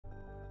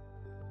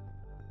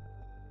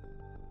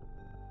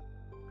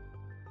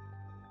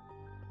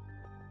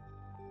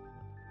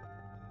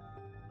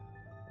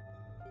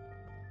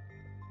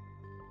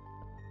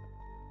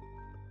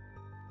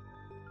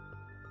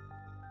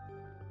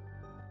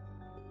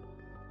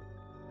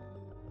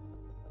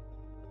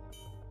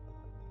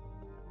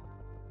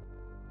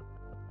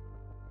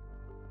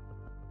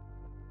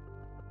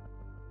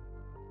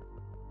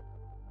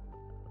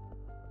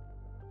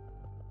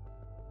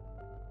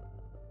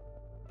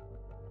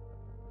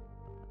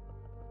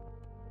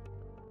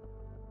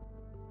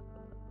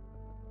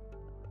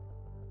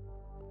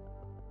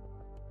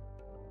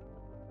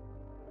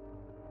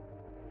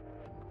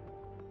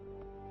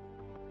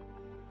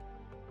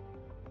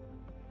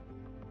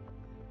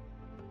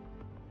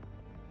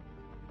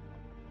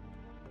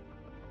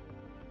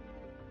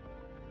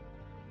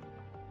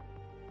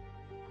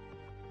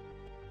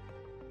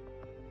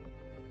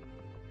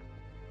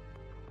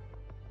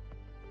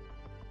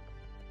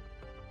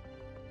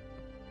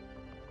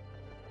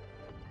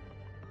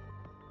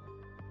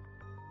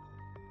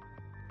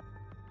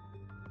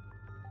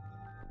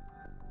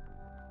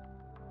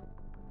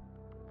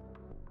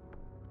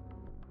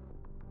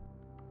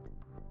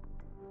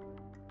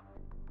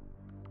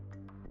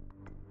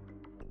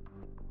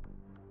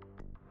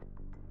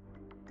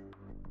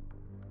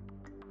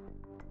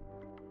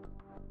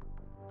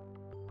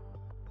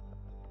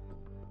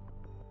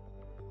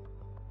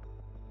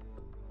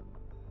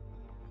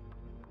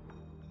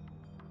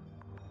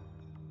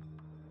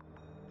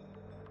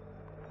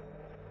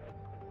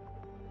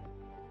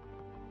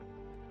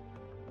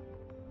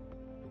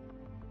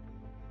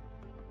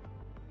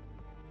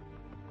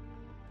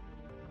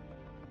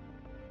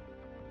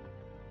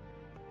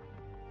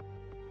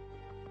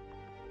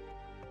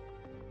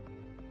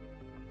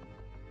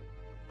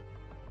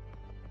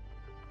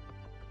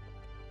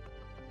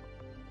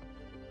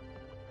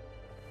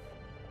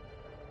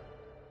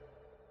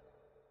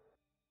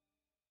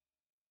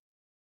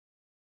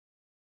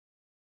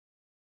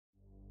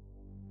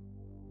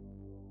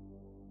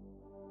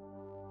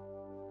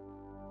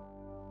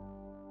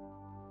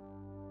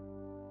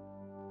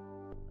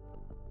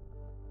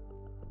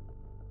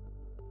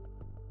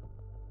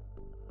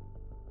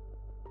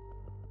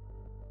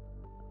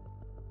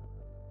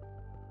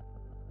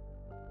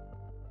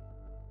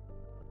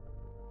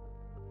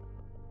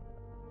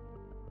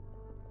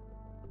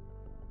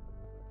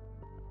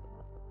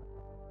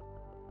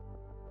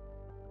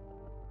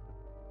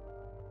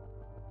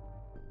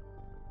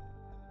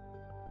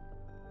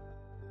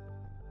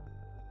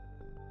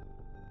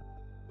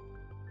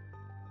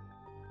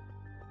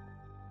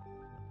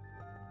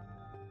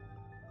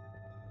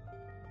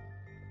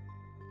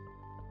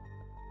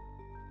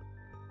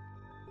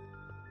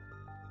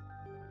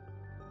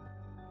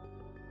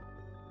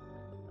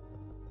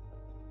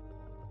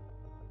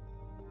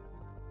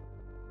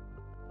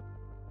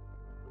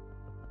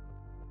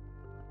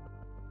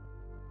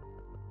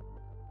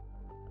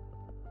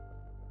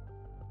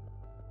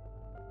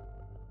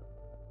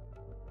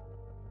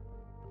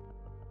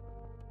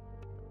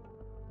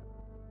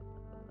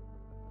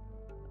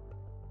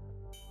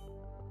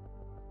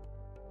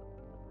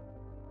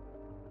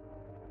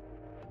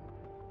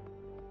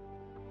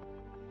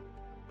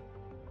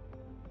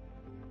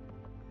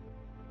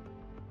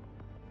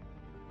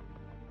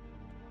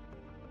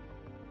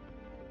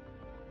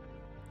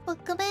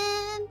Welcome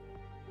in.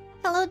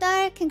 Hello,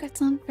 Dark. Congrats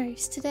on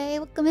first today.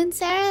 Welcome in,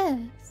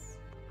 Saris.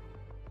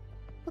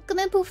 Welcome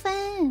in,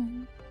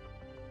 Poufin.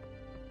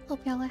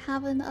 Hope y'all are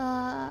having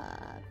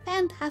a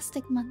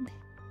fantastic Monday.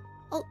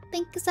 Oh,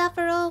 thank you,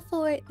 Zafiro,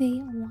 for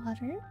the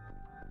water.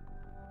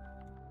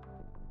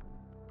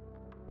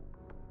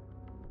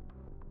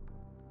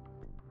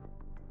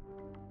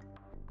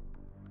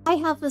 I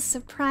have a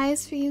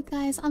surprise for you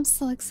guys. I'm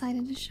so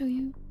excited to show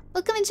you.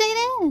 Welcome in,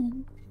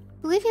 Jaden.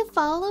 I believe you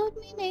followed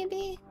me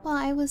maybe while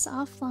I was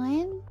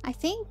offline. I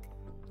think.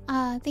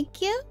 Thank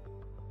you.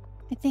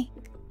 I think.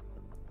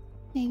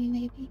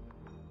 Maybe.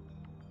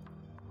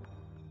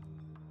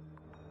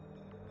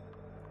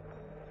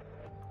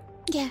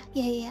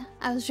 Yeah.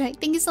 I was right.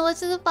 Thank you so much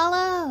for the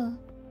follow.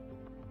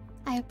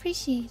 I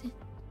appreciate it.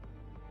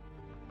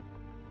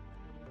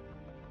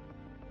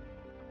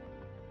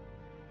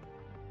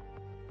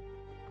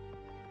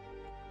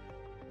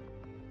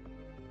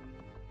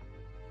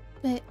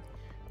 But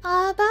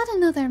about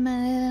another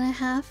minute and a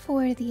half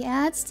for the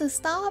ads to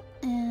stop,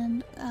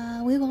 and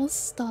we will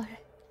start.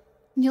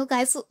 You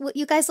guys will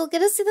get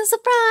to see the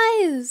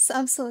surprise.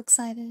 I'm so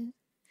excited.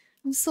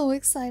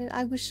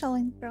 I was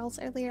showing girls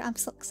earlier. I'm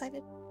so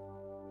excited.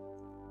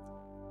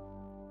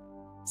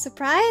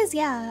 Surprise?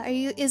 Yeah.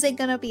 Is it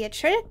gonna be a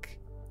trick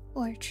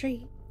or a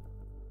treat?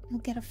 You'll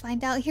get to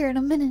find out here in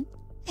a minute.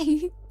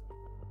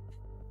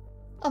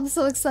 I'm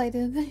so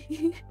excited.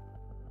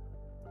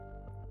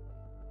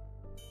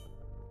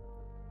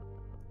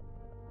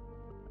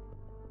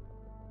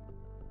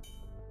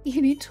 You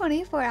need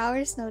 24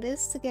 hours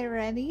notice to get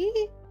ready?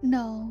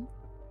 No.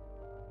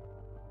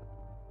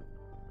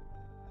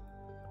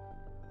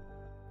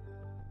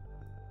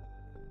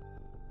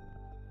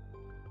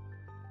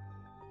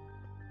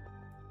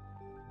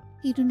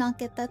 You do not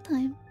get that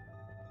time.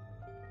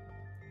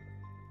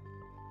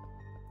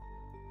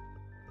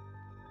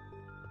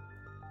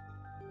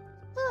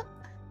 Ah.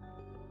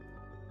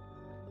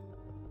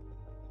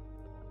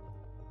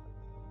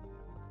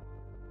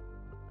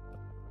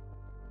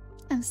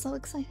 I'm so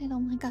excited. Oh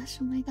my gosh.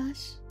 I'm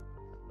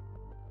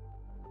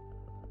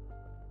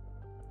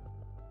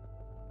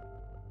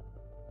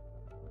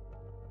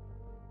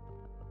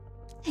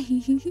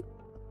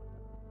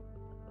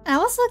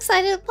also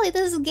excited to play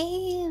this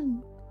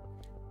game.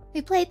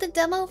 We played the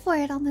demo for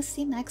it on the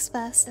Steam Next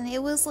Fest, and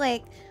it was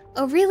like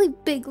a really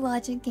big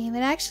logic game.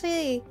 It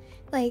actually,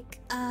 like,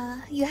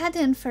 you had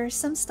to infer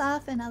some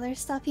stuff, and other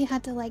stuff you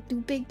had to like do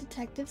big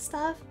detective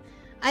stuff.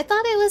 I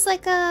thought it was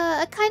like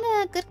a kind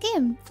of good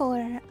game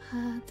for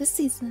this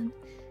season.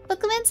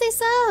 Welcome in, say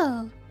so.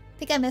 I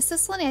think I missed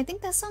this one. I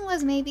think this one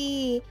was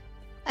maybe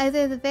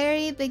either the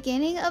very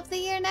beginning of the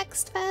year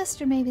Next Fest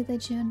or maybe the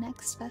June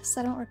Next Fest.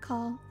 I don't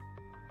recall.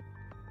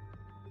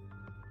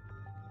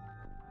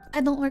 I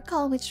don't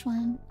recall which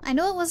one. I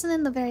know it wasn't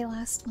in the very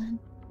last one.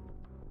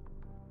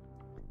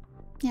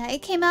 Yeah,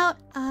 it came out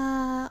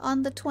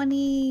on the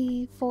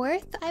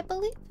 24th, I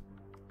believe.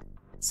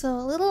 So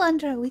a little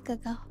under a week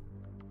ago.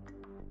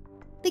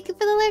 Thank you for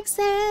the lyrics,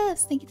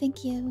 Saris.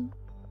 Thank you.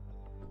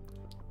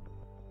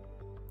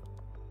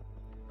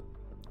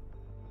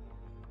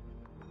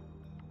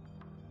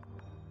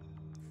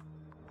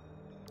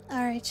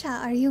 Alright,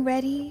 chat, are you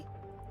ready?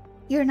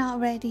 You're not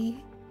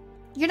ready.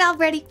 You're not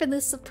ready for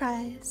this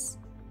surprise.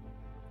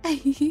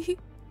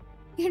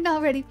 You're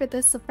not ready for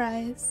this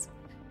surprise.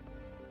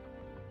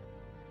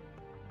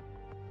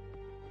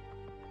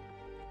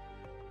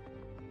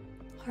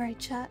 Alright,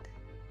 chat.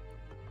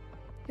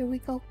 Here we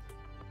go.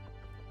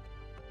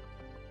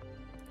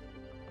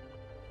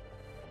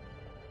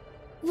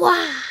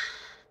 Wow!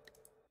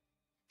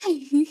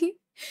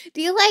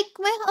 Do you like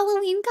my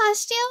Halloween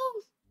costume?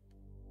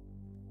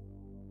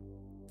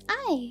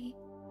 Aye.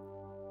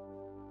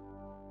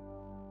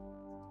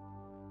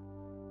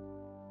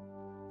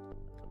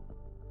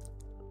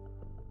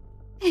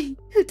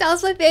 Who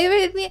tells my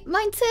favorite?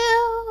 Mine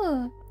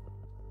too!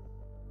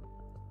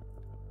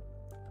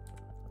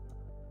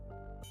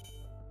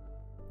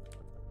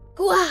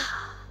 Wow!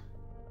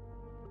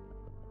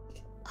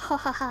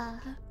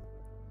 Hahaha.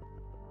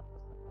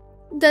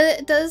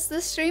 Does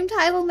the stream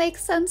title make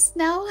sense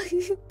now?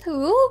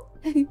 Who?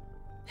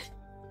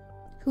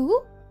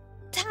 Who?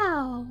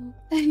 Tao.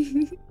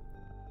 And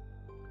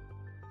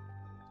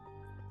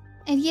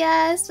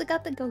yes, we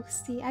got the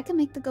ghosty. I can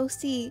make the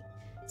ghosty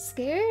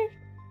scared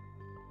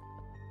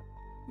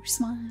or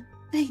smile.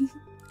 There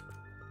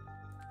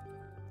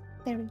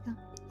we go.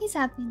 He's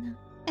happy now.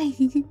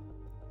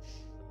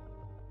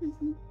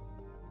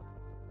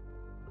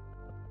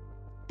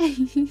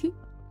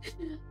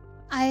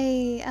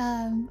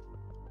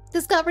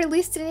 This got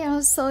released today. I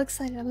was so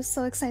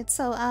excited.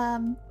 So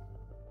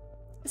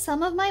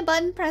some of my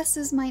button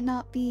presses might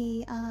not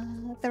be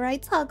the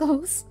right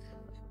toggles,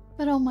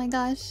 but oh my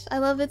gosh, I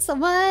love it so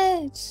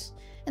much.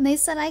 And they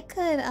said I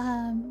could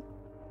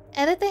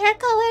edit the hair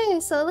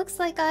color, so it looks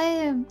like I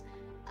am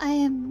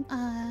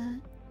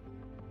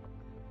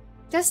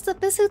dressed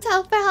up as Hu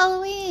Tao for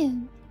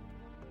Halloween.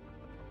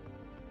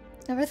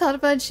 Never thought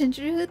about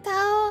Shinjuru Hu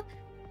Tao?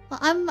 Well,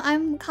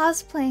 I'm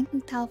cosplaying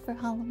Hu Tao for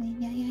Halloween.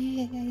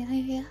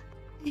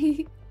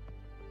 Yeah.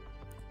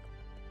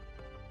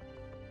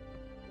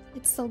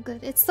 It's so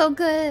good. It's so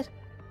good.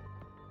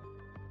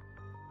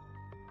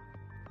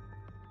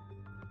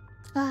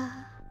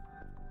 Ah.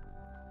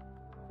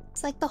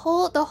 It's like the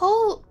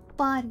whole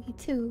body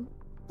too.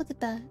 Look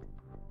at that.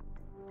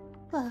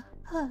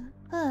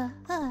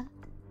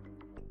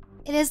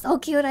 It is so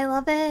cute. I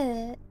love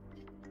it.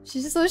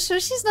 She's so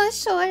short. She's not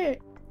short.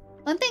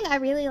 One thing I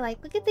really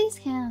like. Look at these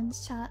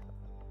hands, chat.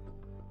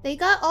 They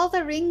got all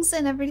the rings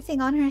and everything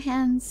on her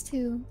hands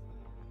too.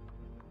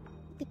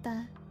 Look at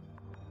that.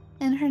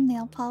 And her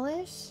nail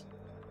polish.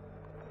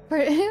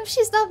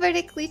 She's not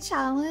vertically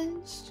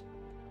challenged.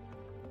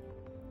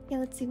 Okay,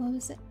 let's see. What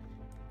was it?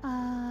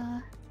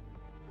 Oh,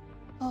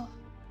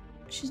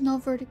 she's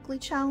not vertically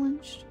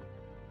challenged.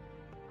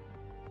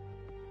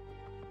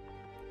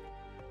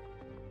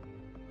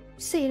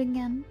 Say it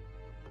again.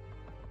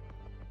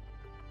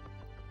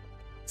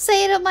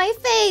 Say it to my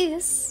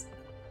face.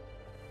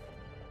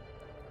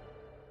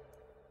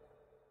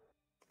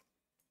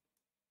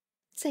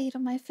 Say it to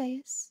my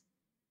face.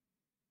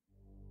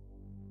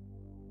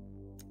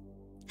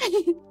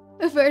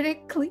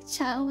 Vertically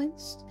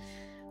challenged.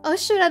 Oh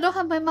shoot, I don't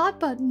have my mod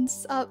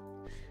buttons up.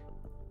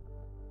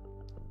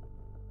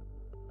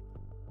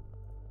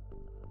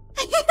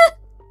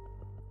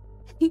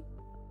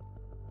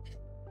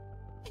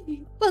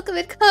 Welcome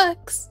it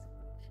cooks.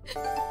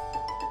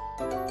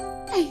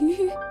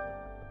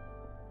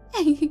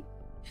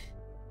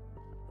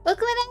 Welcome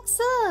it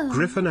Axel.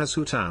 Griffin as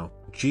Hu Tao.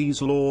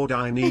 Jeez Lord,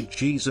 I need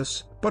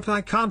Jesus, but I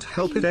can't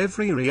help it.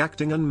 Every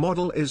reacting and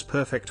model is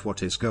perfect.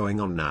 What is going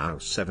on now?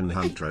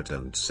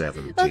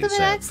 777 Welcome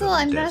to Axel.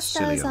 I'm dressed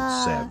as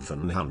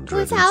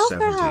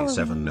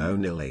 777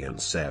 million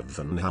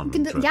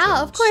 700.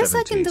 Yeah, of course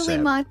I can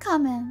delete mod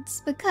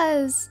comments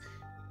because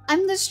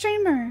I'm the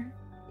streamer.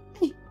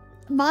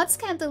 Mods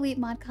can't delete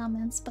mod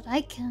comments, but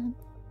I can.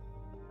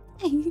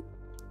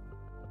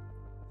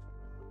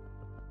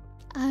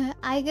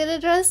 I gotta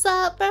dress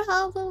up for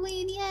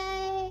Halloween,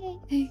 yay!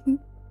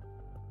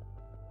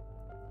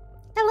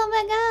 Hello,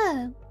 my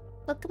god!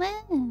 Welcome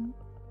in!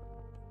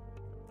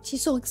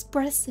 She's so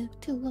expressive,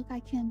 too. Look, I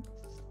can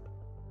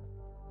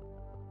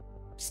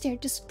stare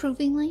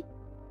disapprovingly.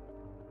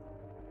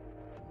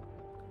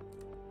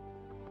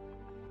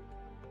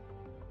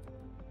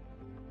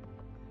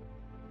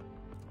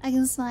 I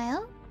can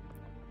smile.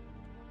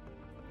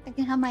 I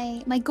can have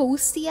my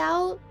ghosty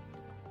out.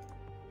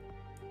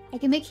 I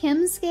can make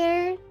him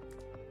scared.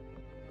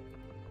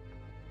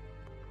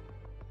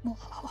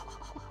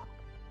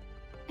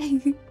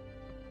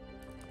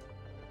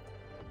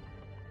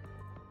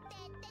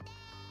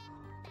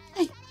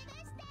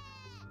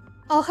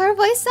 Oh, her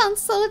voice sounds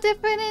so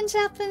different in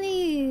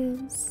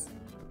Japanese.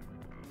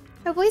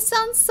 Her voice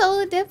sounds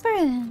so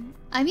different.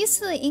 I'm used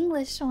to the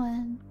English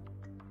one.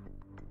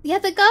 Yeah,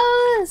 the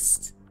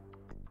ghost!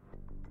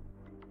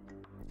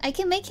 I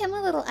can make him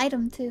a little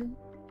item too.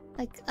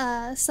 Like,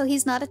 so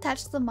he's not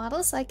attached to the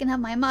model, so I can have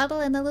my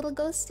model and a little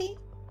ghosty.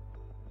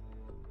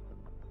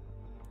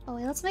 Oh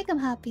wait, let's make him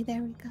happy.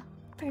 There we go.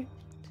 Perfect.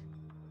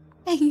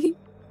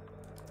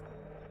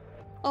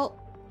 Oh.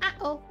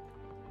 Oh.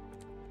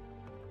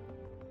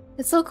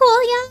 It's so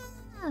cool,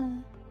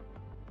 yeah!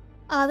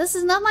 This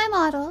is not my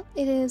model.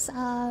 It is,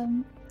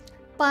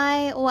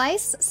 by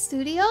Weiss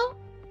Studio.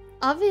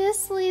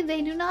 Obviously,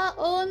 they do not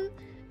own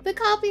the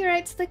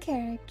copyright to the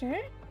character.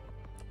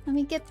 Let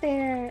me get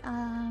their,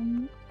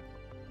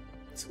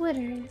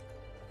 Twitter.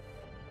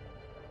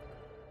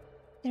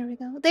 There we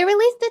go. They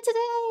released it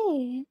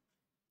today!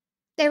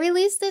 They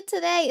released it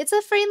today! It's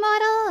a free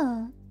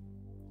model!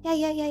 Yeah.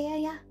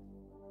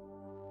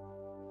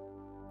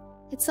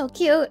 It's so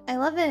cute. I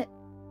love it.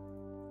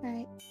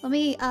 Alright, let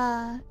me,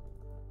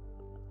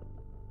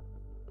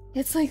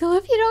 It's like, oh,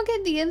 if you don't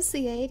get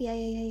DMCA'd.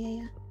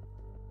 Yeah.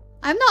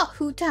 I'm not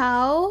Hu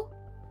Tao.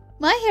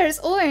 My hair is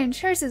orange,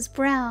 hers is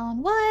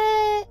brown.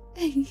 What?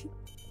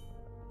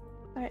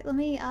 Alright, let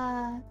me,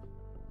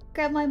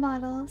 grab my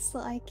model so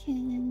I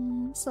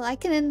can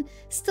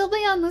still be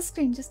on the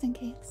screen just in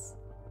case.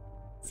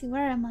 Let's see,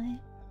 where am I?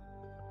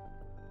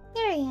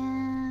 Here I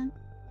am.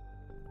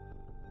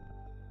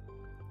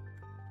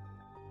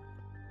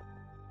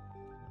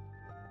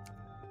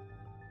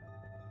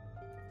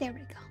 There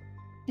we go.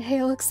 Your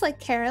hair looks like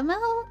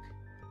caramel?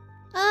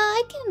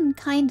 I can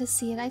kinda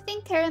see it. I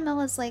think caramel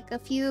is like a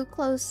few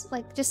close,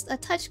 like just a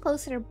touch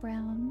closer to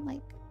brown,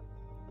 like.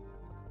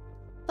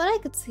 But I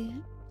could see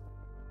it.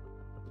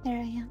 There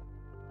I am.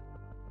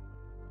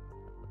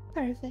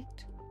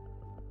 Perfect.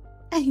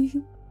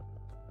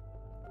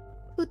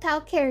 Hu Tao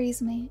carries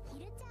me.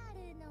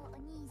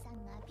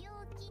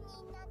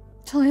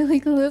 Totally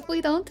cool if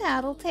we don't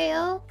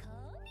tattletale.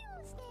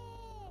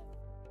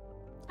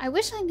 I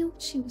wish I knew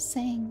what she was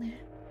saying there.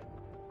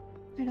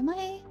 Right, am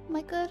I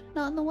good?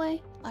 Not in the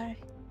way?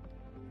 Alright.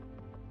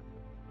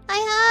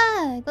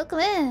 Hi! Welcome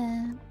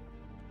in!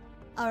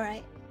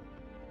 Alright.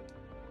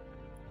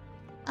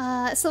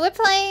 So we're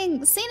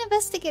playing Scene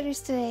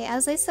Investigators today.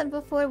 As I said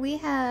before, we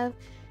have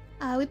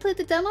We played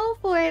the demo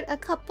for it a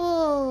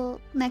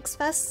couple Next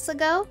Fests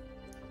ago.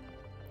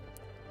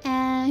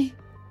 And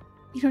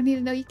you don't need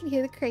to know you can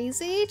hear the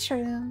crazy?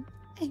 True.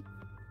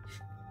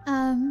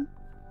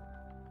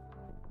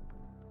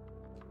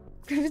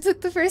 Griffin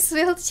took the first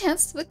failed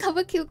chance to become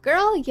a cute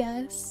girl?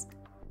 Yes.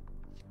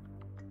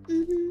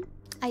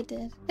 I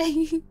did.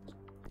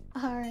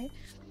 Alright.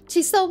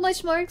 She's so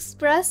much more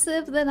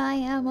expressive than I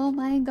am. Oh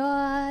my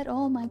god.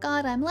 Oh my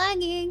god, I'm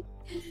lagging.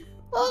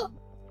 Oh,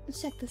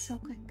 let's check this real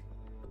quick.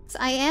 So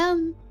I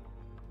am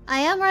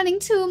running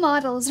 2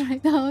 models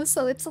right now,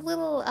 so it's a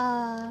little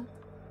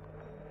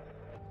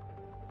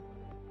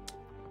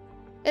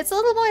it's a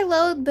little more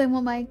load than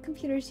what my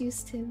computer's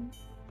used to.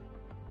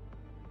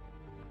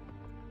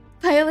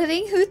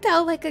 Piloting Hu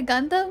Tao like a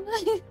Gundam?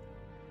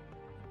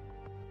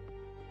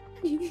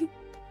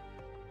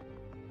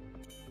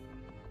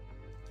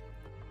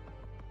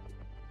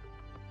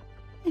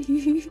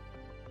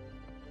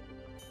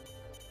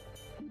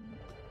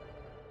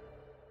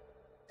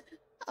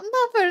 I'm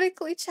not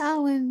vertically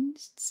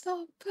challenged.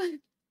 Stop.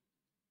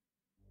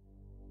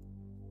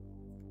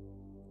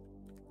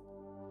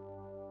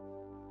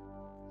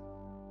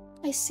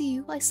 I see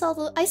you. I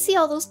see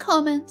all those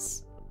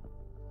comments.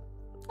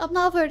 I'm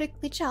not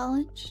vertically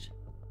challenged.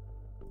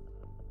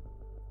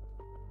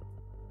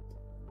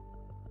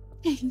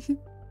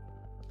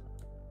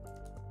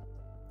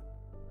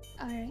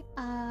 Alright,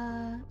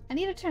 I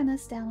need to turn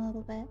this down a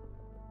little bit.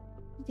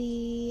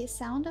 The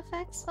sound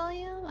effects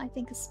volume, I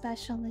think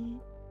especially.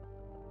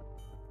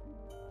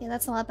 Yeah,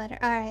 that's a lot better.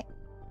 Alright.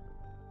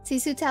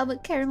 Sisu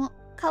tablet caramel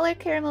color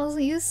caramels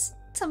used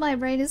to my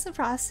brain is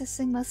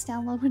processing. Must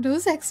download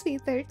Windows XP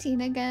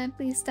 13 again.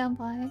 Please stand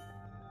by.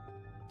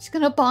 She's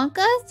gonna bonk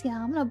us?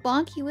 Yeah, I'm gonna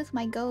bonk you with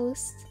my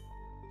ghost.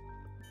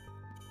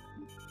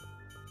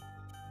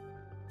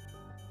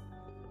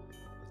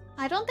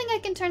 I don't think I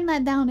can turn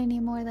that down any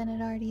more than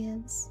it already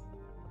is.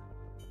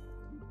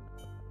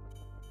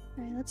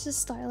 Alright, let's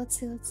just start. Let's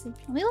see.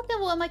 Let me look at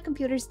what my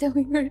computer's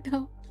doing right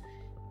now.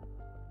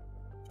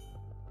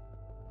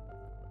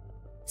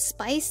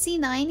 Spicy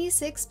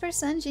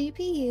 96%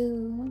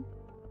 GPU.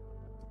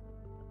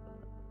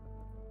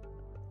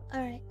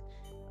 Alright.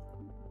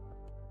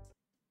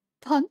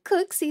 Punk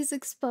Cooksie's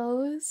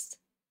exposed.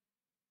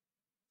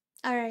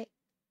 Alright.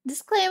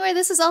 Disclaimer,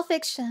 this is all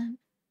fiction.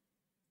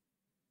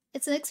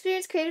 It's an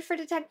experience created for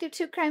Detective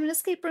 2 Crime and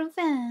Escape Room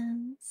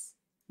fans.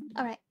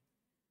 Alright.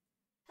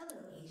 Hello,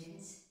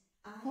 agent.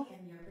 I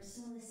am your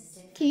personal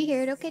assistant. Can you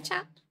hear it okay,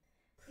 chat?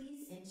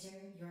 Please enter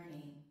your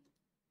name.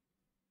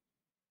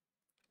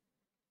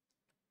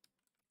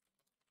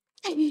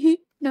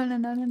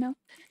 No.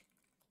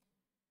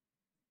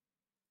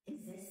 Is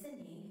this the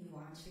name you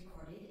want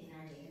recorded in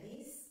our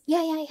database?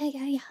 Yeah.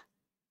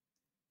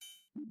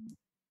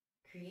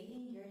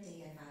 Creating your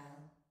data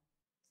file.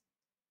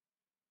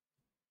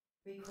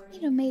 Recording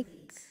Need to make...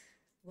 complete.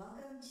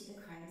 Welcome to the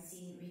crime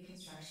scene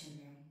reconstruction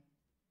room.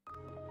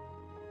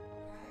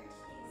 Prior to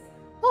the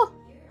exam,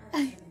 here are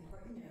some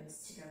important notes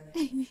to go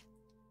through.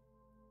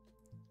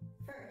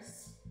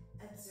 First,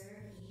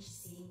 observe each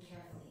scene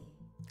carefully.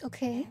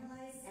 Okay.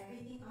 Analyze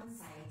everything on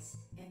site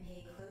and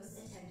pay close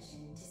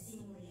attention to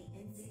seemingly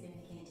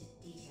insignificant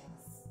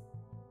details.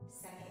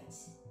 Second,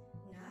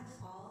 not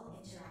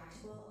all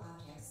interactable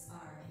objects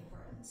are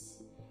important,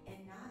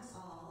 and not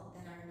all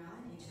that are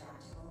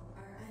non-interactable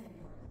are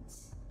unimportant.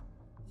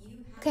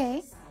 You have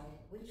to decide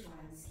which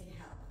ones can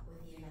help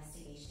with the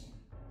investigation.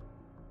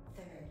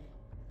 Third,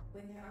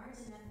 when there aren't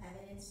enough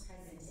evidence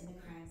present in the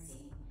crime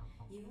scene,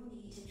 you will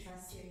need to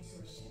trust your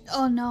intuition.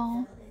 Oh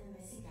no. Fill in the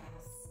missing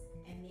gaps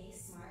and make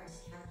smart,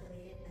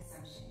 calculated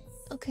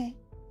assumptions. Okay.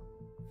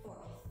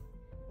 Fourth,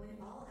 when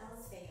all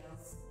else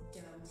fails,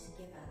 don't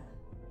give up.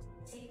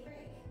 Take a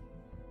break.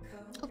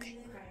 Comb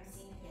through the crime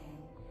scene again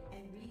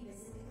and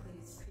revisit the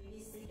clues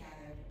previously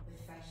gathered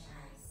with fresh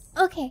eyes.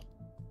 Okay.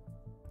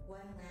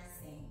 One last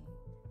thing.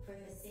 For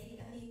the sake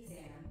of the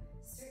exam,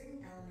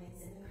 certain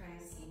elements in the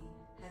crime scene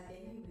have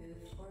been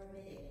removed or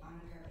omitted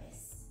on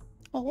purpose.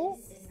 Oh.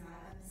 This is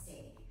not a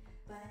mistake,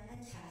 but a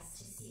test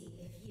to see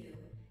if you,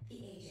 the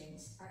agent,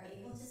 are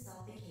able to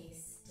solve the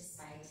case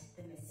despite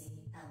the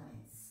missing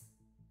elements.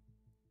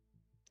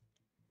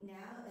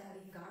 Now that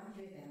we've gone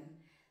through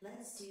them,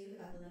 let's do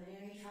a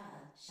preliminary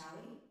trial, shall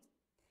we?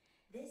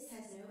 This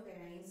has no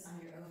bearings on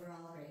your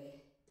overall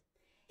grade.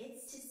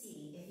 It's to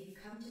see if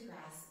you've come to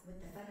grasp with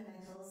the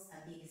fundamentals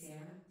of the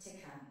exam to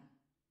come.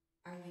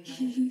 Are you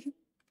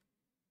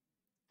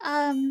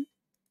ready?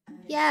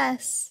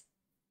 Yes.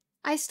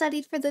 I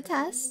studied for the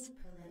test.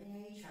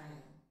 Preliminary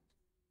trial.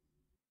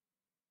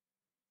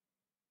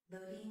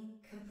 Loading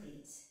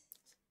complete.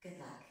 Good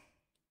luck.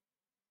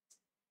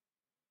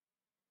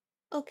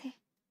 Okay.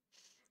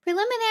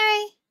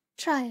 Preliminary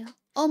trial.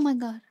 Oh my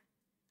god.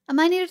 I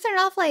might need to turn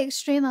off like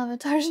extreme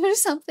avatars or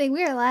something.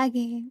 We are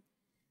lagging.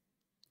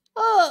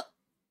 Oh.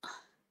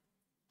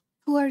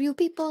 Who are you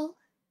people?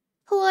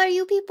 Who are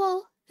you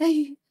people?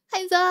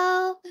 Hi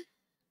Zal.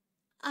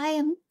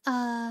 I'm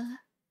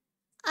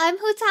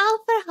Hu Tao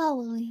for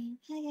Halloween.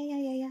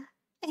 Yeah.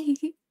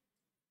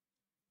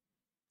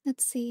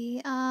 Let's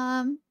see.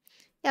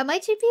 Yeah, my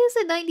GPU is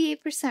at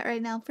 98%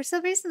 right now. For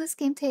some reason, this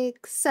game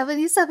takes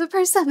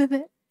 77% of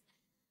it.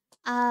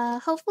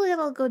 Hopefully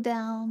it'll go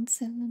down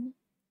soon.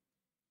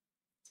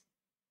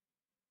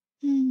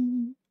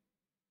 Hmm.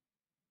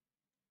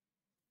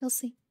 We'll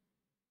see.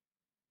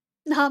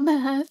 Not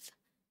math.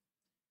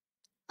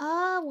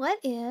 What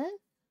if?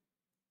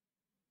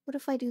 What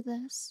if I do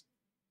this?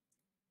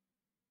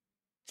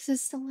 Does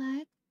this still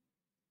lag?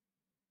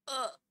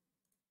 Ugh.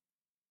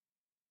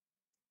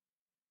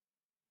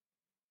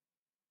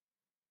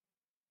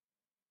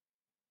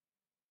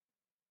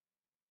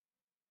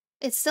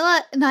 It's still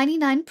at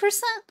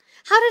 99%?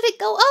 How did it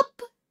go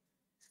up?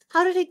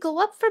 How did it go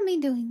up from me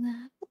doing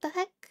that? What the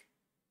heck?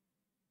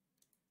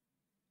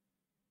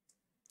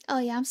 Oh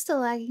yeah, I'm still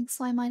lagging,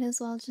 so I might as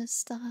well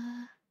just,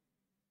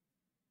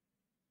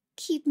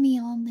 keep me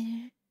on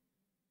there.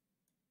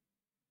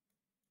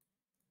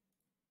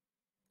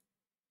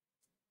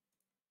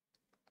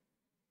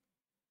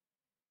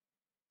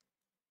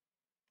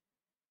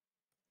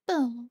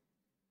 Boom.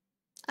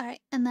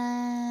 Alright, and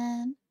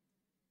then...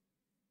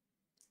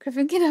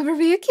 Griffin can never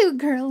be a cute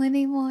girl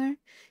anymore.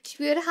 She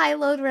viewed high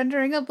load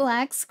rendering a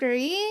black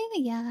screen?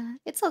 Yeah,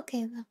 it's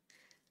okay though.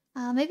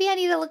 Maybe I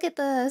need to look at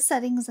the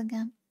settings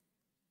again.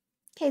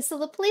 Okay, so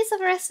the police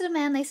have arrested a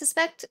man they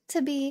suspect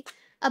to be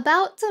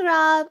about to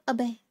rob a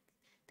bank.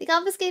 They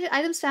confiscated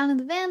items found in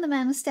the van the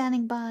man was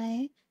standing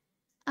by.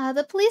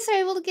 The police are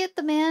able to get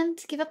the man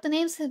to give up the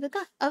names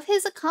of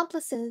his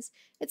accomplices.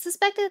 It's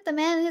suspected that the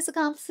man and his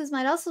accomplices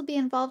might also be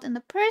involved in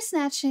the purse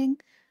snatching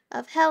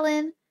of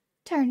Helen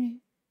Turner.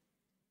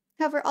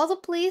 However, all the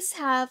police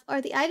have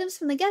are the items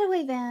from the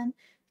getaway van,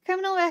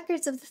 criminal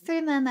records of the 3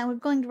 men that were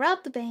going to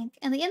rob the bank,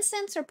 and the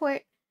incidents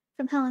report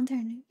from Helen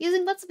Turner.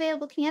 Using what's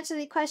available, can you answer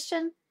the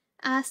question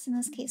asked in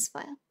this case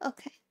file?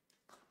 Okay.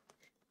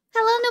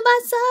 Hello,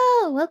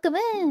 Nubaso! Welcome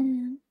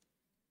in!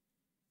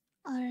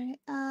 Alright,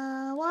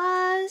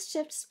 was,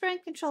 shift,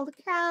 sprint, control to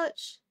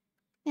crouch,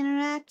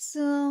 interact,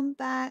 zoom,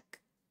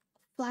 back,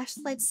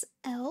 flashlights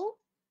L?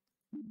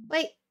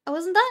 Wait, I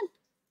wasn't done!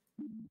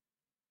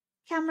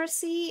 Camera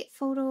C,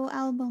 photo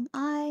album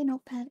I,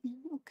 notepad in,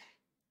 okay.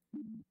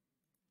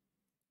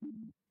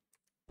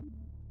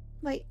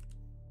 Wait.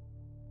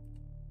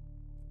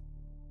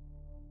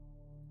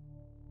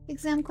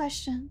 Exam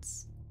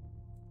questions.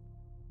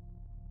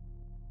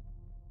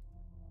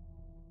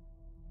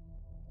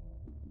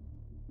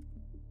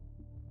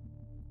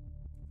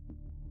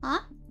 Huh?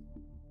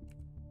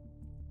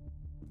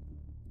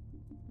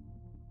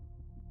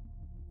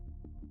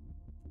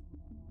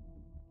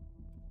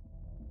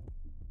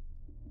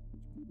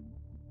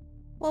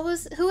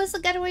 Who was the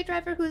getaway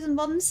driver who was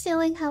involved in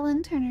stealing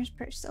Helen Turner's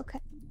purse? Okay.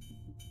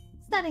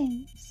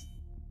 Settings.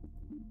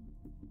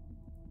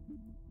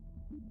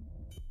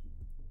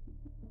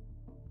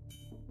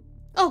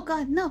 Oh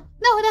god, no.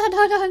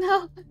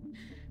 No.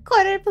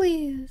 Quarter,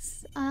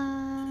 please.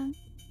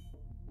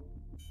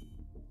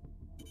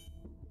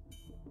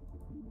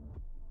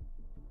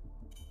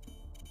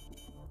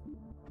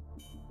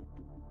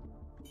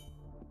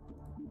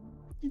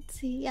 Let's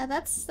see. Yeah,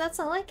 that's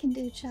all I can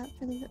do, chat,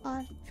 for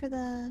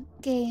the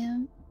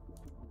game.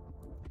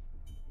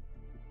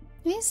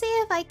 Let me see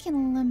if I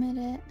can limit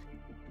it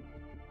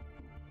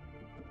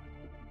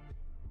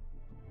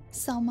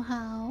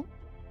somehow.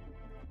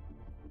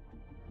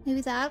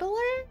 Maybe that'll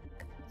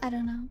work? I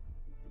don't know.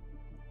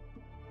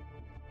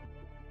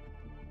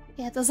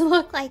 Yeah, it doesn't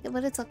look like it,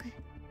 but it's okay.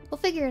 We'll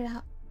figure it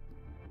out.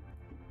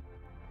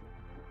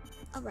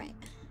 Alright.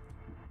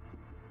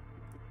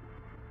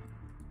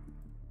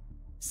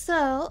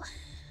 So,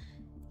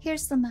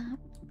 here's the map.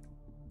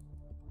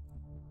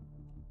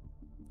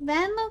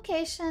 Van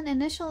location,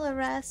 initial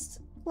arrest,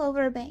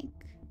 Clover Bank.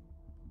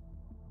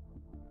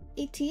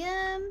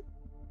 ATM,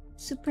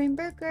 Supreme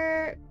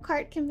Burger,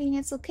 cart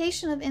convenience,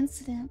 location of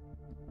incident.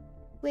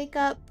 Wake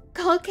up,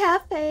 call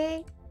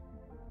cafe,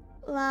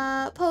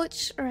 La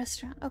Poach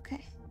restaurant.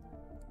 Okay.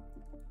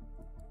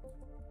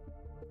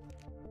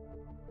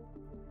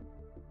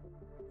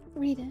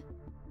 Read it.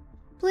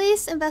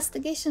 Police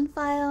investigation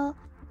file.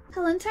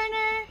 Helen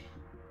Turner.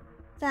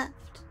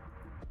 Theft.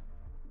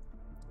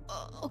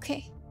 Oh,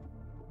 okay.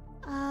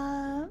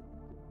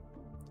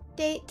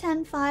 Date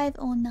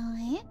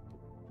 10/5/09.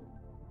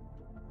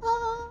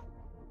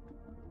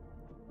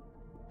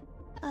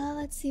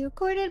 Let's see.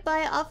 Recorded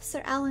by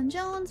Officer Alan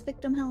Jones,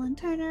 victim Helen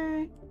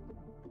Turner.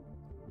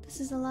 This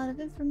is a lot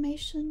of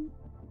information.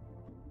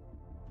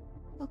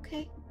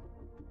 Okay.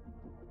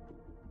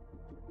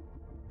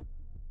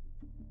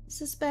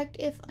 Suspect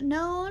if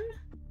known.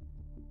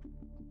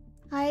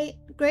 Height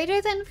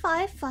greater than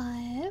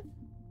 5'5".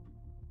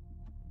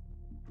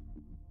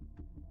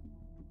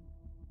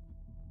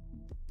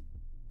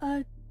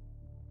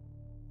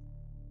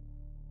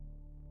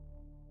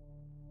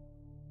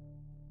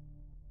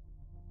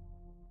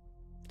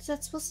 Is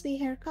that supposed to be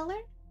hair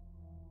color?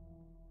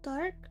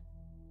 Dark?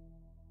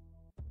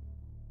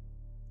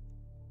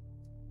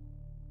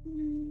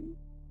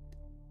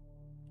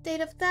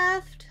 Date of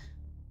theft?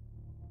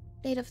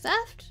 Date of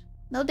theft?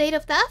 No date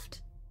of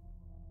theft?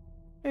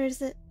 Or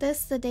is it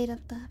this the date of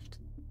theft?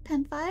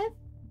 10-5?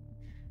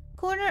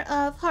 Corner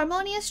of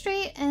Harmonia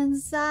Street and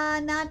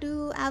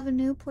Xanadu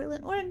Avenue,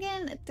 Portland,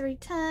 Oregon at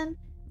 310.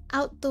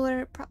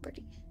 Outdoor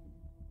property.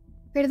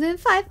 Greater than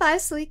 5-5,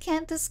 so we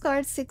can't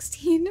discard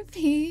 16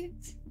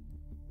 feet.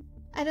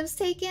 Items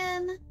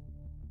taken.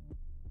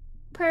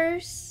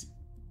 Purse.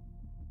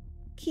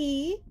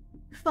 Key.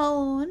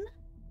 Phone.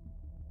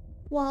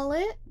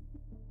 Wallet.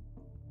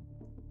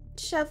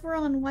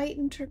 Chevron white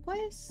and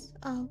turquoise.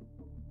 Oh.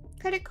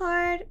 Credit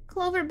card.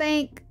 Clover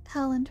Bank.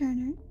 Helen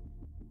Turner.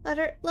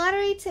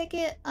 Lottery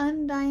ticket.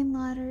 Undying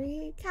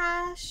lottery.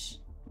 Cash.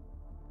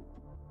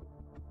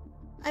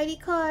 ID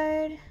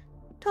card.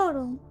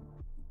 Total.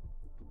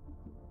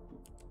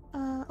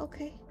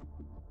 Okay.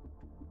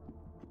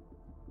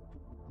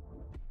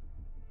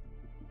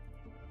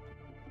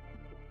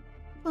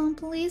 Phone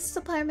police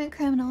department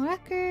criminal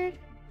record.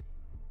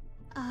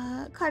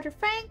 Carter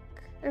Frank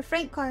or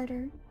Frank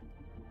Carter.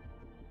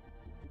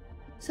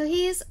 So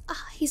he's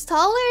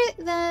taller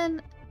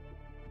than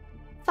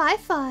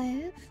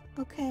 5'5".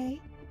 Okay.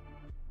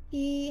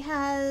 He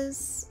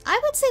has, I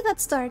would say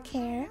that's dark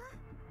hair.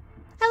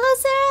 Hello,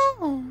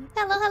 Sarah.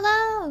 Hello,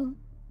 hello.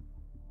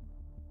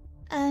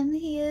 And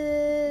he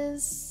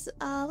is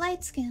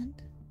light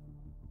skinned.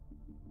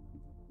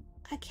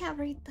 I can't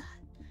read that.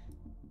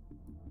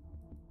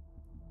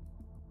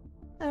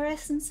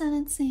 Arrest and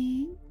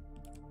sentencing.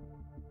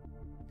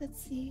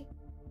 Let's see.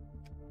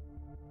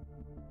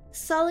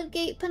 Solid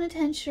Gate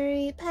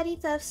Penitentiary. Petty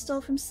theft,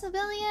 stole from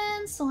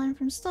civilians, stolen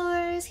from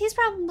stores. He's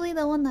probably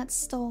the one that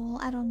stole.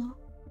 I don't know.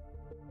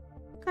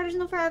 Carter's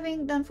known for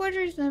having done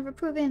forgeries, but never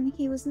proven.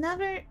 He was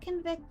never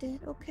convicted.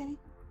 Okay.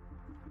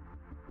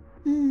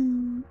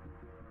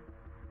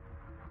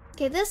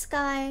 Okay, this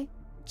guy,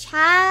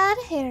 Chad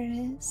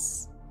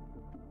Harris.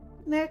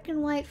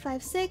 American white,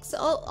 5'6".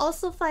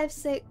 Also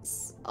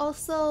 5'6".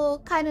 Also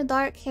kind of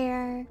dark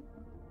hair.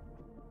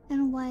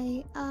 And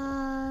white.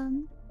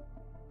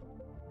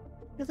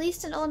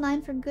 Released in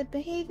 09 for good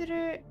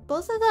behavior.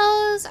 Both of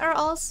those are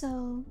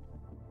also.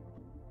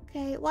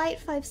 Okay, white,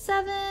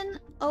 5'7".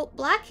 Oh,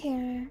 black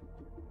hair.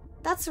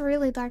 That's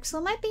really dark, so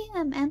it might be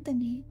him,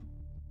 Anthony.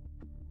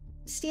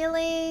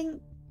 Stealing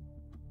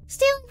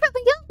from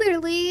the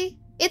elderly.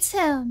 It's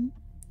him.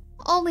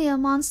 Only a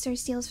monster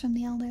steals from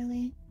the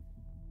elderly.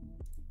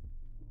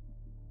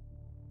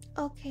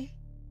 Okay.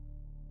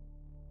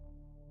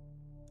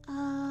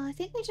 I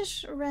think we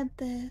just read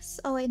this.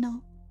 Oh wait,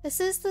 no. This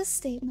is the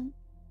statement.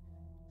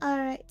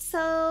 Alright,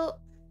 so...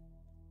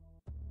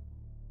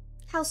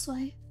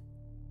 Housewife.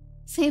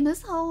 Same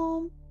as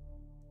home.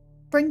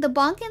 Bring the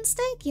bonkin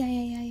stick?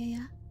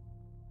 Yeah.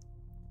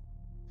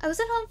 I was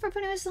at home for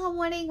pretty much the whole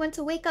morning. Went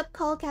to Wake Up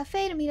Call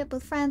Cafe to meet up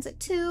with friends at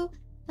 2.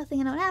 Nothing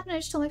unknown happened. I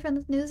just told my friend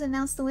the news and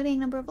announced the winning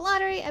number of a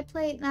lottery. I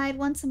played and I had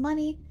won some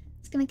money. I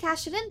was gonna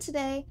cash it in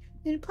today.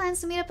 We had plans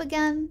to meet up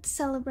again to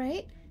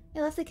celebrate. I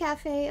left the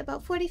cafe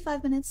about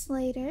 45 minutes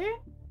later.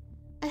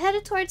 I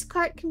headed towards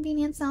Cart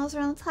Convenience and I was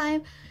around the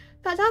time.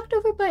 Got knocked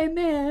over by a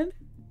man.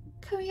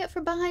 Coming up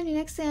from behind me,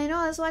 next thing I know,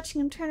 I was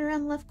watching him turn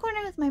around the left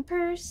corner with my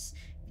purse.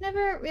 You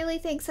never really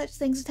think such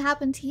things would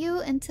happen to you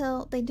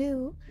until they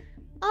do.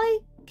 All I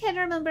can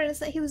remember is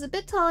that he was a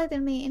bit taller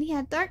than me and he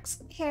had dark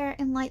hair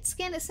and light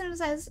skin. As soon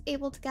as I was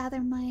able to gather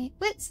my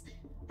wits,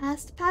 I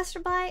asked a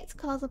passerby to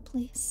call the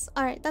police.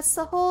 Alright, that's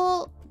the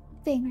whole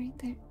thing right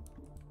there.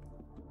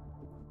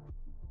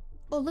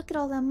 Oh, look at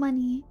all that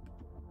money.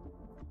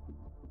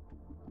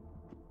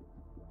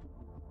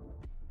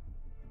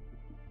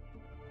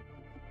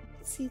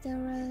 Let's see, there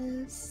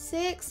was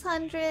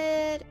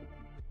 600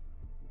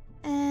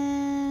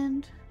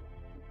 and...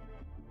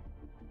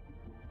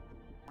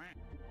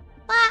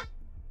 What?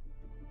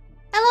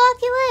 Hello,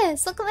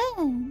 Oculus! Look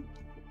in!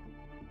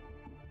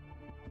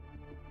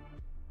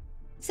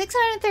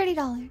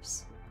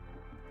 $630.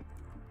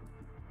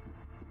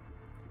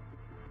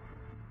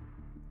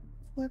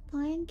 4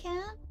 pine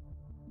can?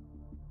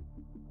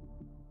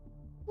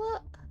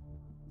 What?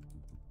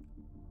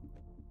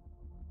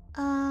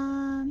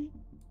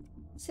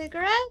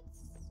 Cigarettes?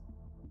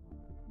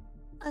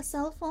 A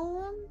cell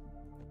phone?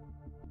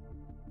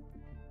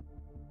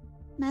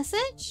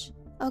 Message?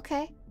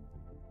 Okay.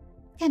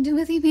 Can't do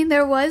with you mean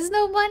there was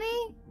no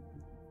money?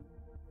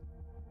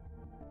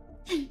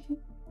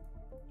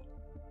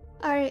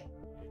 Alright.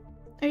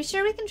 Are you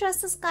sure we can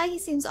trust this guy? He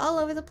seems all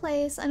over the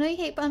place. I know you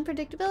hate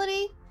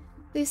unpredictability.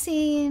 We've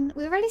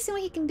already seen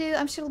what he can do.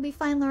 I'm sure it'll be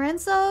fine.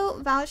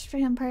 Lorenzo vouched for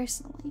him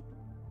personally.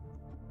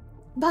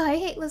 But I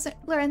hate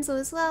Lorenzo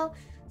as well.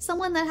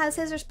 Someone that has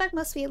his respect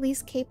must be at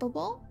least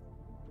capable.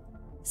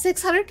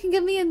 600 can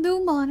give me a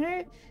new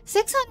monitor.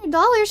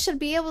 $600 should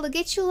be able to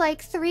get you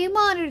like 3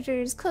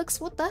 monitors. Cooks,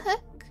 what the heck?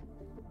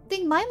 I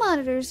think my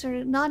monitors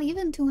are not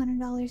even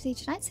 $200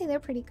 each, and I'd say they're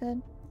pretty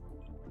good.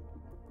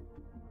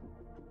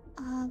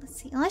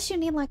 Let's see. Unless you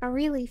need like a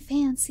really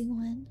fancy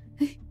one.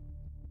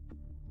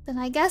 Then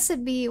I guess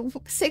it'd be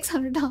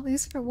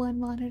 $600 for one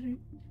monitor.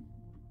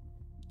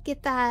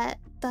 Get that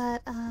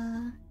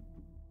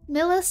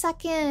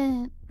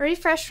millisecond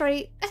refresh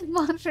rate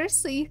monitor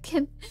so you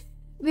can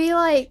be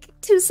like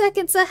 2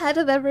 seconds ahead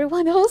of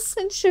everyone else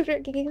in shooter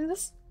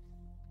games.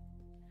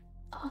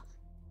 Oh,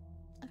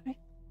 alright.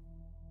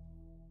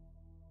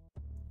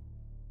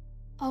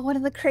 Oh, one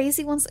of the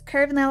crazy ones that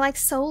curve and they're like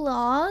so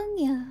long.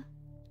 Yeah.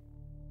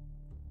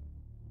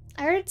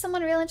 I heard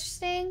someone real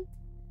interesting.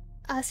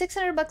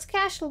 600 bucks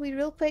cash will be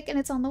real quick and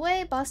it's on the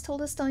way. Boss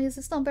told us don't use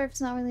this number if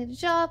it's not related to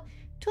job.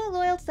 Totally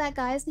loyal to that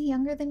guy. Isn't he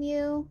younger than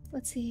you?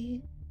 Let's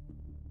see.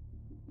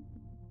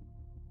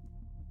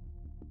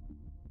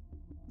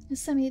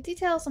 Just send me the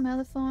details on my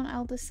other phone.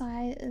 I'll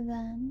decide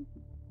then.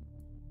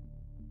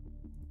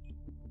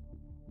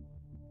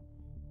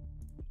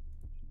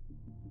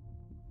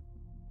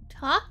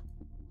 Huh?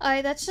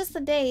 Alright, that's just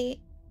the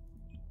date.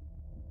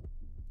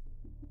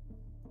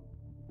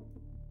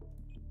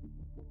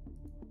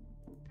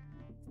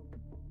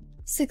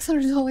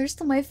 $600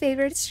 to my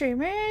favorite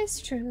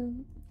streamers?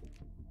 True.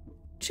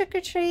 Trick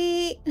or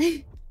treat.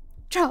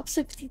 Drops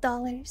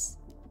 $50.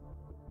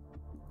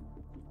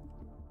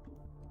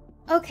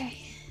 Okay.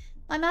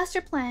 My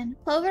master plan.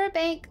 Clover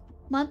Bank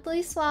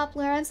monthly swap.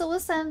 Lorenzo will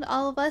send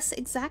all of us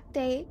exact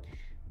date.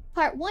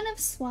 Part 1 of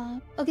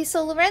swap. Okay,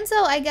 so Lorenzo,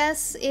 I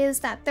guess, is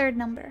that third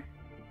number.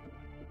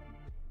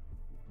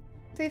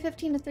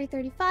 3:15 to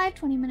 3:35,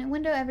 20-minute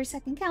window. Every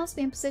second counts.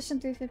 Be in position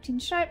 3:15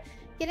 sharp.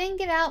 Get in,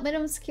 get out.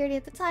 Minimum security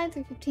at the time.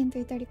 3:15,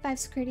 3:35.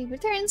 Security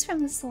returns from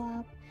the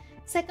swap.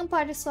 Second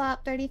part of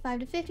swap.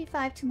 35 to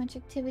 55. Too much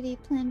activity.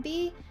 Plan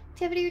B.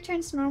 Activity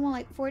returns to normal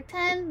like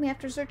 4:10. We have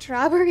to resort to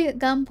robbery at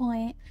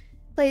gunpoint.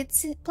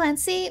 Plan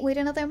C. Wait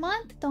another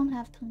month. Don't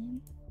have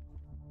time.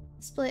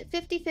 Split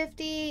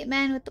 50-50.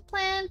 Man with the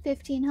plan.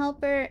 15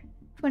 helper.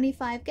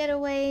 25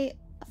 getaway.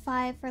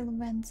 5 for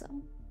Lorenzo.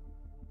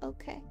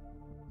 Okay.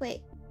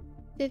 Wait.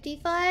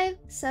 55,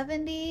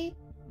 70,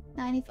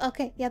 90.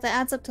 Okay, yeah, that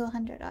adds up to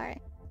 100.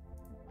 Alright.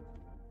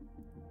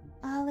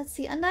 Let's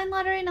see. Undyne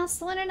lottery, now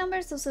cylinder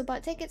numbers. Those who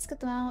bought tickets, get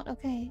them out.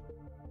 Okay.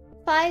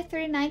 5,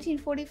 3, 19,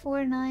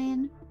 44,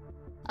 9.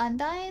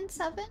 Undyne,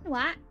 7?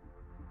 What?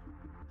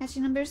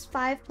 Actually, numbers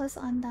 5 plus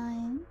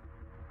Undyne.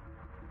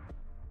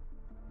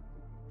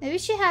 Maybe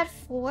she had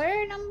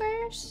 4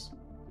 numbers?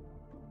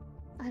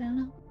 I don't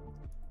know.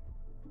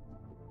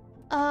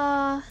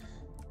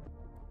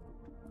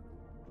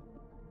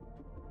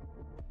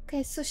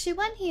 Okay, so she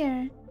went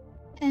here.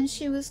 And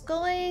she was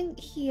going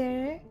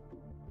here.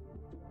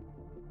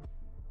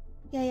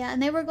 Yeah,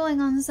 and they were going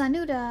on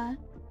Zanuda.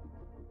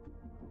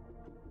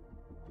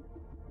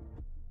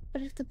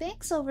 But if the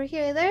bank's over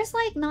here, there's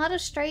like not a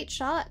straight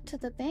shot to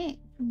the bank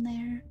from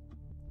there.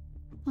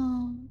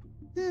 Oh.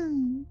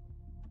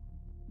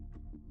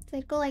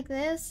 They'd go like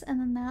this and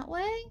then that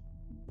way?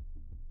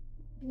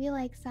 Maybe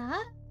like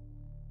that?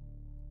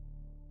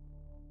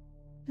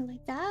 Or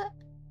like that?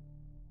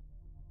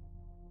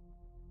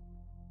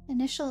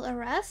 Initial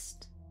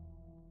arrest?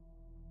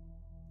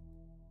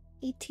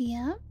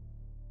 ATM?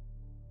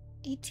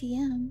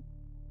 ATM?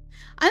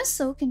 I'm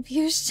so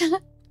confused.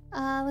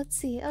 Let's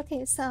see.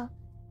 Okay, so...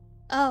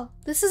 Oh,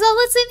 this is all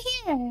that's in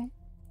here!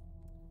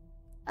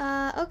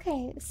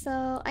 Okay,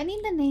 so I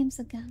need the names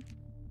again.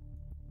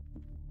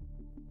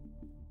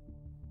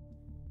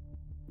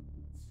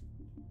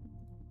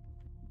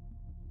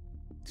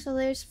 So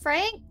there's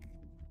Frank,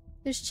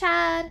 there's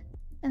Chad,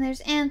 and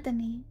there's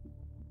Anthony.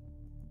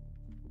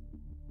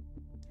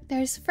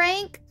 There's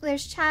Frank,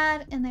 there's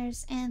Chad, and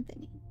there's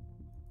Anthony.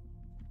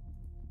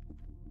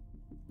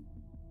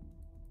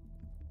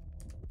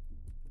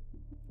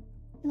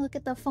 Look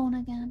at the phone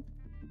again.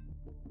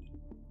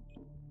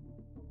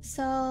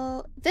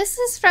 So, this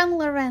is from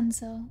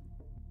Lorenzo.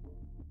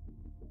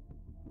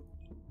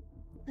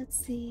 Let's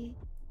see.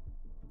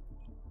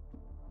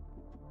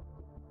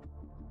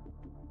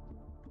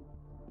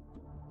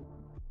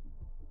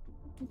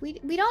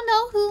 We don't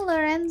know who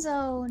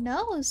Lorenzo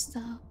knows,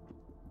 though.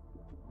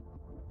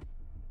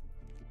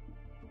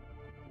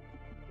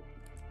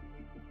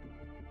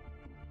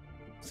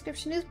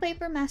 Description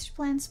newspaper, master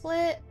plan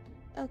split.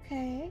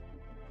 Okay.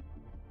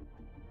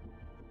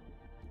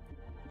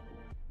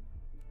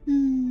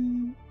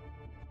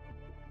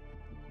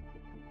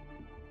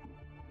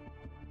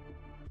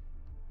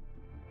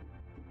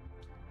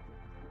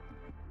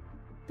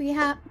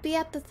 Be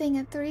at the thing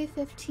at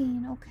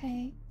 3:15,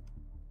 okay.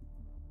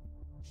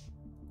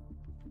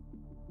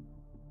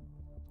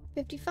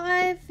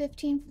 55,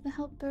 15 for the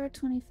helper,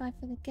 25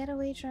 for the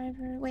getaway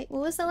driver. Wait,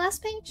 what was the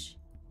last page?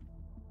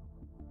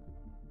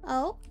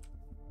 Oh?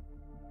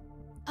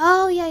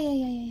 Oh,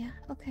 yeah.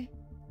 Okay.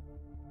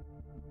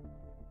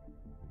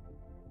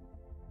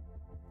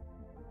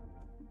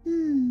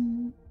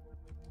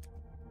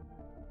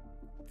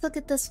 Let's look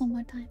at this one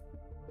more time.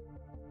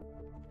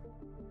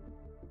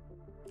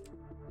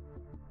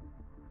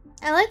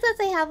 I like that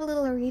they have a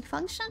little read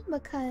function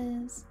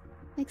because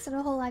it makes it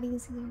a whole lot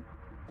easier.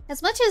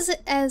 As much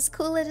as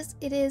cool it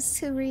is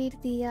to read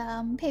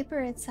the paper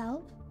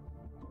itself,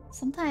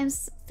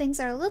 sometimes things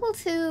are a little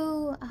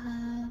too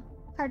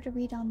hard to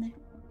read on there.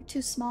 They're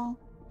too small.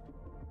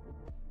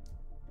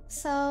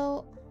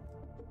 So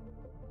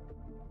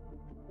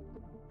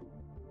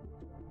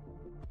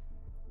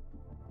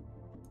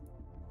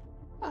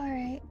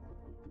Alright.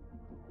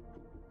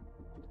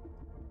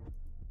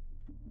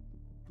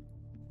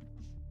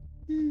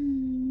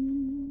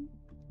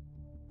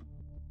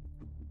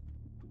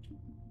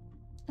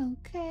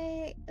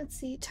 Okay, let's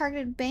see.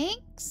 Targeted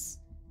banks?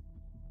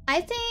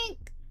 I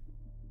think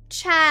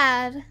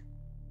Chad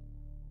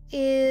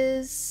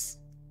is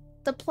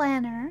the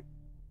planner.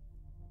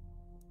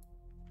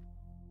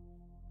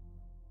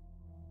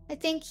 I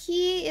think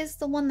he is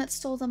the one that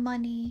stole the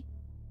money.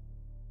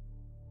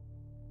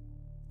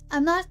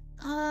 I'm not,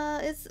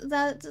 is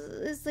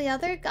the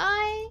other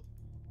guy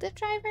the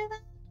driver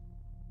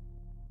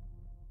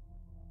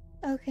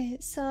then? Okay,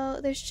 so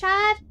there's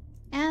Chad,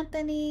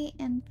 Anthony,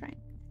 and Frank.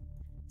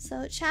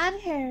 So Chad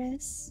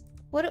Harris.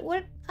 What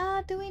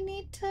do we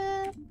need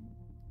to...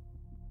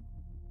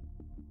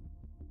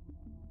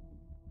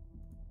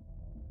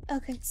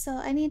 Okay, so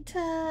I need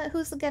to...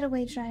 Who's the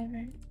getaway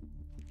driver?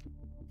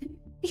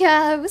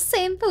 Yeah, it was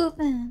same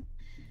poopin'.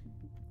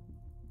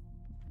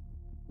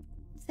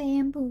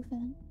 Same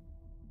poopin'.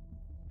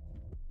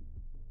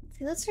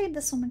 See, let's read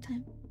this one more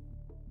time.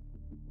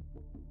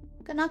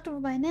 Got knocked over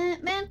by a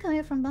man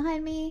coming from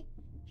behind me.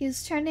 He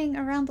was turning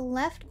around the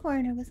left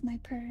corner with my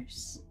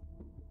purse.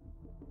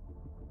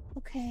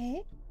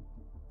 Okay.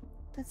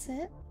 That's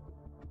it.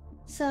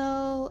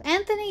 So,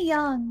 Anthony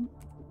Young,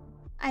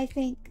 I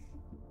think,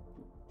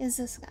 is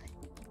this guy.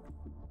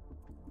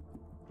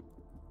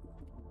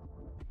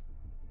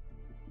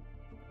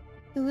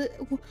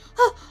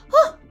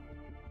 Oh!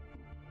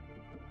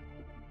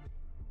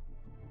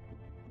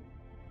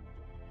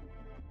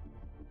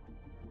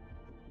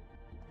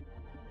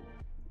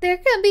 There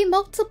can be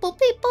multiple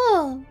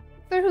people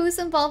for who's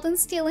involved in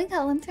stealing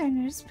Helen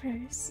Turner's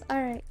purse.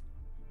 Alright.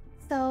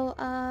 So,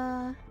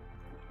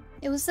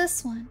 it was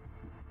this one.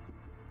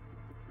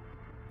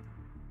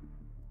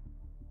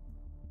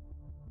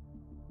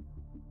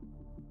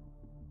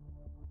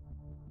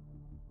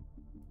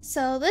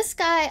 So this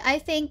guy, I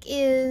think,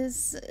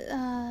 is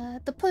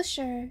the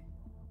pusher.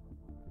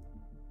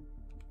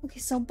 Okay,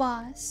 so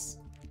boss.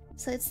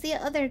 So it's the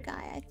other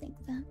guy, I think,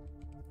 then.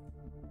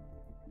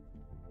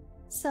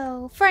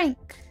 So,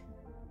 Frank.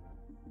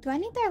 Do I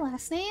need their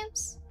last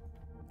names?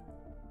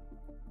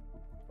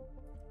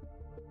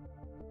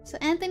 So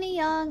Anthony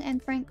Young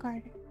and Frank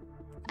Carter,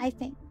 I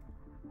think.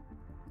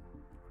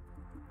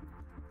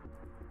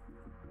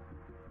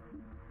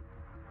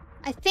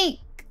 I think.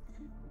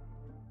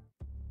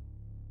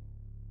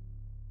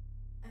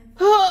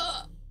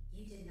 Unfortunately,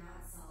 you did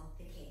not solve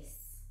the case.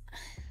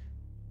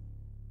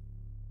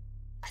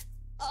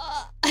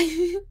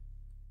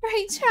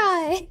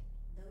 Retry.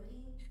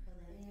 Loading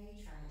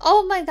preliminary trial.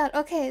 Oh my god,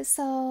 okay,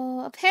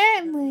 so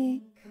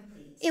apparently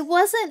Complete. it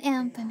wasn't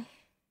Anthony.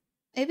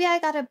 Maybe I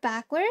got it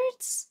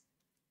backwards?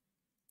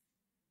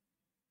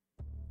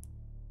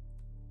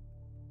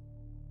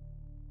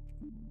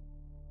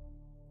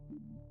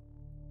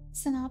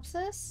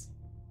 Synopsis?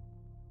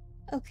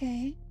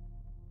 Okay.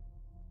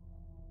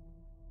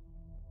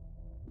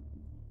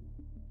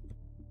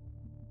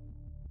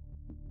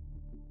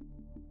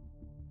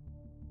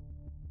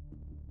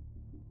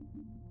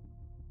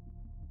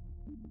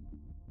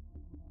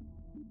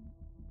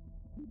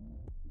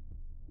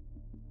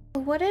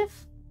 What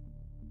if...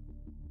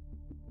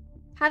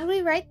 How do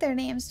we write their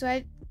names?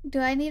 Do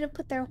I need to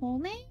put their whole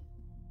name?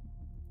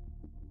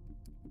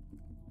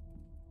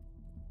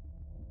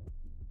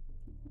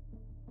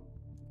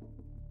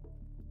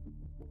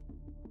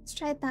 Let's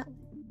try it that way.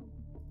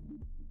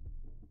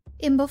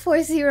 In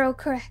before zero,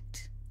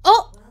 correct.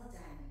 Oh! Well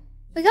done.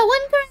 We got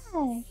one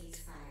correct! Case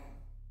file.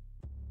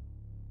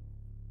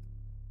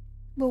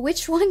 But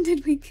which one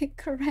did we get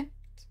correct?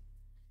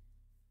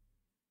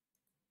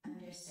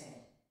 Understood.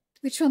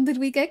 Which one did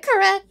we get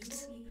correct?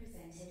 You will be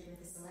presented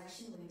with a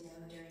selection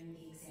window during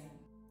the exam.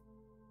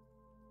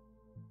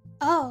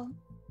 Oh.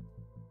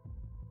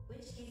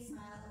 Which case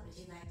file would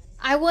you like to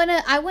take?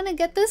 I wanna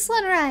get this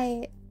one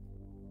right.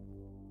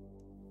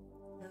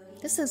 Loading.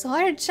 This is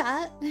hard,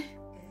 chat.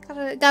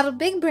 Got a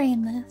big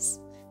brain this.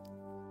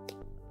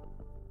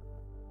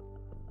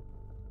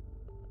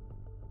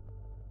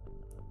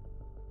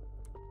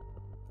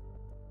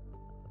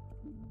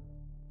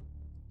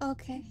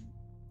 Okay.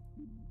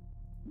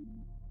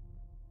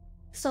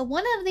 So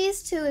one of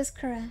these two is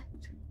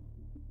correct.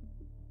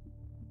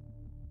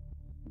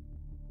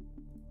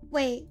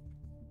 Wait.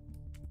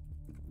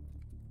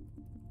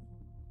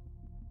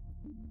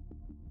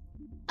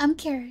 I'm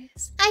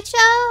curious. Hi,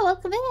 Joe!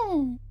 Welcome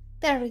in!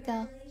 There we go.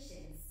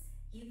 Congratulations.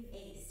 You've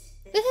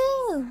aced this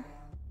Woohoo! case file.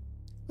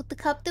 What the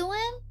cup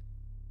doing?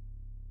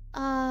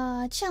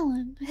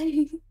 Chillin'.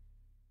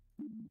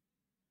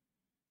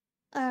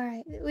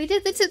 Alright, we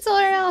did the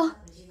tutorial! What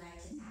would you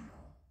like to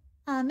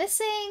tackle?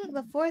 Missing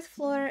the 4th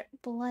floor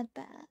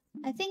bloodbath.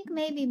 I think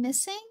maybe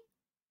missing?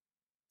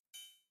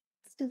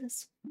 Let's do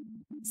this.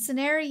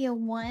 Scenario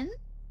 1?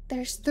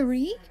 There's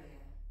 3?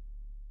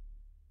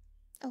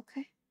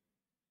 Okay.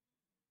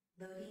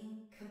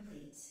 Loading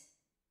complete.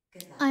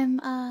 Good luck. I'm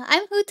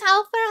Hu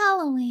Tao for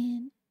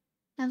Halloween.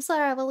 I'm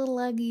sorry, I'm a little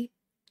laggy.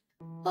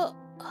 Oh,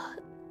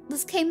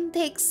 This game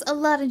takes a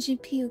lot of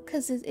GPU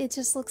because it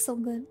just looks so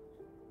good.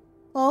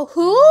 Oh,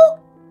 who?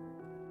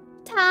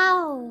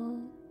 Tao.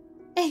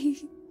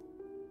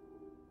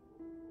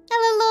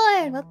 Hello,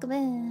 Lord. Welcome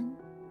in.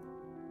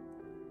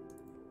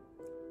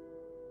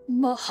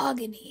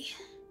 Mahogany.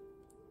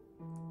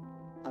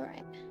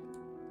 Alright.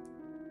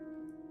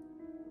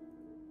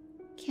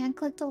 Can't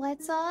click the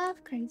lights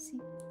off? Crazy.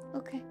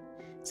 Okay.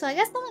 So I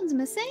guess the one's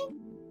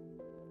missing?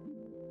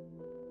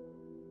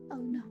 Oh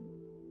no.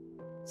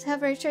 Does it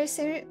have ray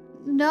tracer?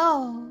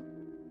 No.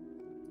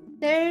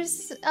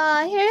 Here's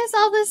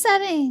all the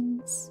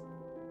settings.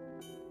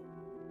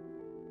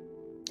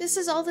 This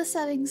is all the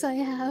settings I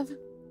have.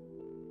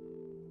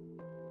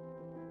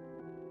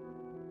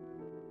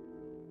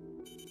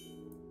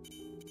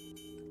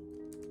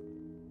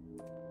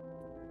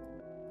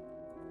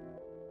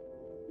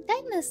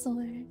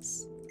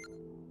 Dinosaurs.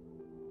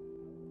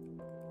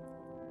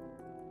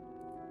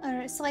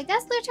 Alright, so I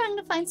guess they're trying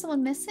to find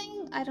someone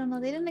missing. I don't know,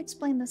 they didn't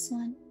explain this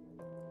one.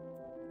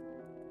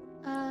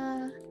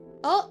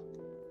 Oh!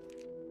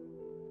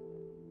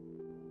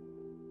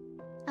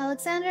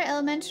 Alexander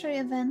Elementary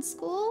Event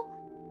School?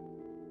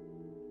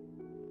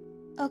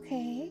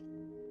 Okay.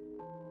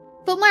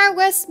 Footwear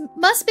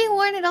must be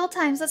worn at all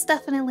times. That's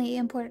definitely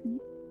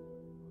important.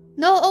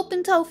 No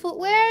open-toe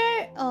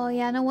footwear? Oh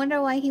yeah, no wonder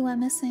why he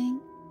went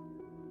missing.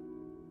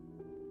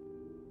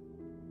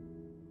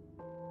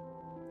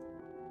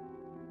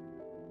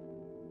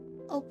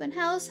 Open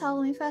house,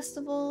 Halloween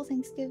festival,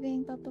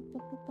 Thanksgiving, ba ba ba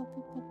ba ba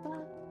ba ba ba.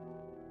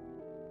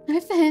 My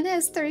fan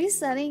has 3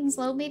 settings: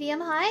 low, medium,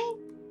 high.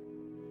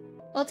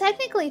 Well,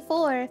 technically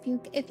 4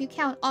 if you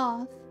count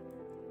off.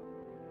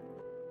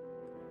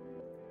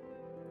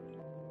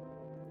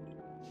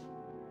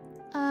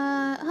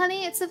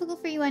 Honey, it's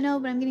difficult for you, I know,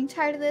 but I'm getting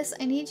tired of this.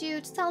 I need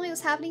you to tell me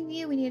what's happening to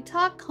you. We need to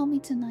talk. Call me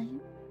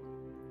tonight.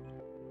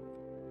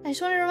 I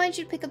just want to remind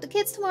you to pick up the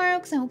kids tomorrow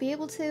because I won't be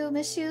able to.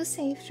 Miss you.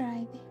 Safe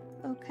driving.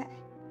 Okay.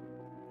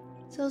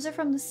 So those are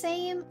from the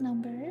same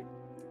number.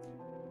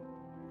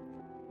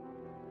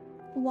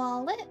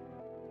 Wallet.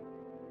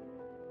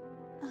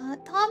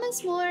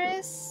 Thomas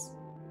Morris.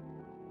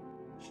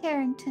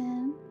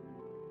 Harrington.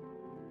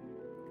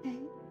 Okay.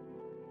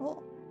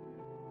 Oh.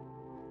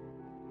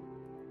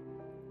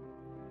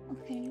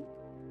 Okay.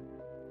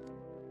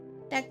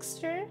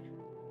 Dexter.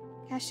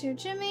 Cashier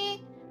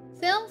Jimmy.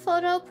 Film,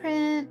 photo,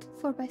 print.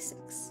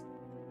 4x6.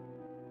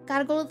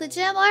 Gotta go to the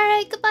gym.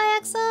 Alright, goodbye,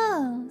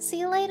 Axel. See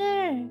you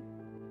later.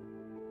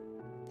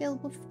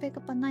 Available for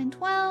pickup on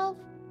 9/12.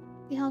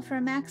 Be held for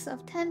a max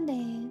of 10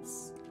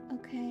 days.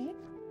 Okay.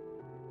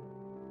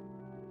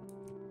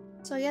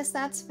 So I guess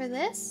that's for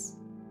this.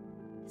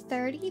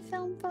 30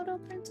 film photo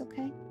prints,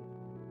 okay.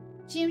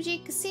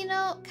 GMG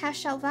Casino,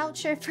 cash out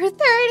voucher for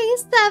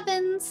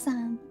 37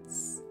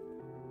 cents.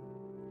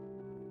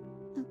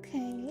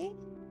 Okay.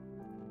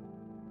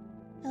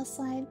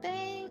 Hillside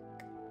Bank.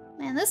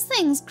 Man, this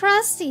thing's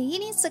crusty. He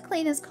needs to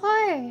clean his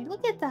card.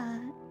 Look at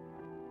that.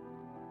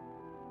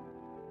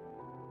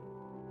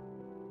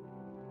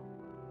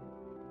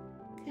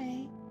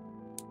 Okay.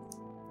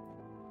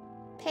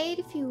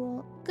 Paid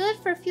fuel. Good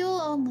for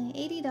fuel only.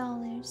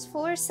 $80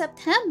 for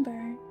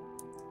September.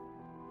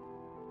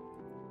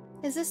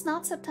 Is this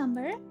not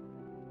September?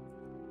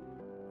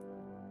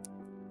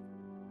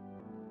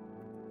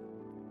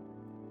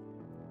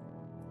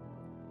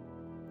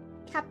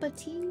 Cup of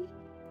tea?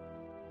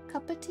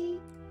 Cup of tea?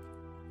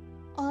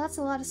 Oh, that's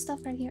a lot of stuff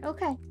right here.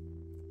 Okay.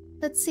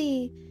 Let's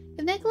see.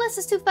 If Nicholas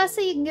is too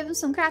fussy, you can give him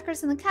some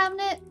crackers in the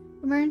cabinet.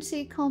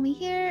 Emergency, call me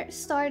here.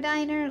 Star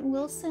Diner,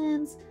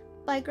 Wilson's.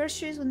 Buy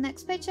groceries with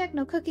next paycheck.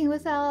 No cooking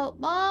without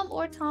Mom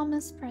or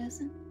Thomas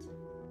present.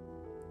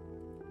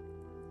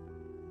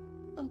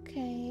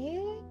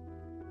 Okay.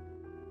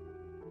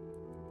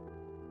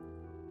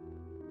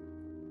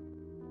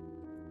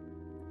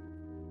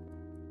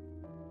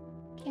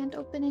 Can't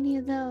open any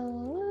of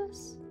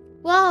those.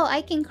 Whoa,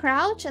 I can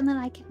crouch and then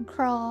I can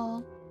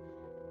crawl.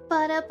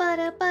 Ba-da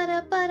ba-da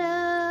ba-da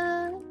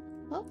ba-da.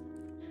 Oh.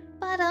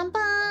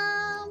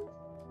 Ba-dum-bum.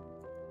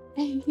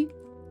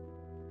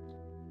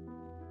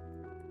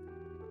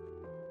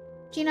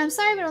 Gina, I'm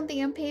sorry, but I don't think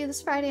I can pay you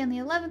this Friday on the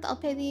 11th. I'll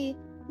pay the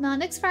amount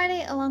next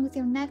Friday along with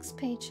your next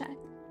paycheck.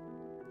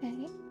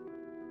 Okay.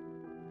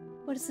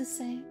 What does this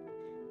say?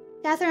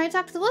 Catherine, I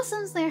talked to the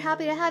Wilsons. They're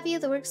happy to have you.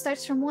 The work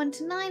starts from 1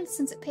 to 9.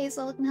 Since it pays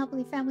well, it can help with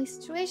your family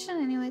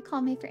situation. Anyway,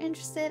 call me if you're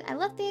interested. I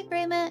left the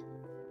agreement.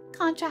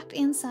 Contract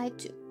inside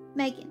too.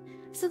 Megan,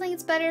 I still think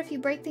it's better if you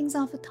break things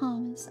off with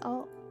Thomas.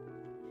 Oh.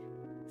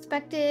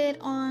 Expected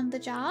on the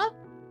job.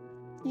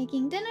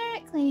 Making dinner,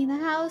 cleaning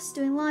the house,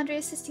 doing laundry,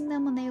 assisting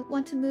them when they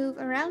want to move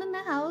around in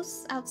the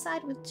house,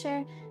 outside with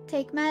chair,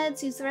 take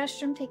meds, use the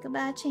restroom, take a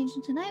bath, change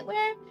into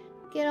nightwear,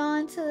 get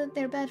on to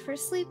their bed for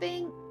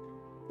sleeping,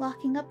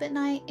 locking up at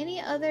night, any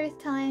other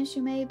times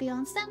you may be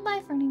on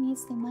standby for any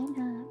needs they might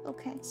have.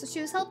 Okay, so she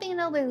was helping an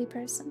elderly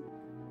person.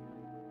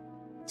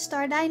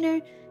 Star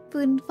Diner,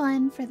 food and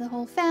fun for the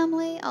whole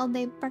family,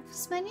 all-day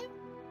breakfast menu.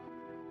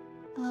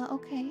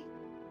 Okay.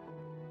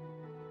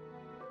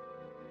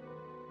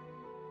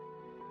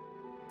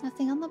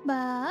 Nothing on the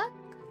back.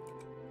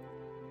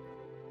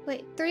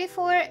 Wait,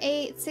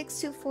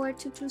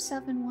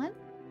 348-624-2271?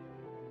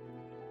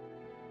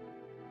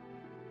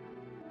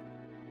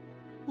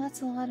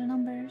 That's a lot of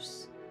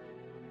numbers.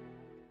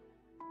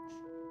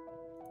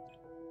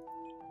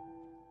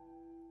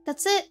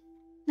 That's it.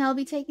 Now I'll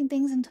be taking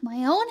things into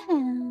my own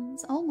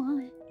hands. Oh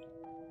my.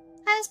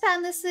 Hi, Miss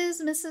Pat. This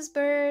is Mrs.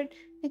 Bird,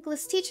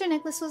 Nicholas' teacher.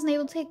 Nicholas wasn't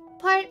able to take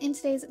part in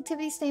today's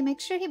activities today. Make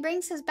sure he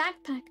brings his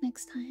backpack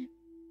next time.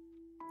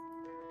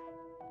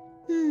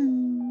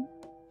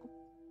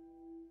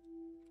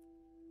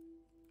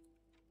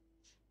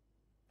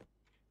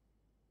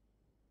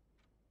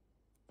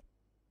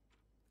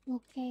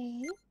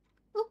 Okay.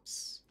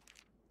 Oops.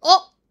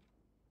 Oh!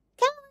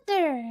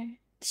 Calendar!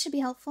 This should be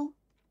helpful.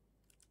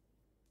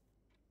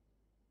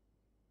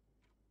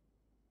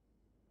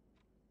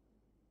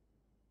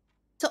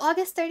 So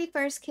August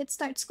 31st, kids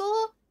start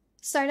school.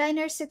 Star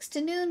Diner 6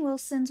 to noon,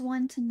 Wilson's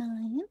 1 to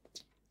 9.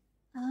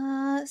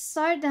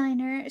 Star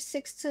Diner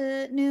 6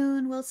 to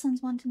noon,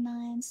 Wilson's 1 to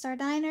 9. Star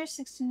Diner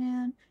 6 to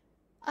noon.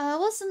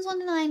 Wilson's 1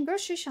 to 9,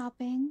 grocery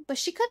shopping. But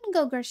she couldn't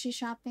go grocery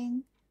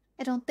shopping.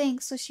 I don't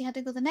think, so she had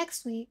to go the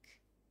next week.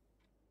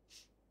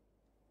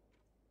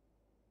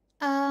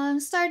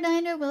 Star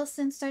Diner,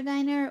 Wilson, Star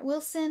Diner,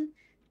 Wilson,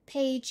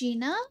 pay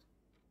Gina.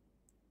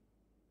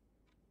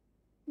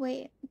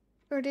 Wait,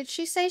 or did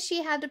she say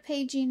she had to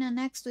pay Gina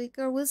next week?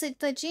 Or was it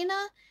that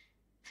Gina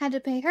had to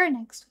pay her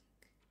next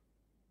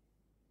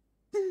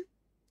week?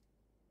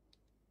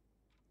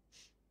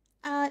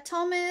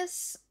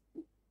 Thomas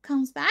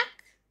comes back.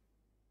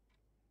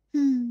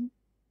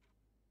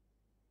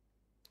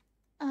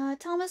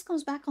 Thomas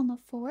comes back on the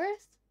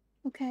 4th.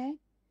 Okay.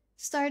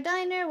 Star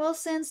Diner,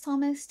 Wilson's,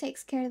 Thomas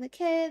takes care of the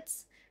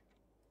kids.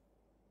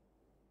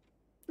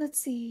 Let's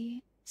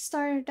see.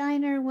 Star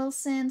Diner,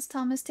 Wilson's,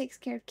 Thomas takes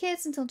care of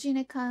kids until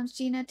Gina comes.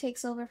 Gina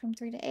takes over from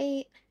 3 to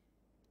 8.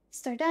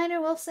 Star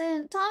Diner,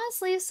 Wilson,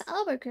 Thomas leaves to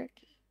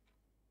Albuquerque.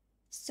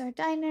 Star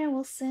Diner,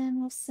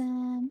 Wilson,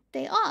 Wilson,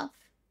 day off.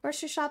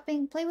 Grocery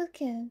shopping, play with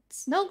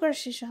kids. No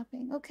grocery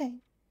shopping, okay.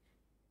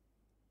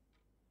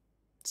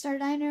 Star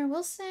Diner,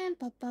 Wilson,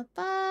 ba.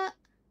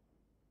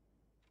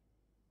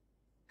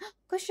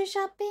 Grocery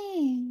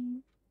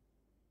shopping!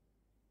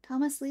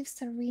 Thomas leaves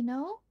to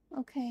Reno,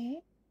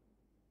 okay.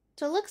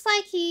 So it looks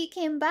like he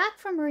came back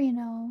from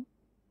Reno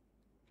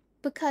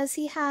because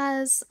he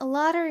has a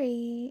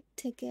lottery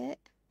ticket.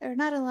 Or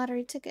not a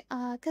lottery ticket,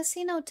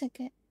 casino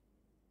ticket.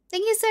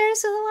 Thank you, Sarah,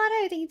 for the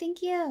lottery.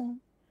 Thank you.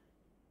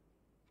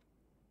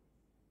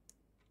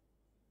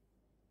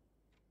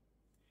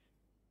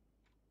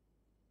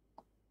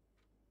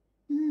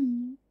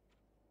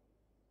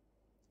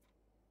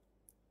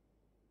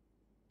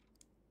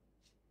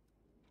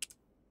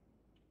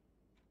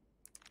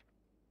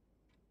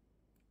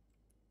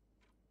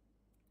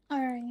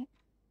 Alright.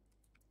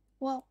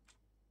 Well.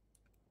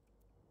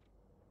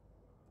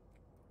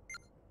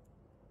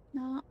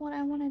 Not what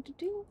I wanted to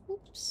do.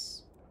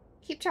 Oops.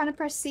 Keep trying to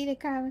press C to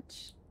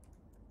crouch.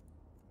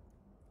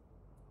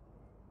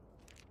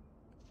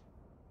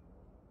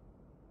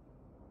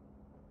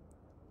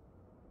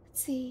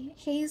 Let's see.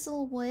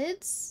 Hazel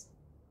Woods?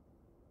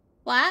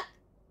 What?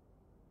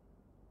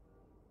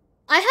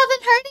 I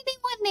haven't heard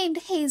anyone named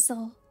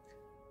Hazel.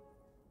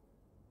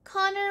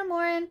 Connor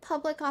Morin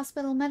Public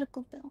Hospital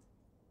Medical Bill.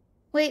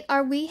 Wait,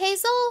 are we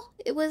Hazel?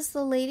 It was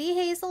the lady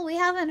Hazel? We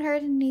haven't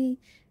heard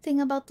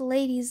anything about the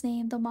lady's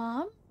name. The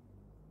mom?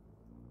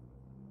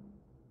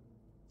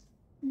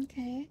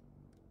 Okay.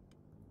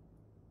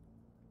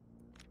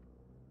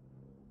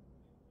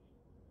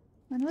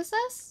 When was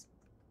this?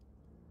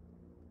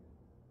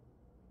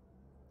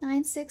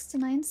 9/6 to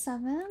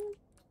 9/7?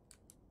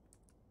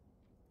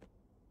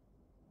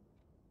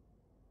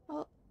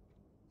 Oh.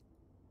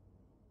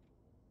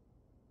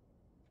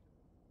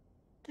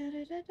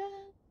 Da-da-da-da.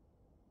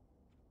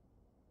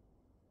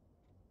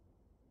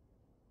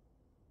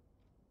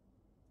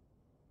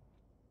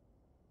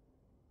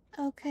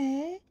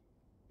 Okay.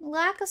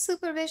 Lack of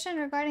supervision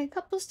regarding a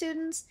couple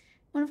students.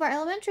 One of our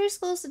elementary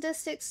school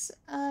statistics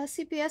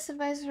CPS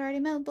advisors already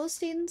met with both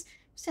students.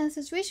 Since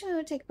the situation, we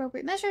would take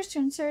appropriate measures to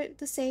ensure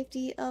the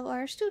safety of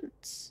our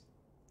students.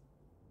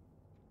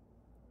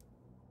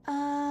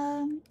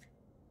 The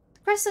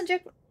Crescent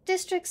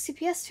District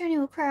CPS attorney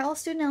will require all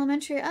student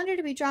elementary under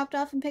to be dropped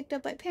off and picked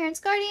up by parents,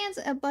 guardians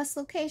at bus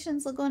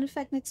locations. Will go into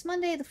effect next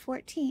Monday, the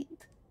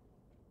 14th.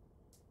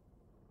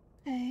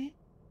 Okay.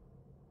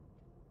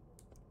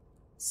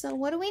 So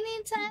what do we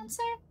need to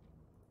answer?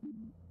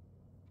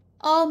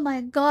 Oh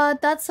my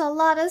god, that's a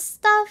lot of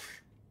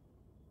stuff.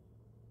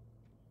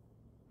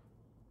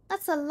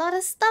 That's a lot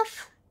of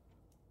stuff.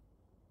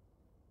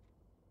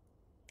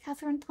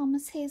 Catherine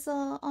Thomas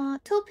Hazel,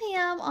 2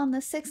 p.m. on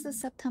the 6th of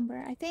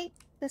September. I think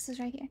this is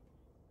right here.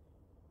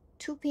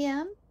 2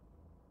 p.m.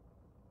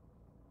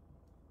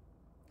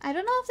 I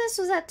don't know if this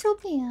was at 2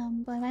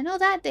 p.m., but I know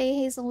that day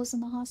Hazel was in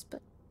the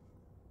hospital.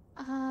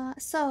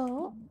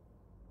 So...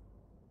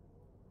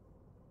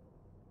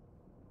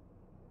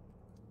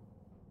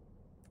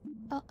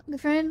 Oh, the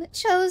friend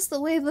chose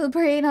the wave of the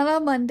brain on a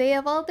Monday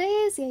of all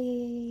days.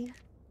 Yeah.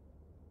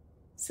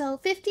 So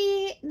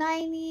 50,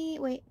 90.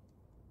 Wait.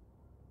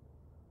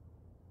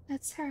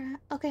 That's her.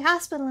 Okay,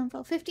 hospital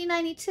info.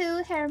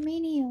 5092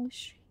 Herminio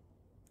Street.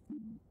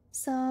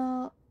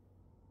 So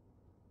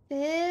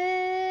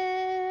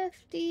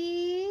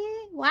 50.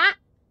 What?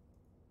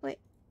 Wait.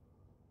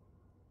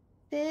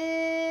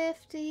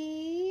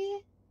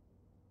 50.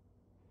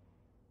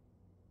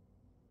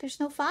 There's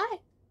no 5.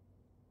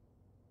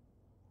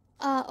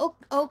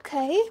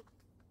 Okay.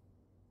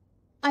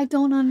 I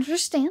don't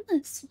understand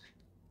this.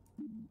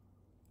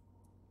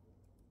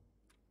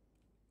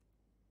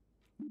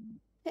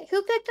 Okay,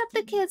 who picked up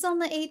the kids on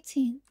the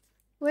 18th?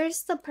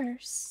 Where's the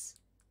purse?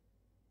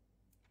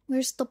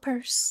 Where's the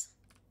purse?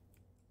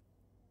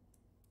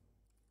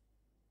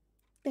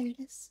 There it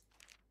is.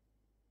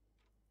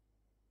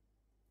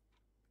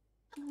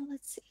 Oh,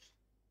 let's see.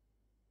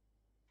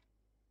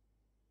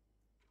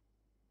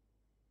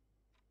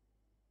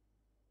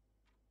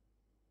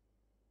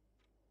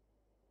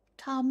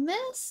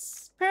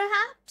 Thomas,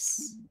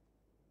 perhaps?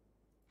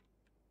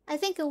 I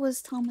think it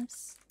was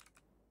Thomas.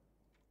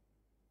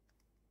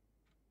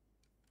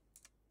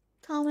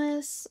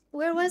 Thomas,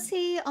 where was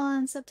he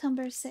on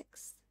September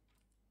 6th?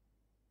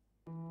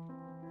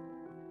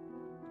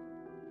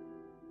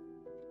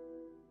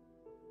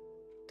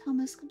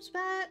 Thomas comes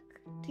back,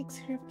 takes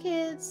care of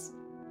kids.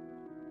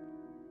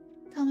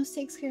 Thomas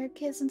takes care of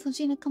kids until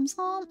Gina comes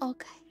home.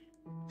 Okay.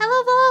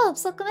 Hello,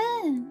 Volps! Welcome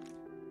in!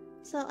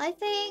 So I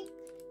think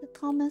that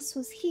Thomas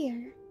was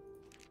here.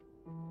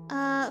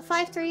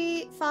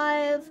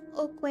 535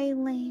 Oakway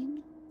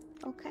Lane.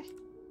 Okay.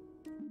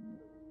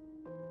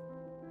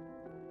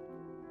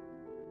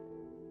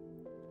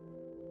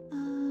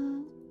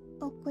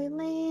 Oakway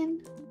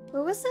Lane.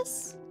 Where was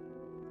this?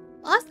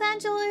 Los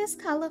Angeles,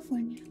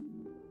 California.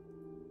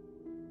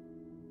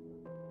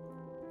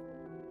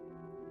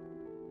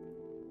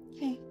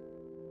 Okay.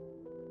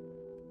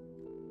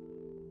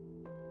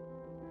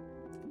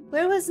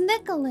 Where was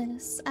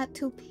Nicholas at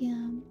 2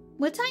 p.m.?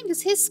 What time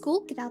does his school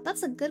get out?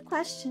 That's a good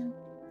question.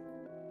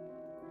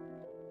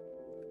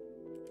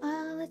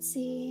 Let's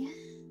see.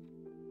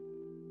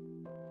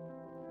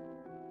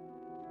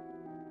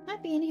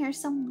 Might be in here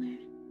somewhere.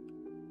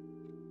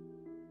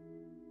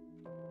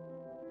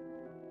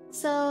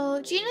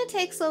 So Gina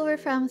takes over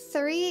from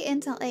 3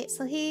 until 8,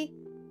 so he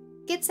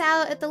gets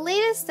out at the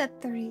latest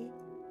at 3.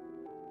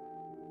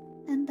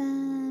 And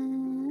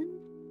then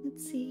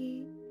let's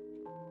see.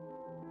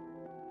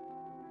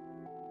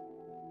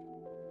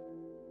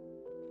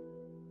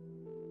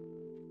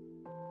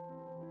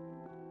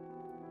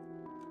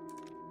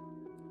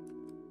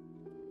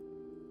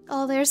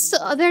 Oh, there's the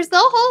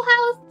whole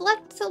house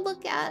left to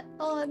look at.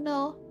 Oh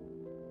no.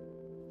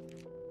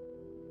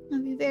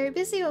 I'll be very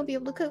busy. I'll be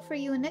able to cook for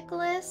you and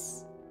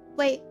Nicholas.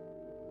 Wait.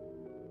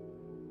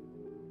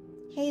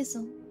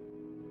 Hazel.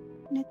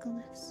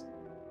 Nicholas.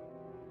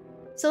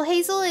 So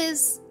Hazel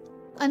is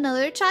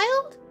another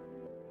child?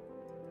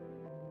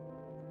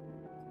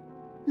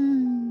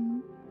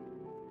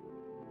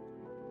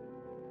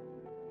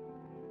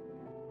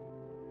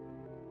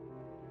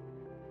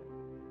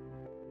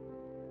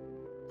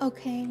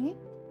 Okay.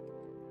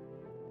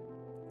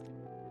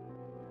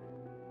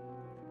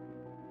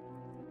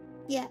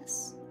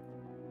 Yes.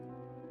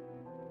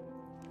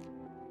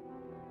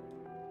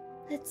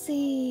 Let's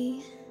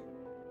see.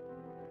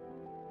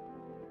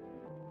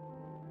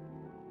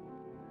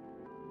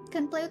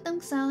 Can play with them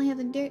because I only have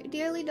a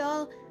dearly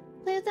doll.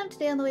 Play with them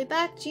today on the way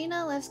back.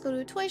 Gina, let's go to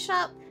a toy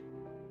shop.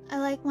 I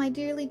like my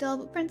dearly doll,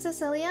 but Princess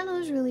Eliana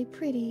is really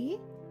pretty.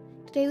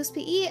 Today was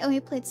PE and we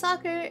played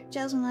soccer.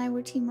 Jasmine and I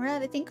were Team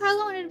Red. I think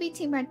Carla wanted to be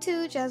Team Red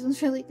too.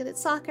 Jasmine's really good at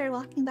soccer.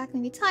 Walking back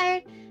made me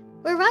tired.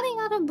 We're running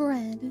out of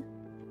bread.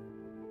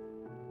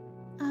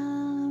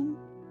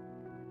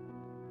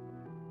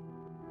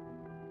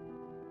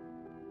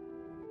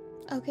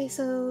 Okay,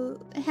 so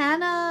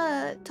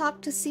Hannah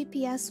talked to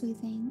CPS, we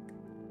think.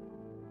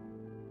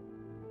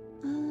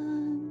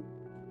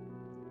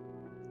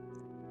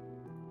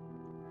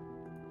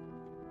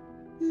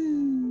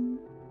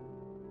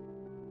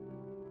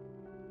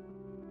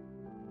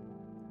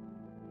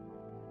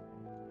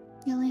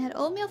 You only had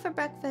oatmeal for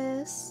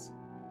breakfast.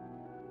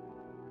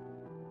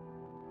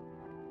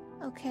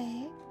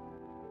 Okay.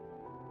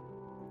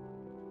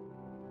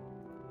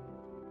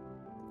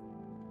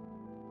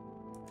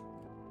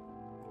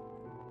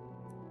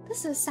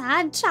 This is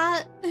sad,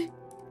 chat.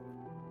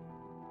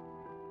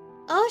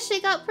 Oh,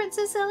 she got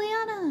Princess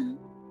Eliana.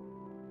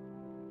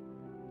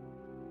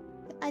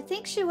 I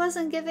think she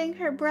wasn't giving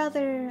her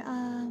brother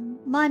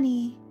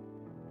money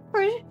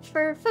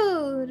for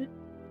food.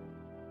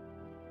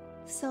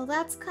 So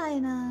that's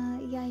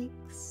kinda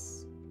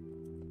yikes.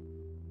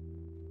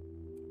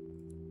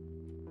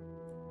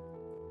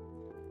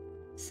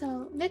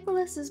 So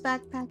Nicholas's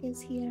backpack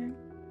is here.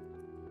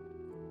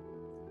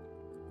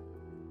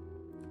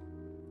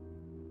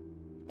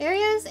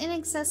 Areas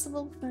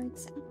inaccessible for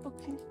example.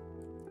 Okay.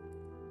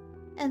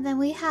 And then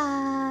we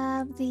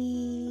have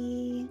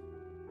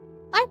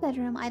our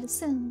bedroom, I'd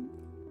assume.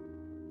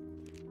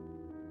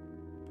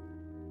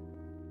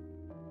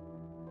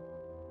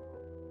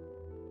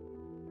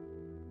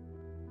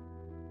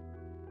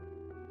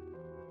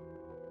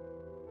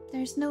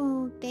 There's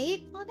no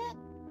date on it?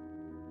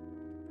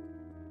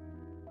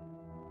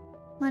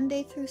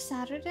 Monday through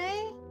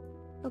Saturday?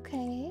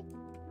 Okay.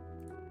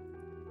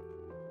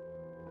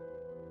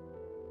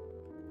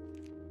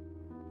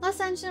 Los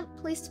Angeles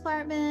Police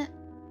Department.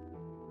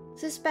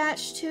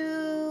 Dispatch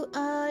to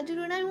due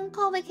to a 911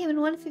 call that came in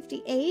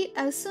 1:58.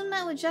 I was soon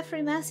met with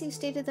Jeffrey Massey, who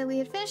stated that we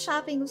had finished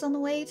shopping. He was on the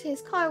way to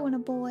his car when a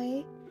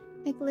boy,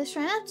 Nicholas,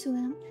 ran up to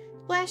him.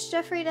 The boy asked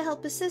Jeffrey to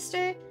help his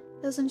sister.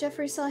 That was when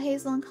Jeffrey saw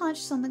Hazel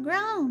unconscious on the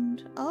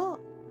ground. Oh.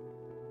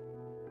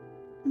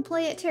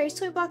 Employee at Terry's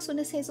Toy Box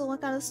witnessed Hazel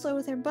walk out of the store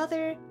with her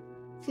brother.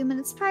 A few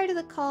minutes prior to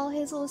the call,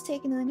 Hazel was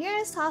taken to the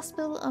nearest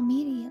hospital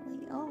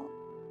immediately. Oh.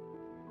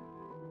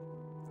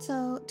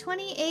 So,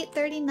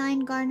 2839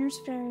 Garner's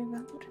Ferry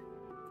Road.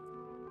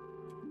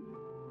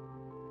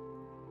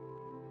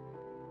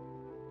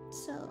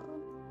 So,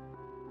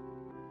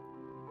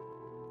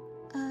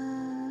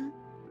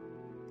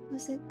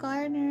 was it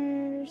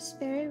Garner's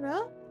Ferry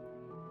Road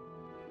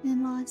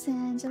in Los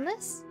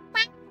Angeles?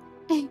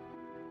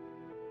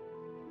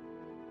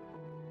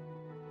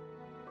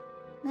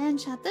 Man,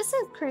 chat, this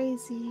is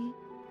crazy.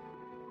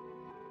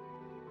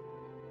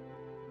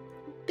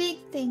 Big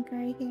think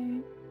right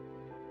here.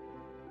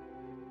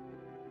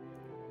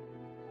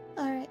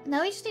 Alright,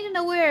 now we just need to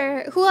know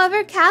where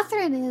whoever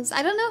Catherine is.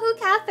 I don't know who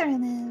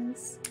Catherine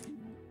is.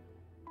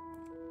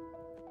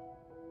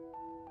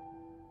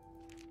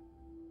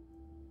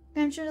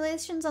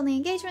 Congratulations on the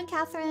engagement,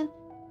 Catherine.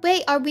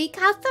 Wait, are we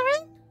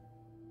Catherine?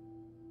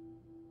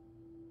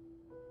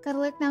 Gotta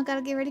work now,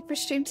 gotta get ready for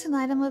stream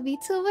tonight. I'm a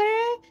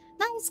VTuber.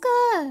 Nice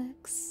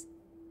cooks.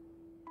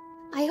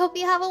 I hope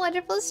you have a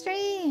wonderful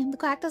stream. The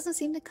quack doesn't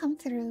seem to come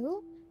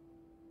through.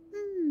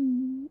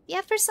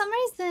 Yeah, for some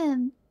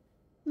reason,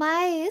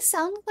 my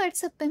sound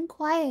alerts have been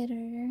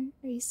quieter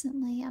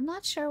recently. I'm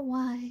not sure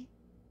why.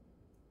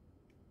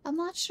 I'm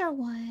not sure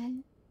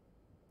why.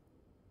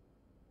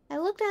 I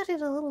looked at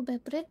it a little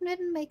bit, but it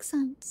didn't make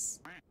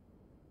sense.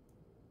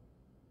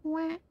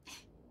 Where?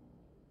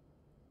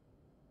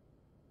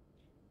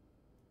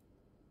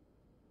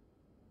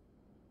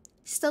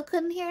 Still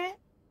couldn't hear it?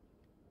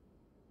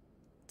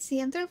 See,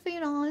 I'm thrilled for you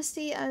in all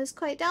honesty. I was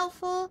quite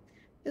doubtful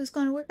it was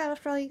going to work out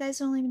after all. You guys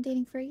have only been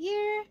dating for a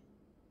year.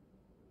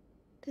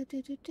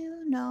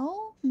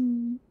 No?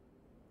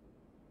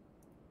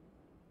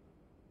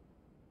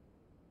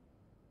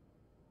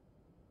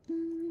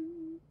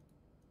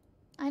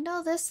 I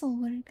know this will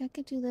work. I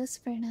could do this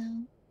for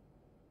now.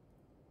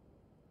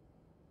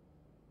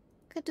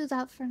 Could do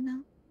that for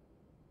now.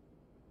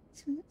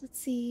 So, let's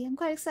see. I'm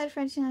quite excited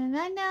for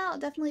 1999 now. I'll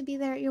definitely be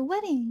there at your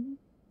wedding.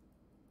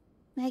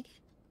 Megan.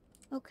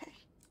 Okay.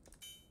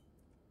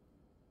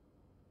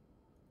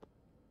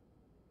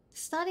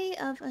 Study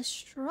of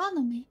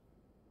Astronomy.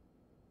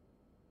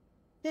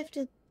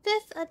 5th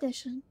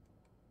edition.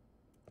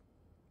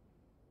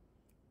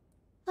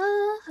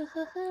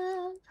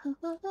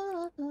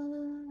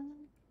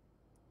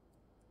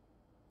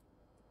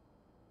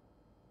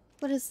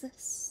 What is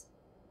this?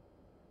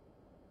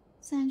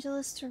 Los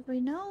Angeles to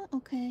Reno?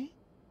 Okay.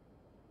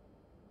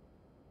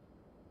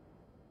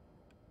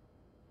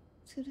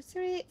 2 to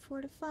 3,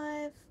 4 to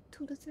 5,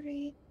 2 to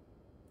 3.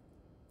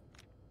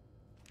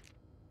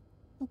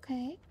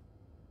 Okay.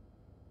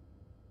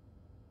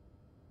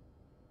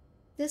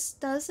 This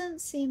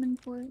doesn't seem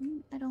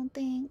important, I don't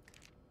think.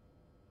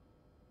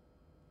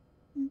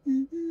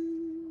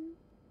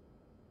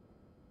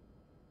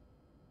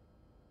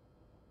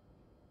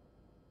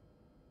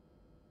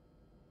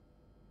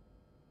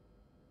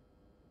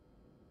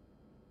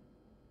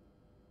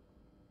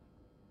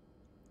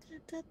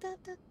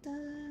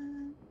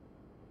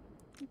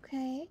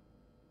 Okay.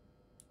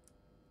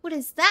 What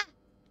is that?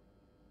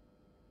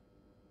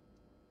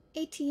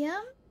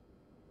 ATM?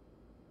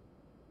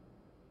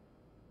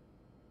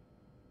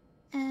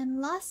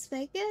 And Las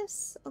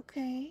Vegas?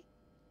 Okay.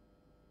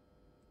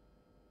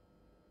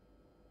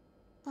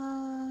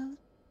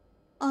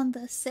 On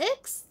the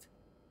 6th?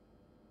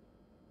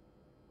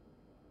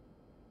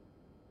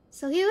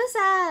 So he was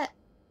at...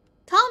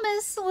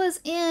 Thomas was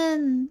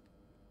in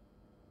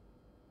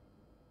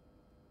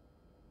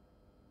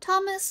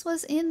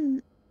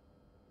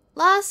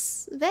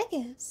Las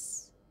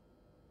Vegas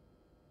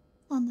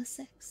on the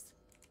 6th.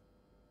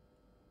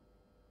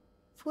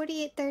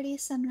 4830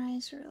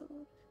 Sunrise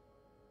Road.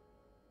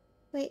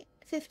 Wait,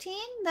 15?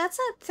 That's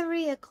at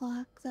 3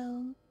 o'clock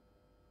though.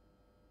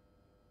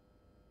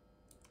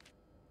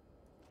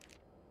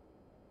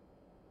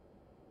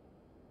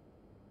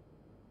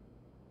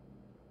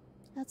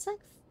 That's like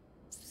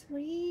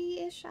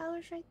 3-ish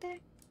hours right there.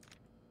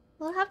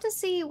 We'll have to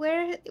see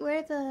where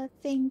the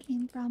thing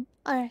came from.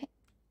 Alright.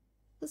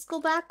 Let's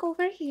go back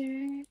over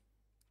here.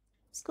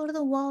 Let's go to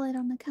the wallet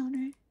on the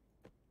counter.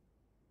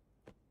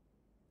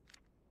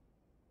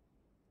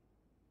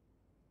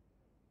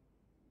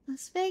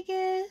 Las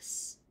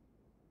Vegas.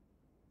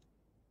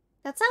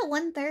 That's at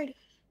 1:30.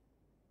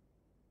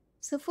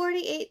 So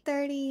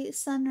 4830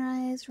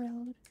 Sunrise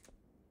Road.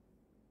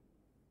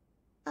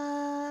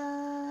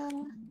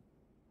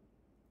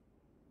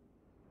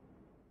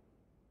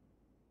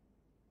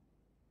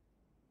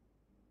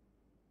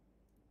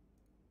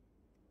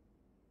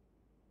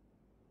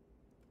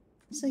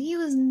 So he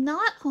was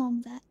not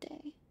home that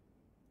day.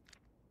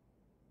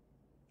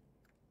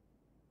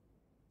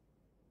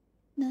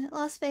 No,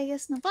 Las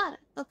Vegas, Nevada.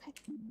 Okay.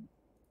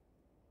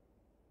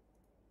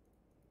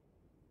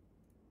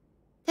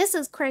 This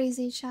is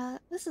crazy,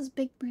 chat. This is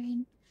big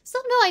brain.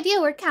 Still no idea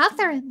where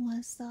Catherine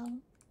was, though.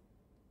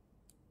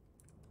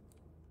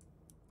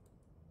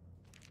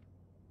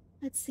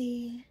 Let's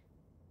see.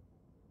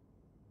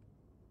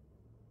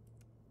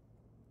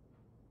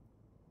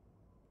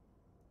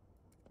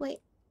 Wait.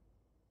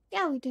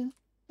 Yeah, we do.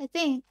 I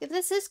think. If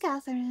this is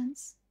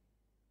Catherine's.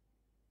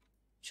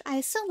 Which I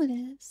assume it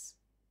is.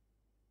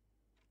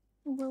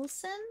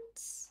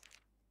 Wilson's?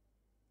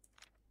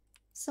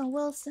 So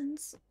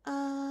Wilson's.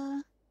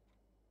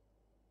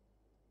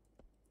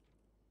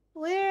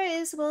 Where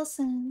is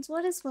Wilson's?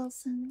 What is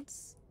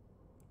Wilson's?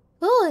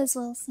 Who is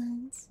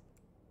Wilson's?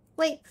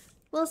 Wait,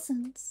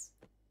 Wilson's.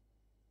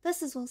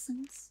 This is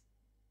Wilson's.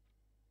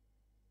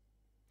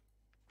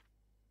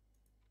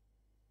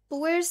 But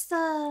where's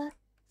the...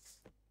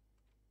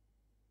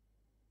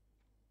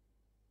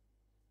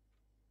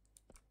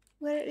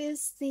 Where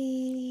is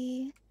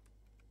the...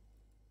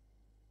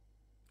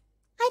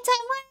 Hi,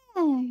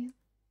 Taiwan!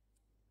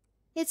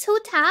 It's Hu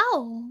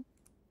Tao.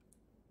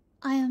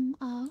 I am,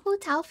 Hu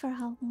Tao for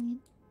Halloween.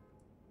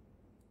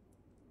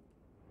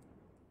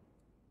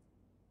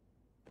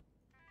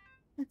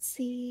 Let's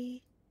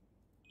see...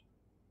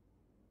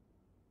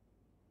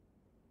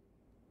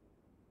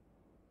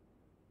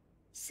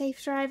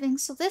 Safe driving.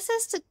 So this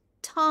is to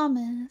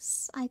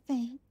Thomas, I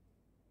think.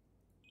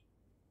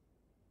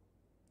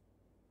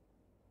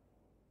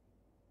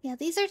 Yeah,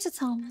 these are to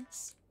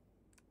Thomas.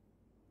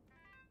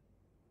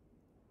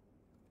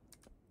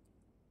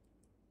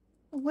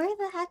 Where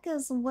the heck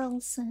is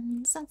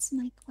Wilson's? That's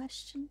my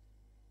question.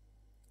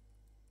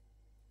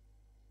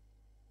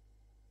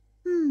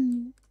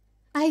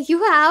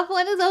 You have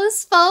one of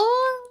those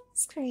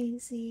phones?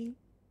 Crazy.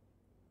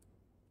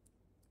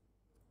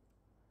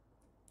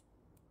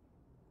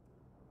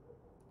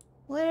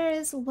 Where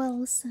is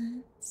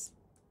Wilson's?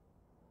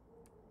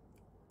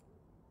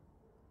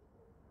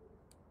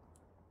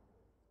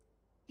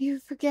 You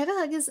forget a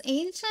hug is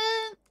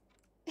ancient?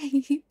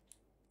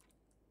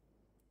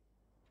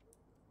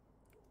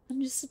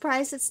 I'm just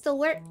surprised it still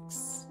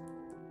works.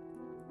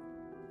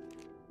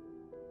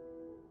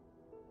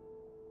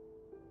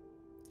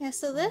 Yeah,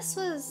 so this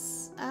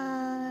was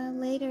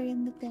later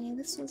in the day.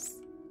 This was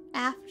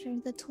after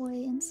the toy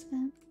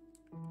incident.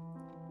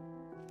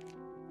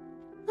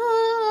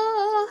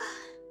 Oh,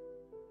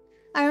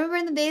 I remember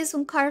in the days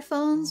when car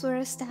phones were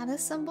a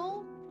status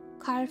symbol.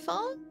 Car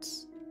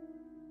phones?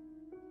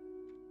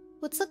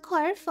 What's a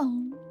car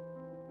phone?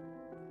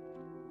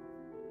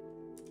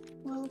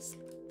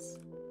 Wilson's.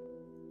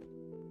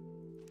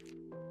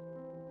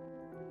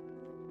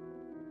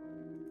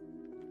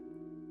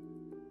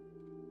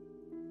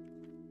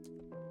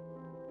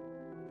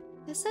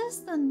 This is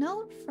the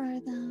note for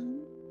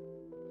them.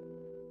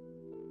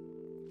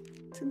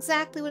 It's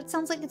exactly what it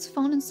sounds like. It's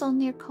phone installed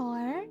in your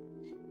car.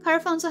 Car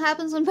phone's what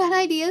happens when bad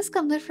ideas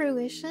come to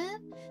fruition.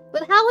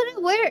 But how would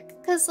it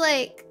work? Cause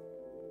like,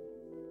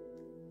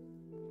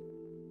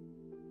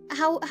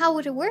 how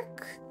would it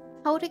work?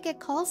 How would it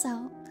get calls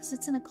out? Cause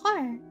it's in a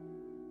car.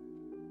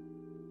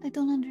 I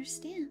don't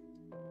understand.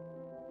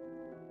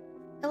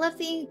 I left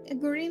the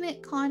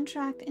agreement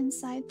contract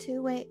inside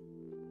too. Wait.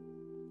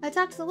 I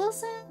talked to the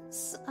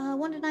Wilsons.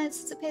 One denied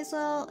since it pays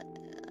well.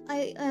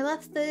 I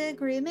left the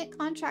agreement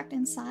contract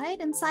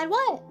inside. Inside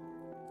what?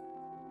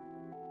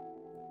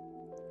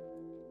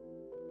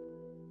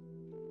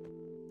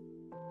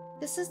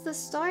 This is the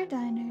Star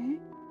Diner.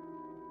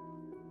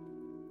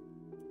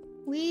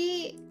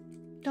 We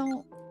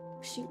don't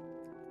shoot.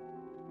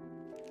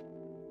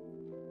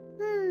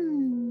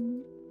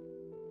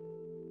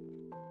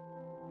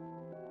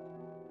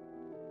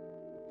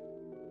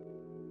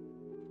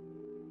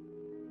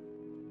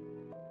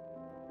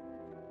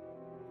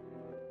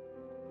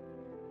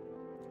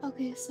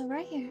 Okay, so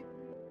right here.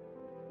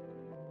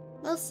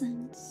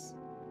 Wilson's.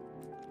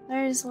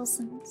 Where is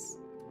Wilson's?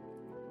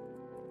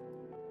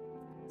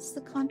 Is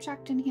the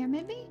contract in here,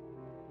 maybe?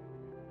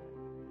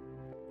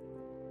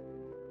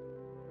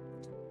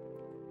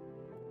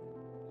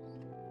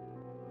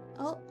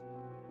 Oh.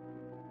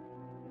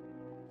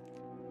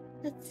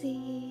 Let's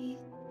see.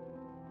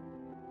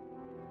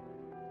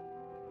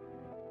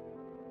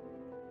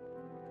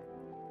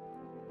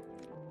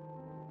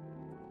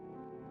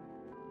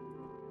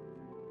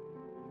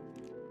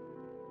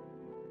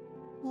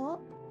 Oh.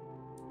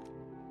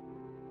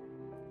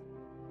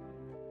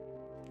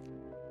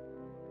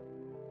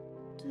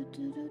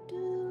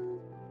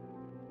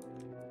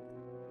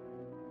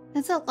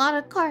 That's a lot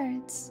of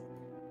cards.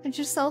 Does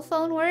your cell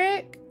phone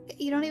work?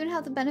 You don't even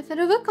have the benefit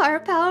of a car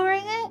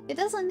powering it? It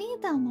doesn't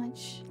need that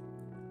much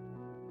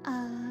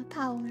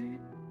power.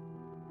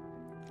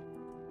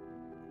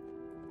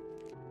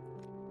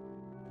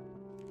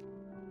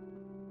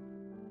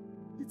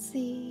 Let's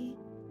see.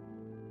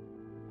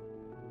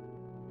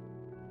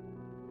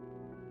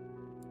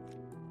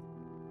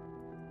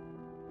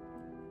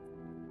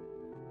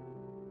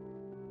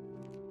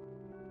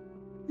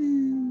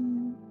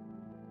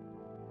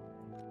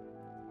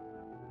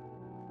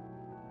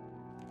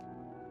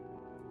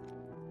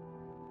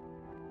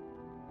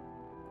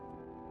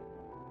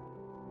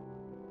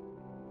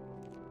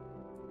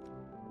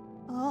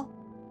 Oh.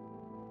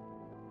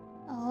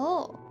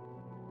 Oh.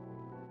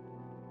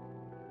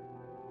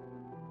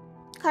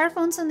 Car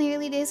phones in the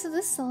early days of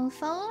the cell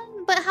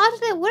phone? But how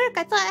did it work?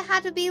 I thought it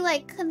had to be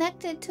like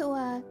connected to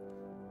a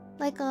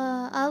like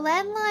a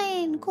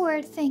landline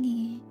cord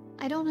thingy.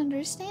 I don't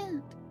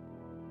understand.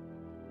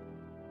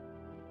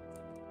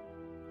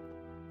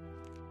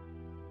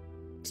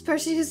 This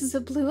person uses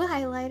a blue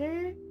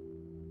highlighter.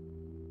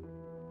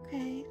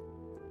 Okay.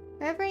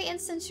 For every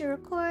instance you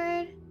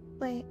record.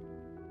 Wait.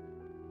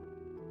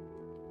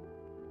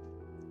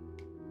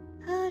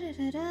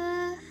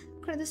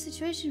 Record the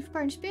situation for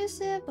partner's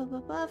abusive, blah blah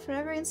blah. For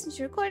every instance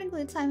you record,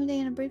 include time of day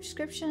and a brief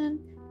description.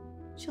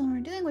 Children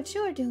are doing what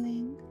you are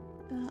doing.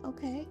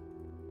 Okay.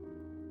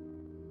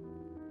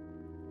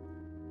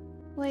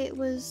 Wait,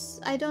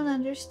 I don't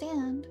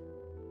understand.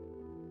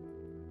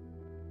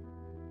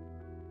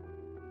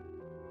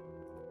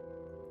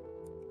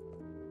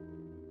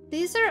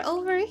 These are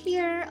over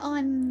here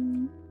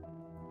on...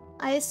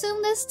 I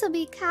assume this to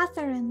be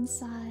Catherine's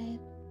side.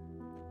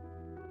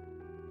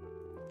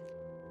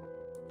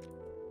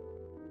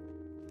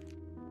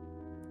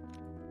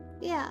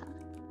 Yeah.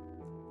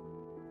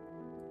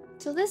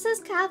 So this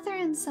is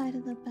Catherine's side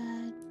of the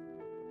bed.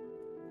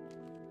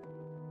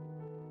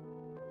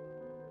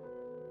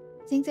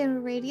 Think they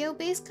were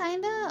radio-based,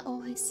 kinda?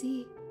 Oh, I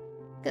see.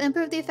 Could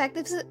improve the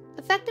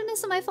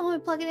effectiveness of my phone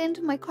and plug it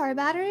into my car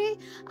battery?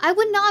 I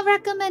would not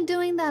recommend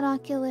doing that,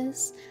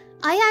 Oculus.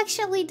 I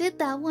actually did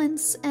that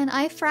once, and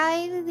I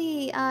fried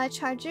the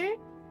charger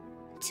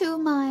to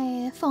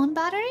my phone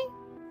battery,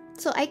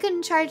 so I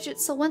couldn't charge it.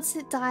 So once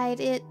it died,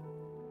 it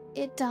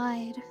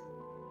died.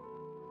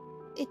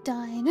 It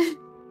died.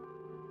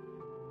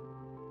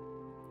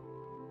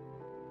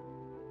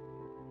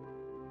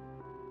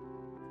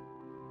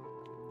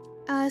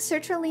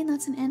 Sertraline,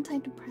 that's an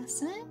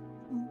antidepressant.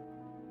 Oh.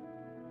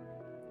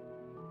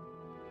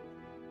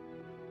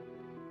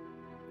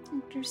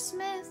 Dr.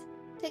 Smith,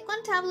 take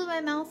 1 tablet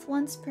by mouth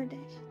once per day.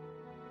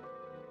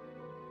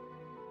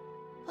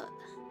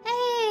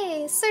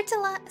 Hey,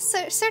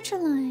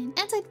 sertraline,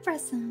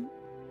 antidepressant.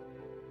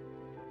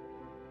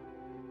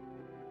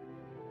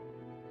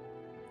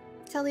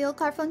 Tell the old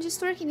car phone juice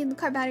to work. You need the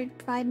car battery to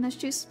provide enough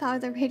juice to power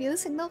the radio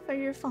signal for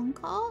your phone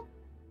call.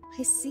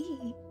 I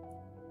see.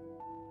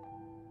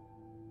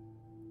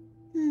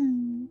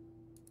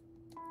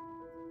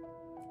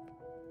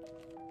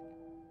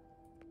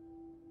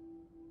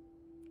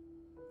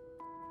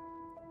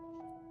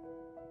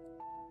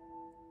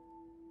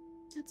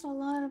 That's a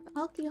lot of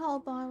alcohol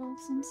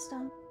bottles and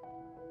stuff.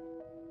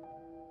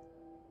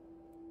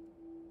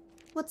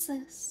 What's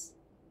this?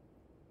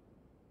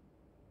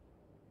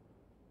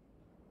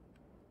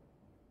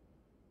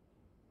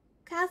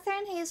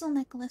 Catherine Hazel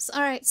Nicholas.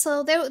 Alright,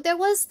 so there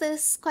was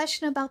this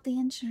question about the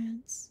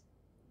insurance.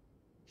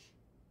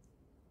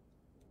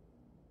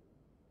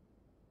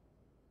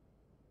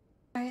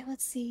 Alright,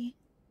 let's see.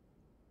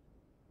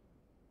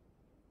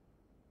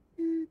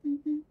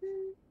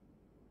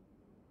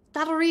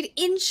 Gotta read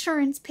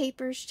insurance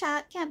papers,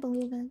 chat. Can't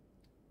believe it.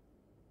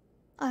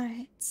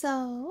 Alright,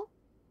 so...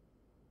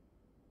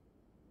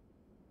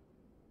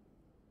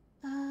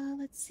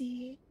 let's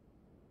see.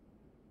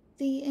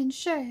 The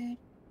insured.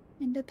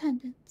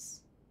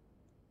 Independence.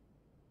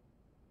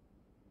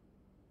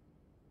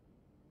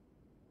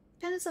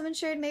 Dependents of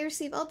insured may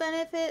receive all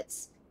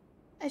benefits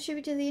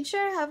attributed to the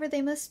insurer. However,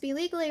 they must be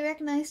legally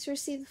recognized to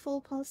receive the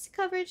full policy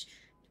coverage.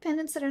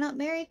 Dependents that are not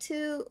married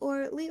to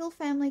or legal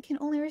family can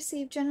only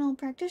receive general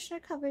practitioner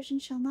coverage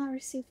and shall not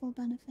receive full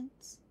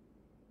benefits.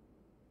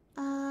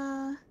 So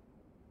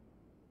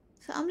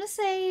I'm gonna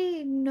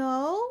say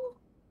no.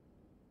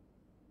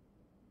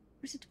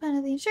 Or is it dependent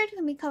on the insured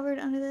can be covered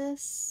under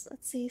this?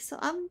 Let's see. So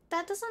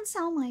that doesn't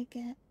sound like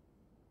it.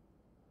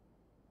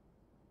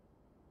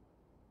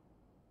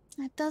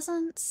 That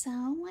doesn't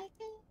sound like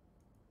it.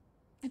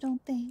 I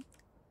don't think.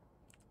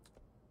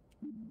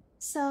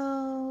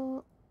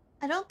 So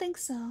I don't think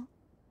so.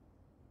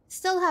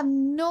 Still have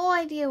no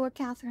idea where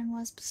Catherine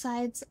was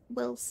besides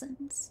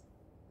Wilson's.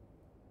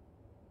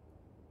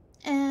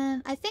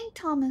 And I think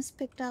Thomas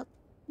picked up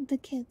the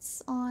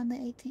kids on the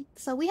 18th.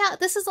 So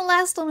this is the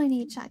last one we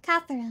need, chat.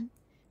 Catherine.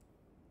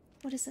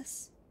 What is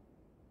this?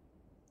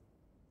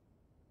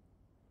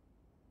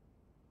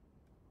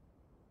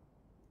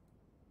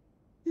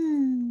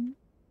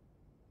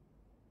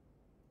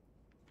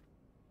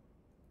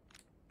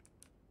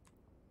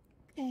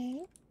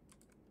 Okay.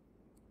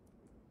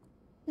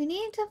 We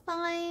need to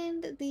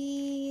find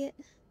the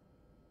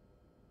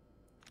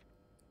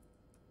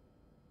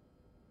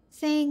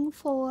thing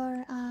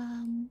for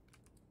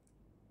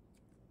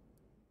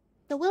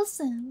the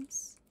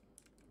Wilsons.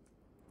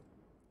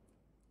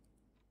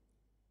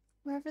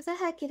 Wherever the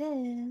heck it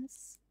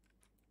is.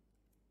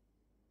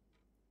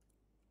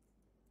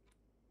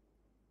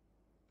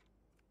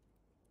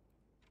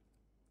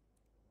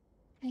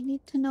 I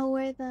need to know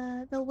where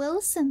the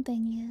Wilson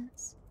thing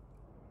is.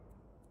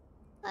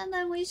 And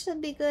then we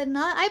should be good.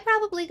 I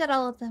probably got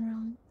all of them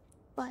wrong.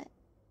 But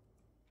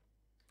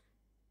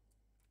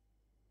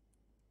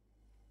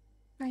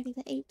Friday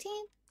the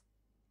 18th.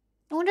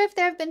 I wonder if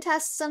there have been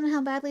tests on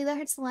how badly that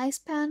hurts the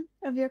lifespan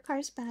of your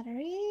car's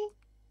battery.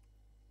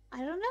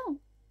 I don't know.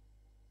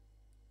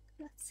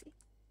 Let's see.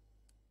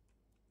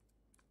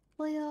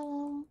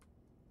 Oil.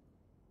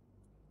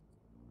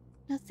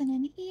 Nothing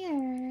in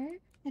here,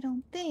 I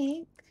don't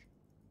think.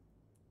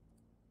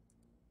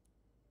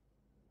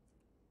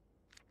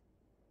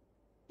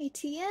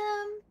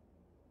 ATM.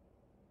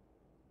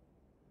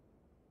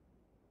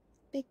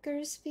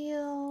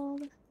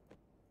 Bakersfield.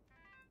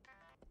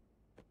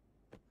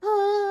 Ah.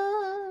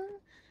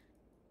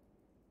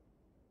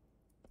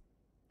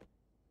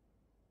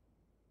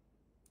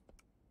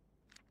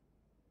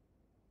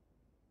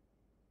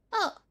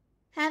 Oh,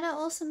 Hannah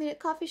also made a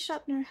coffee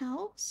shop in her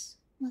house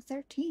on the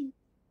 13th.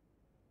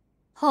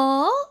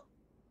 Huh?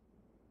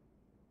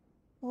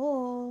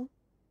 Oh.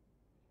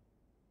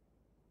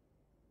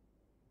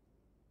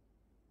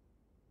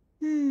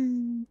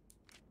 Hmm.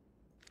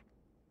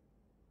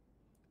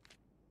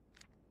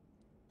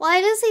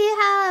 Why does he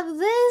have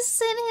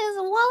this in his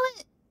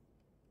wallet?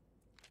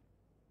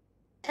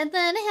 And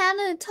then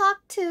Hannah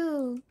talked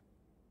to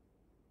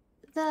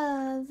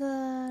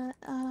the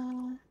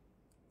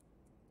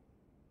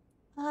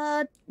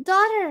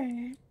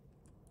daughter.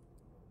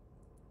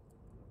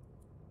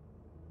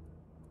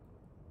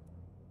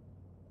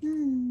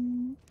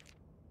 Hmm.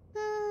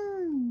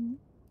 Hmm.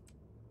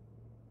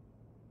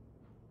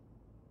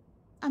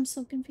 I'm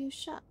so confused.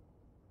 Shut.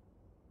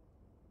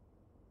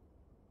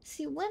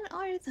 See, when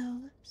are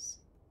those?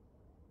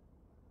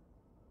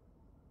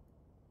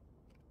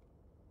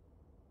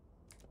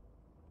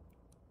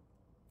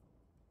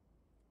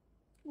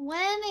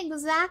 When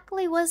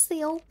exactly was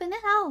the open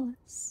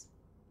house?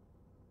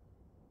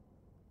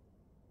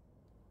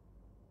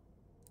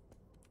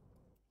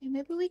 Okay,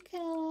 maybe we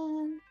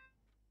can.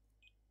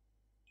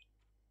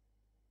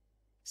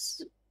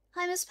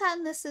 Hi, Miss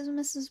Patton. This is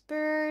Mrs.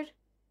 Bird.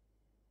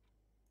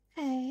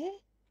 Hey.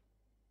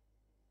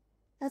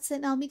 That's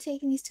it. I'll be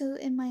taking these two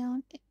in my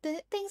own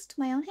things to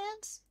my own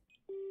hands.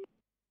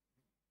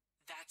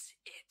 That's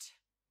it.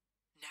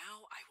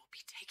 Now I will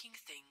be taking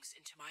things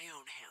into my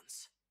own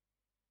hands.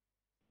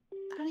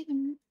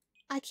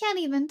 I can't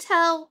even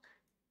tell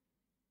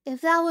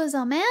if that was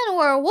a man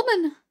or a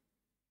woman.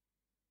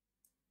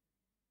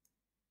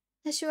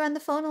 As you were on the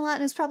phone a lot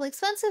and it's probably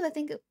expensive, I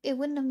think it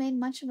wouldn't have made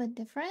much of a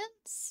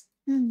difference.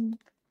 Hmm.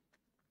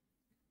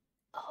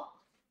 Oh.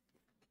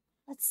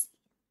 Let's see.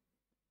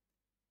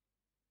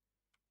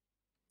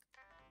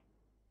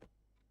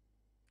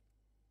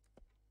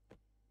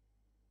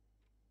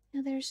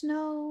 Now there's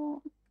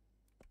no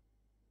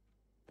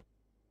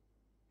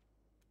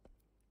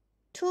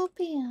 2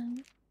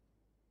 p.m.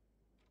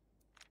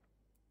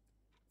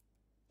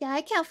 Yeah,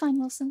 I can't find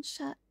Wilson's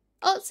chat.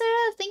 Oh,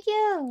 Sarah, thank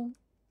you.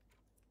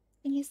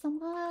 Thank you so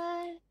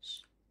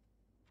much.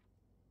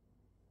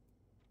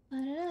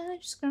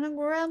 Just gonna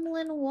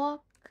gremlin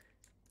walk.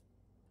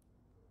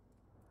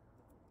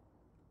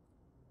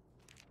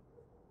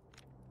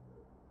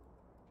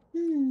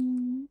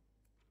 Hmm.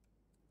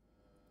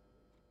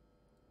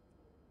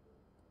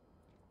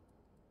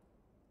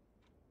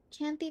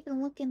 Can't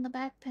even look in the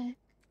backpack.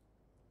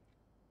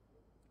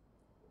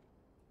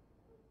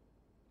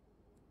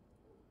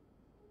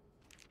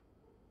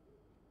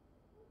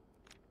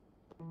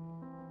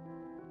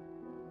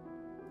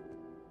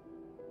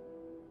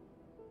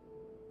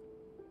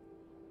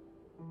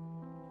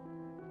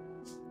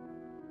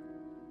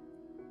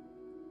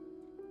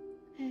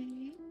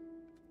 Okay.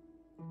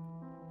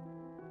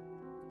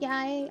 Yeah,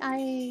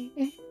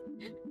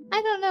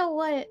 I don't know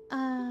what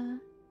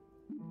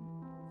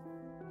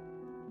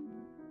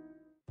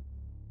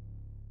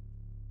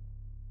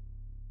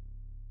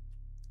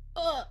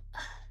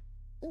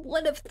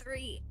one of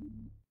 3.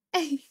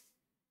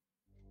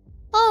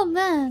 Oh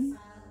man.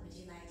 File would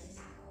you like to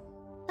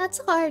tackle? That's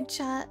hard,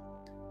 chat.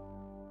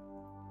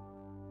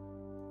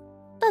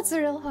 That's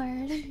real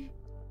hard.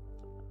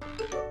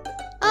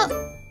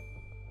 Oh!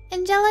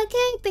 Angelica,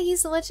 thank you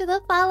so much for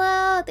the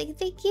follow.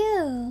 Thank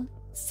you.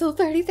 So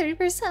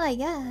 33%, I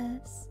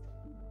guess.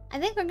 I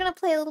think we're gonna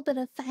play a little bit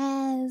of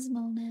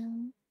Phasmo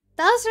now.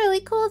 That was really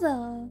cool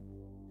though.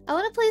 I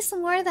want to play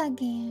some more of that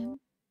game.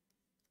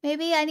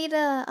 Maybe I need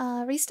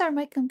to restart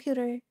my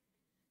computer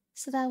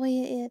so that way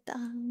it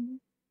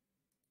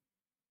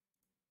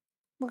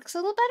works a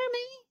little better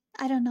maybe?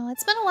 I don't know.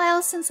 It's been a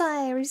while since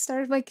I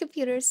restarted my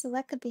computer, so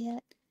that could be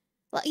it.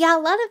 Well, yeah, a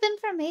lot of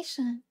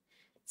information.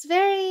 It's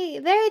very,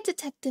 very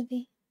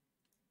detective-y.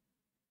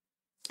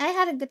 I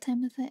had a good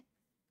time with it.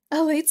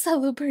 A late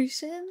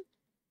celebration?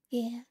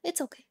 Yeah,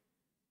 it's okay.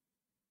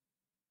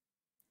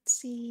 Let's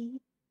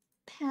see.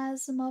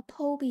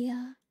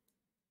 Phasmophobia.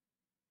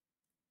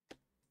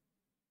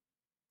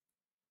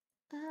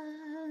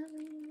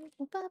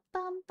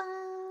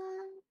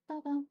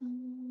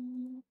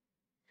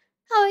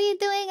 How are you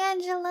doing,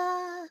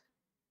 Angela?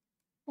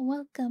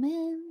 Welcome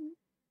in.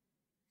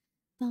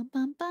 Bum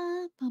bum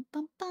bum bum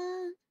bum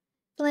bum.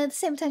 Only at the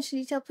same attention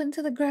detail put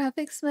into the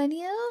graphics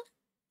menu.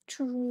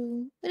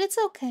 True, but it's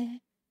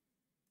okay.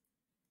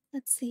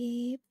 Let's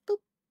see.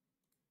 Boop.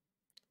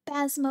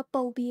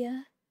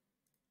 Phasmophobia.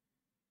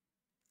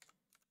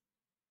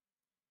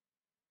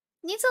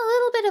 Needs a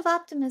little bit of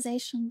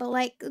optimization, but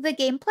like the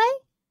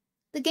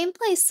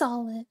gameplay is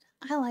solid.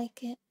 I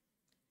like it.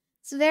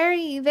 It's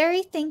very,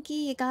 very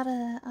thinky. You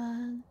gotta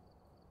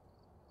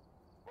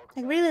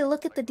like really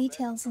look at the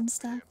details and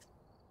stuff.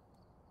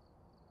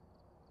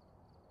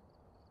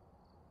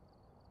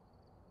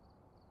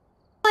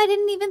 I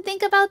didn't even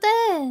think about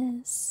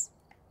this.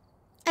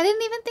 I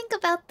didn't even think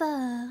about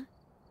the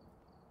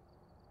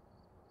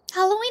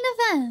Halloween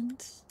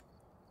event.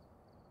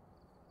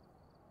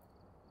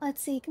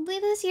 Let's see.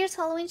 Complete this year's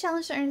Halloween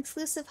challenge to earn an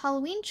exclusive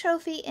Halloween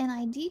trophy and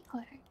ID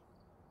card.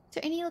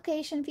 To any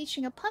location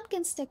featuring a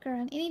pumpkin sticker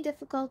on any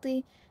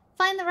difficulty,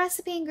 find the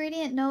recipe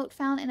ingredient note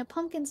found in a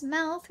pumpkin's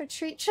mouth,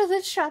 retreat to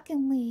the truck,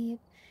 and leave.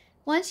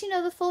 Once you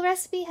know the full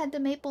recipe, head to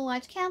Maple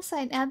Lodge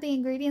campsite and add the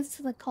ingredients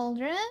to the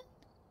cauldron.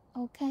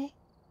 Okay.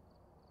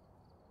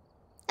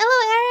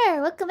 Hello,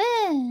 Error! Welcome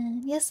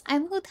in! Yes,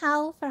 I'm Hu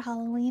Tao for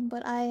Halloween,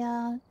 but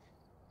I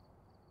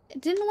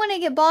didn't want to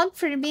get bogged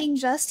for being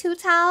just Hu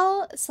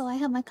Tao, so I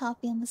have my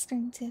copy on the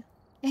screen too.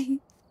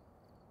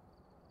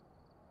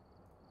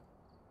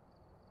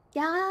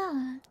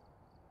 Yeah.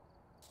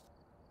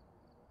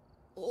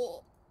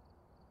 Oh.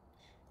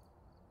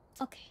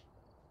 Okay.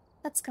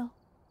 Let's go.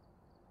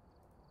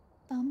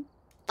 Bum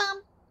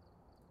bum.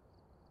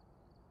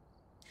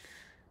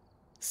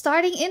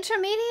 Starting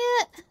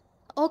intermediate?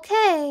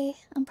 Okay.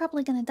 I'm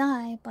probably gonna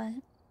die,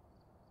 but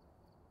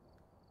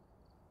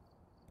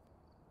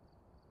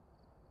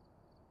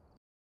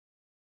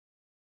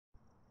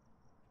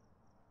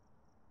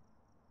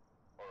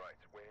Alright,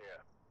 we're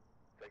here.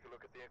 Take a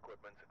look at the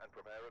equipment and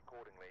prepare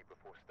accordingly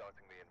before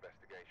starting the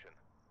investigation.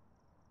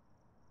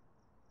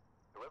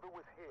 Whoever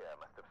was here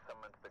must have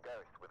summoned the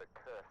ghost with a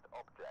cursed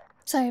object.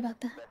 sorry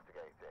about that.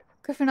 Investigate it.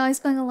 Griffin always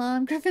going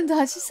alone. Griffin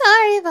dodgy.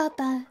 Sorry about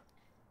that.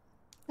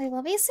 Wait,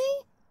 let me see.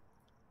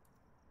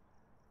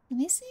 Let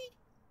me see.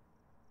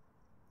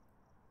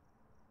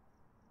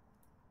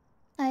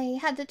 I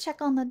had to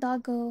check on the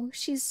doggo.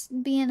 She's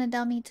being a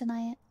dummy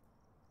tonight.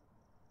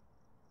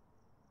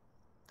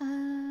 Uh.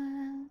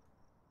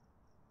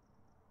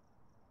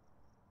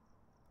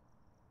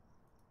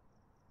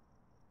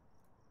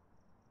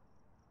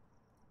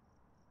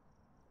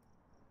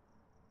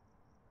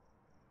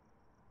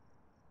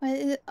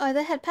 Are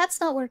the head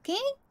pats not working?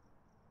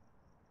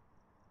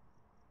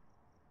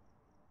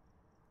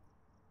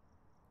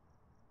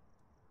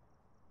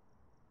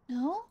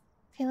 No?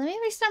 Okay, let me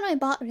restart my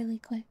bot really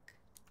quick.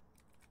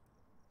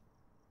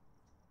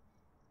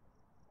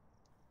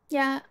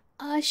 Yeah,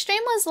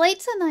 stream was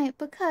late tonight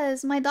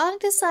because my dog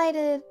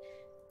decided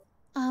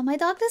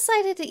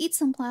to eat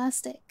some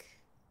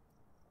plastic.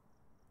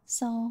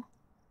 So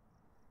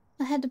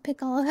I had to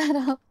pick all of that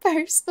up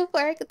first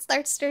before I could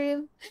start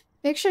stream.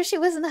 Make sure she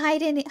wasn't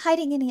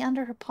hiding any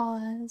under her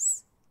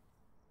paws.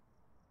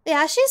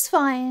 Yeah, she's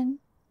fine.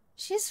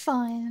 She's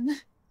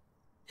fine.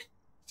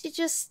 She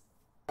just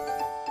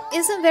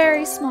isn't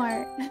very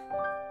smart.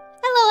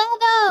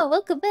 Hello, Anno!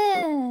 Welcome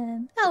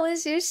in! How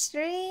was your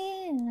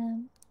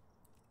stream?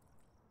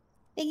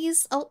 Thank you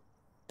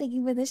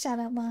for the shout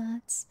out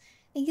mods.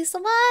 Thank you so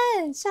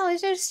much! How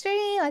was your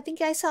stream? I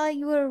think I saw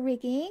you were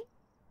rigging.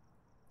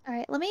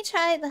 Alright, let me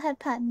try the head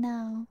pat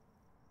now.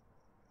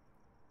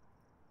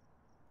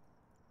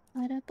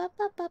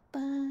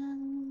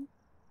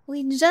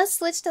 We just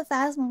switched to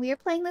Phasma. We were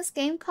playing this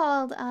game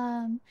called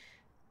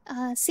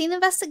Scene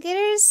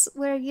Investigators,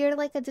 where you're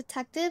like a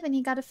detective and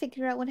you gotta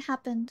figure out what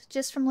happened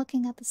just from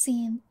looking at the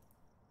scene.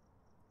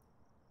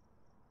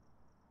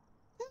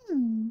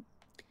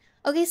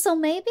 Okay, so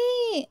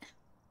maybe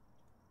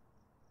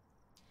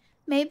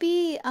okay,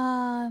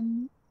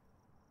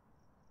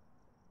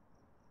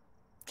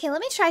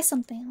 let me try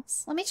something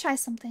else. Let me try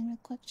something real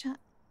quick, chat.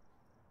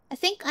 I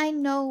think I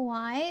know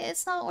why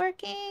it's not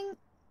working,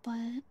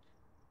 but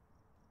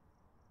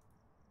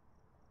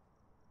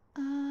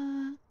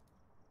hello,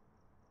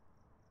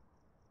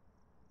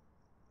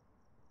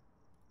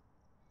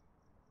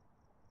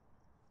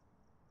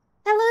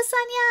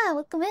 Sonia!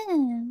 Welcome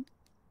in!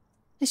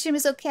 The stream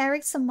is okay, I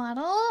rigged some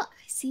model.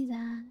 I see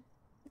that.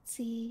 Let's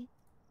see.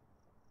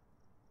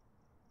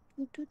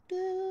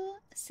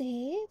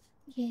 Save.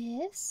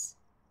 Yes.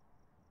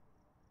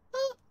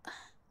 Oh.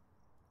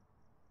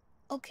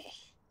 Okay.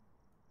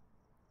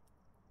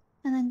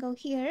 And then go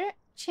here.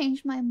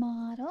 Change my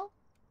model.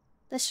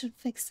 That should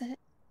fix it.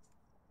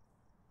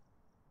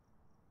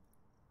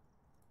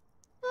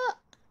 Oh.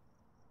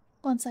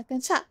 1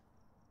 second, chat.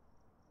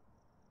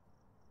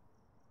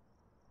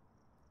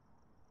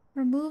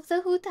 Remove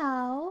the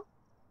hutao.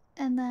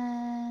 And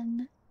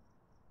then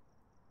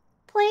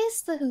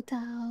place the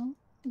hutao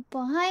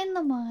behind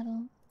the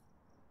model.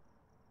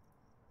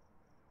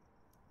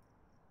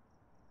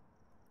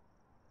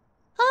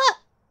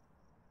 Ah!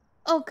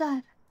 Oh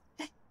god.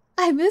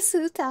 I miss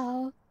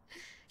hutao.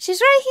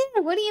 She's right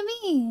here. What do you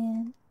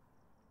mean?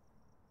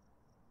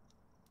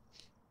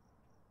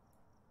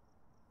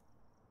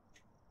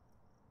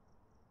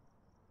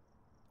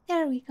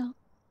 There we go.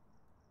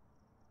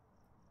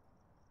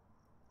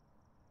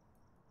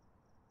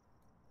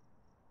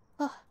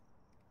 Oh.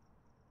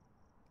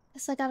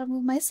 Guess I gotta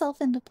move myself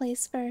into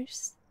place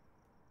first.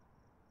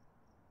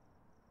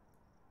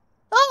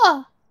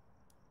 Oh!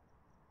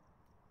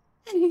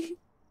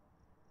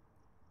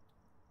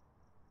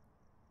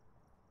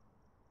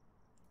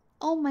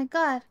 Oh my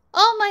god.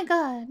 Oh my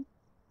god.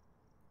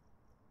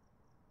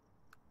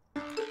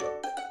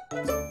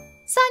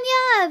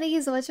 Sonia! Thank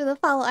you so much for the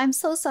follow. I'm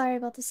so sorry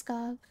about the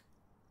scob.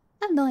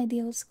 I have no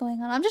idea what's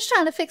going on. I'm just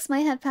trying to fix my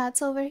head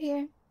pats over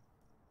here.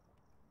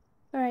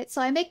 Alright,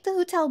 so I make the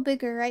hotel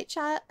bigger, right,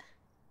 chat?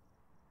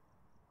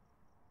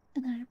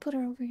 And then I put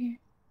her over here.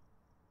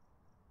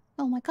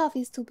 Oh, my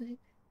coffee's too big.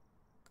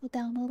 Go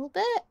down a little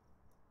bit.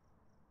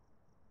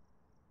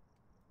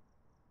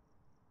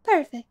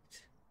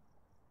 Perfect.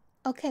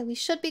 Okay, we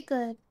should be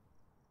good.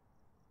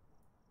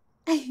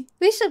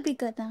 We should be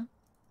good now.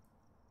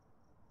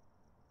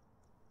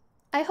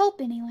 I hope,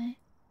 anyway.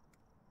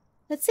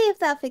 Let's see if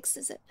that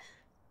fixes it.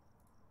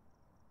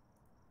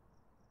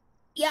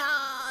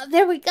 Yeah,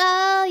 there we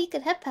go. You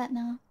can head pat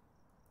now.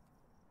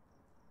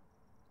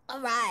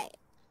 Alright.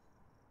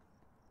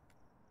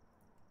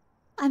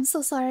 I'm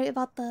so sorry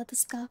about the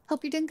scuff.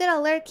 Hope you're doing good,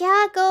 Alert.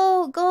 Yeah,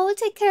 go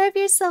take care of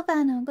yourself,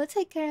 Anno. Go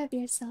take care of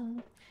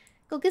yourself.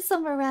 Go get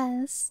some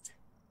rest.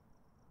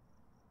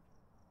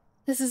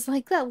 This is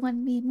like that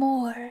one meme.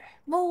 More.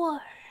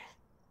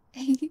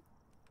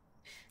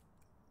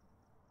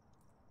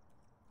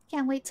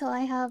 Can't wait till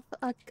I have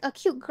a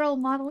cute girl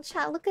model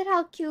chat. Look at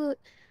how cute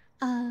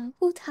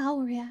Wu Tao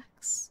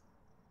reacts.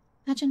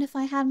 Imagine if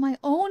I had my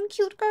own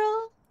cute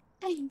girl.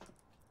 I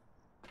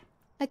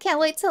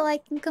can't wait till I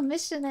can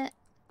commission it.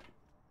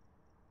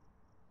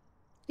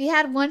 We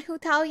had one Hu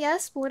Tao,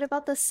 yes, but what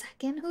about the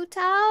second Hu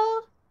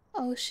Tao?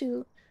 Oh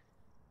shoot.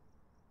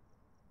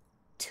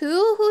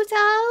 Two Hu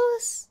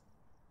Taos?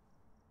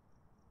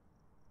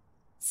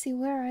 Let's see,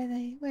 where are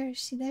they? Where is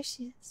she? There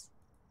she is.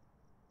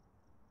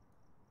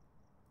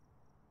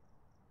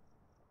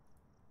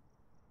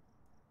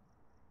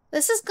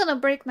 This is gonna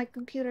break my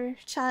computer,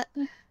 chat.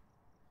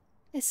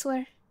 I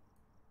swear.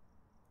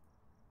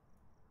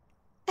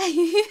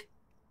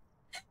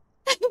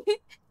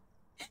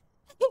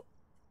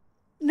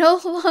 No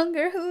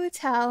longer Hu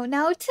Tao,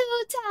 now Tu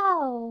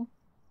Tao.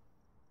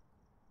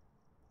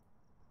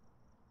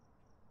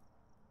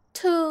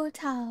 Tu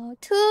Tao,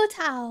 Tu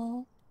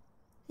Tao.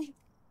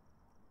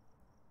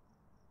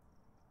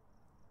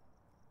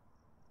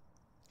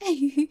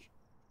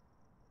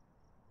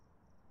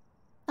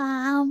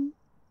 um,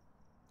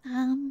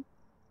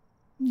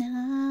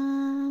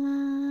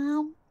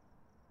 no.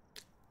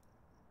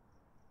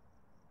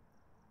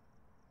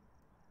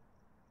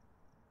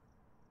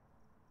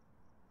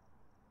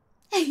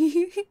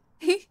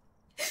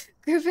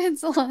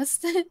 Griffin's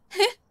lost it.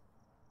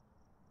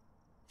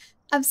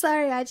 I'm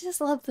sorry, I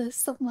just love this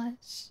so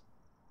much.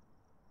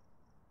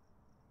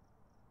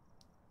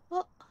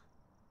 Oh.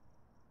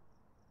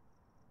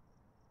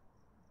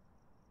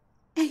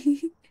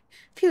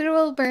 Pewter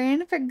will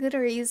burn for good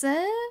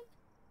reason.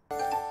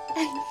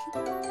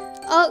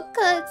 Oh,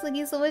 Cooks, thank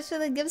you so much for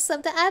the gift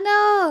sub to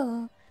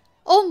Anno.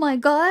 Oh my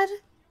god.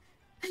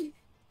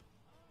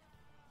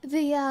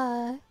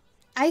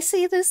 I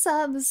see the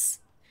subs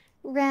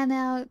ran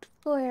out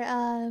for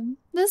the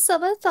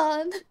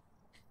subathon.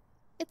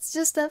 It's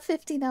just at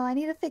 50 now. I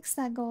need to fix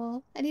that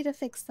goal.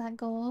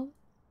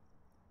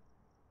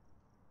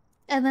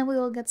 And then we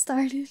will get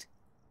started.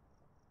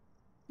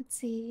 Let's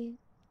see.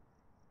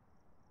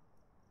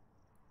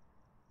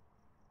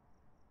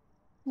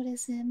 What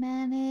is it?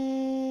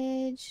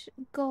 Manage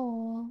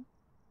goal.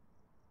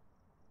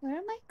 Where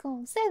are my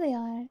goals? There they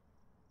are.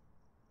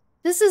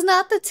 This is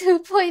not the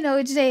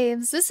 2.0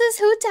 James. This is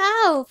Hu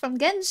Tao from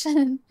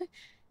Genshin.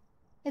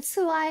 It's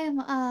who I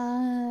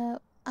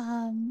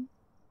am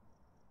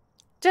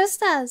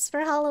dressed as for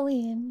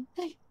Halloween.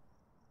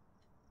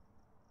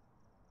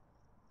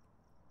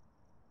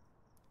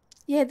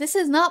 Yeah, this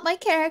is not my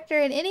character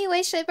in any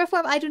way, shape, or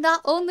form. I do not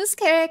own this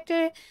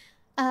character,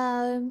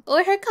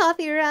 or her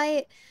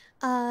copyright.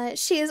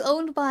 She is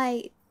owned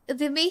by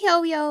the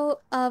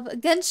MiHoYo of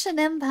Genshin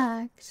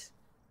Impact.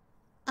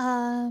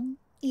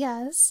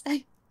 Yes.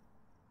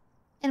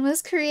 And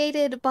was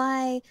created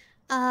by,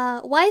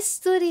 Y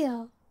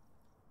Studio.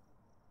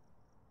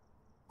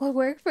 Will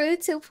work for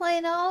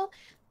 2.0?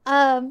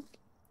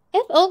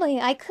 If only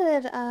I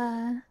could,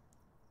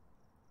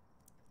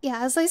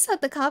 yeah, as I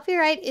said, the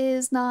copyright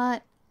is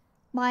not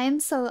mine,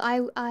 so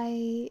I'm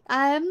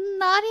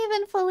not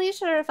even fully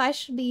sure if I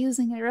should be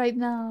using it right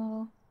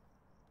now.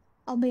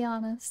 I'll be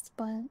honest,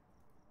 but...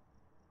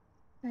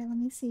 Alright, let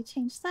me see.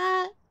 Change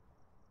that.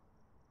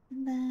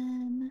 And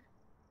then...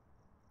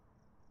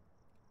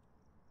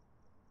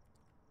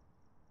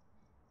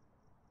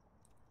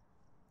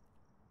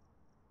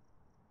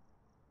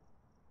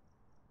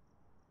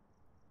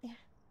 There.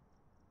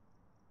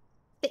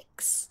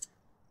 Fixed.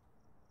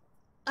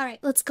 Alright,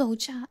 let's go,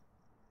 chat.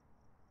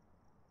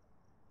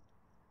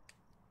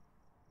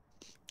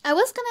 I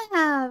was gonna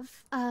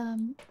have,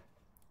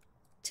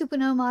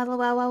 2.0 model,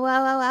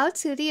 wow,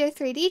 2D or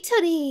 3D?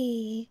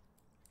 2D!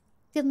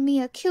 Give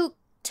me a cute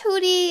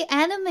 2D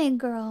anime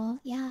girl,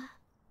 yeah.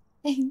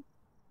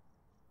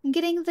 I'm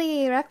getting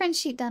the reference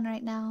sheet done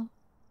right now.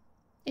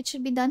 It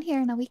should be done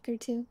here in a week or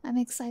two. I'm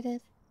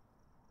excited.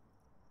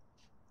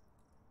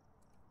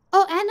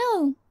 Oh,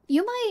 Anno,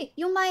 you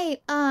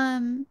might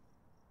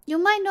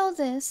know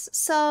this.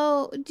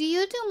 So, do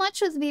you do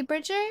much with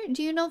VBridger?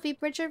 Do you know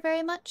VBridger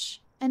very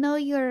much? I know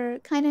you're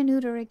kind of new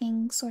to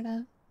rigging, sort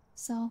of.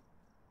 So,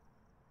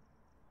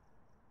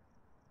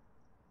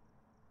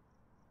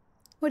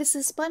 what does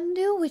this button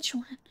do? Which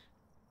one?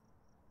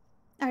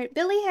 Alright,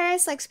 Billy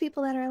Harris likes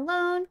people that are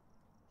alone.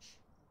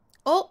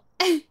 Oh!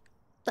 The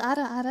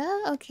Ada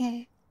Ada?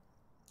 Okay.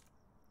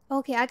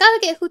 Okay, I gotta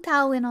get Hu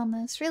Tao in on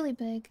this. Really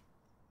big.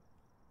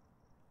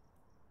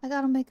 I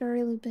gotta make her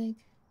really big.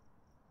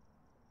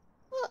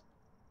 Oh.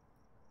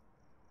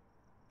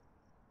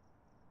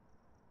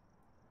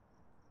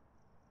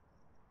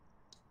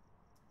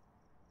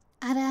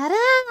 Ada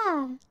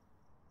Ada!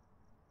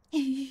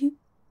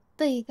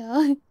 There you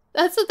go.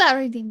 That's what that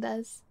reading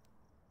does.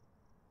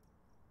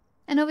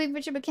 I know we've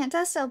Richard but can't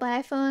test, so I'll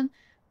buy iPhone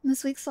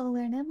this week, so I'll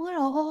learn it more.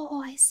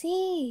 Oh, I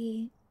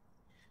see.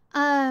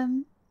 I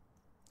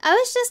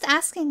was just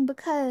asking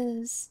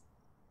because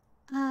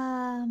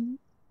I'm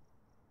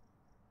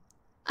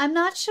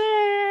not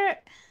sure.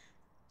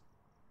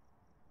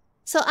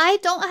 So I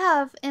don't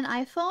have an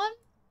iPhone.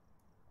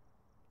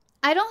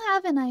 I don't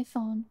have an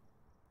iPhone.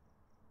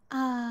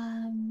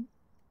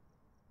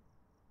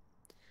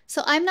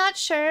 So I'm not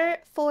sure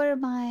for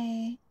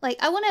my, like,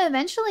 I want to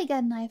eventually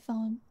get an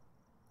iPhone.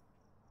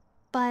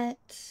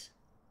 But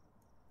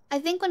I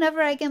think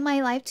whenever I get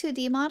my Live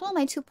 2D model,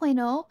 my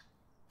 2.0,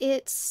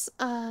 it's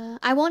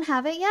I won't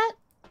have it yet.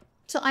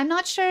 So I'm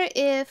not sure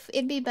if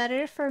it'd be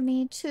better for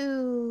me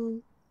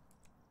to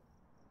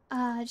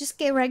just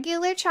get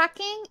regular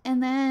tracking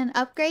and then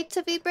upgrade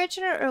to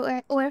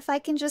VBridger, or if I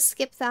can just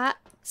skip that,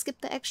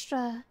 skip the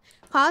extra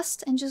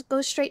cost and just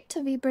go straight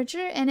to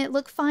VBridger and it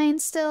look fine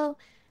still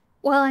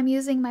while I'm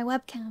using my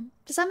webcam.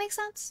 Does that make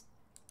sense?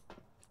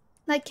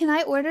 Like, can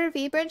I order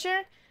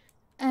VBridger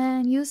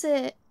and use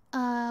it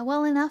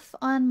well enough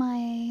on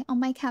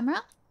my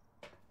camera?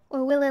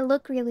 Or will it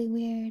look really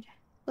weird?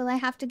 Will I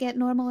have to get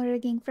normal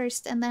rigging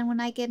first and then when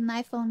I get an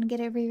iPhone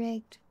get it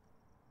re-rigged?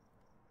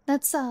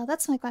 That's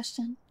my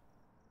question.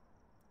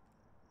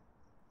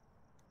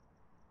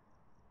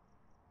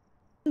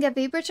 Get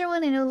VBridger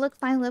one and it'll look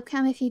fine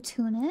webcam if you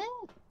tune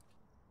it?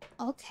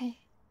 Okay.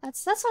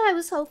 That's what I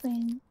was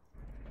hoping.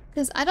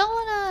 Cause I don't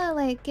wanna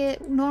like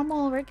get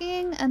normal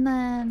rigging and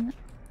then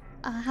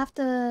have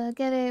to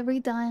get it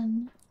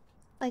redone.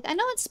 Like I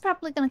know it's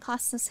probably gonna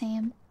cost the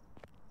same.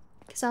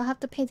 Cause I'll have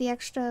to pay the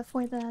extra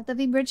for the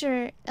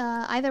VBridger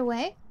either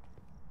way.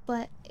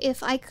 But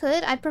if I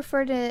could, I'd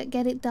prefer to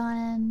get it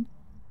done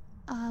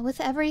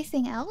with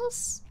everything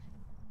else.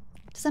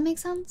 Does that make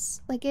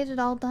sense? Like get it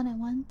all done at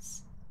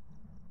once.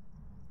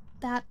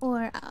 That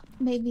or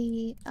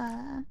maybe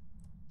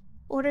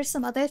order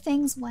some other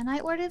things when I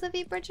order the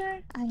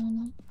VBridger? I don't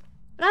know.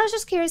 But I was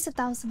just curious if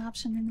that was an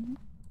option or not.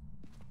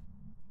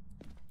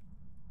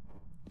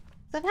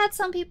 So I've had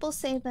some people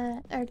say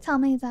that, or tell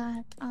me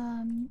that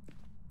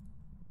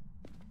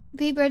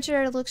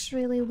VBridger looks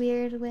really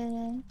weird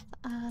with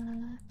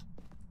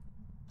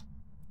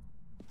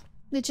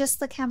just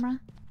the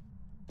camera.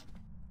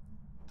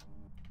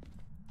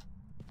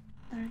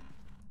 Alright.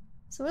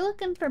 So we're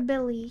looking for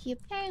Billy. He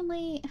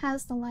apparently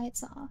has the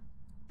lights off.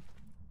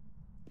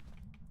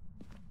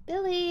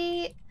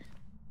 Billy!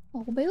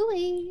 Oh,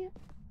 Billy!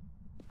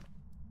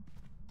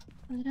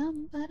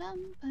 Ba-dum,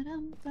 ba-dum,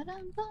 ba-dum,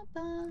 ba-dum,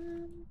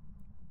 ba-bum.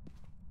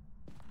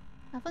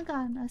 Haven't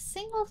gotten a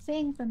single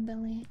thing from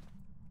Billy.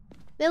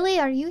 Billy,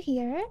 are you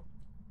here?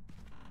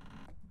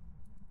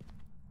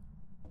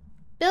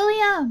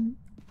 Billiam!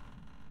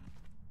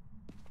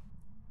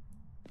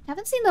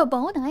 Haven't seen the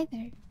bone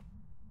either.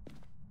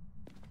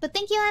 But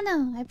thank you,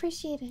 Anna. I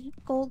appreciate it.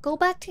 Go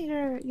back to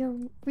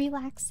your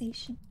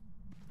relaxation.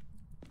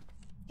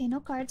 Okay, no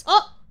cards.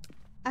 Oh!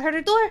 I heard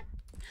a door!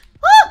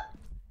 Oh!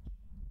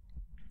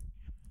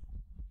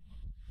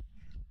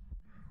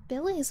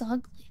 Billy is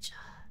ugly, John.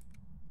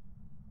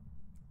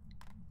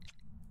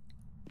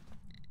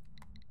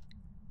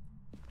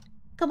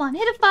 Come on,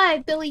 hit a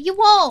 5, Billy. You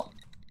won't!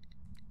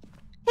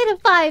 Hit a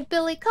 5,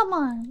 Billy. Come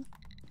on.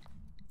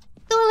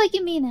 Do it like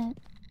you mean it.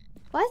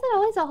 Why is it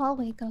always a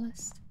hallway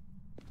ghost?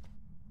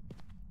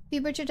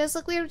 VBridger does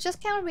look weird.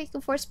 Just camera where you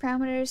can force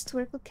parameters to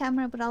work with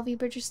camera, but all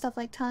VBridger stuff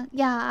like tongue.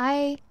 Yeah,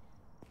 I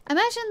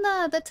imagine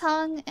the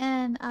tongue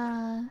and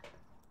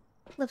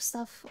lip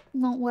stuff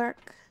won't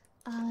work.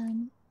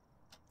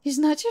 He's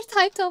not your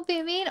type, don't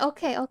be mean.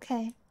 Okay,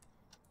 okay.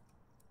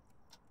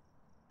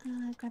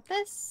 Grab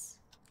this.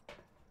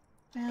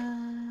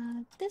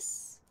 Grab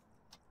this.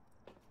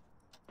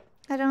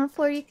 I don't know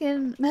if you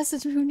can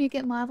message me when you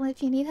get model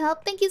if you need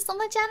help. Thank you so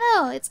much,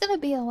 Anno. It's gonna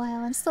be a while.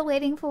 I'm still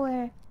waiting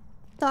for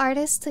the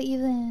artist to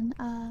even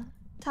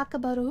talk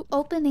about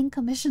opening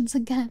commissions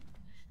again.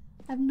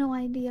 I have no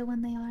idea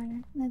when they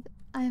are.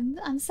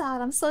 I'm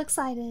sad. I'm so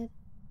excited.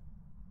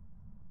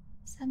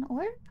 Is that an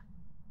orb?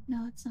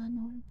 No, it's not an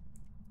orb.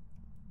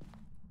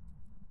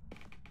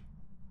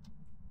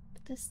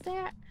 Put this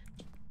there.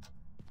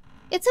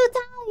 It's Hu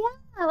Tao,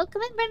 yeah!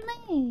 Welcome in,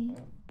 Brinley!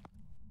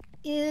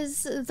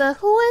 Is the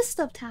whoest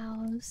of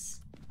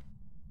Taos.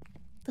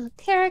 The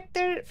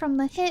character from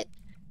the hit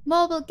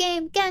mobile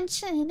game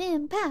Genshin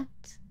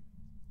Impact.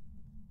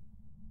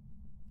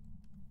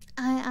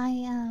 I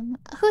am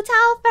Hu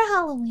Tao for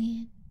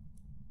Halloween.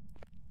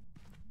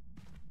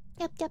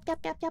 Yep, yep, yep,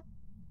 yep, yep.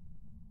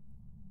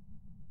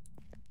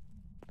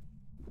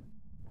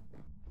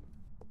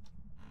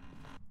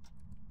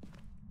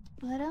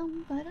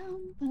 Ba-dum,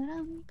 ba-dum,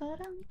 ba-dum,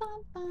 ba-dum,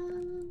 bum,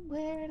 bum.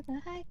 Where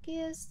the heck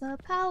is the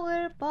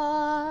power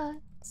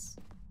box?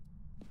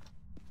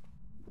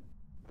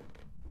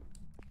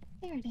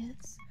 There it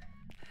is.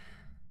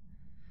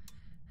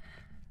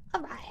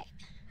 Alright.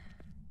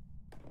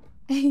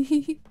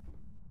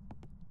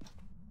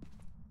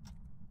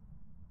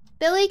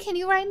 Billy, can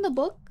you write in the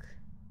book?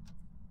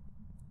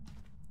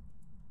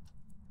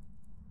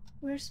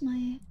 Where's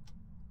my...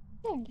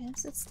 There it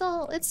is. It's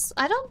still...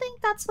 I don't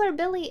think that's where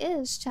Billy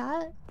is,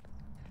 chat.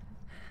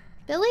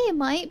 Billy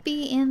might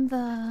be in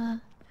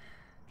the...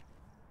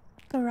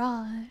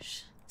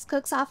 garage. Is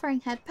Cooks offering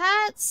head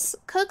pats?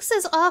 Cooks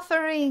is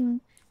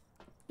offering...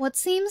 what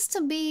seems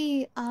to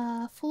be,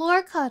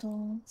 floor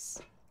cuddles.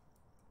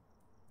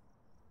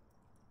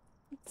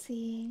 Let's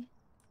see.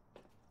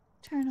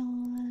 Turn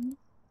on...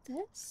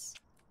 this?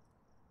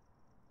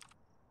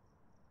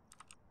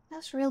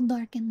 That's real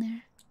dark in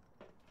there.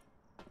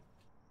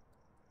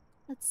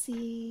 Let's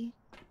see.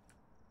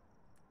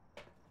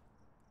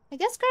 I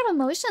guess grab a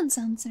motion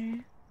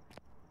sensor.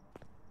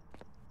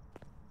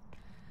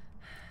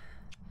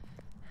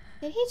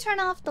 Did he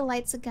turn off the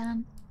lights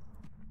again?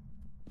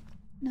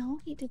 No,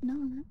 he did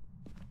not.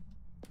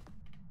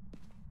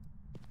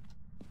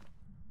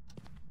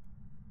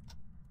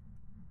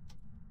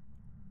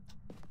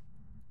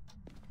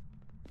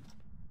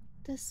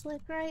 This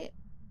like right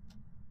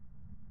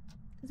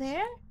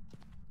there?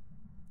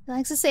 He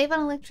likes to save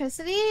on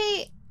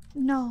electricity?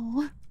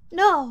 No.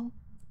 No!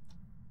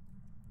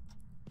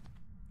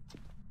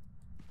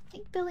 I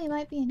think Billy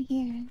might be in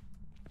here.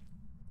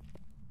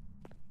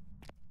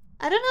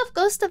 I don't know if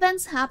ghost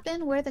events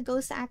happen where the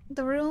ghost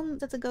the room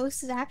that the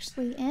ghost is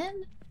actually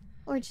in,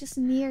 or just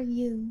near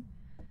you.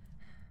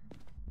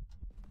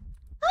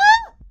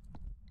 Ah!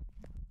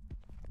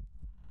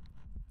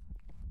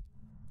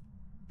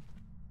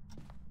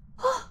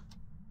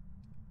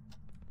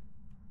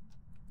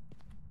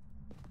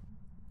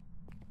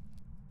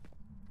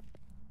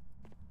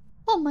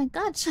 Oh my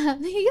god, Chad,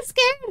 he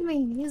scared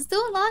me. He's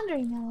doing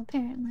laundry now,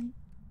 apparently.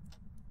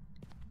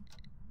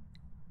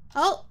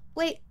 Oh,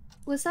 wait.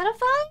 Was that a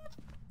 5?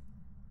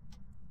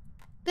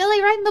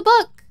 Billy, write in the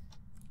book!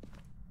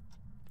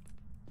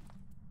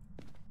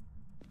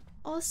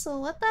 Also,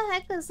 what the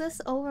heck is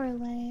this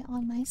overlay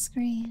on my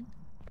screen?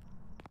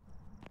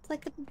 It's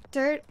like a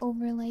dirt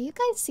overlay. You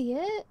guys see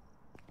it?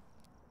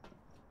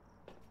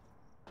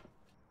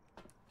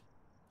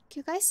 Do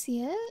you guys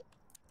see it?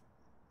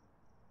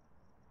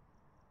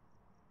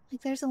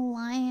 Like there's a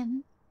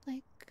line.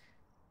 Like...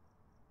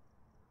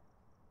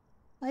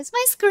 why is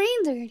my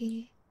screen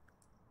dirty?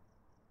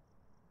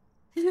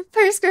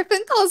 First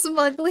Griffin calls him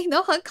ugly,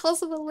 no Hunt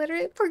calls him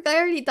illiterate. Poor guy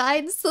already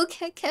died and still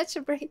can't catch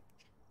a break.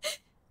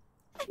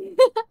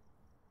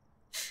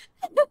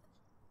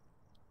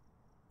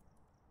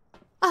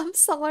 I'm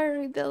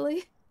sorry,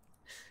 Billy.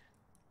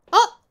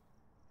 Oh!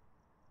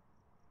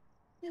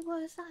 Wait,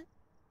 what was that?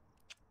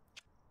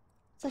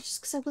 Is that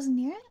just because I wasn't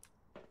near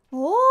it?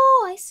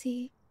 Oh, I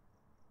see.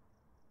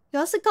 You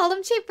also called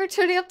him cheap for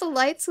turning up the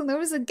lights when there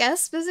was a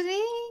guest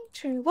visiting?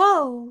 True.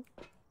 Whoa!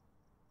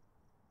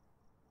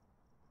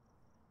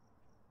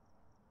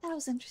 That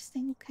was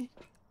interesting, okay.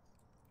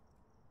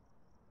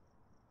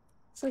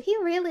 So he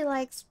really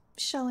likes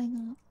showing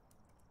up.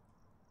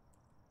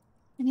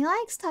 And he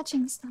likes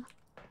touching stuff.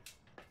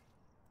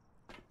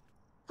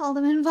 Called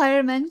him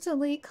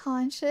environmentally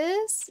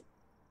conscious.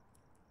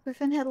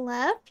 Griffin had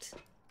left?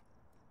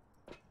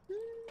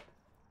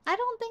 I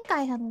don't think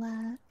I had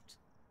left.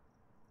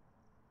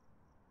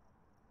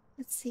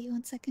 Let's see,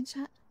 1 second,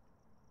 chat.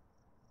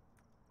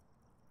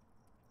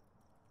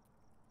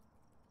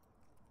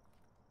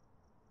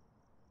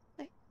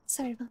 Wait,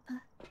 sorry about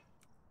that.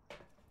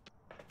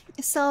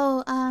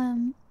 So,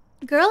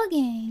 Girl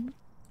Gang,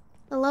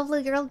 the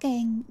lovely Girl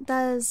Gang,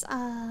 does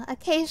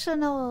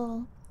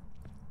occasional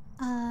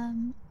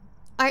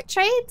art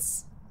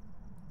trades.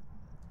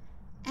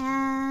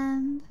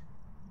 And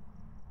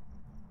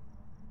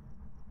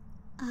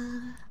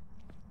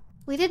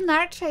we did an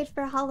art trade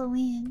for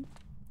Halloween.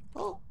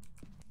 Oh.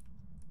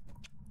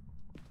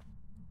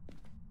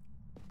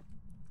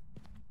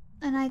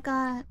 And I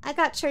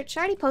got Church.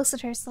 I already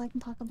posted her so I can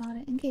talk about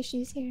it in case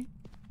she's here.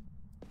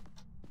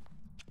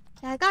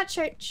 Yeah, I got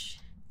Church.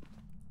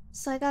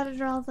 So I gotta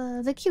draw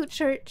the cute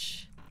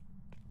Church.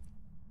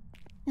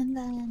 And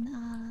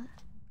then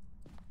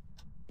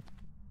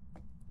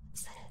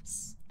what's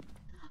this?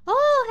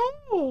 Oh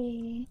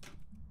hey!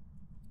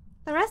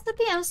 The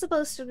recipe I'm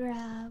supposed to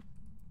grab.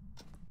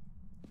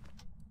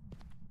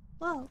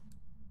 Whoa.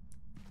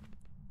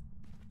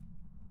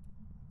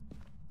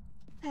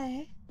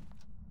 Okay.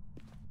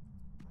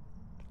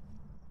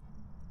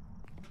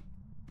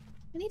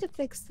 I need to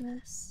fix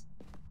this.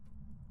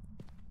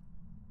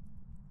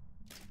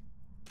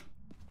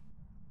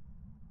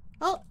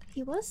 Oh,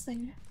 he was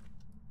there.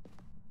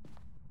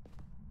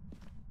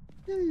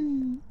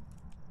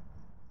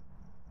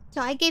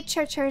 So I gave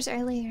Church hers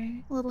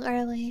earlier, a little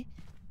early.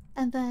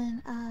 And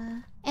then,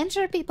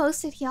 Entropy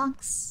posted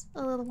Yonks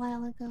a little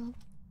while ago.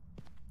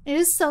 It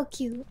is so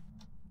cute.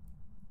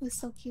 It was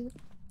so cute.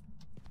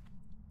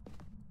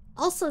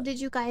 Also, did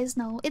you guys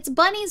know it's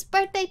Bunny's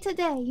birthday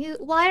today?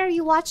 Why are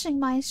you watching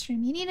my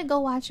stream? You need to go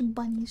watch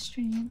Bunny's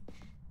stream.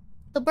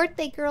 The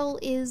birthday girl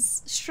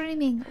is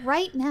streaming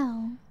right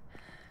now.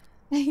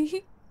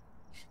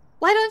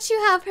 Why don't you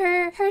have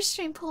her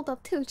stream pulled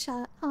up too,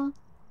 chat? Huh?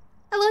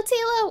 Hello,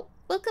 Tilo.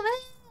 Welcome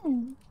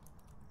in.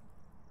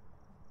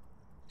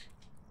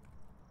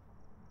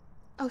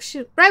 Oh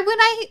shoot! Right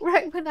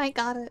when I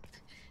got it.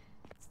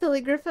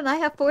 Silly Griffin, I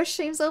have 4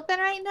 streams open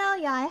right now.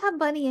 Yeah, I have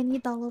Bunny and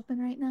Yidal open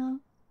right now.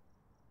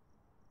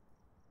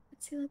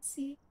 Let's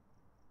see.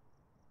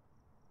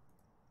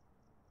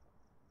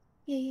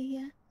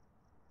 Yeah.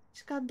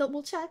 Just gotta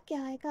double check.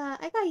 Yeah, I got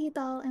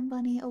Yidal and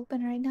Bunny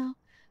open right now.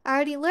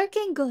 Already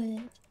lurking.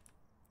 Good.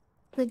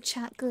 Good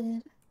chat.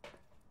 Good.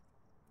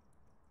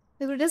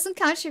 If it doesn't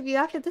count your view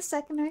after the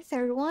second or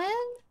third one.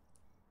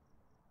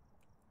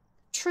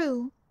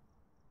 True.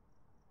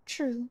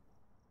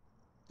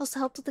 Also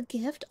helped with the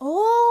gift.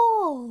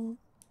 Oh,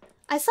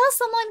 I saw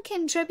someone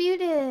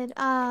contributed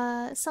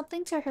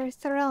something to her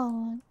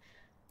throne.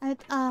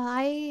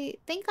 I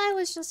think I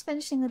was just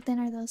finishing the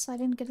dinner though, so I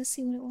didn't get to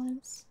see what it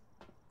was.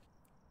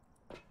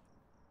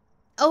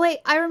 Oh wait,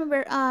 I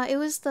remember. It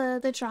was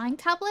the drawing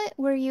tablet.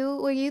 Were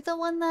you the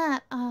one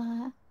that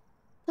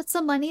put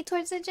some money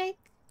towards it, Jake?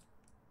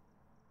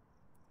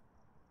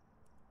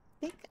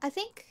 I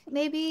think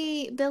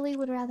maybe Billy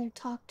would rather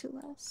talk to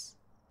us.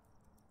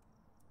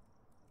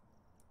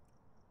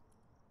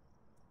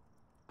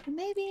 Or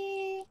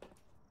maybe.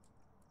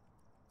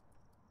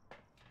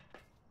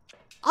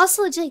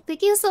 Also, Jake,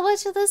 thank you so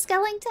much for the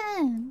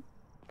skeleton.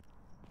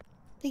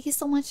 Thank you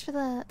so much for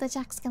the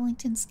Jack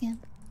Skellington skin.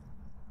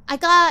 I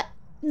got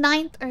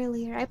 9th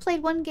earlier. I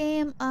played one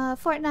game,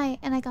 Fortnite,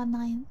 and I got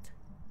 9th.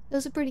 It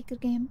was a pretty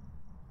good game.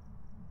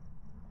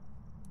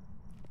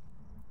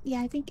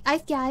 Yeah, I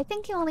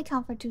think you only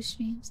count for 2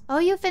 streams. Oh,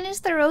 you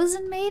finished the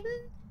Rosen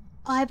Maiden?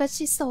 Oh, I bet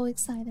she's so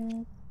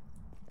excited.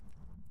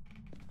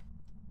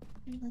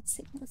 Let's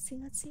see.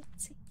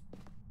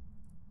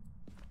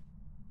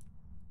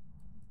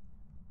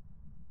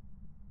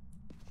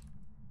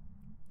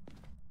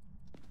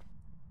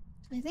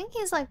 I think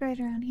he's like right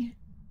around here.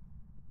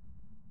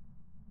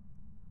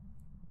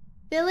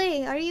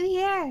 Billy, are you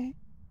here?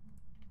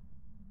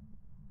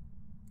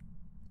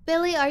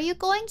 Billy, are you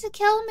going to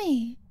kill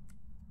me?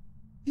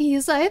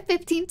 Because I have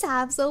 15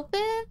 tabs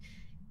open.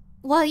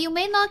 While you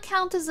may not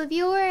count as a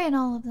viewer in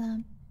all of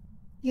them,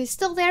 you're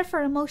still there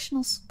for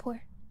emotional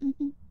support.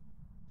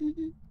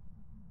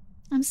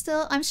 I'm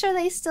sure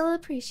they still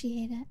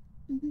appreciate it.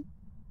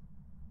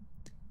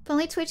 If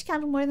only Twitch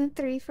counted more than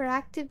 3 for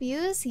active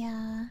views,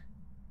 yeah.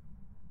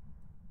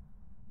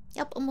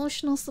 Yep,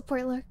 emotional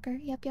support lurker.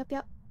 Yep.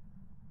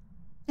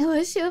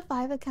 Unless you have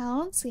 5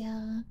 accounts,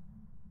 yeah.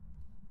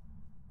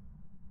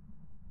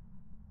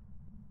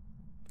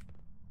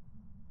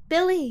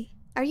 Billy,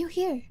 are you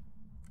here?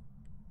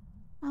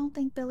 I don't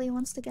think Billy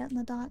wants to get in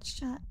the Dodge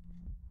chat.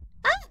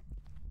 Ah!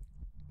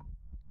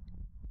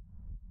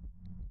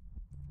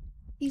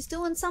 He's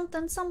doing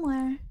something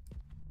somewhere.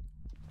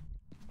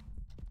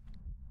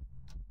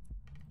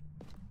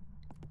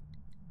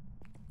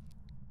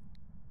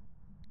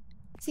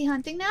 Is he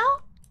hunting now?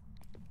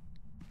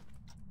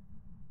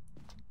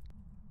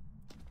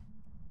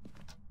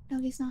 No,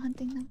 he's not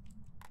hunting them.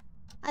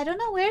 I don't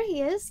know where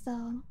he is,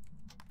 though.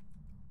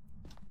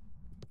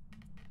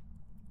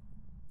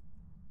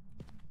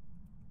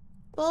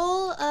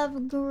 Bowl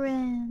of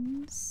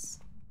grins.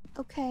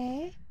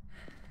 Okay.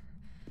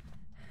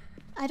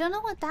 I don't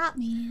know what that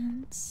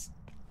means.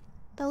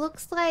 That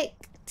looks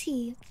like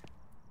teeth.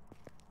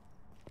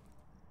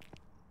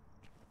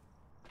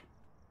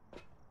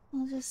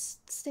 I'll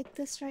just stick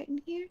this right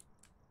in here.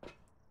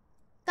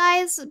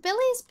 Guys,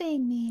 Billy's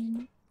being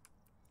mean.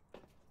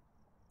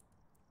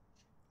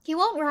 He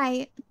won't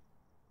write.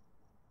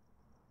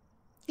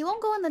 He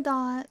won't go in the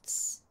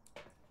dots.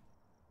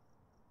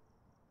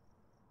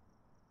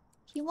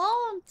 He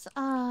won't,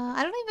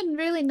 I don't even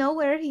really know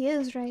where he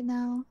is right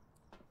now.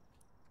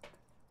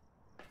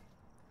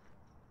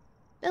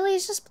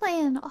 Billy's just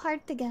playing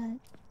hard to get.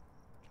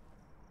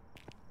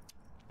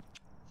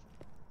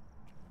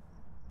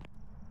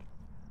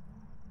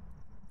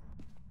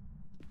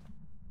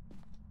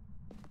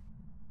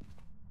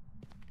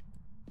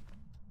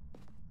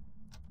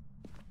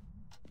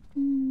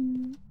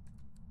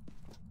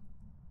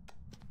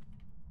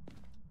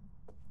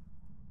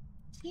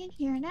 Is he in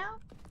here now?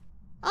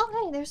 Oh,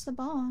 hey, there's the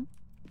bomb.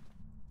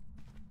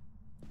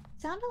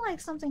 Sounded like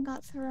something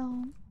got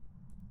thrown.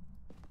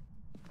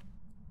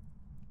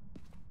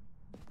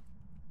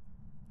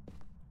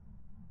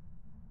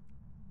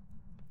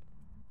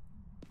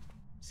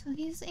 So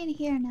he's in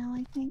here now,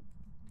 I think.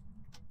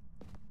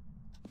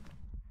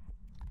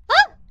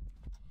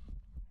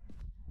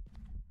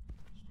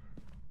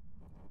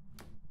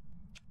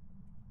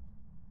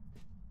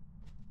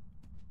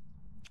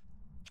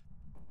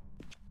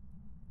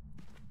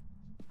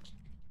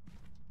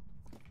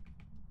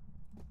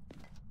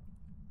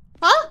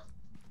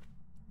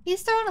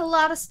 He's throwing a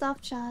lot of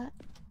stuff, chat.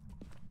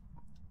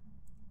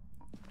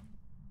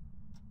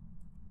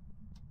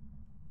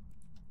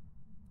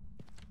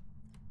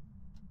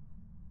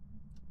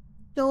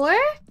 Door?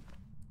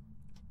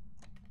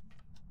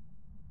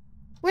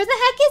 Where the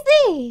heck is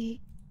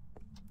he?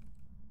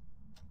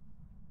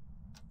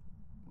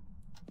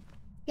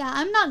 Yeah,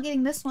 I'm not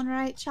getting this one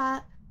right,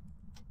 chat.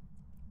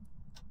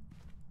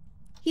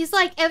 He's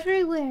like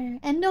everywhere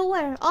and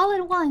nowhere all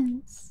at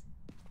once.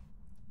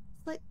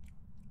 Like,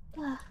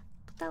 put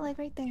that like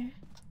right there.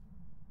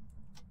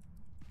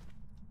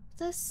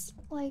 This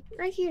like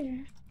right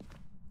here.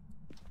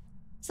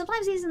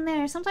 Sometimes he's in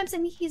there, sometimes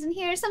he's in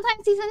here,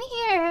 sometimes he's in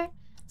here.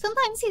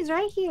 Sometimes he's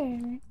right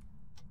here.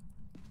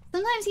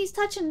 Sometimes he's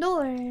touching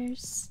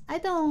doors.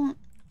 I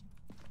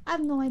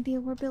have no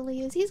idea where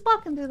Billy is. He's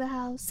walking through the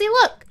house. See,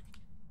 look!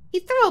 He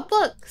threw a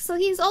book, so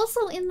he's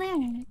also in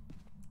there.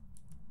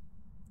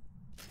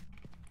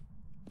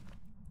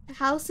 The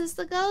house is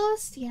the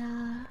ghost?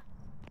 Yeah.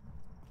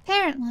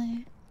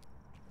 Apparently.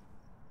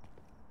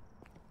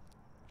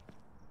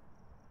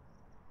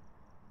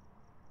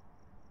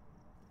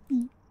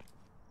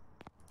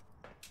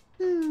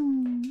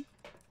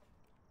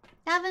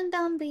 Haven't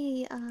done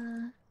the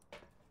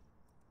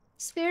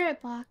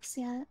spirit box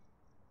yet.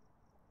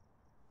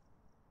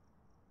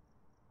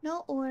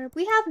 No orb.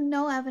 We have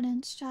no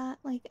evidence, chat,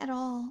 like at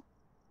all.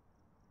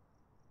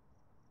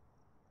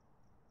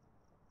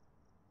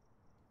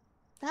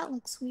 That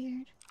looks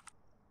weird.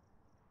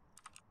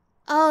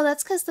 Oh,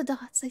 that's because the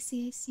dots. I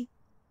see, I see.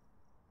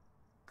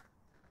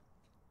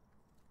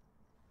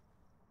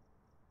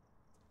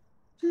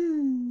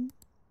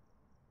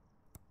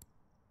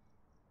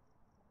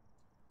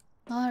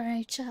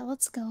 Alright, chat,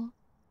 let's go.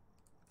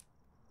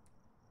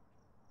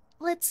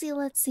 Let's see.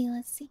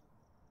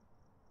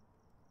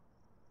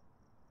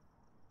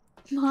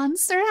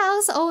 Monster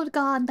House? Oh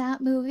god,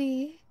 that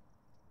movie.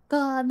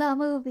 God, that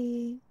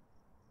movie.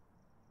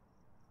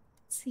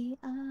 Let's see,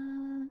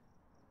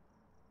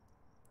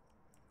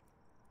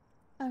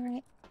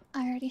 Alright,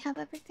 I already have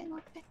everything,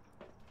 okay.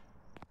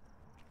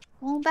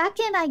 Going back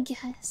in, I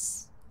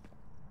guess.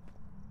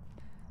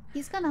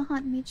 He's gonna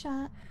hunt me,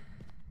 chat.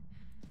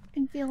 I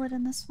can feel it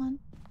in this one.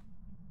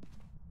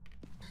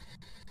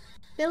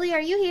 Billy,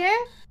 are you here?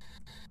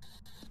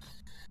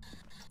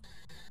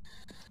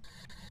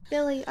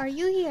 Billy, are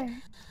you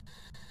here?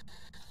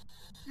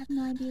 I have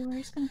no idea where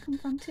he's gonna come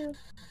from, too.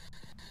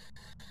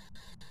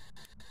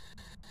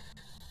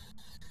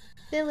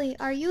 Billy,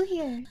 are you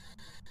here?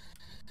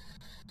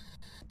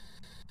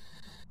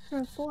 For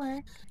a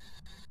fork.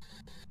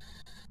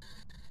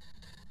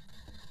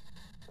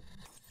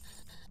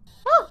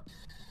 Oh!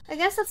 I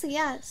guess that's a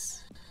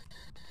yes.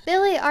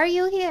 Billy, are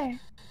you here?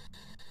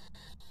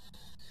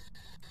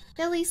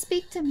 Billy,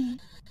 speak to me.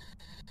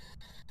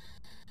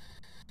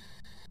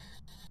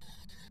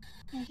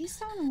 Yeah, he's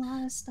throwing a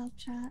lot of stuff,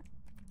 chat.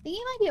 I think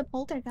he might be a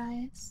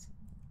poltergeist.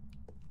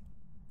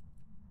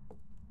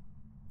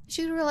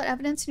 Should you rule out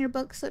evidence in your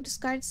book so it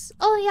discards?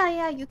 Oh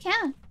yeah, you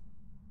can.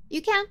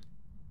 You can.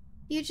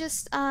 You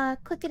just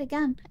click it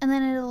again and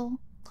then it'll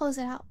close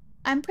it out.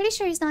 I'm pretty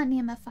sure he's not an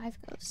EMF 5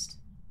 ghost.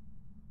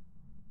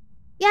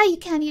 Yeah, you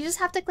can. You just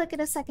have to click it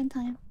a second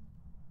time.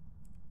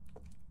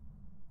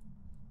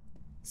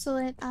 So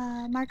it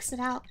marks it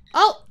out.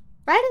 Oh!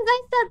 Right as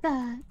I said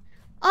that.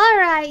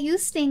 Alright, you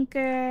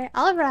stinker.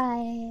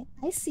 Alright.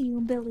 I see you,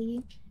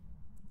 Billy.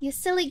 You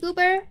silly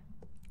goober.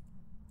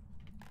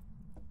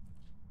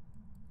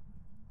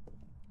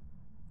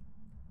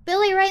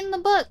 Billy, write in the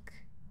book.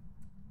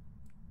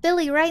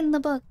 Billy, write in the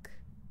book.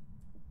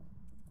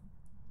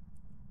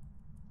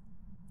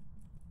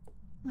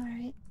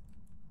 Alright.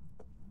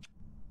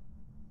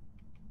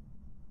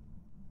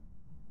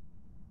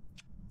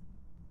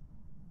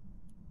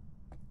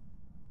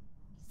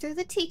 Through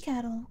the tea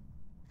kettle.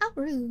 How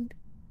rude.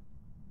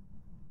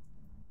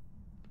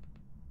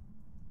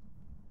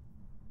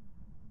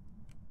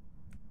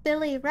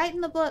 Billy, write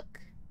in the book.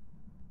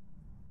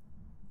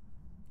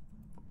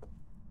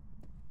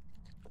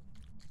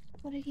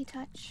 What did he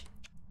touch?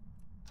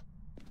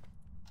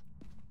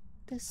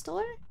 This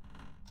door?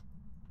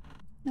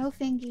 No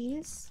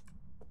fingies.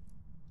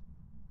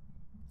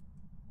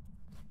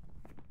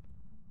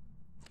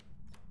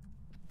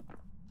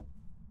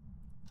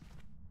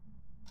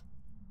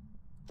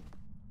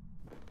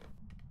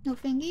 No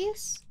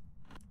fingies?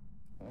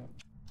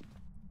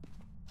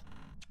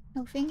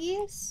 No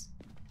fingies?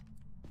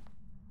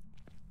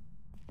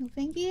 No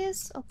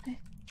fingies? Okay.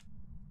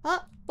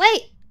 Oh,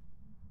 wait!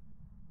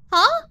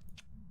 Huh?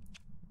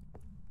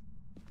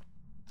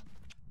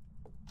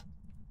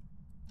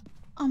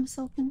 I'm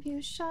so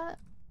confused, chat.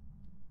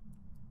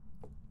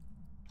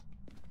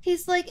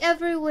 He's like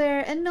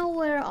everywhere and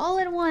nowhere all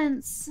at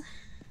once.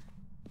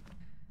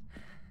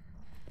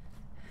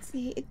 Let's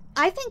see,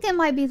 I think it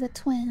might be the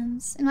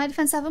twins. In my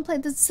defense, I haven't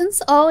played this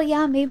since. Oh,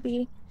 yeah,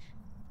 maybe.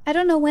 I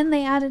don't know when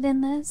they added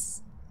in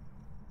this.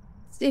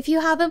 If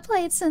you haven't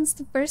played since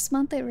the first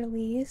month it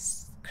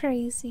released,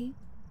 crazy.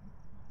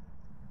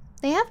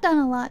 They have done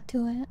a lot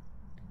to it.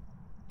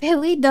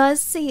 Billy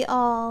does see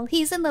all.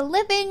 He's in the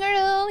living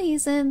room,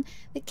 he's in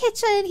the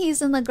kitchen,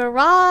 he's in the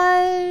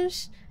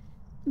garage.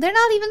 They're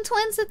not even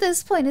twins at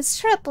this point, it's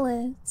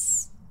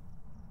triplets.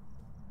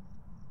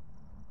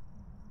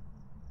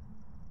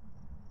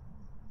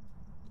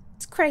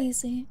 It's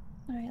crazy.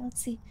 Alright,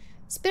 let's see.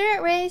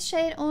 Spirit Ray,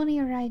 Shade,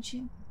 Oni, or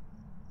Raiju.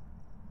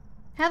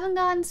 Haven't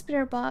gotten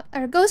Spirit Box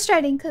or Ghost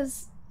Riding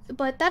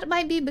but that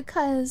might be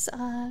because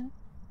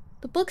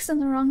the book's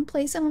in the wrong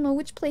place. I don't know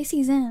which place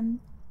he's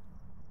in.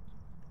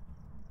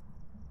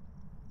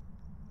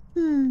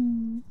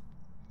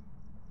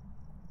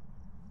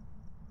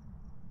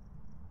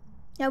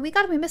 Yeah, we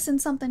gotta be missing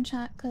something,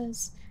 chat,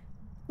 because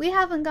we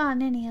haven't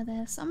gotten any of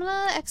this. I'm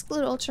gonna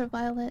exclude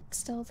Ultraviolet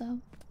still, though.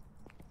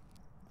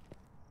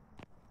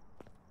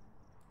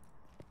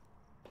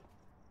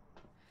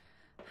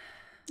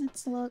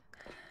 Let's look.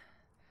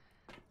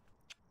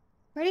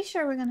 Pretty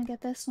sure we're gonna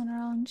get this one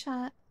wrong,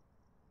 chat.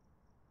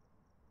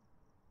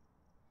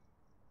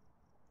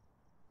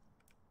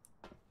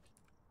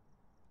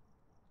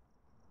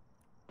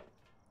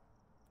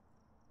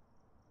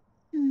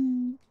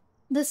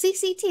 The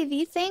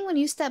CCTV thing when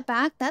you step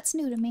back, that's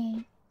new to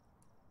me.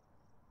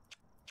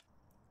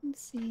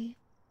 Let's see.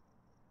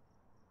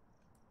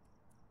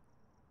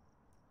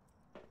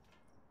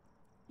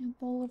 A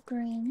bowl of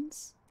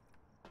grains.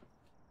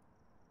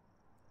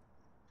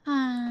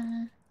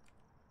 Okay.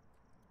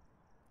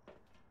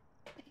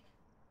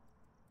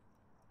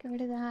 Get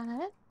rid of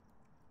that.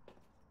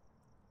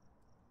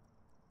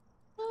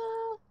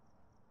 Oh.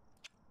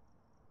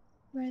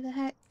 Where the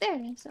heck? There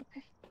it is,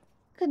 okay.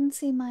 Couldn't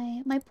see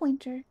my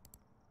pointer.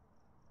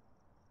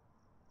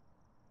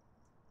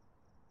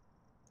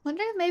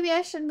 Wonder if maybe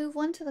I should move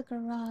one to the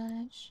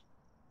garage.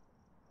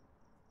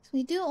 So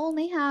we do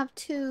only have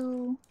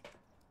 2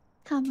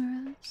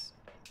 cameras.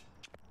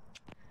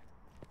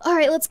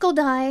 Alright, let's go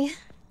die.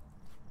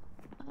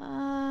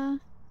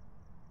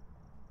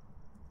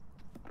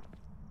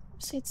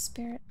 Say it's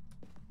spirit.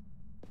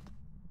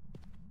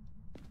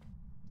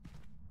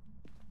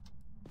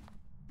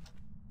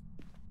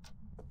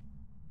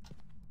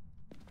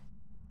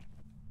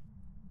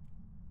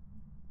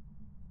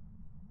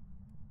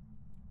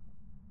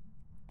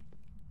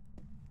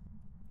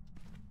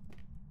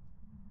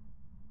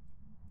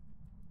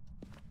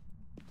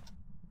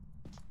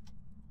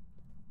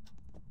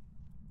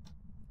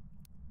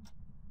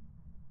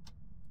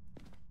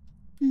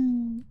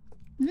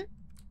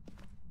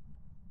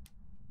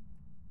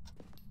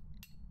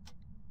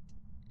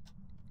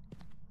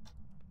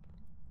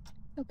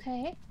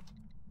 Okay.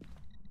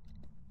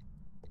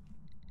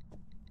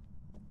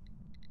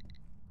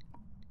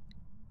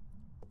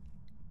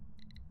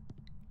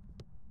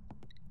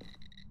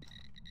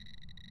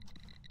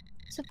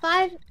 So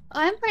 5.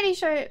 I'm pretty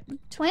sure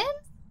twin?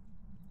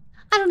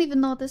 I don't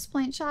even know at this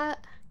point,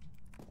 chat.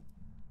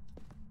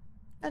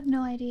 I have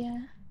no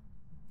idea.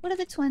 What do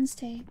the twins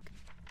take?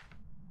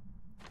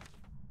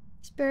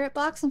 Spirit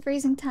box and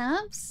freezing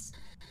temps?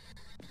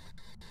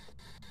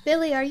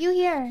 Billy, are you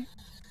here?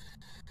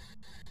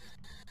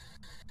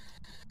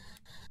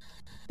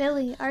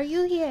 Billy, are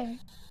you here?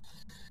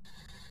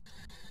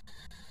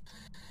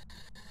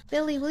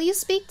 Billy, will you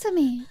speak to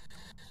me?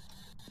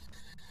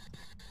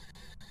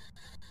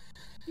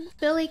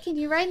 Billy, can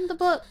you write in the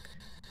book?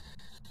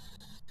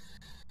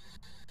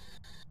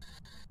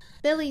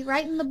 Billy,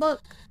 write in the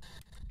book.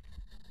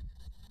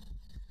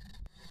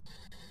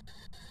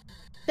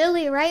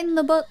 Billy, write in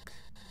the book.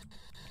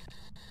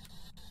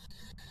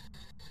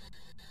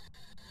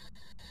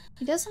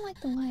 He doesn't like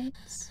the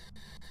lights.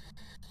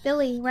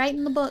 Billy, write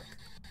in the book.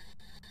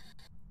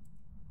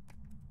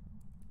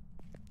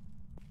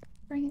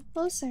 Bring it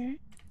closer.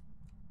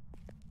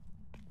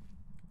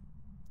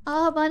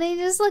 Oh, Bunny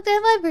just looked at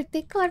my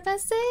birthday card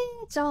message.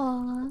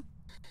 Aww.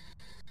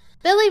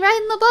 Billy,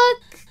 write in the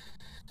book.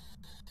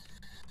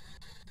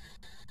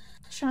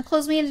 She's trying to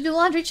close me in to do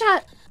laundry,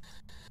 chat.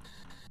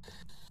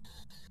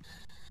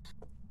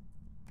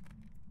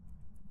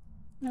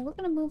 Now we're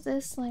gonna move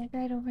this like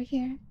right over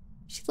here.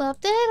 She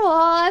left it.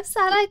 Oh, I'm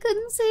sad I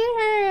couldn't see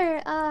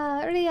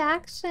her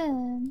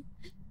reaction.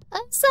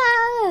 I'm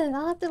sad.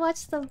 I'll have to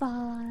watch the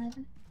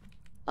VOD.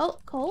 Oh,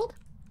 cold?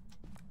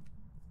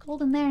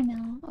 Cold in there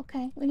now.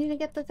 Okay, we need to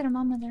get the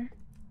thermometer.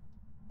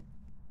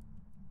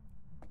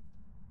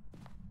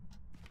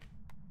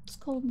 It's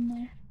cold in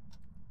there.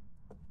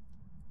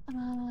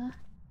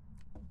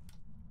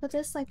 Put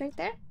this like right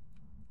there.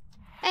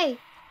 Hey,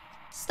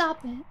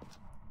 stop it.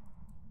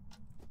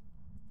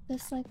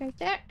 This like right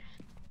there.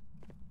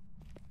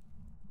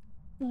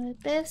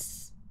 Put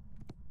this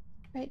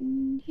right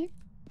in here.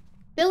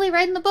 Billy,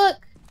 write in the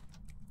book.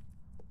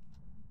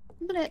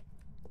 I'm gonna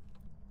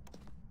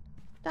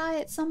die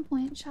at some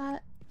point,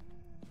 chat.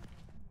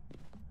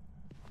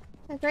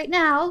 Like right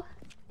now.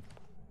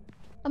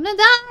 I'm gonna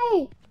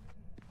die!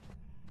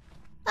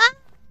 Ah!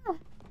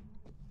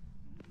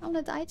 I'm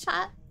gonna die,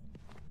 chat.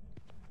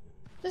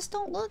 Just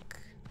don't look.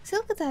 See,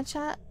 look at that,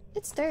 chat.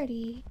 It's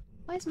dirty.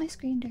 Why is my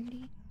screen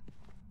dirty?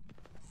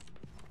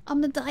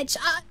 I'm gonna die,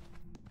 chat.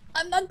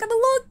 I'm not gonna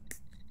look.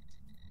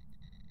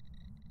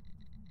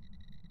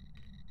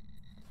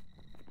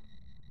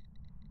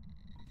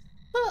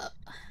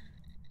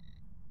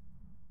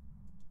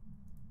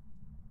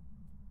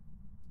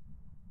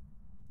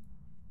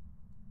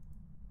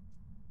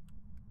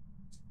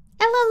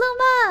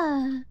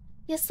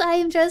 Yes, I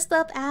am dressed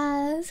up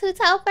as Hu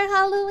Tao for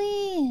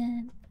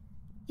Halloween.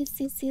 Yes,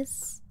 yes,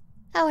 yes.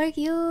 How are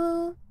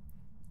you?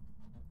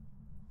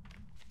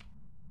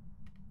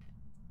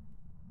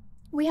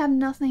 We have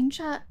nothing,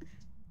 chat.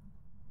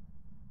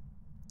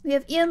 We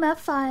have EMF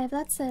 5,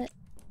 that's it.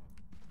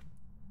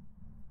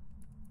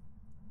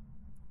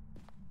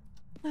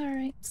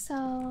 Alright,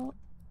 so...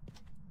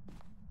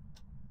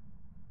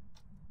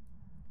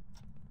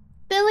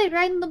 Billy,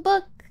 writing the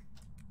book!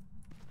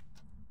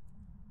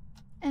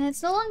 And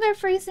it's no longer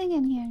freezing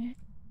in here.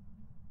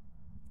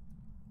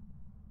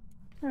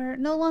 Or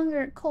no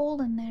longer cold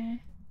in there.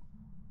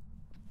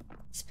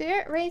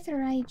 Spirit Wraith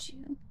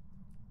Raiju.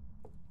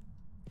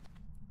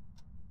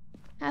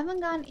 Haven't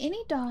gotten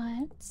any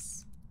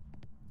dots.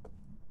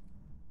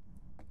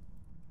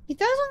 He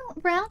throws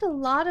around a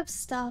lot of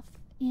stuff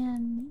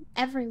in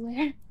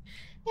everywhere.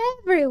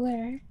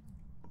 Everywhere.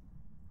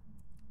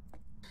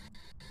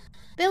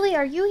 Billy,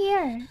 are you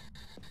here?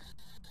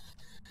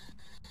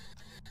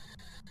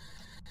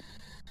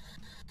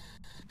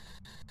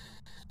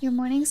 Your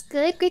morning's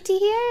good. Great to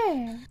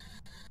hear.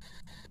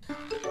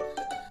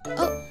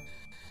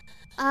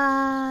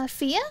 Oh,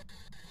 Fia?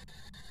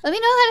 Let me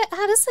know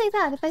how to say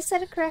that if I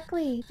said it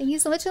correctly. Thank you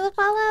so much for the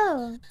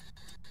follow.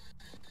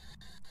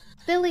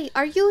 Billy,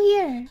 are you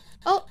here?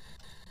 Oh,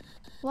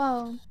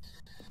 whoa.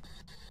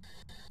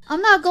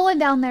 I'm not going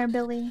down there,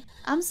 Billy.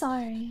 I'm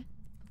sorry.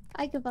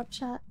 I give up,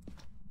 chat.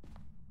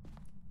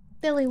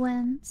 Billy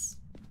wins.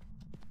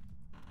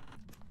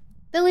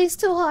 Billy's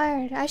too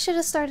hard. I should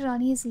have started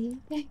on easy.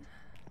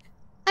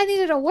 I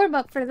needed a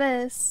warm-up for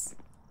this.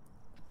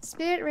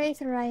 Spirit Wraith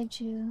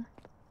Raiju.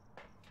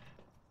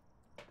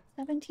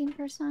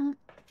 17%.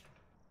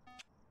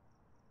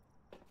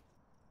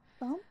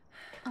 Boom.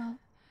 Oh.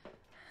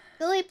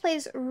 Billy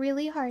plays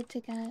really hard to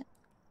get.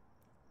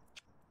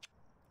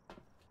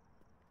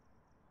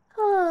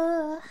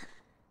 Oh.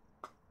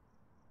 I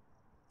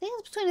think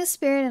it's between a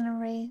spirit and a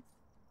wraith.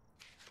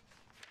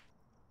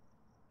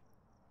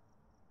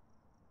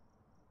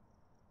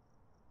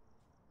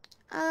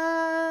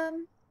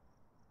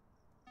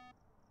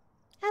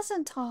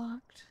 Hasn't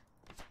talked.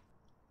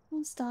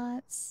 Those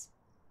dots.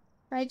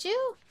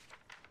 Raiju?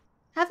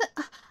 I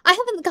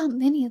haven't got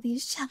many of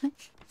these, chat.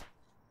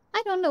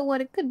 I don't know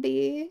what it could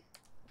be.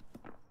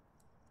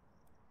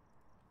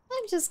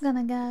 I'm just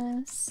gonna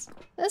guess.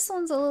 This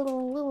one's a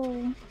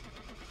little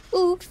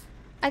oof.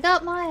 I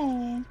got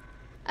my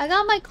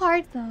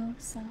card though,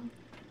 so.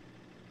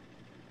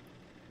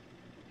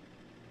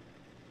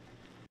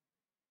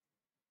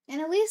 And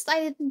at least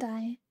I didn't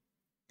die.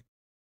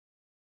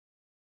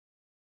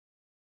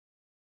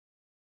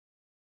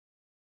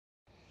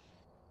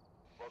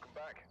 Welcome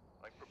back.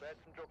 I've prepared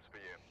some jobs for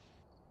you.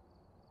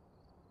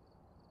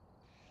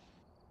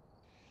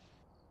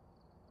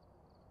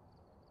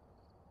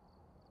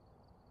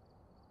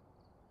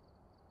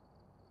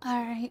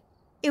 Alright.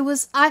 It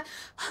was the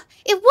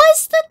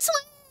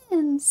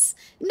twins!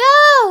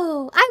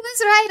 No! I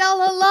was right all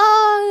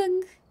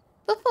along!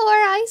 Before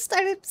I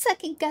started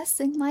second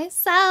guessing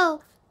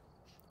myself.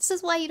 This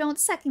is why you don't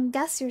second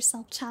guess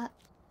yourself, chat.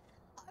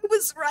 I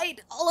was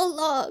right all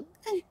along.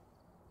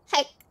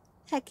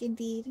 Heck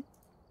indeed.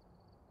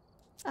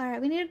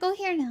 Alright, we need to go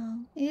here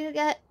now. We need to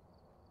get...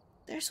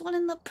 There's one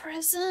in the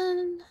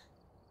prison.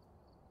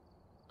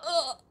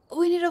 Ugh.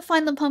 We need to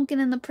find the pumpkin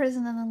in the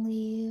prison and then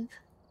leave.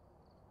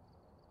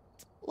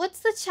 What's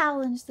the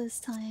challenge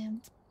this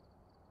time?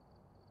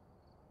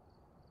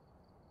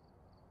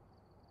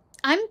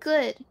 I'm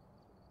good.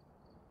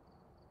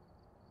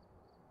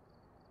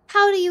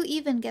 How do you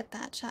even get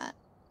that, chat?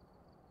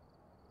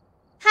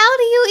 How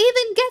do you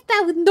even get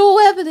that with no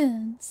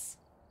evidence?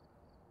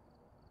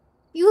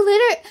 You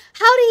literally...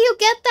 How do you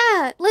get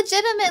that?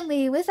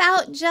 Legitimately,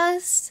 without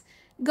just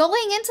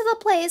going into the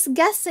place,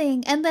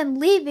 guessing, and then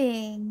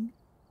leaving.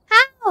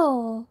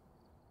 How?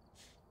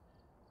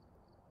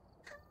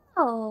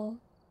 How?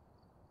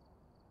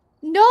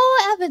 No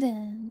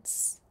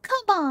evidence.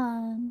 Come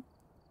on.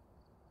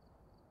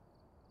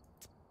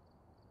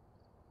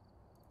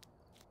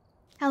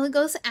 How it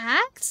goes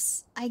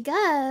acts? I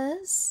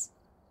guess.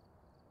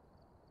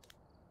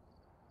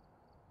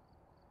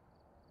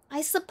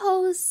 I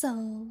suppose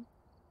so.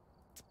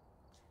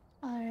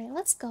 Alright,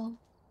 let's go.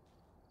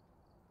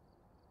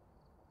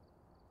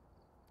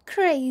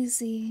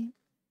 Crazy.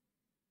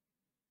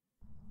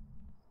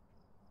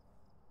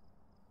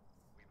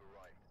 We've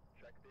arrived.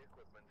 Check the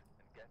equipment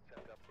and get set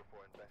up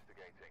before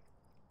investigating.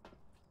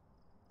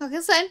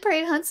 Frankenstein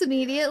prayed hunts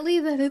immediately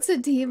that it's a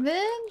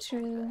demon?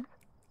 True.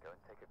 Go and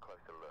take a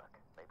closer look.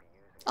 Maybe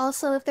using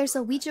Also, if there's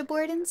a Ouija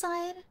board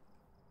inside.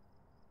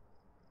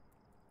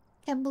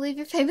 Can't believe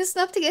you're famous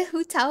enough to get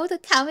Hu Tao to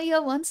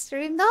cameo one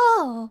stream.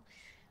 No!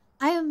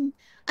 I'm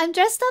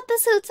dressed up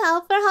as Hu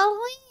Tao for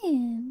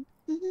Halloween.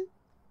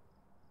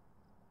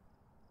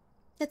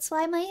 That's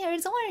why my hair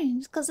is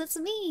orange, because it's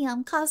me.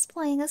 I'm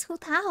cosplaying as Hu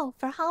Tao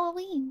for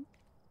Halloween.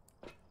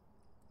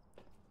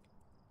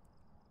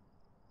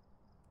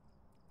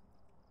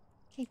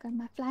 Okay, grab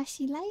my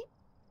flashy light.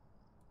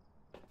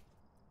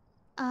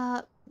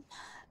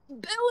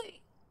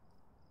 Billy!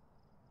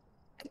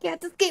 I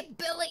can't escape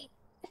Billy.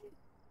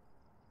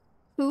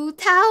 Who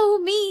Tao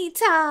me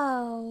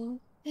Tao.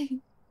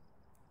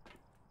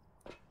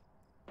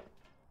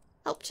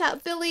 Help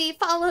chat Billy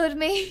followed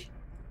me.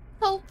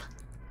 Help.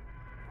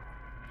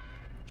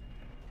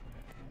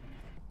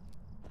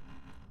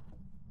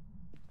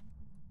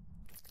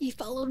 He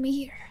followed me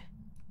here.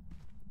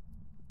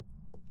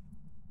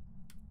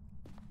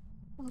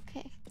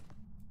 Okay.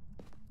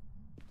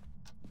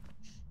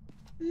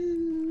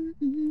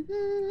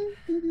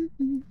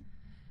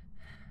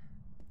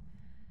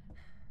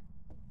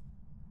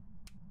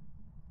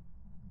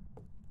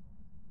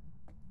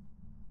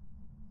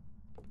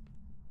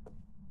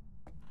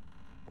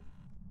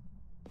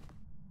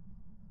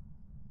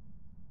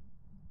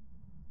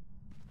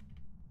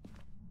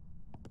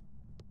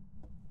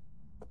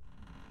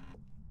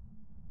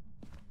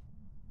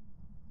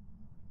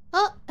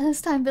 Oh,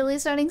 this time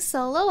Billy's starting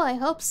solo? I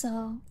hope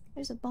so.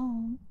 There's a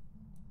bone.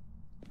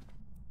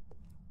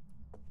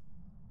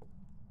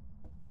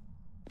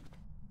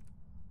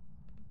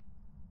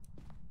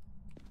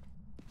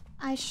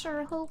 I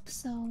sure hope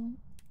so.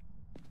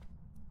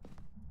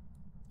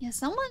 Yeah,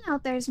 someone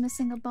out there is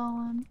missing a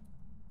bone.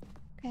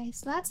 Okay,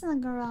 so that's in the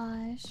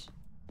garage.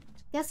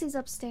 Guess he's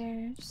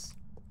upstairs.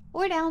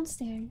 Or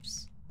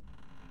downstairs.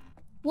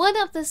 One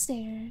of the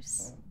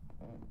stairs.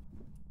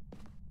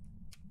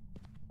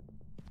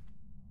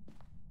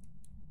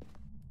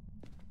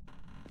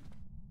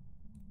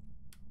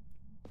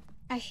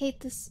 I hate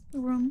this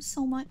room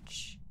so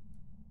much.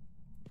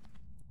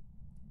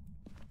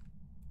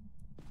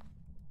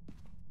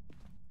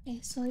 Okay,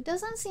 so it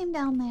doesn't seem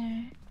down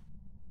there.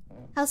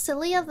 How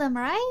silly of them,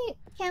 right?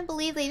 Can't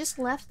believe they just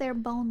left their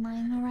bone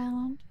lying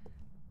around.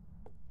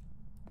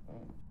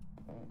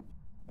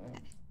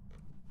 Okay.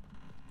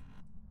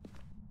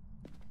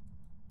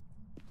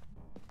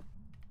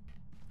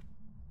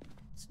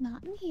 It's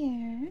not in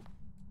here.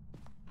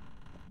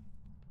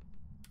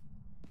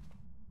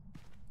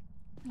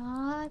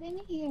 Not in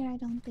here, I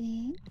don't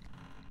think.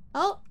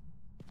 Oh!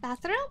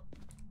 Bathroom?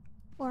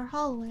 Or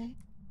hallway?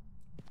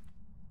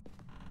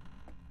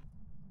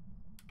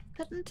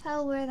 Couldn't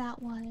tell where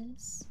that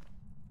was.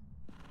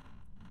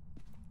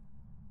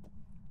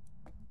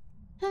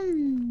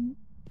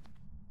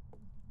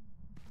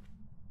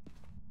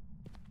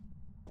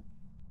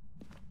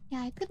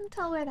 Yeah, I couldn't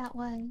tell where that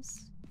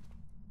was.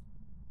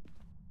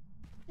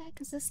 Yeah,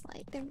 because this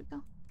light. There we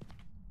go.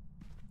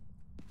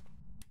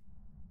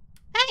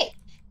 Hey!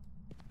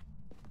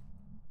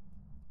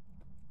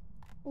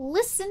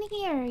 Listen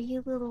here,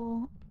 you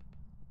little...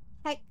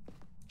 Heck.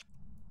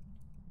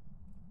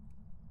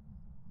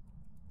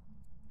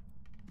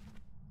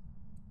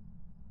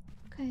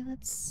 Okay,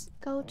 let's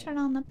go turn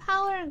on the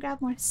power and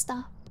grab more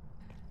stuff.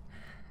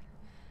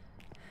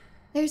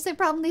 There's the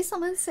problem they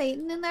summoned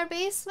Satan in their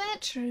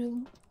basement?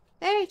 True.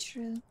 Very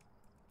true.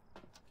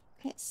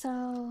 Okay,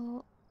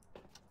 so...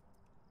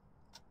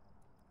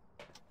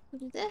 we'll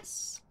do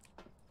this.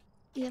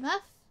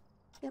 EMF.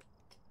 Yep.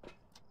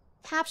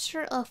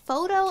 Capture a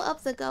photo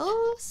of the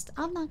ghost?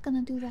 I'm not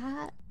gonna do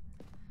that.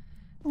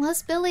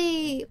 Unless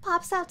Billy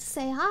pops out to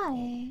say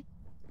hi.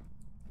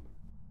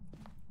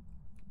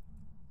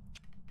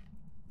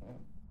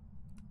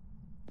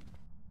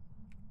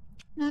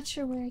 Not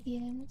sure where he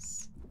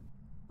is.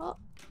 Oh.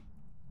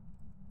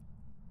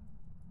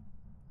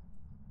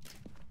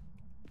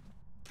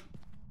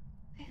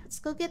 Okay, let's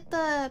go get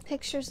the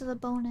pictures of the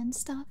bone and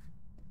stuff.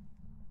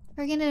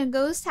 Working in a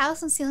ghost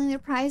house and stealing their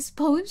prized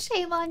bone?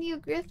 Shame on you,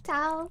 Griff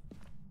Tao.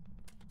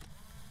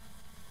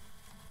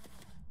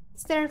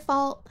 It's their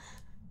fault.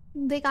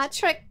 They got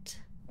tricked.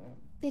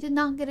 They did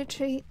not get a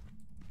treat.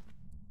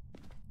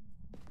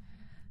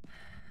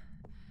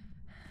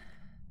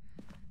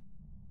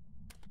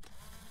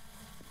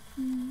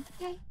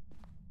 Okay.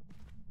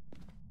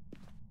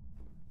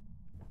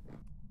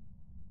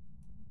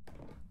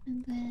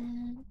 And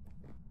then...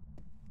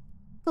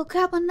 go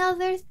grab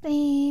another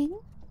thing.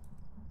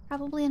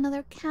 Probably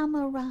another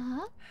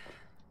camera.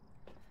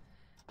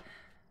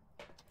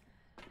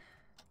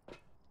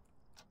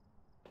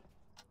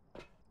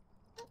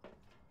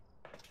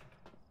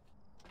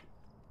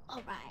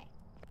 Alright.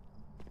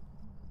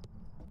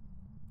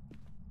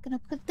 Gonna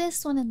put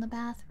this one in the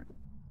bathroom.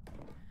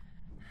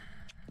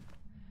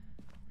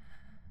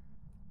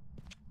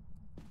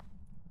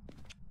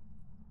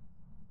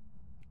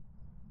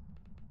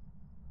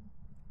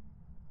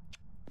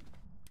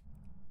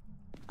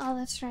 Oh,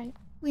 that's right.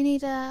 We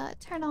need to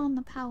turn on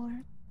the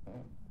power.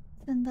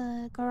 It's in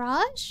the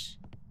garage,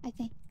 I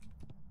think.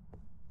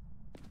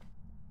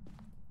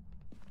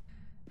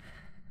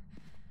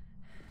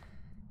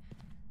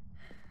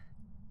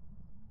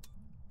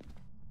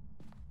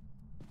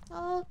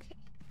 Okay.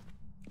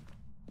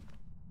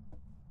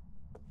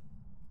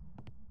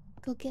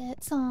 Go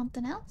get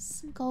something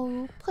else.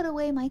 Go put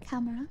away my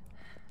camera.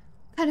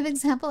 What kind of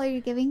example are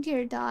you giving to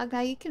your dog?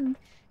 Now you can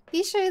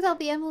be sure they'll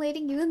be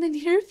emulating you in the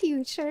near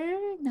future.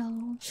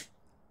 No.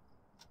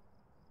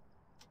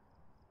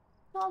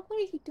 Dog, what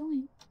are you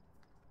doing?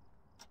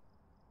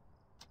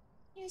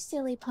 You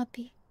silly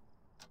puppy.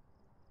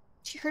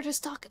 She heard us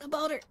talking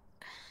about her.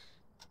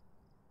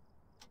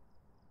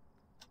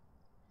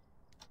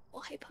 Oh,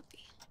 hi, puppy.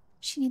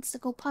 She needs to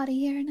go potty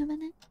here in a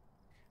minute.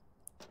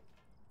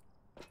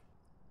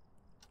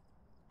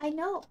 I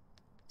know.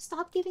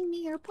 Stop giving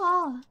me your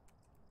paw.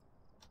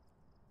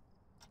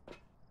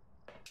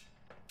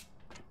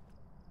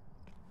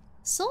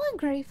 So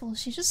ungrateful.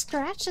 She just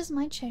scratches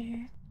my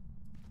chair.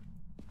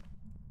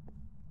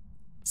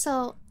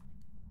 So,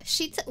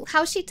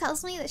 how she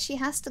tells me that she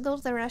has to go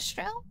to the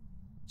restroom,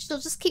 she'll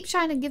just keep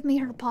trying to give me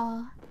her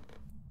paw.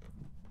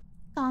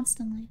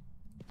 Constantly.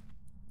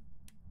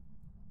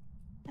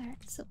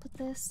 Alright, so put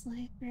this,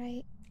 like,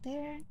 right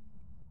there.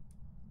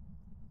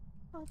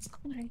 Oh, it's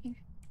cold right here.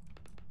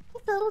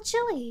 It's a little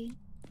chilly.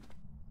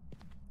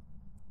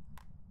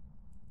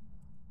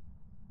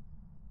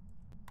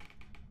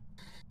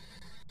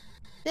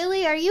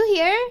 Billy, are you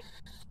here?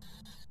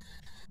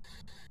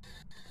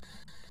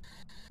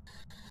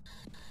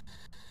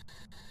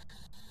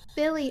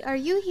 Billy, are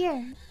you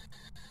here?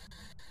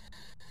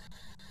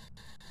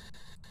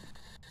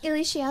 At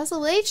least she has a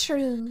way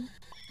true.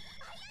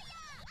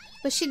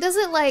 But she does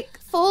it like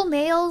full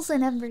nails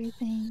and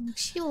everything.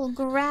 She will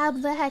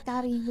grab the heck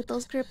out of you with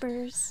those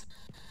grippers.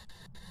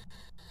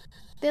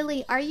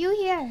 Billy, are you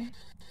here?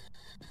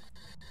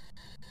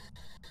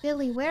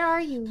 Billy, where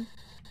are you?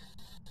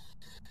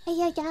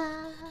 Hey,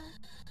 yeah.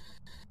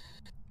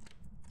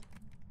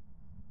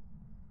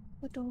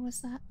 What door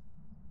was that?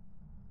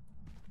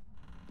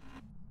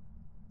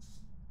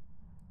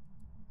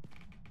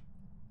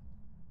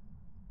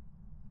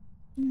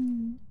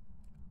 Hmm.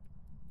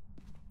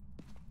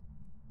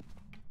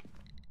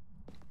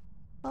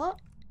 Oh.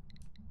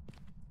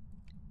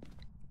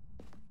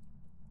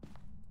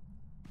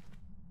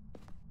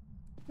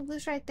 It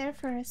was right there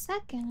for a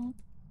second.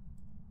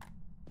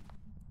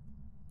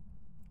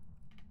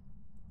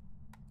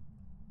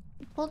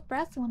 It pulled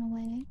breath one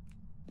away.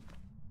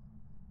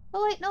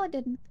 Oh wait, no it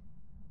didn't.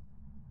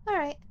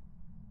 Alright.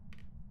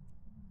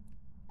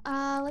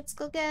 Let's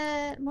go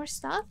get more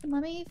stuff and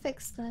let me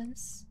fix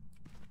this.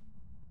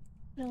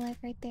 Put it like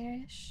right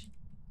there-ish.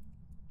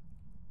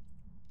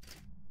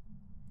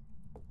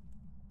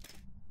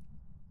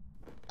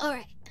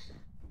 Alright.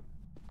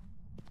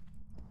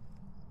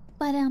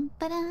 Ba-dum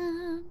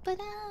ba-dum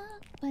ba-dum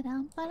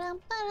ba-dum ba-dum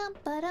ba-dum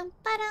ba-dum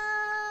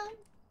ba-dum.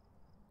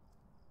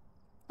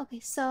 Okay,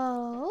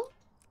 so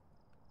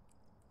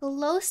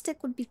glow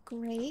stick would be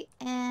great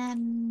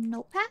and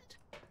notepad?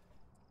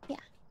 Yeah.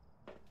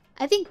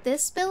 I think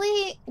this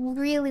Billy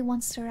really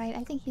wants to write.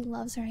 I think he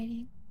loves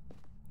writing.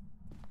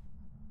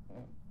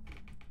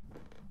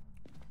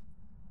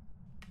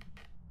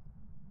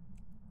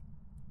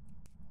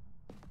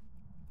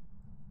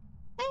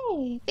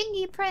 Hey,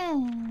 thingy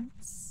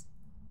prints.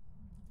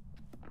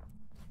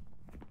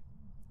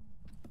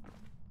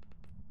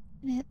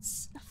 And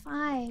it's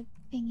 5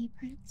 thingy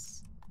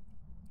prints.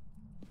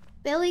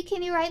 Billy,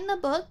 can you write in the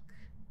book?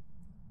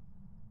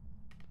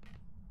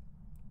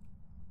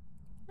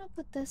 I'll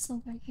put this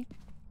over here.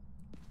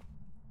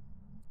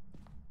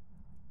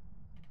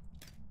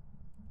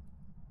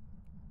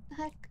 The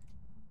heck?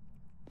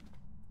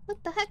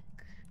 What the heck?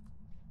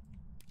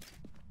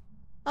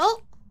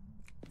 Oh!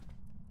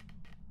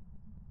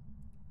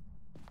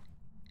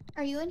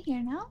 Are you in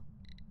here now?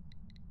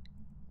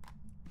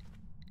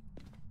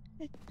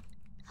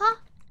 Huh?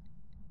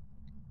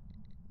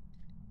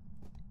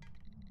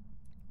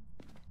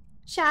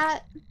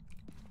 Chat.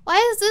 Why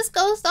is this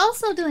ghost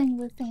also doing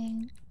the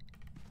thing?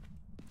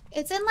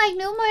 It's in like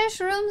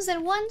numerous rooms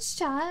at once,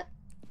 chat.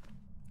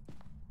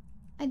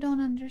 I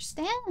don't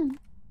understand.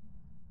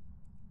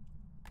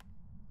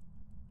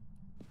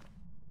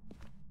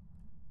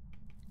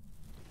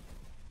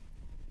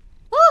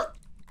 Oh!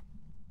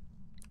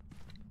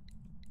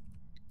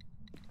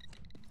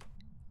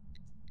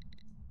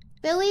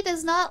 Billy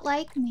does not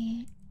like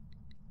me.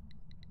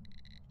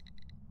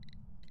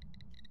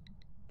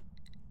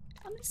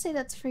 I'm gonna say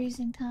that's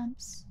freezing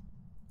temps.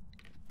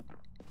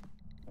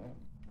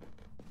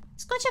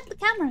 Let's go check the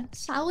camera,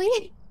 shall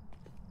we?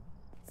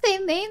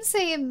 Same name,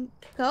 same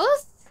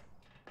ghost?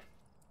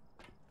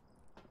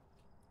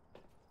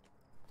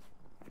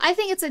 I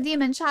think it's a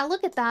demon, chat.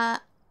 Look at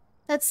that.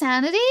 That's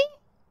sanity?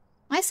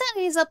 My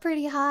sanity's up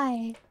pretty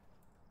high.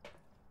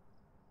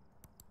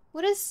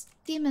 What does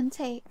demon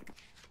take?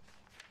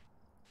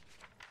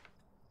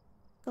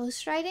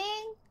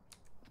 Ghostwriting?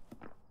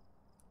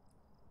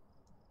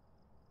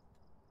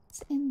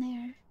 It's in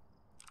there.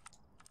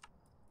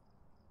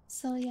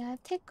 So yeah,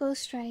 take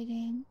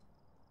ghostwriting.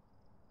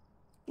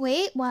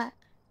 Wait, what?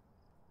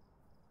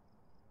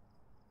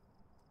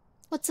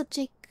 What's up,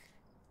 Jake?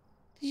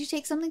 Did you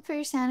take something for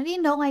your sanity?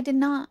 No, I did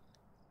not.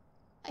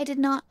 I did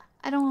not.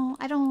 I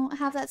don't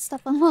have that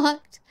stuff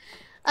unlocked.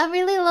 I'm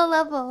really low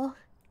level.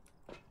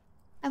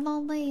 I'm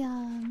only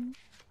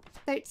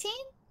 13?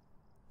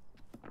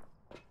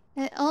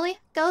 The only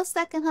ghost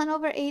that can hunt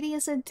over 80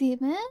 is a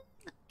demon?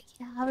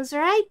 Yeah, I was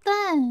right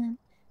then.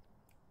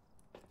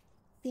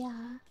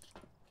 Yeah.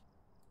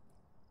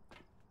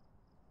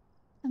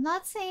 I'm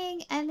not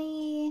seeing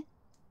any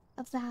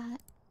of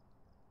that.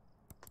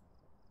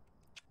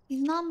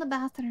 He's not in the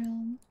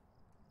bathroom.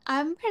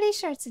 I'm pretty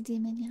sure it's a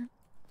demon, yeah.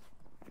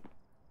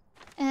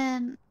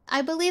 And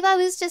I believe I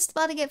was just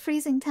about to get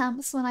freezing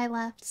temps when I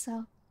left,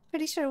 so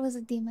pretty sure it was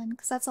a demon,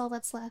 because that's all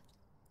that's left.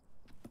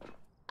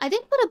 I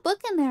did put a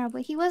book in there,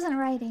 but he wasn't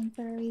writing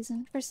for a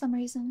reason, for some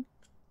reason.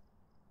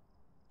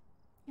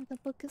 The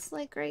book is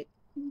like right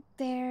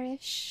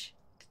there-ish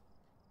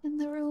in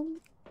the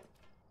room.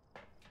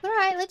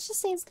 Alright, let's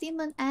just say it's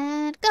demon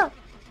and go!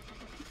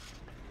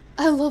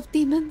 I love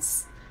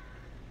demons.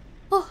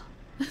 Oh.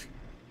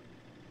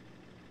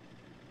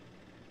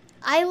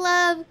 I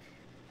love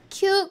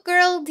cute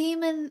girl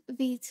demon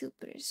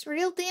VTubers.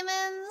 Real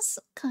demons,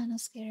 kind of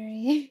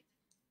scary.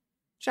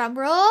 Drum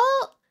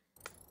roll!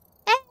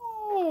 Hey,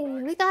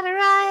 we got it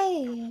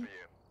right!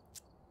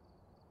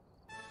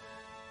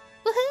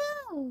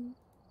 Woohoo!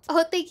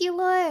 Oh, thank you,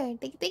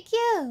 Lord. Thank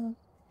you.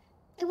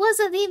 It was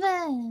a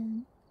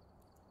demon.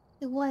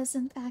 It was,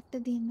 in fact, a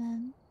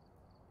demon.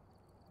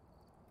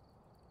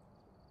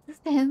 The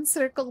fan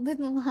circle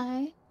didn't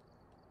lie.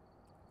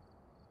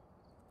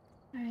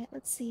 Alright,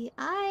 let's see.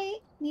 I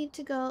need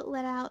to go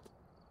let out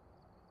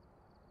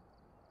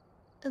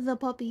the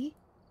puppy.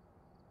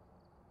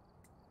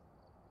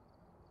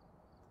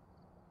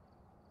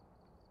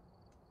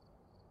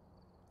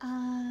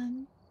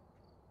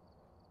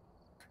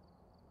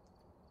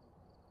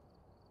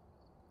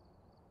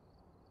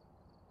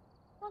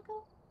 Okay.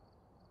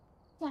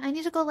 Yeah, I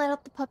need to go let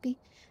out the puppy.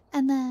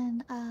 And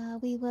then,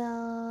 we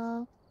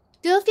will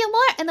do a few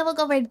more, and then we'll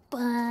go raid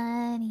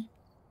Bunny.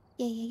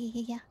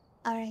 Yeah.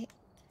 Alright.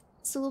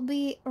 So we'll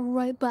be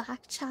right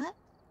back, chat.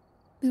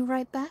 Be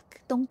right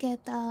back. Don't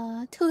get,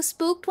 too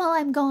spooked while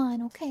I'm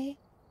gone, okay?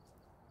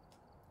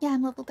 Yeah,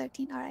 I'm level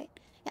 13. Alright.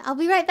 Yeah, I'll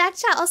be right back,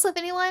 chat. Also, if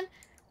anyone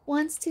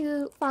wants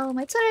to follow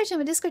my Twitter, join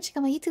my Discord, check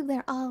out my YouTube, there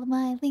are all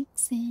my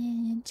links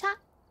in chat.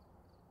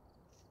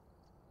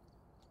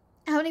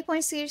 How many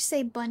points do you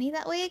say bunny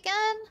that way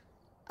again?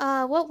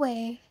 What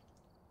way?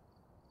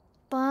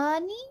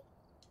 Bunny?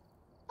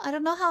 I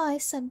don't know how I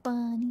said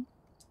bunny.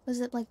 Was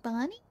it like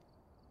bunny?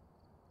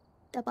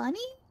 The bunny?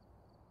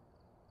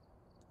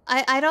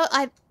 I don't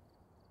I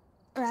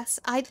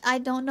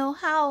don't know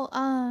how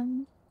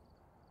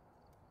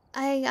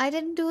I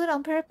didn't do it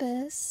on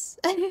purpose.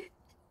 I didn't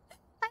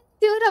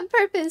do it on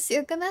purpose.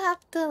 You're gonna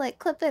have to like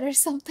clip it or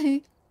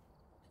something.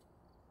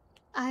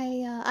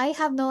 I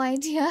have no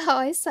idea how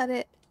I said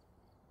it.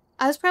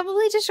 I was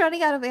probably just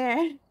running out of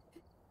air.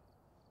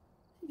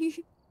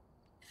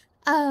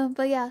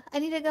 But yeah, I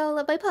need to go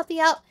let my puppy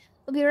out.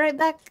 I'll be right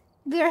back.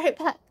 Be right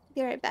back.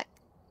 Be right back.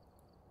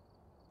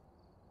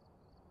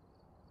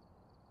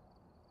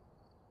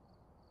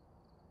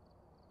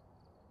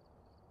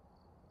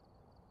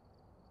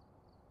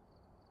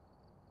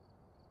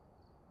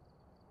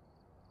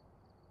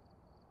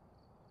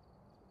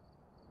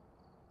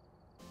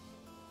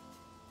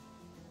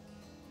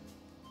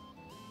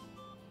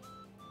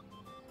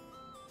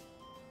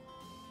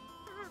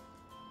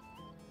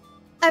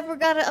 I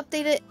forgot to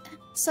update it.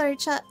 Sorry,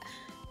 chat.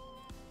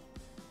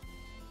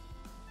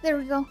 There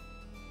we go.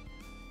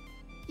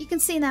 You can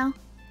see now.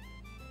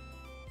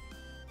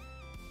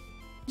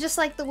 Just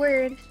like the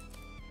word.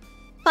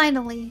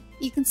 Finally,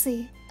 you can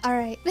see.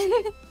 Alright.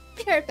 Be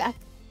right back.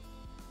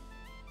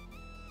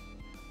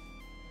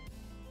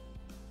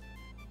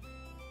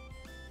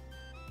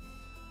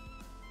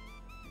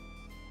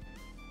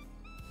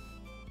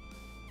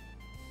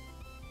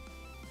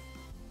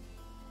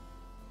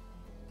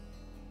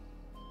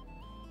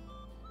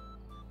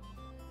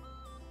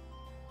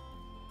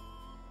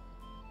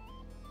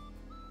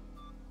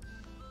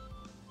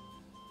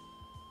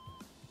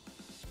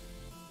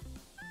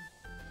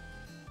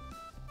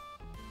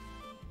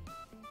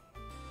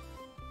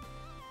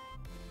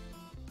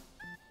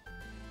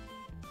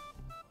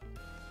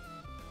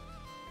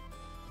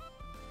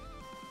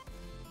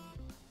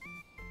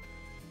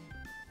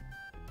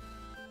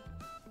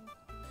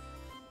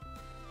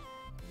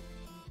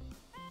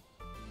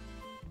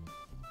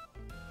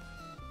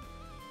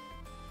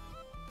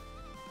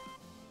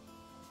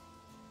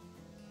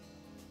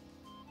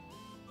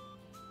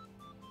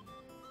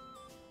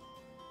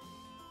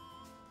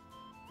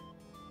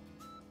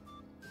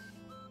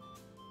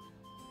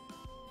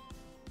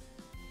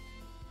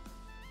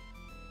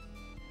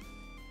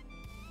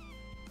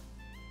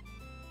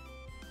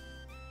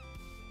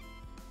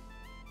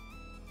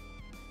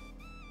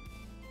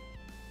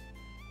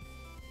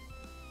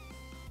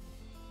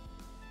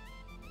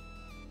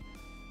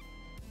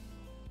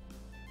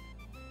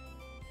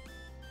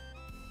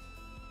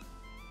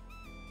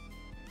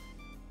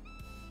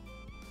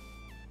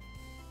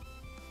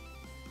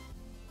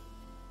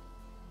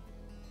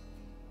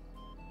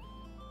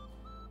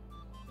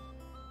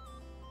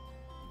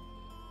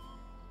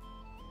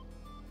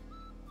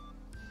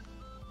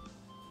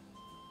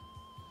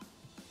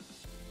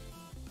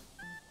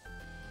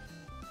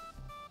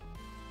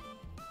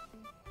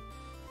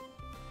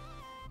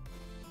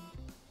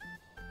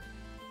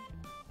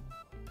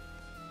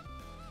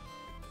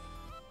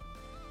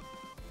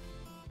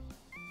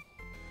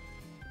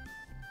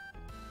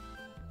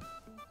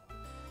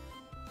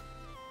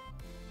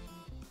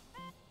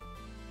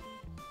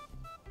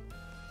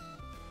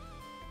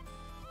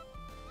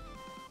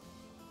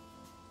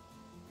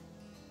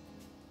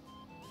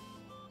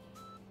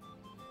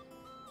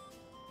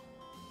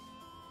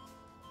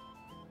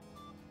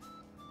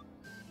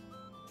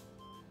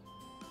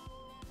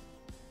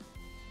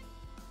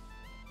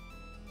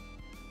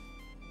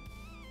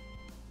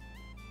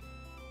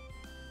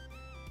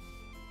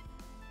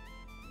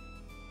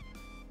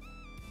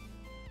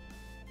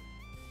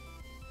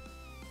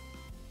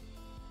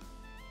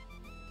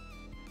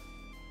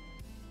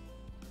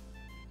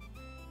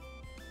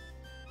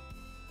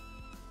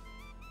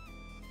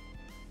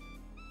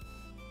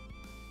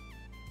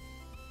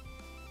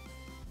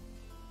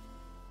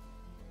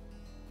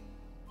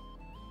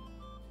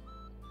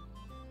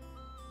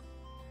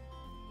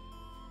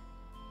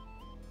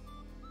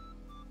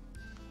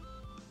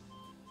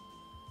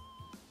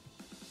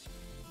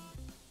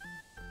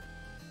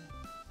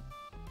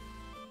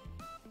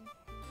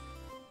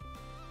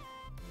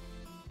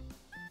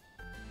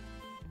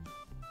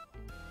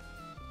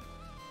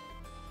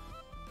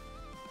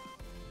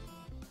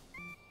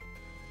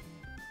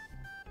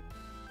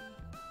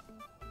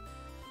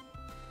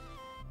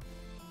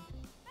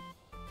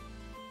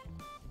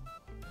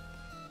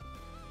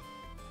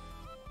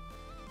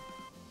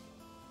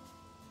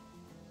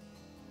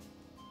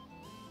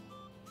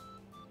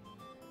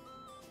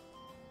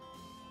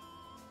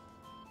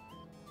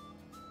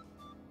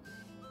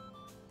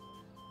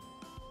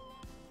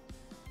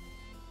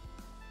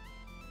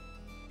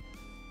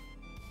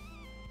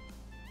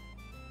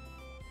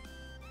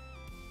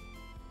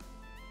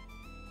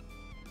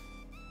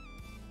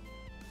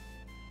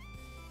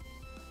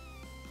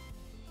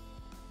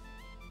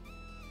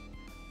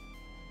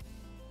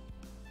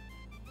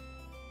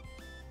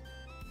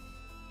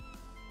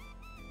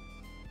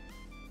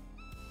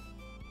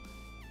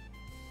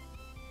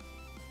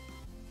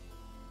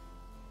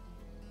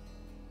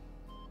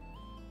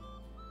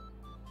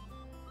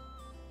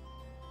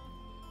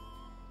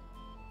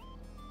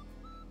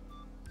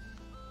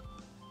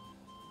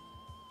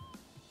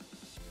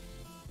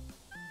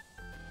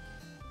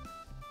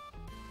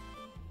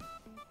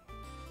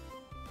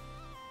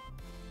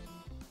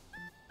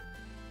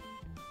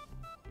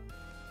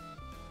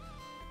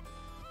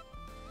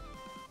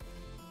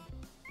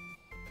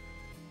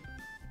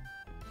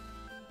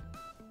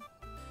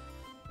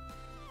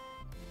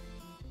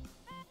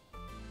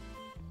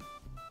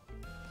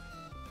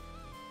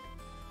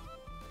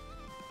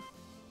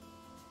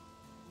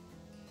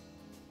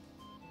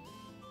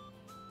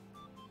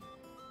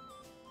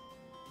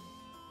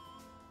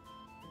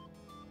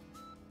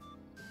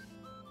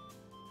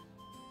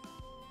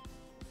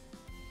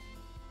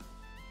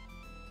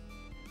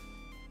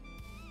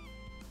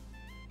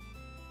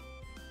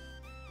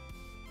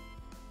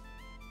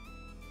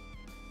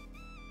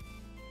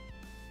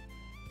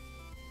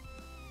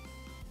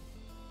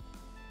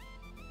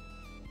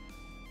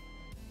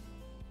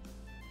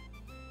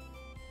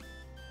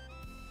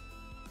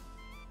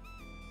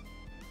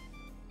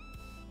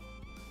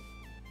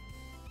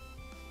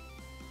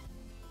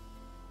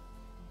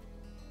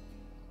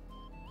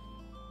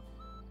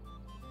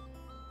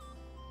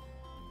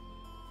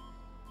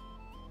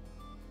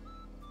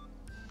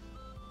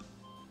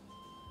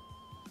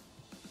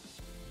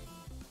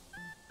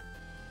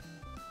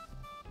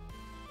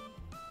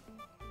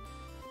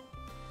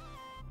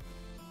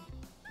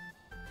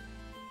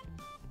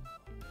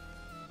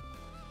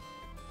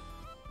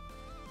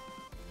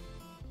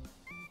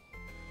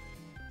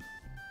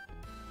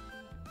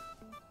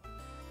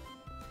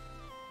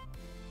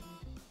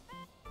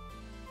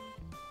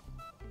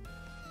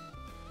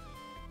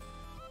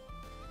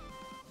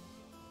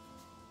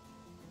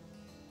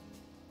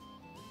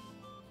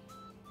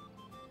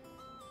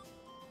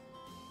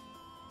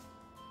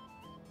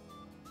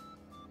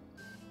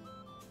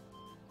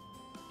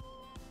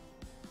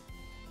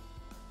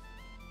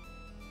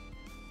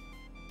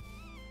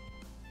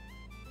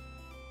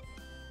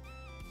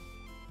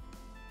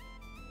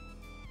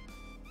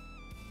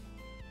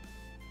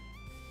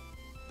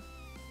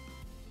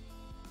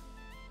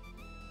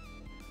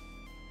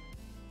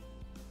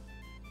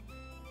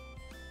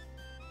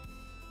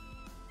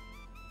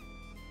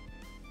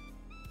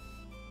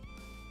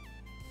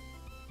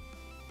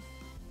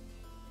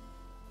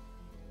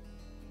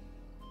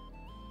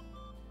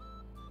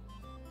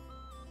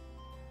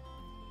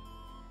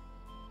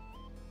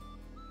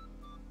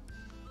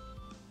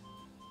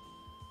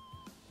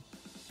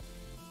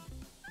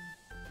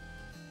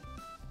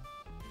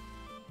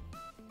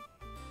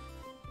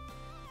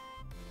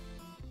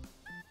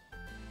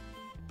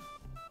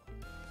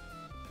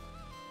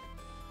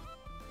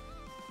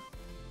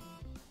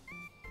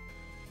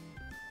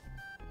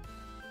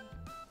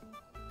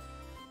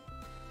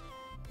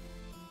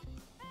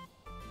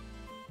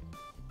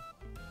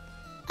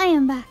 I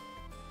am back.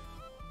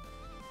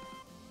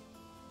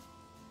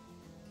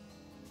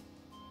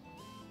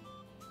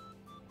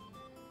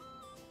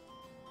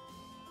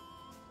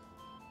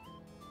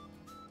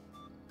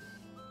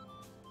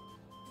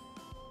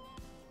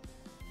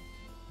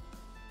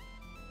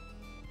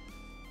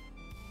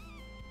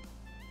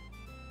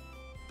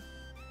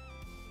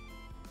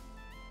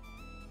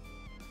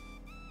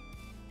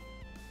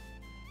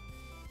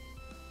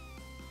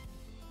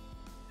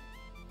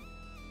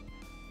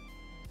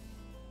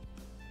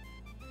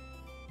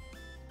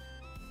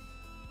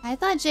 I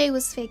thought Jay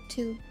was fake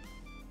too.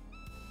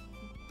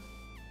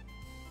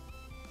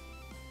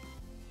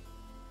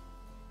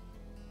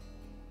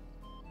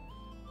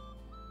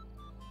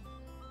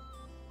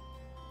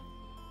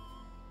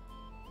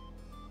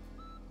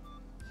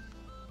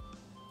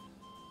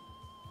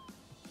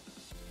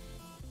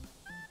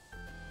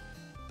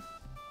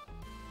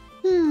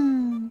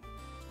 Hmm.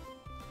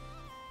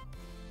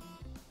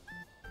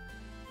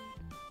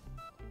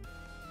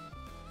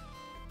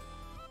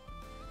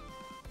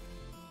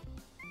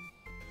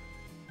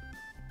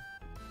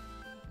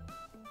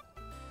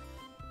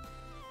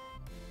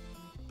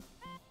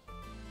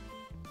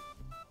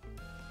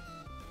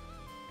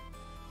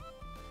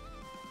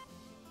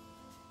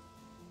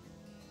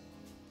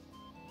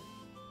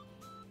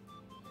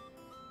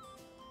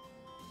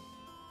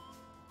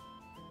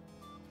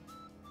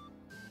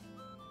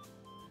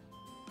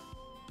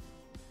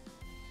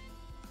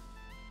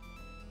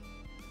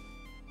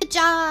 Good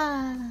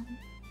job.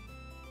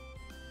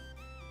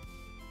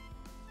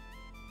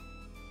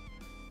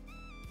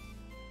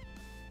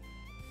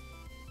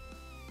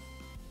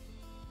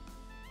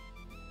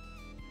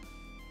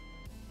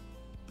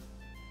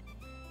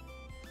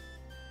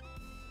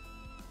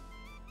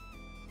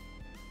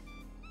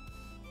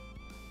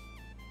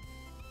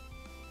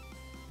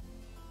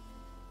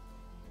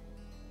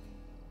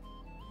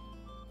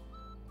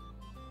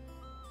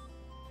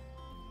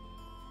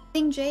 I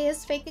think Jay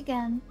is fake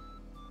again.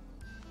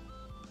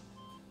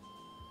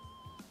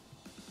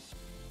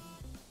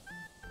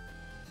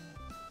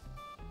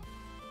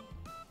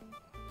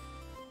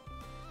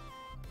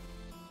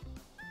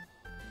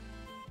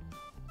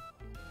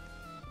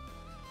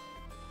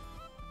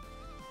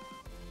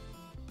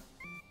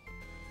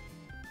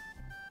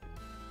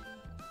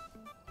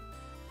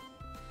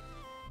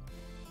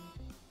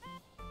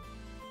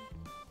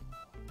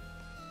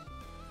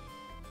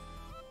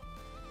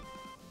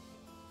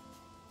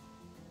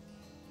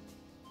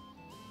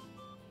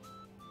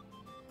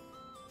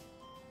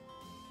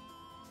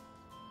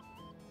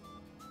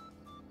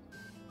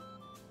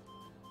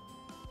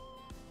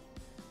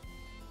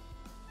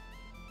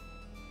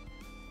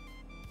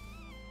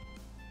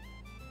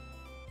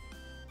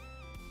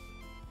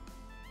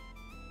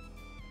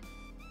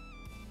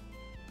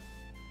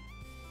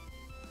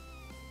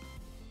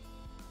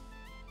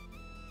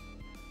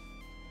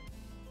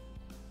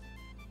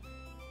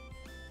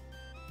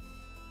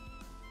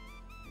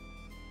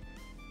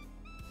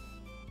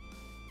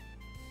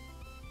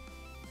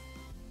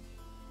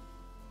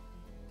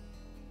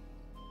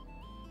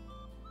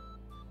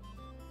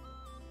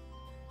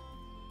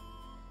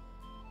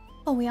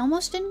 Oh, we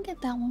almost didn't get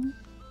that one.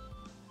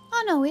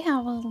 Oh no, we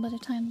have a little bit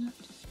of time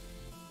left.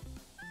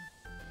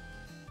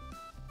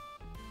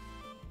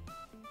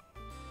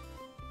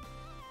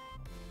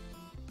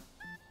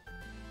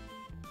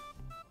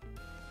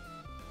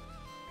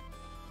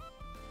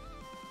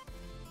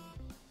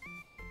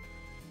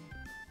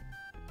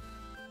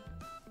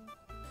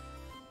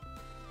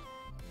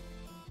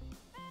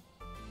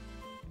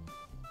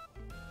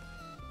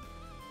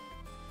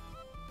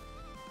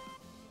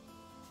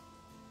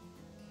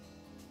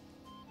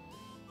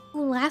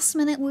 Ooh, last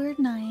minute weird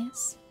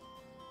nice.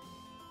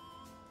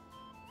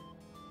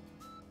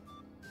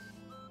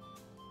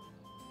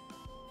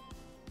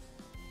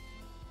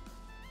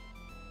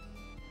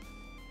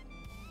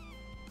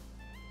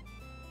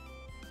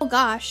 Oh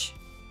gosh.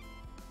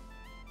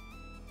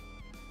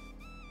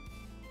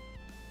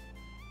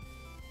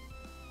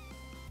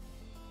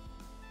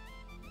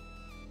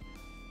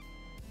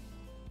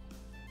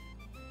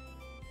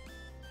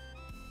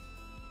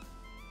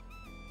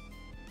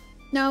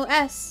 No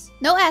S.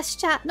 No S,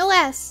 chat. No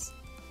S.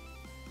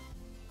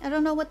 I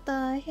don't know what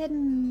the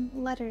hidden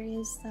letter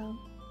is, though.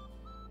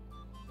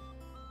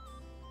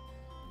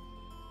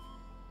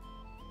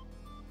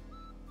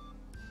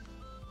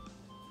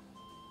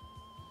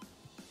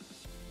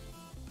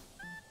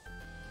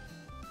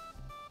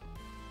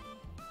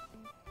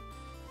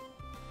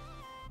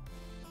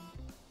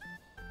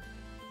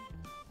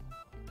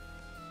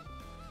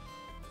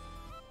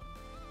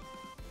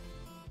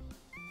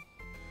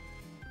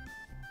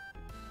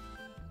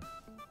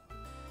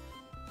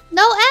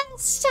 No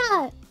S,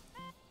 chat.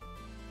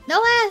 No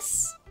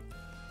S.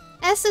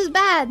 S is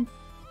bad.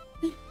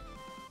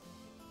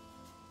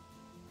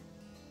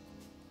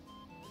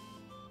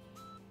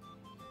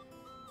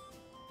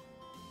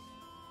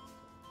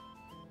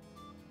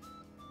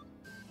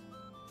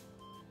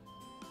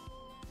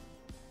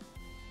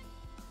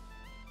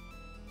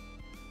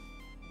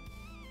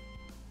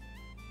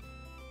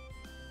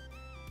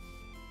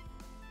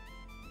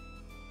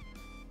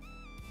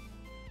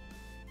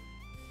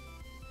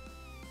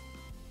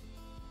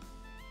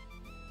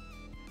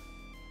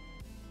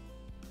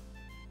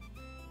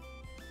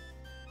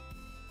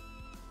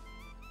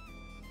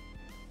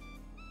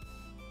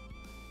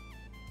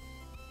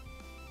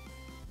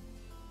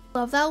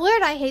 Love that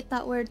word. I hate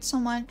that word so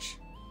much.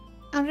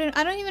 I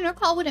don't even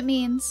recall what it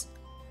means.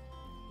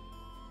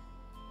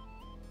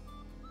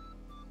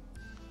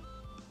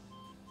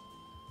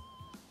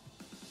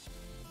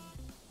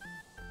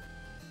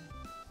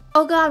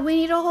 Oh god, we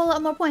need a whole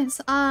lot more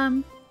points.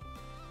 No!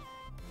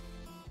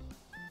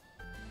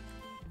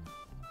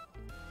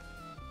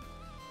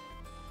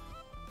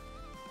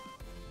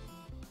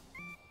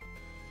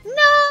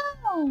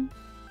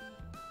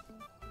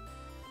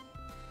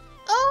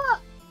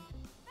 Oh!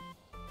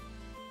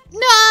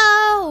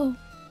 No!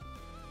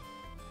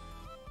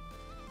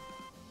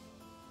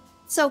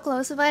 So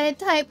close. If I had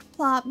typed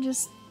plop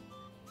just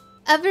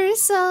ever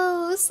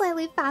so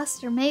slightly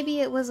faster,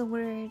 maybe it was a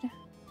word.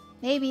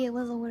 Maybe it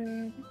was a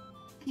word.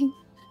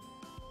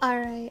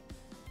 Alright.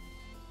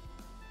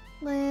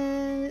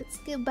 Let's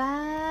get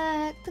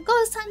back to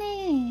ghost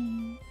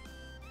hunting.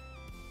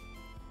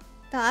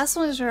 The last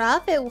one was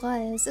rough. It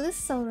was. It was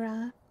so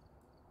rough.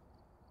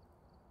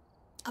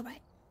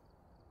 Alright.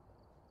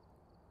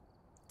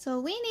 So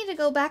we need to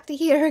go back to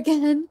here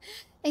again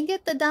and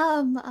get the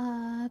dumb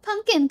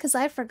pumpkin because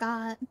I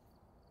forgot.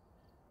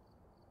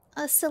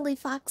 A silly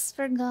fox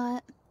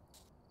forgot.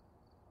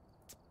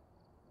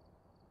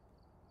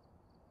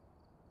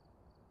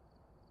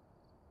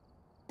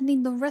 I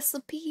need the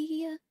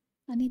recipe.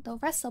 I need the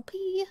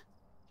recipe.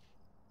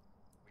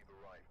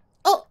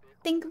 Oh,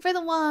 thank you for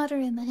the water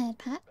in the head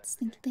pats.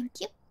 Thank you, thank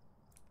you.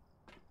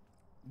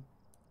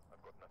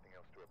 I've got nothing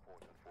else to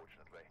report,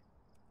 unfortunately.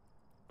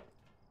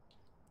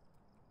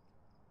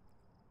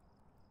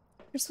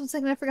 For 1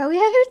 second I forgot we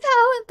had her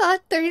towel and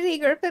thought 30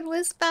 Griffin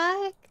was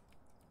back.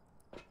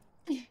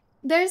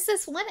 There's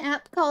this one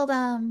app called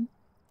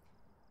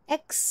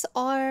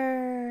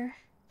XR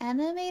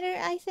Animator,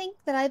 I think,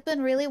 that I've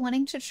been really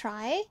wanting to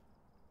try.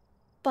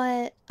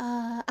 But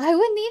I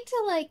would need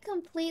to like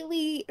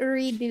completely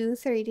redo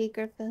 3D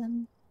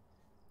Griffin.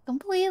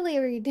 Completely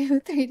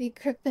redo 3D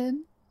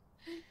Griffin.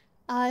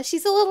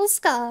 She's a little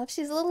scuff.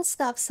 She's a little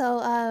scuff, so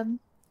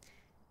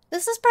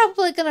this is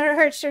probably gonna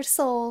hurt your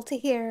soul to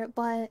hear,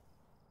 but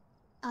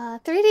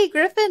 3D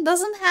Griffin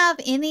doesn't have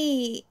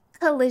any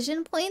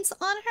collision points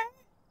on her.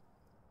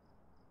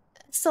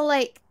 So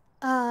like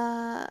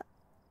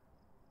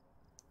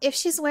if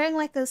she's wearing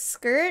like a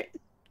skirt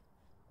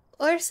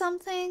or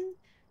something,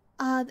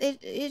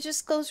 it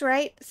just goes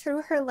right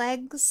through her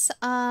legs.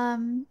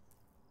 The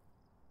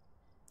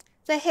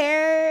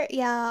hair,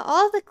 yeah,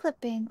 all the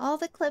clipping,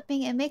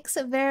 it makes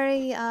it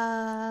very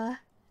not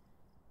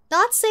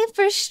safe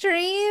for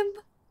stream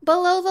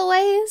below the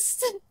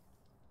waist.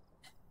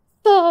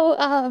 So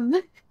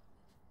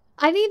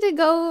I need to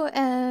go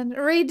and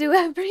redo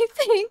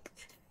everything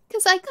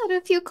because I cut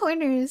a few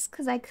corners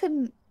because I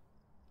couldn't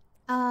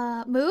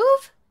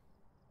move.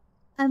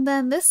 And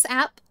then this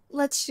app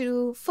lets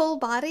you full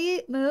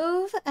body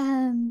move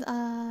and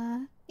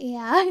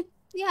yeah.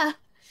 Yeah.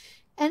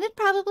 And it'd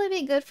probably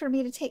be good for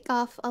me to take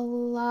off a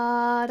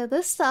lot of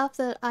the stuff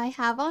that I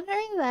have on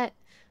her that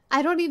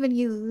I don't even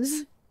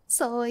use.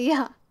 So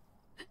yeah.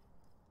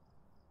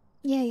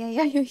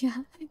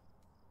 Yeah.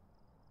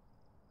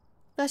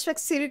 Flashback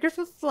Cedar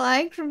Griffin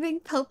flying from being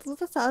pelted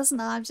with 1,000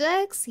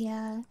 objects?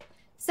 Yeah.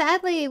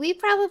 Sadly, we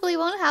probably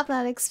won't have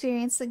that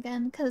experience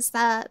again because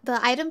the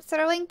item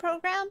throwing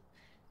program,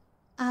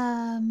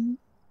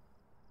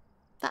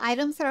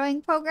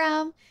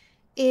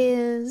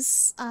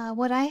 is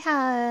what I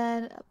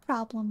had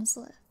problems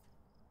with.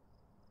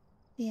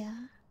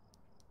 Yeah.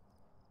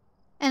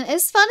 And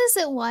as fun as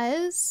it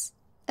was,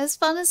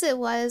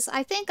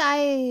 I think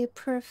I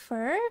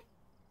prefer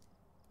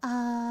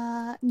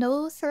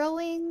no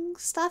throwing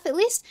stuff. At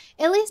least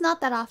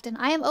not that often.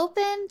 I am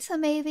open to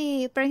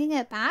maybe bringing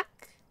it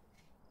back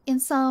in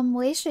some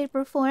way, shape,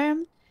 or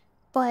form,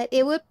 but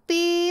it would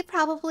be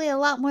probably a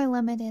lot more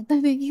limited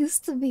than it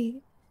used to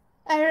be.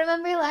 I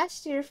remember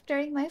last year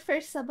during my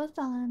first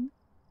subathon,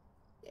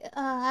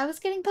 I was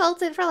getting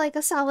pelted for like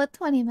a solid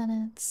 20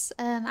 minutes,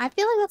 and I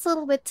feel like that's a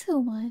little bit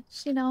too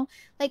much, you know?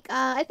 Like,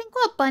 I think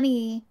what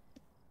Bunny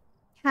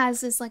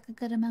has is like a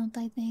good amount,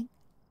 I think.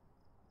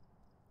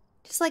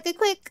 Just like a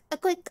quick,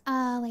 like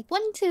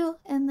 1, 2,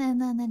 and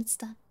then it's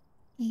done.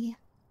 Yeah.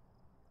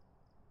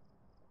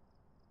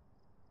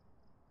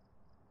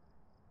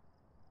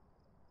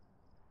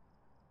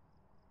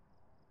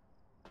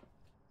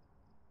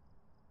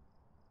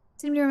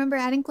 Seem to remember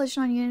adding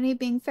collision on Unity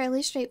being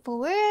fairly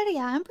straightforward.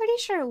 Yeah, I'm pretty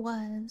sure it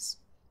was.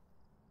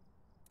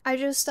 I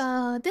just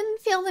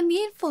didn't feel the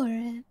need for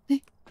it.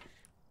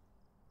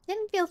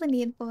 Didn't feel the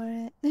need for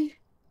it.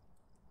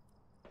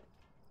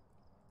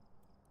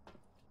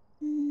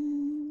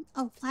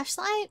 Oh,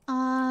 flashlight?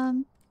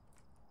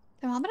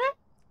 Thermometer?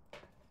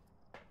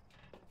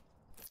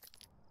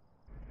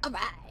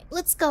 Alright,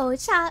 let's go,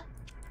 chat.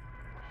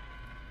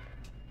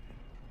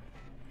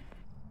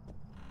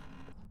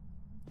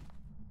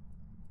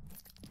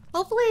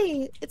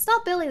 Hopefully, it's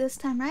not Billy this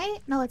time, right?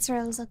 No, it's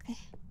Rose, okay.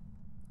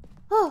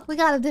 Oh, we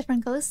got a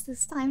different ghost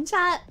this time,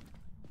 chat.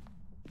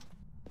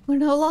 We're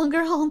no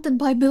longer haunted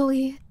by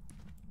Billy.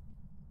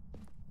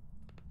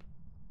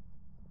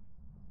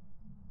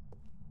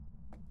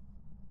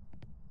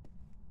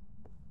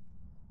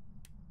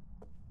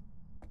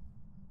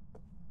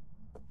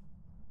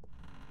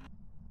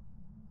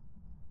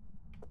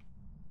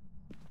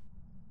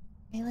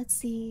 Okay, let's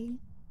see.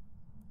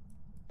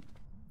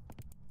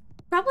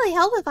 Probably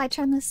help if I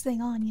turn this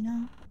thing on, you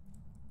know.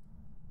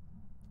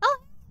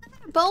 Oh,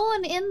 another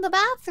bone in the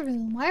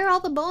bathroom. Why are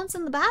all the bones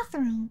in the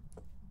bathroom?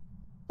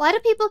 Why do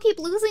people keep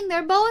losing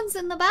their bones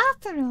in the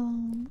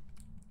bathroom?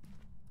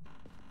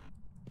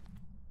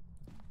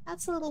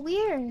 That's a little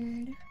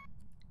weird.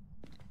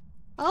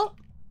 Oh.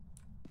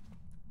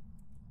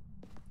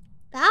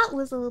 That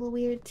was a little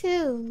weird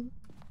too.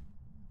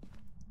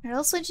 Or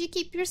else would you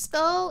keep your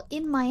skull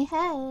in my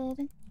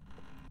head?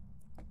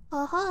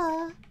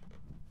 Haha.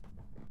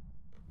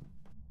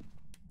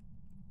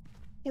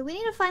 Okay, we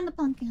need to find the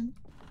pumpkin.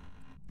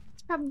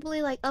 It's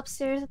probably like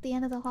upstairs at the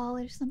end of the hall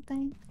or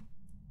something.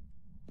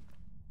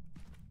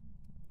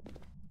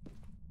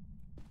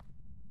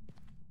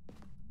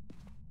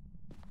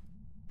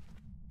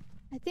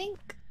 I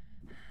think...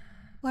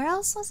 Where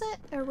else was it?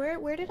 Or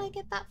where did I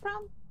get that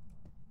from?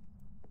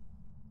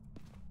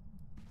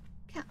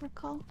 Can't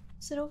recall.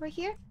 Is it over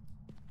here?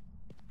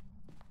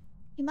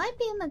 He might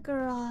be in the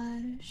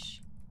garage.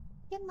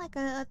 Getting like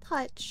a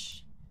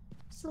touch.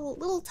 Just a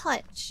little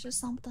touch or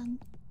something.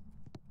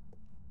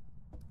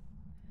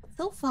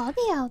 So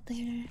foggy out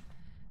there.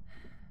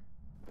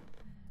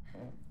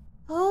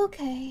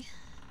 Okay.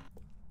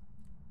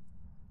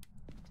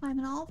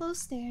 Climbing all those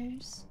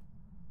stairs.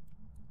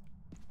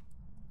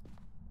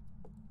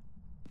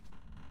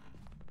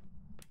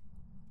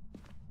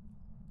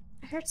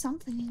 I heard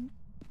something.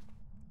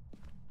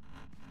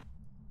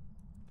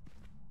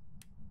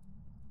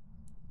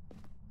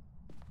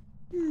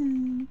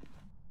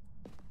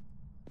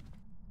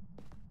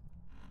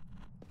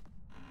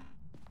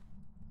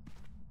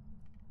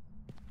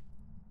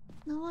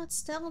 No, it's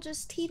still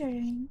just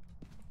teetering.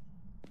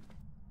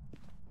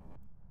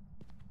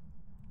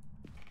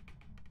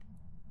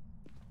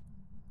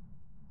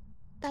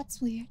 That's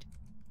weird.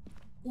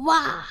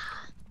 Wow.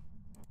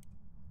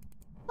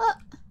 Oh.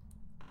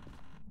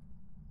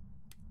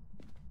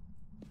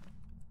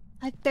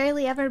 I've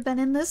barely ever been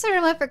in this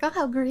room. I forgot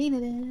how green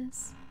it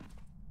is.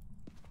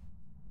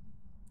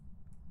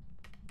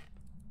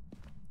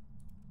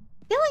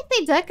 I feel like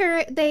they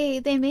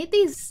decorate. They made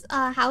these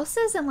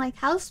houses in like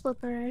House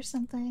Flipper or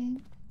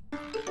something.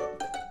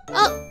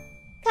 Oh,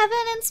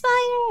 Kevin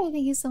Inspire!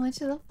 Thank you so much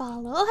for the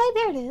follow. Oh, hey,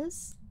 there it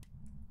is.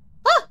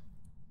 Oh,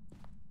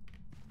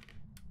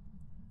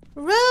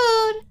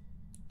 rude.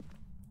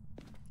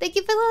 Thank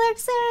you for the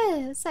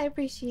Lexeris. I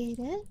appreciate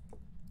it.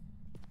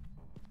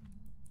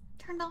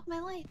 Turned off my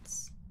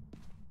lights.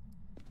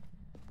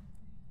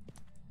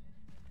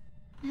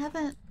 I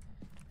haven't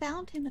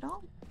found him at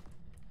all.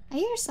 I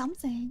hear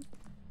something.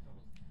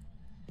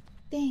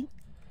 Dang.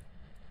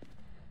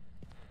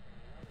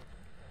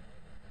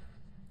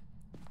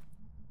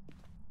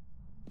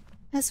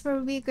 Esper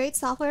would be a great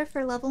software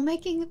for level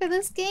making for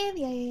this game.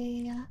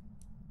 Yeah.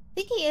 I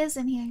think he is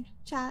in here,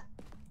 chat.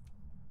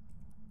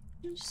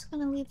 I'm just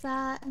gonna leave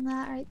that and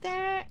that right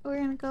there. We're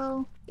gonna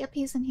go... Yep,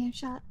 he's in here,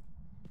 chat.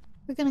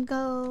 We're gonna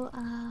go,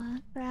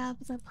 grab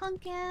the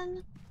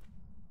pumpkin.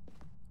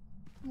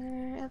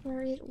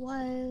 Wherever it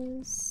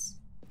was.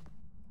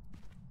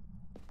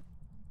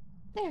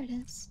 There it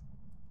is.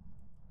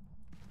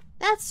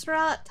 That's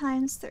rot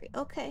times 3.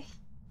 Okay.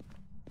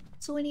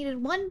 So we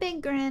needed 1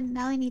 big grin,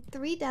 now we need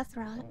 3 death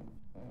rot.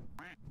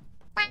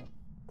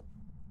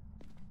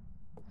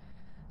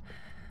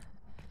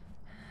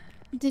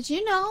 Did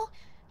you know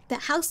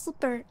that House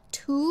Flipper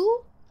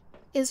 2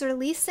 is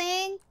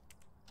releasing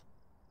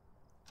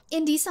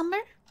in December?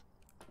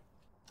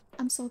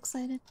 I'm so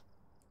excited.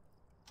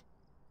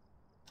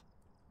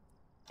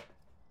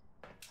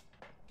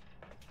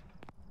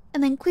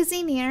 And then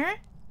Cuisinier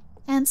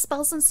and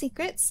Spells and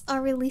Secrets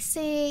are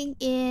releasing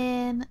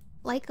in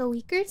like a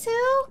week or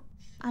 2.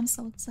 I'm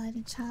so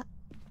excited, chat.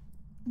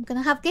 I'm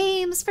gonna have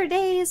games for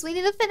days. We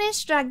need to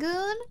finish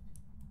Dragoon.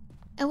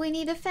 And we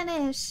need to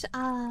finish,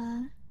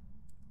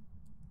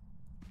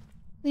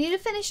 we need to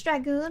finish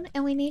Dragoon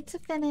and we need to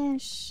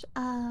finish,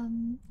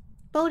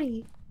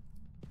 Bodhi.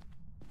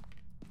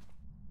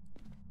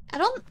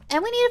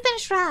 And we need to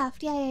finish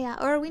Raft. Yeah.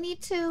 Or we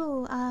need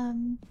to,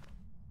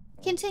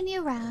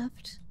 continue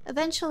Raft.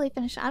 Eventually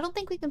finish it. I don't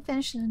think we can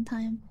finish it in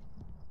time.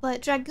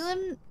 But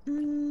Dragoon,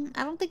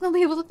 I don't think we'll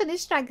be able to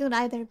finish Dragoon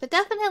either. But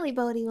definitely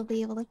Bodhi will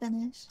be able to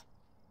finish.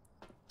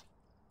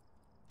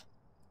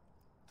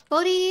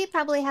 Bodhi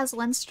probably has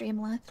 1 stream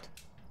left.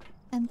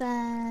 And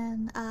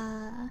then,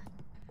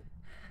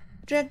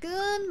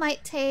 Dragoon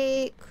might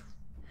take...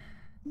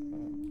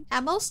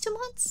 at most 2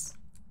 months?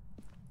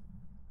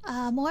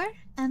 More?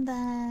 And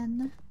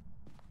then...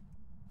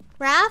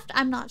 Raft?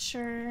 I'm not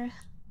sure.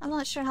 I'm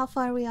not sure how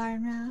far we are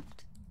in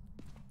Raft.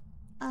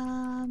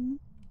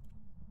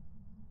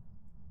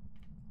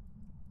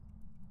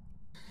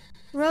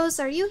 Rose,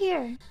 are you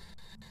here?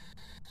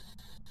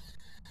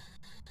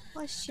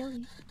 What's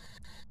chilly?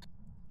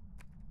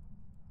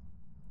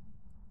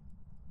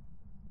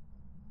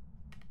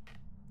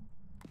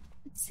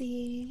 Let's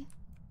see.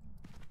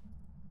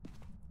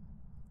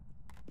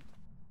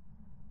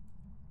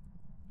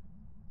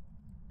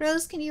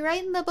 Rose, can you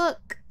write in the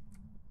book?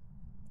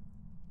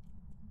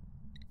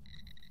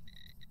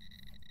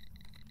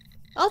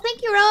 Oh,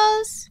 thank you,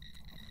 Rose!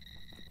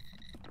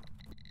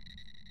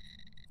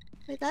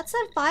 Wait, that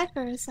said 5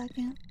 for a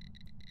second.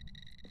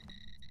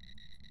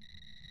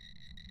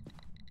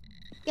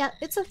 Yeah,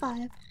 it's a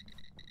 5.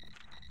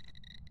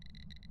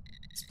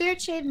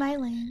 Spirit Shade my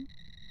lane.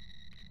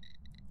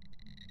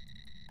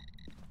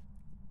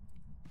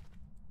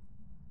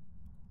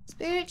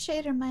 Spirit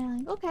Shade or my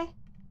lane. Okay.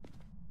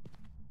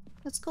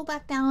 Let's go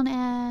back down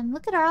and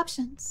look at our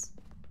options.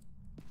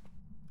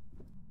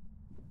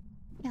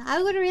 Yeah,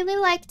 I would really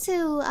like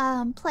to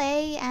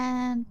play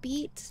and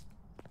beat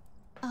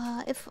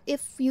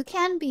if you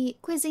can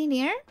beat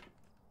Cuisinier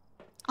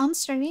on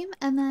stream,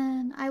 and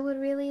then I would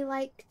really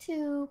like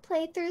to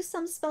play through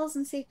some Spells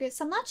and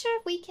Secrets. I'm not sure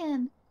if we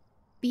can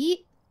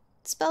beat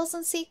Spells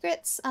and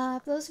Secrets.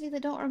 For those of you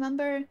that don't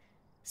remember,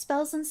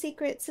 Spells and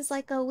Secrets is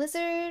like a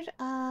wizard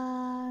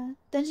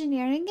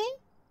dungeoneering game.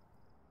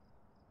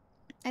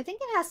 I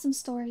think it has some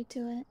story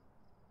to it.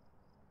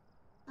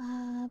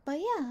 But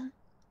yeah,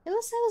 it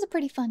was a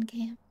pretty fun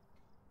game.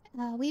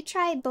 We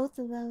tried both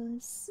of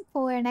those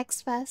for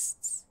next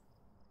fests,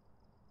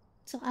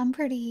 so I'm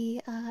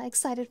pretty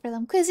excited for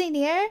them.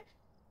 Cuisinier,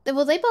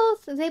 well, they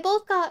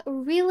both got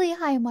really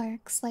high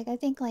marks. Like I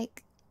think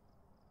like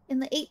in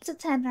the 8 to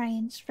 10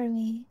 range for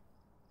me.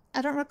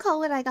 I don't recall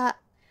what I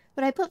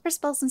put for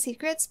Spells and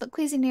Secrets, but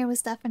Cuisinier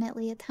was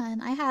definitely a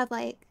 10. I had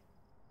like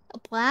a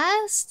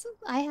blast.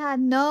 I had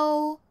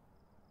no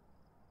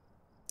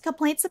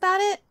complaints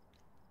about it.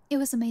 It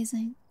was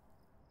amazing.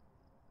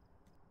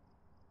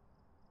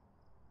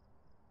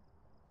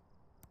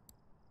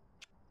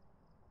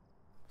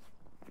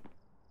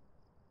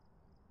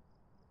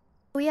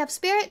 We have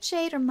Spirit,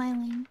 Shade, or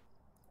Myling.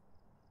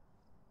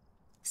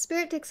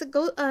 Spirit takes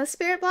a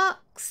spirit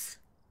box.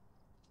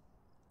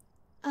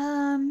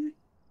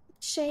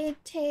 Shade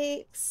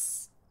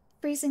takes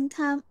freezing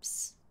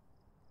temps.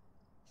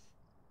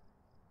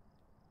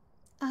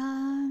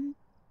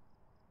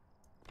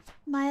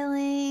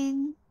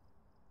 Myling.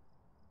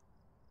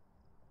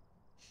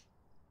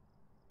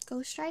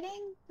 Ghost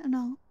riding? Oh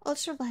no,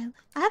 ultraviolet.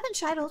 I haven't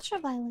tried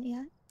ultraviolet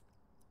yet.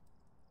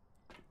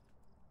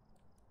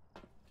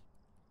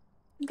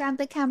 Grab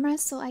the camera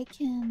so I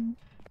can.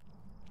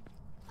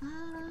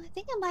 I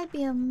think it might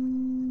be a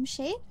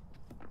shade.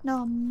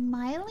 No, a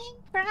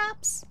myling,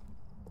 perhaps.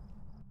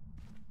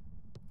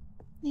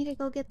 Need to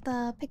go get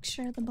the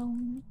picture of the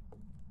bone.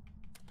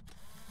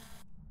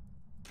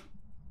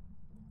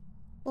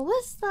 What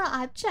was the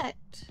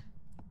object?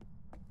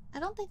 I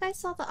don't think I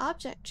saw the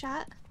object,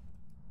 chat.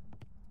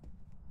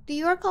 Do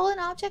you recall an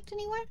object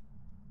anywhere?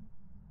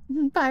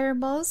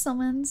 Fireball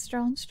summons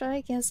drone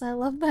strike. Yes, I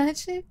love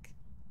magic.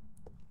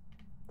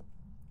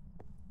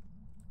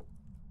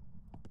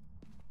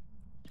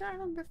 I don't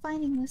remember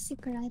finding the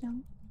secret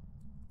item.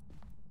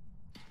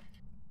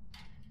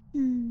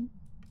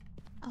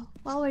 Oh,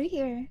 while we're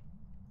here,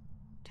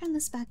 turn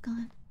this back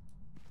on.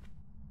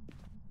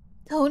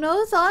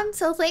 Tono's on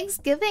till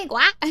Thanksgiving.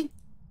 What?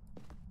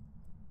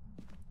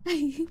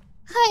 Hi,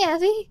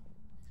 Abby.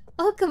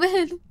 Welcome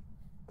in.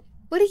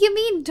 What do you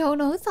mean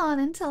Tono's on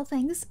until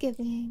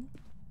Thanksgiving?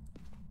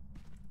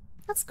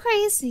 That's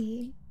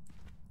crazy.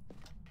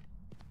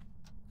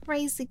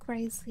 Crazy.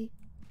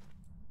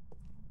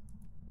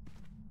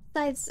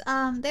 Besides,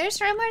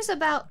 there's rumors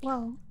about.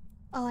 Whoa.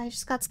 Oh, I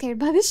just got scared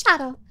by the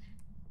shadow.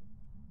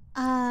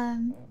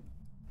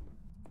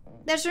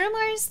 There's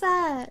rumors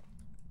that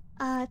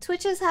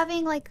Twitch is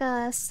having like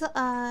a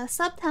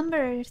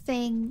September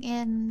thing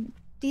in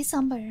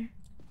December.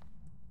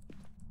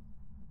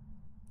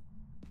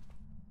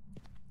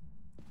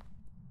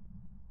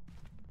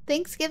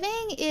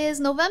 Thanksgiving is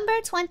November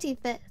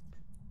 25th.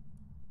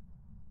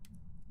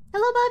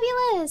 Hello,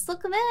 Bobulus!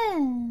 Welcome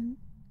in!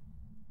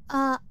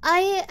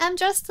 I am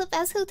dressed up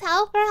as Hu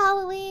Tao for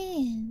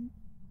Halloween.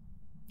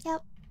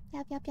 Yep.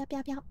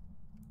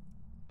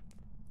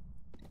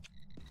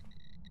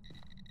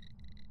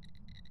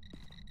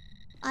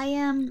 I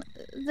am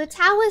the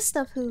Taoist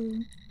of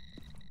Who.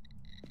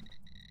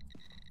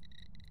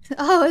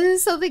 Oh, is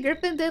this something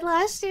Griffin did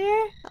last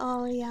year?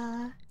 Oh,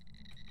 yeah.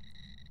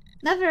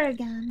 Never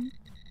again.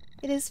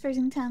 It is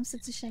freezing temps,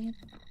 it's a shame.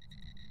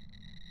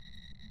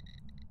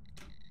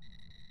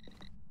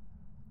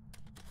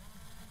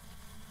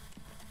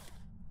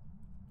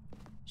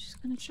 She's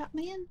gonna trap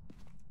me in.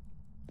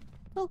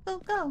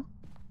 Go.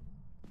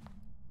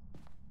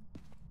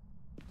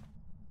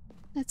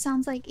 That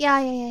sounds like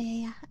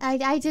yeah.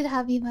 I did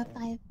have you at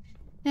 5.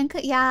 And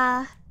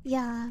yeah.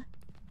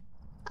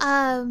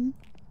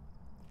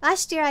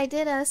 Last year I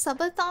did a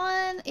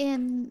subathon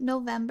in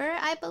November,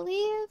 I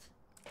believe.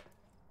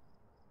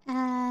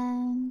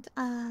 And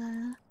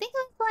I think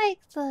it was like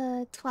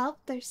the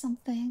 12th or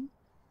something.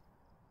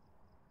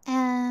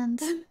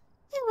 And it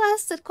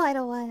lasted quite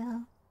a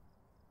while.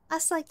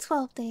 That's like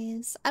 12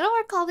 days. I don't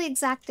recall the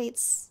exact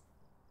dates.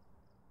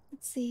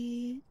 Let's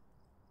see.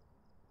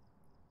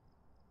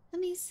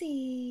 Let me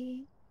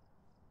see.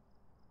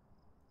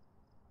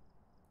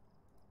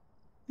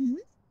 I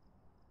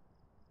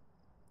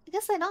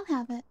guess I don't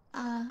have it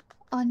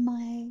on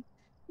my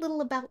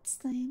little abouts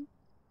thing.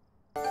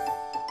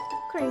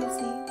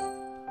 Crazy.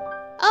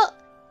 Oh,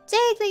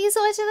 Jake, thank you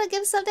so much for the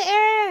gifts of the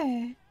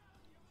air.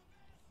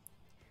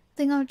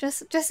 Think I'm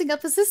dressing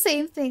up as the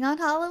same thing on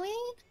Halloween?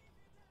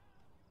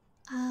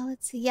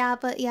 Let's see. Yeah,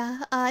 but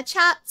yeah.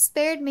 Chat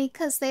spared me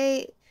because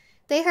they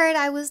heard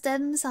I was dead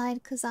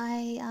inside because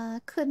I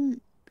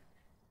couldn't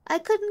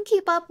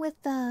keep up with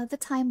the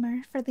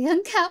timer for the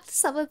uncapped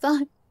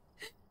subathon.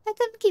 I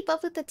couldn't keep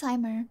up with the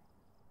timer.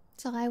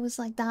 So I was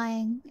like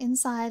dying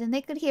inside and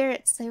they could hear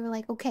it, so they were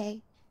like,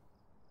 okay,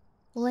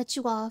 we'll let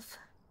you off.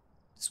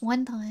 Just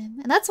one time.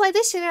 And that's why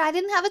this year I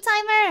didn't have a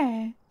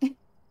timer.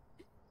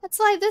 That's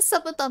why this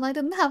subathon I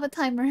didn't have a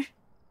timer.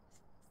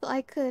 So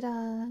I could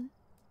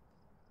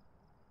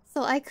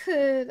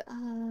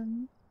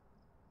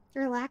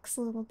relax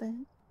a little bit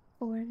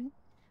for it.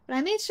 But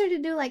I made sure to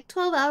do like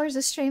 12 hours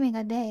of streaming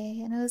a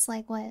day, and it was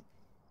like what,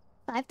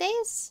 5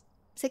 days?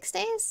 6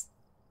 days?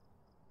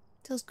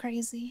 It was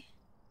crazy.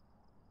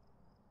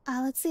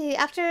 Let's see.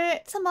 After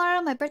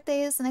tomorrow, my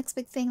birthday is the next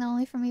big thing, not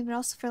only for me, but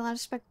also for a lot of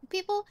respectable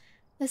people.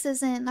 This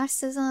isn't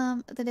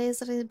narcissism. The day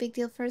is literally a big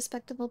deal for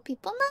respectable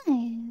people.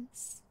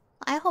 Nice.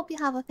 I hope you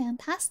have a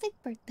fantastic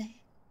birthday.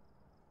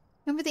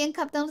 Remember the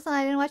Income Donathon?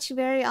 I didn't watch you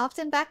very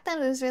often back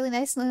then. It was really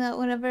nice knowing that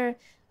whenever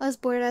I was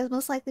bored, I was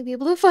most likely to be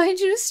able to find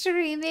you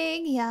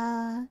streaming.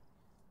 Yeah.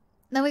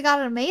 Then we got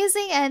an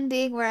amazing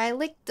ending where I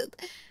licked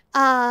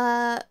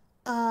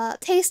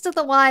Taste of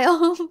the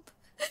Wild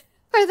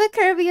for the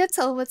Kirby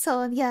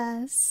Automaton,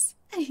 yes.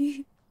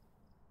 You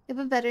have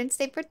a Veterans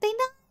Day birthday,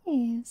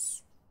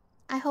 nice.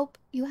 I hope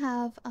you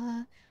have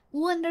a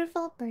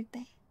wonderful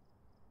birthday.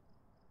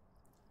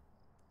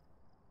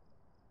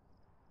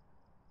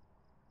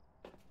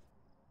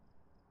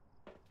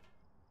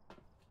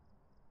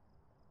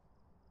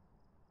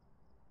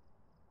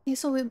 Okay,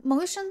 so we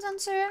motion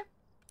sensor,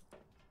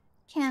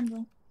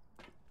 candle.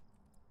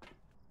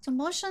 So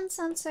motion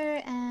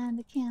sensor and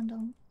a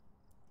candle.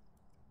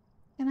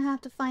 Gonna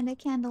have to find a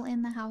candle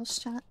in the house,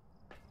 chat.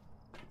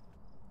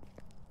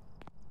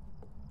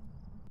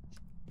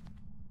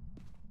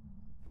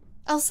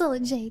 Also,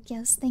 Jake,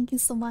 yes, thank you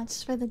so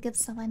much for the gift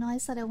stuff. I know I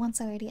said it once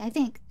already, I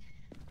think.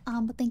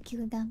 But thank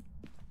you again.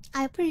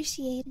 I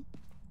appreciate it.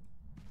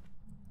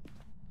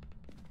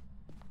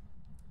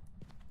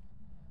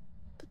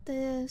 Put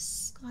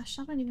this... Gosh,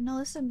 I don't even know.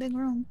 This is a big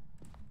room.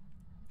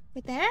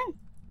 Right there?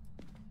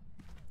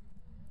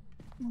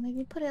 Well,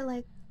 maybe put it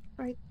like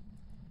right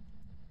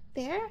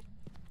there?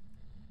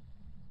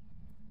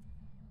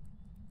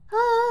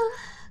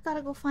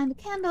 Gotta go find a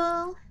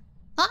candle.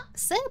 Huh?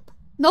 Sip?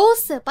 No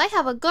sip. I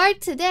have a guard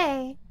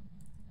today.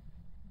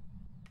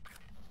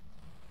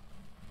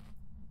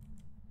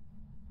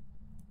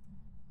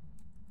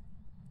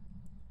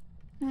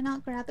 Can I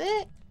not grab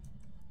it?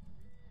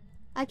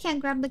 I can't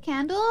grab the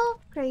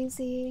candle?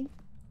 Crazy.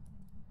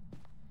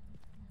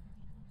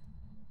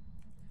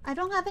 I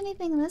don't have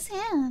anything in this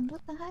hand.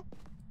 What the heck?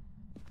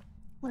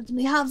 Let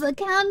me have the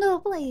candle,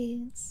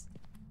 please.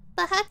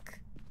 The heck?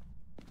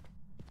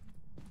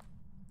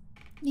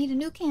 Need a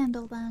new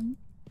candle then.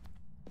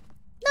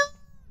 No!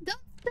 Don't!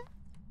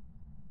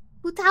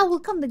 Hutao will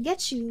come to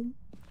get you.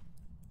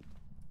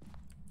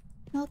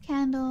 No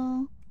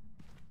candle.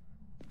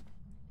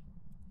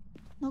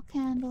 No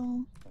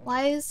candle.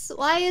 Why is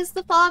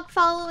the fog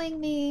following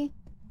me?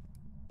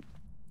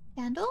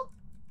 Candle?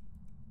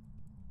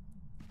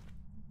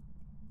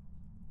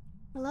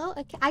 Hello?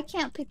 I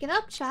can't pick it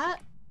up,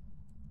 chat.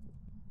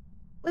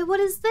 Wait, what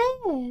is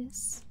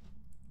this?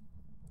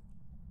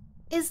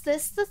 Is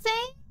this the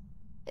thing?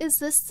 Is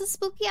this the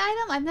spooky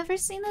item? I've never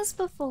seen this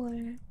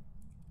before.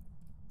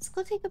 Let's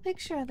go take a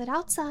picture of it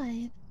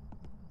outside.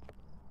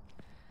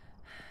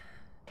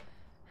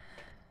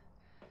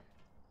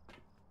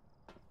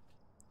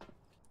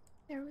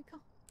 There we go.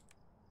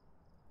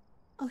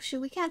 Oh shoot,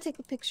 we can't take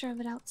a picture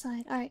of it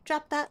outside. Alright,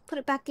 drop that, put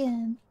it back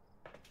in.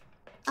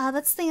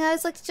 That's the thing I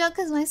always like to joke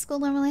because my school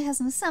normally has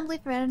an assembly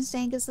for Veterans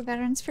Day and gives the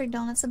veterans free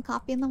donuts and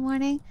coffee in the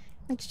morning.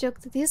 I like to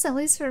joke that the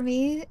assemblies for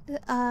me,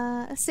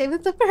 same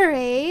with the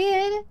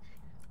parade.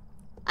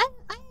 I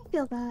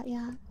feel that,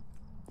 yeah.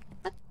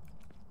 What?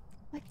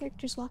 My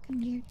character's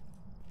walking weird.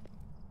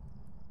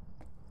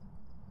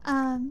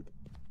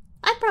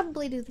 I'd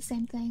probably do the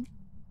same thing.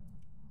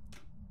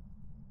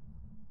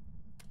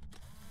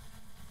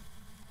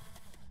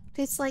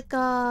 Tastes like,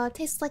 yeah.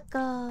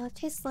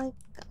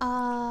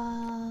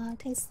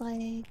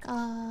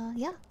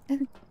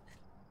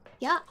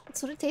 Yeah,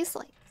 that's what it tastes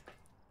like.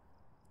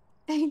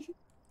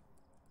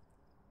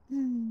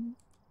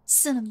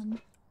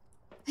 Cinnamon.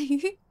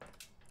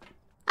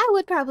 I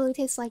would probably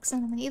taste like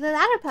cinnamon, either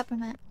that or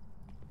peppermint.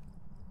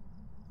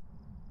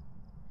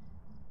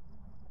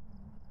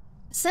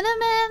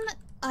 Cinnamon,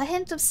 a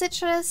hint of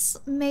citrus,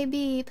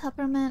 maybe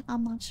peppermint,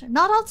 I'm not sure.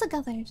 Not all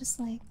together, just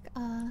like,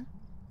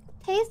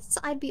 tastes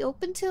I'd be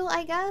open to,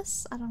 I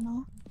guess. I don't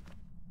know.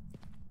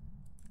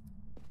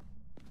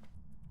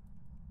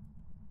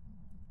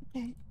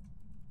 Okay.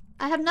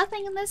 I have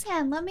nothing in this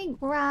hand. Let me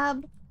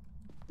grab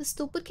the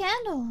stupid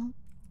candle.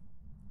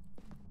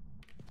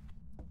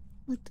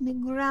 Let me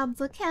grab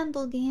the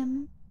candle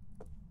game.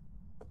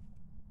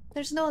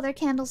 There's no other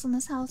candles in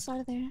this house,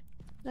 are there?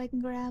 That I can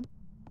grab.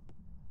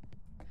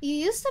 You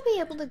used to be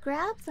able to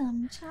grab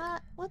them,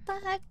 chat. What the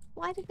heck?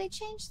 Why did they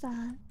change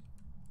that?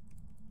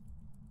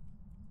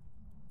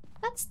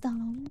 That's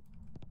dumb.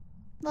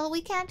 Well,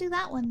 we can't do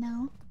that one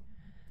now.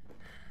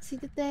 See,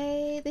 did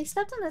they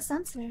stepped on the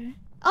sensor.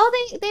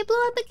 Oh, they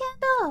blew out the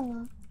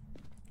candle.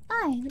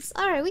 Nice.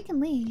 All right, we can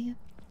leave.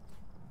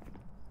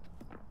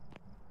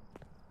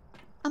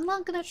 I'm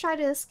not gonna try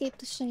to escape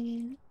the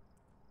shade.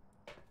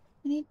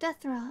 I need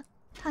death rot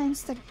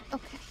times 30.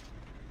 Okay.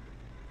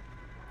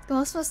 Am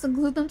I supposed to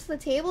glue them to the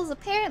tables?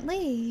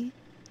 Apparently.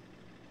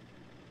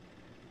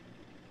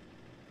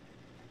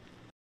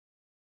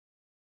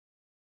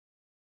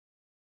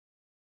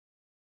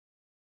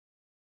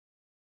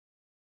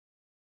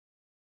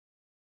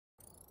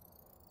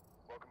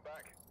 Welcome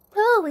back.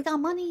 Oh, we got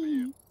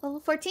money. Level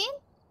 14?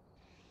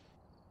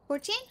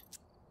 14?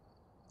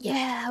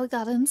 Yeah, we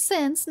got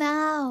incense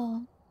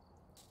now.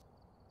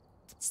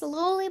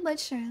 Slowly but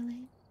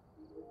surely.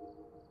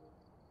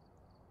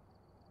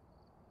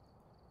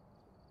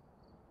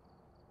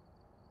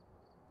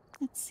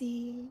 Let's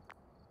see.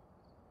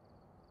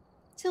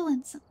 2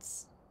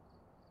 incense.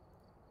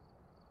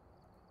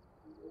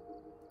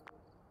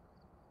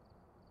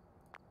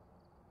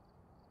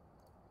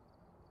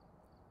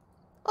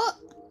 Oh!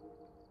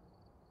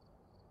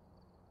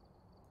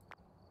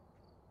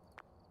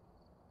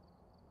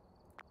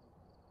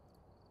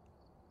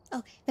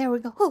 Okay, there we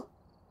go. Whew.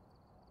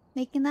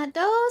 Making that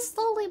dough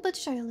slowly but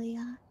surely,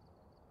 yeah.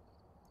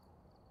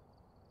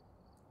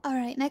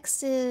 Alright,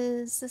 next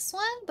is this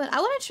one, but I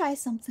want to try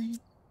something.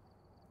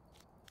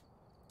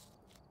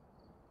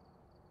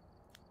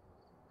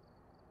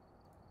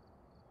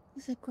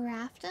 Is it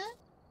Grafton?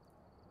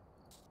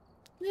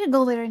 I'm gonna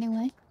go there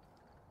anyway.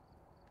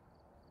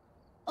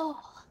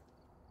 Oh.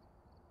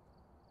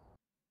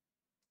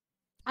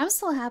 I'm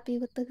so happy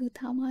with the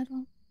Huta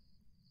model.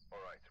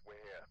 Alright, we're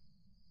here.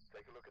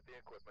 Take a look at the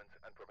equipment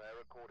and prepare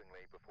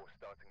accordingly before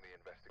starting the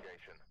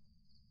investigation.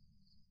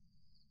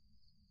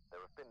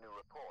 There have been new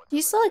reports.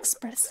 You're so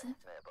expressive.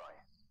 Nearby.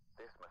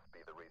 This must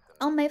be the reason.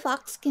 All my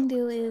fox can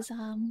do is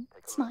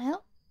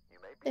smile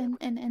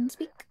and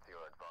speak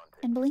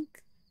and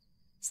blink.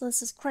 So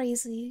this is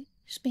crazy.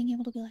 Just being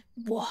able to be like,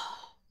 whoa.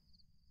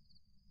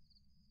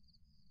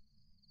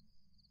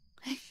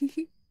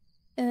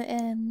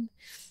 and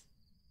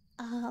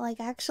like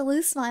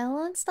actually smile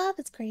and stuff.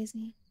 It's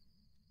crazy.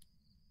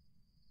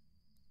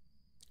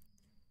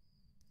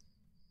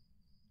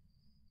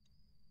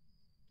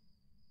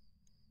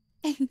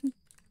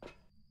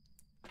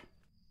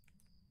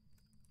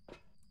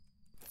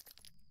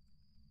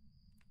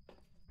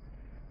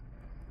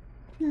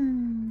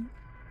 Hmm.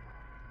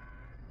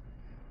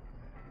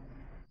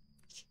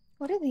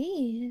 What are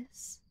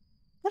these?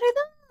 What are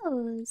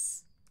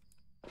those?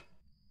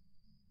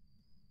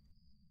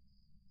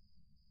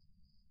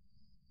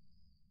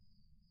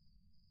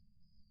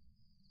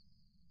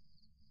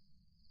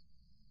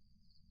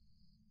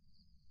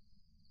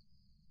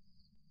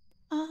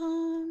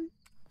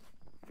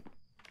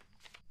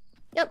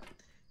 Yep.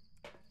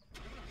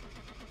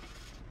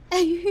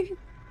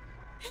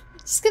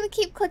 Just gonna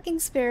keep clicking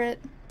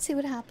spirit, see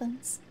what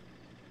happens.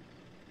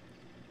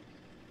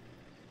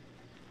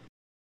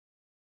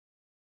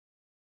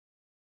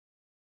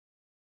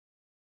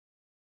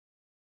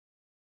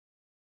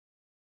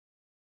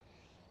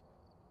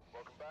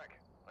 Welcome back.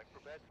 I've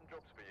prepared some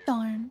jobs for you.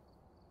 Darn.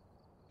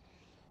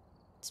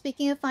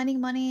 Speaking of finding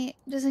money,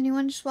 does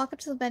anyone just walk up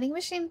to the vending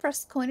machine,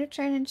 press the coin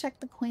return, and check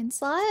the coin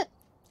slot?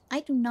 I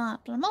do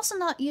not, but I'm also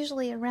not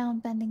usually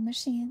around vending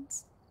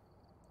machines.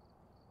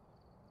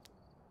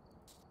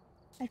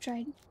 I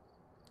tried.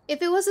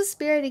 If it was a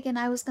spirit again,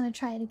 I was gonna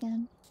try it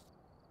again.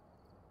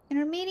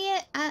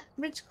 Intermediate at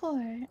Rich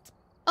Core.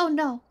 Oh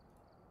no.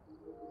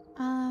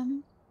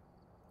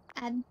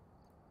 Add.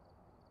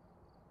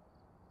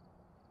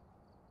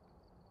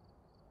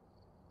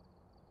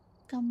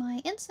 Got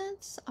my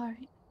incense.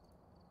 Alright.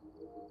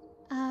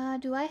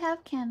 Do I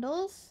have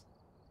candles?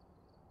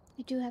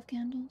 I do have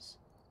candles.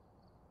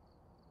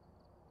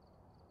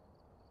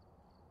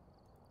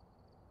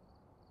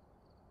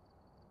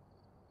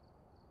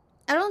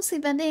 I don't see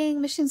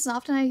vending machines as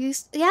often I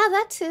used. Yeah,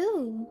 that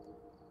too.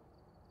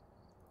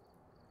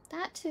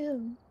 That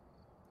too.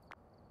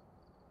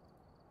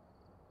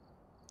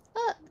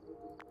 Oh.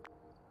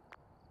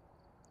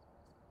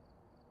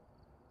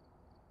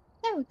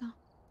 There we go.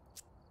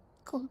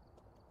 Cool.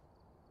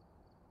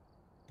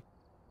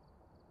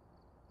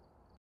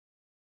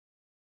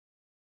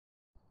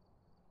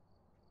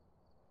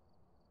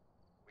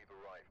 We've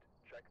arrived.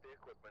 Check the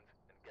equipment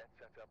and get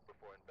set up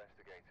before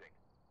investigating.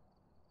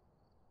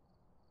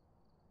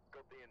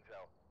 Got the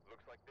intel.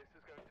 Looks like this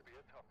is going to be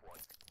a tough one.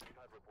 We've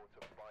had reports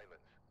of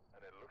violence,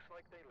 and it looks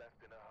like they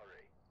left in a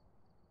hurry.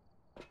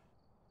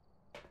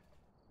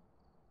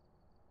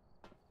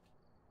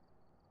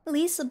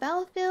 Lisa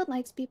Battlefield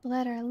likes people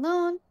that are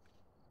alone.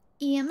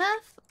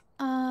 EMF.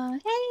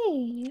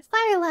 Hey,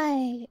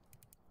 firelight.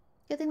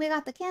 Good thing we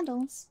got the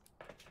candles.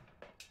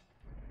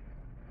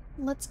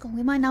 Let's go.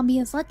 We might not be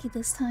as lucky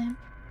this time.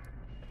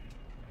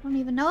 I don't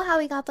even know how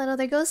we got that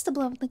other ghost to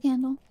blow up the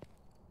candle.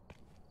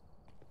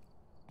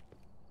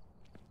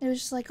 It was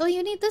just like, oh,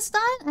 you need this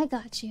done? I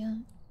got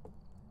you.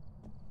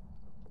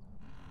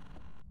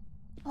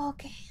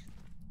 Okay.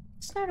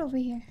 Start over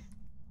here.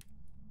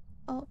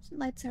 Oh,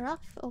 lights are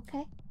off.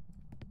 Okay.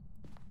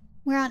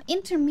 We're on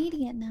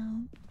intermediate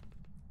now.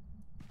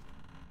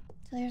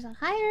 So there's a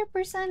higher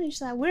percentage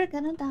that we're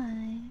gonna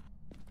die.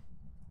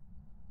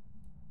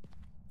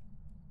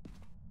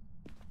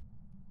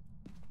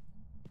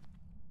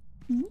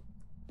 Hmm?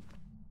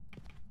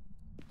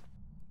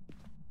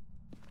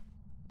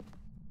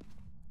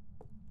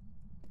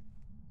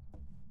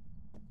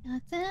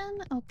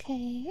 Nothing?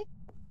 Okay.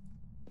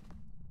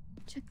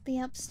 Check the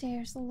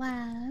upstairs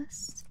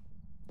last.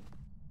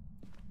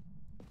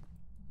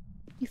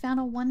 You found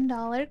a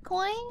 $1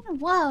 coin?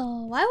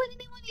 Whoa, why would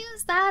anyone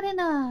use that in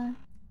a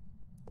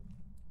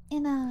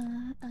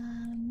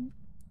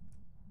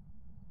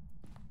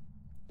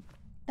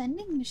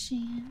vending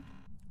machine?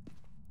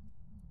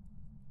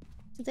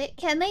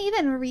 Can they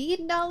even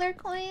read dollar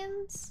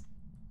coins?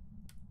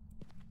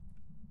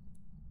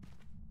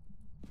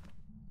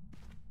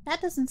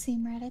 That doesn't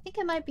seem right. I think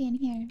it might be in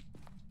here.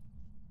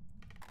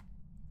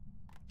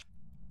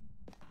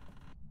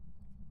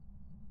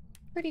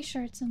 Pretty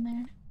sure it's in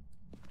there.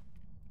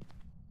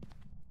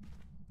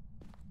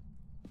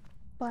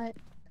 But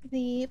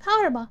the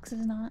power box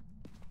is not.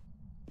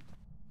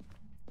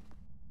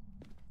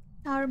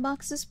 Power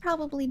box is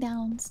probably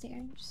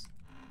downstairs.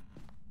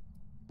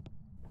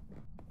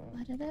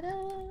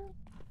 Ba-da-da-da.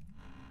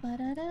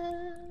 Ba-da-da.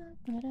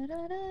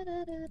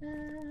 Ba-da-da-da-da-da-da.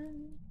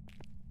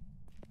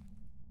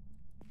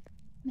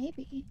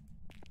 Maybe.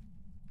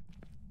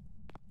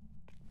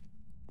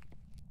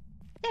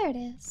 There it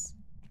is.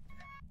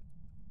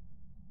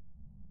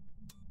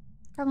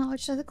 Probably not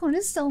which of the coin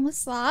is still in the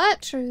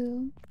slot.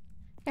 True.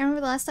 I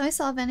remember the last time I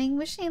saw a vending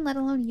machine, let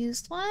alone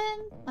used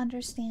one.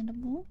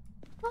 Understandable.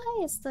 Oh,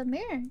 hey, it's the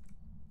mirror.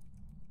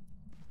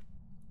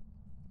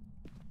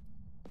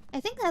 I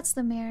think that's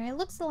the mirror. It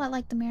looks a lot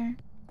like the mirror.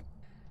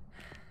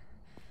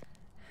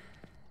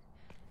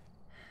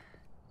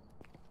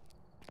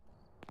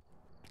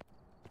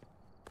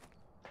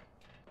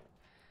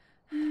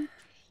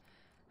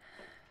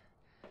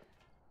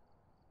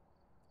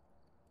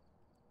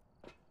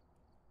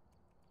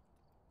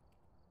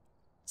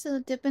 So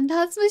Dippin'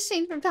 Dots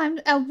machine from time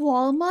to at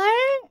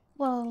Walmart?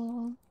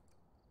 Whoa.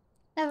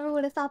 Never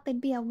would have thought they'd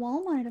be at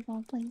Walmart of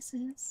all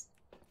places.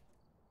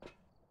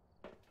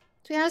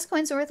 To be honest,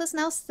 coins are worthless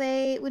now, so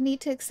they would need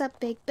to accept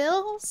big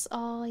bills.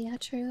 Oh, yeah,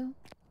 true.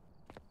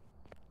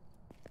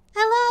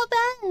 Hello,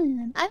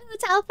 Ben! I'm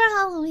Hootal for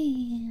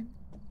Halloween.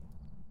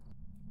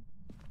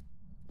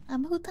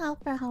 I'm Hootal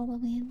for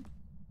Halloween.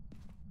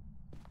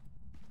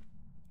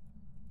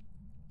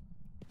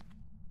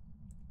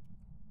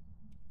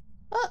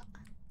 Oh!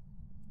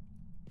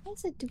 Why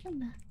is it doing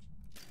that?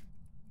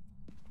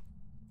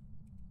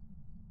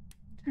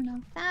 Turn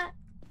off that.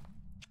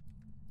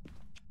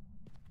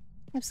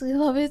 Absolutely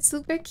love it. It's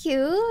super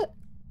cute.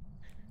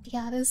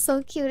 Yeah, it is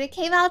so cute. It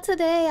came out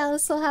today. I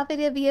was so happy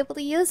to be able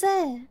to use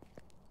it.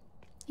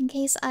 In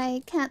case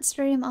I can't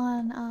stream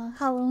on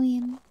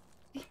Halloween.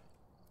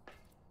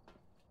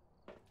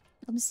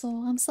 I'm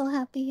so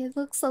happy. It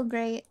looks so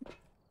great.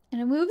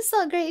 And it moves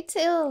so great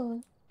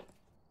too.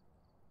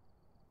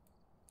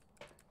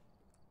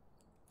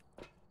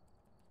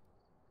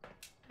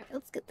 Alright,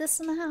 let's get this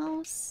in the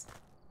house.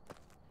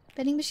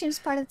 Vending machine is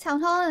part of the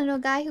town hall, and I know a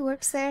guy who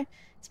works there.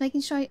 He's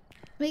making jokes.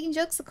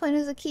 The coin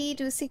is a key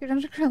to a secret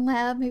underground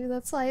lab. Maybe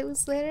that's why it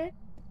was there.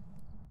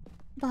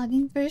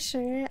 Bogging for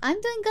sure.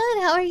 I'm doing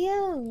good. How are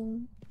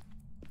you?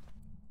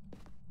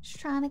 Just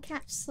trying to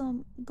catch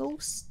some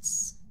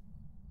ghosts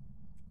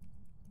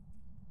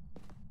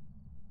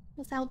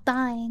without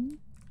dying.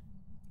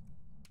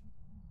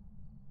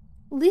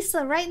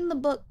 Lisa, write in the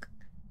book.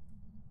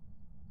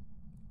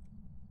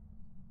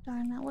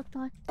 Darn, that worked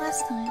like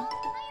last time.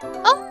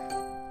 Oh!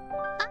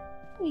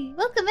 Hi!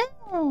 Welcome in!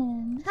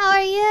 How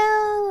are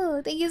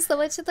you? Thank you so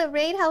much for the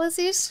raid. How was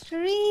your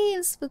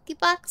stream? Spooky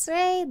Box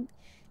raid.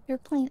 You're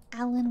playing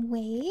Alan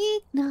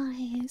Wake?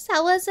 Nice.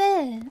 How was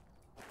it?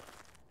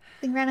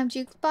 Think random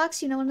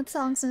jukebox, you know one of the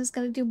songs is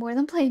gonna do more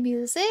than play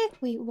music?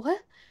 Wait,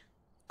 what?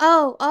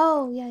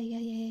 Oh,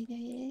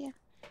 yeah.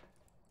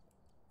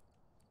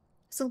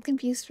 So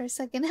confused for a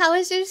second. How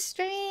was your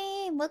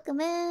stream? Welcome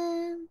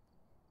in.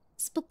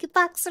 Spooky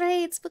Box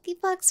raid, Spooky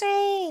Box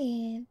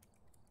raid.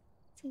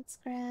 Let's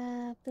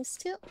grab this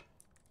too.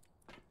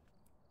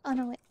 Oh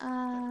no, wait.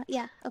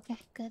 Yeah, okay,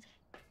 good.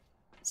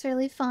 It's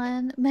really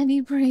fun. Many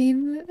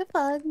brain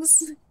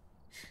bugs.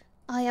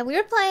 Oh yeah, we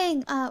were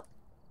playing, oh,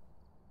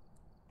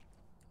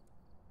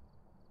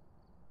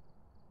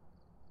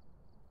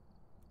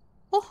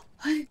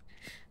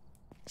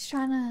 just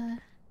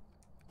trying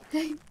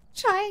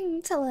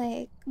to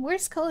like,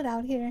 Morse code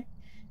out here,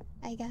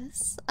 I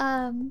guess.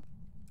 What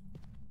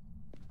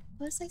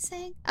was I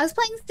saying? I was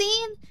playing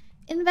Theme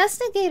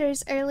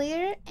Investigators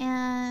earlier,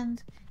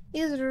 and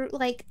it was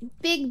like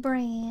big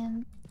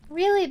brain,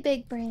 really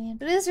big brain,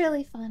 but it was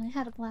really fun. I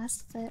had a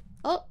blast with it.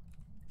 Oh,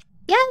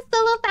 yes,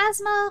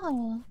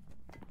 Phasmo!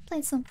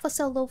 Playing some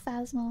solo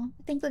Phasmo.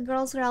 I think the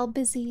girls are all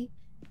busy.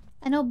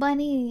 I know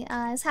Bunny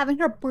is having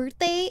her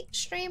birthday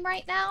stream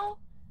right now.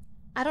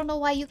 I don't know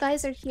why you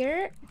guys are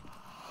here.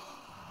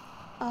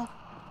 Oh.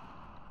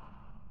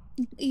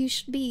 You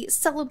should be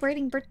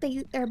celebrating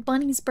birthday or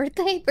Bunny's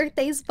birthday.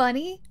 Birthday's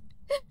Bunny.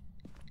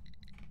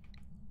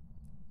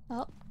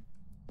 Oh.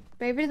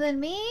 Braver than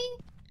me?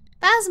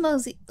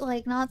 Phasmo's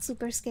like not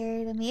super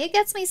scary to me. It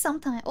gets me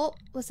sometimes. Oh,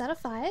 was that a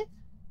 5?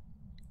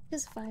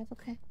 It's a 5,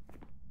 okay.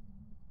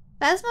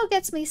 Phasmo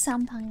gets me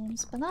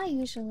sometimes, but not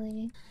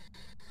usually.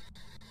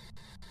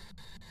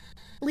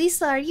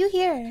 Lisa, are you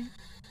here?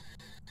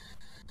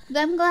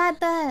 I'm glad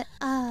that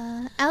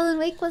Alan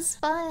Wake was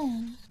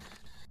fun.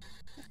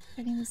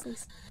 Her name is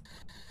Lisa.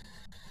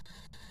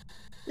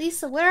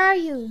 Lisa, where are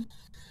you?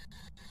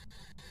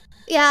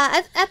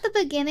 Yeah, at the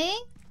beginning,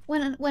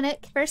 when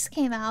it first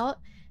came out,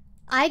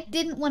 I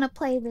didn't want to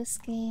play this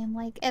game,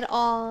 like, at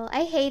all.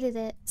 I hated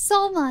it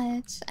so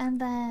much, and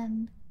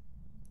then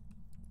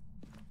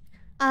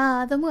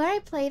the more I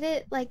played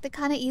it, like, the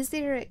kind of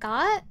easier it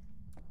got.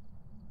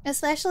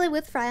 Especially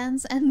with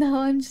friends, and now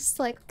I'm just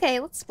like,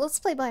 okay, let's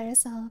play by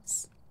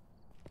ourselves.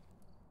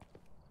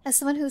 As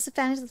someone who's a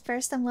fan of the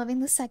first, I'm loving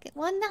the second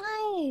one.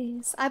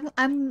 Nice!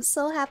 I'm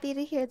so happy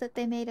to hear that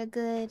they made a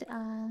good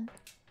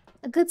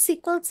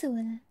sequel to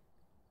it.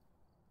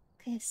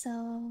 Okay,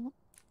 so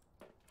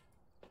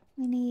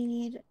we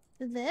need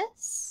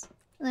this.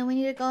 And then we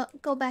need to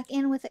go back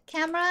in with a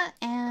camera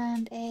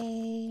and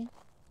a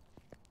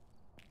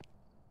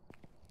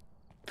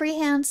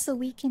freehand so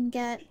we can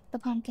get the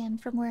pumpkin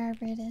from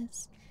wherever it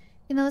is.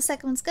 You know the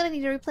second one's gonna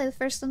need to replay the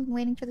first one,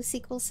 waiting for the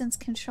sequel since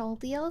Control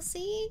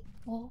DLC.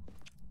 Oh.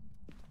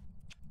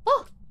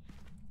 Oh!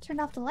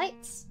 Turned off the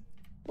lights.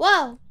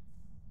 Whoa!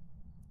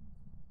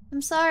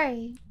 I'm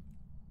sorry.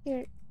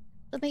 Here,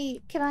 let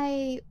me, can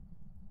I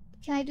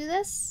do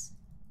this?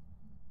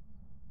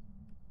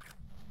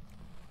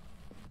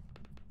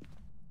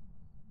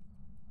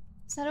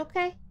 Is that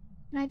okay?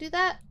 Can I do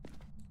that?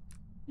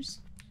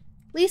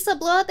 Lisa,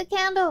 blow out the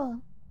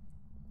candle!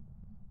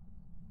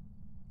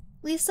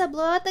 Lisa,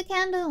 blow out the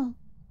candle!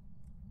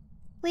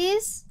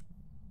 Please?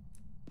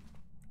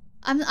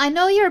 I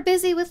know you're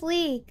busy with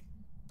League,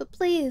 but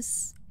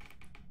please.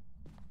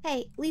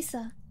 Hey,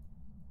 Lisa.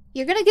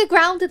 You're gonna get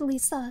grounded,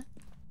 Lisa.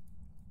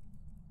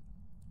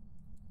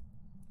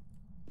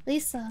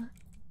 Lisa.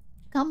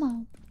 Come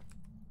on.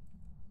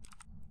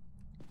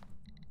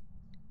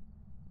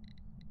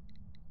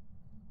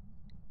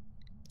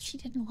 She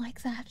didn't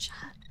like that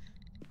shot.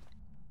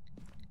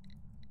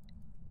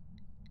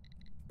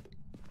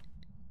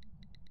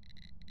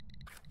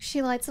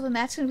 She lights up a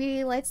match and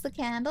immediately lights the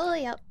candle.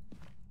 Yep.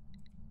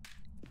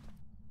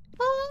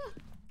 Ah.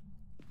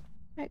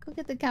 Alright, go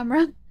get the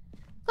camera.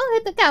 Go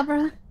get the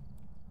camera.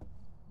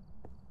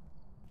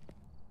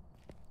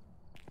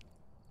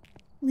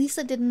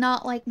 Lisa did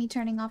not like me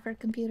turning off her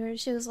computer.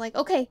 She was like,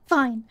 okay,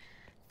 fine.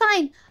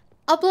 Fine.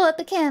 I'll blow out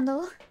the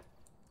candle.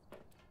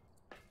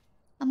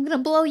 I'm gonna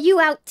blow you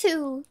out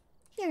too.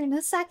 Here in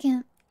a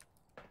second.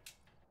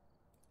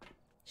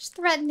 She's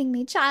threatening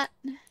me, chat.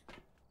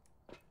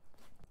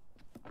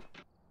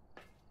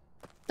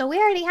 So we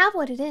already have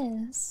what it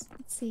is.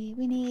 Let's see,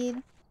 we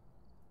need...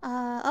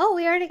 oh,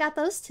 we already got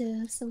those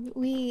two. So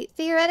we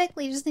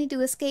theoretically just need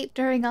to escape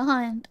during a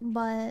hunt,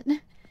 but... I'm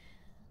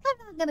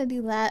not gonna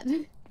do that.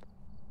 I'm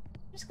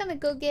just gonna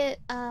go get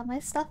my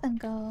stuff and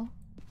go.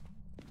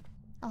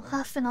 I'll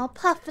huff and I'll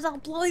puff and I'll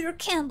blow your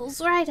candles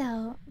right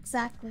out.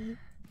 Exactly.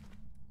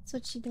 That's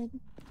what she did.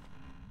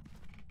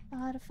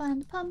 Gotta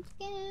find the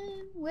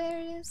pumpkin.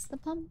 Where is the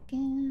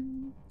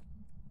pumpkin?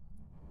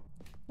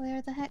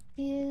 Where the heck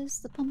is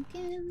the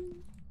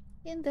pumpkin?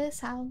 In this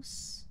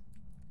house.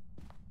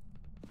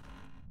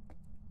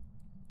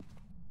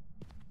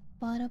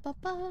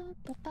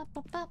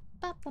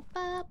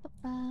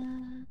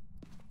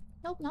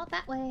 Nope, not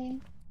that way.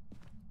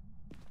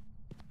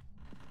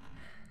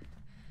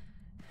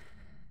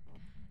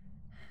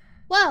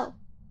 Whoa!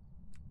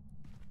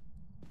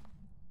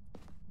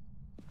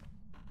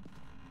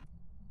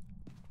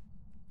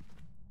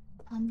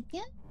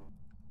 Pumpkin?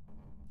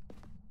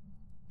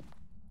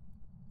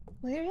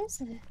 Where is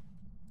it?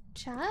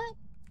 Chat?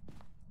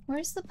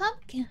 Where's the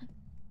pumpkin?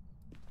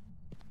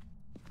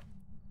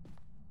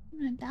 I'm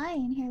gonna die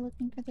in here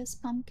looking for this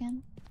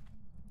pumpkin.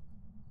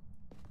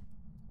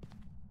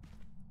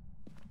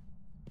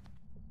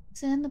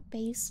 Is it in the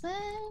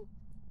basement?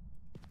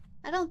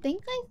 I don't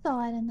think I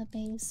saw it in the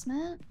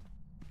basement.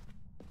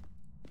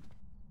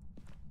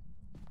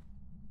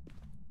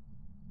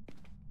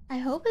 I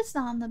hope it's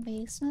not in the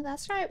basement.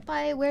 That's right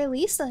by where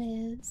Lisa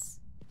is.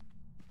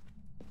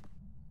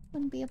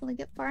 Wouldn't be able to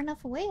get far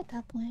enough away at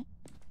that point.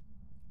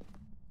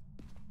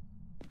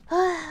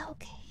 Ah,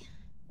 okay.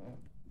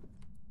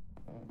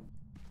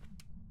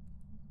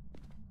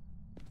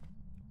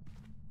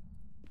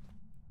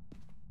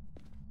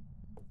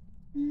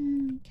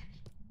 Okay.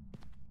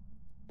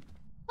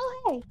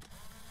 Oh, hey!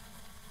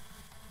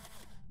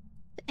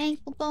 The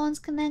ankle bone's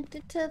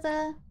connected to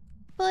the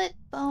foot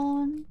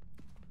bone.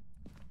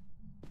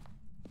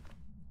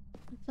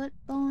 foot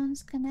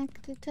bone's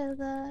connected to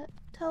the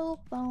toe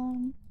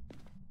bone.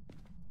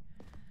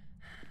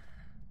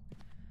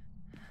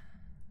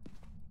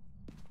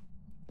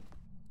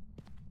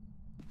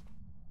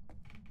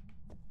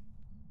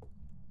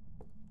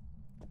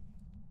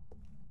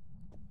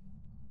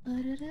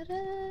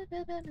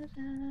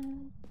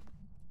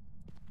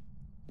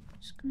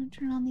 Just gonna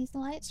turn on these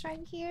lights right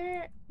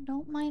here.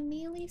 Don't mind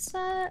me,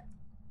 Lisa.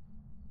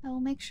 I will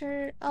make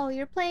sure. Oh,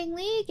 you're playing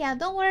League? Yeah,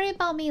 don't worry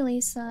about me,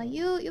 Lisa.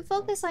 You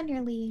focus on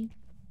your League.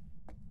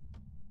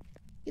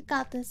 You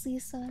got this,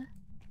 Lisa.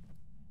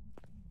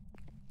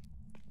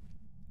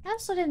 I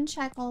also didn't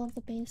check all of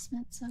the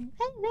basement, so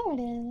hey, there it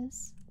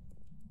is.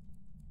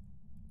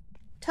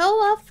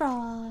 Toa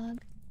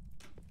frog.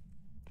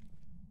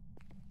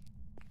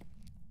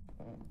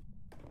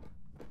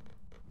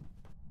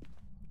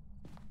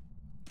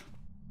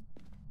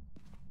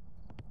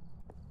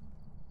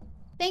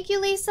 Thank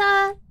you,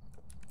 Lisa.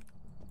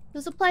 It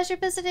was a pleasure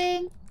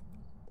visiting.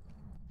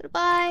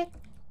 Goodbye.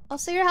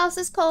 Also, your house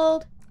is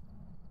cold.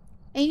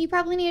 And you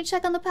probably need to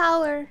check on the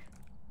power.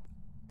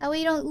 That way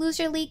you don't lose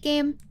your League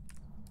game.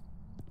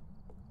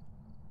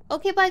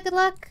 Okay, bye, good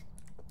luck.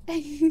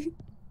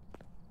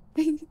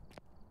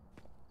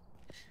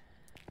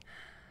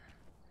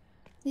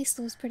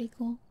 Lisa was pretty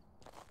cool.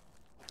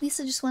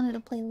 Lisa just wanted to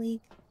play League.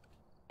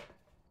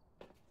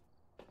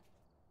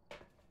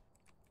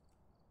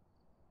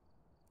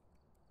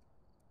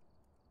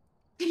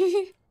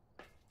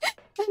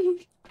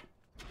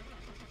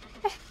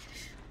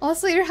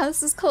 Also, your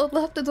house is cold.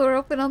 Left the door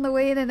open on the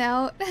way in and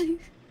out. The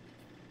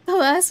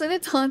last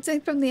minute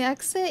taunting from the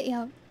exit?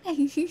 Yeah.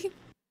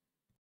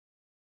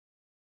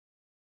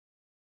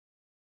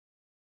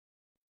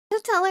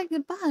 Just tell her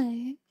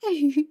goodbye.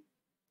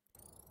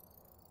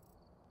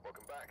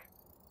 Welcome back.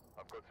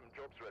 I've got some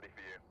jobs ready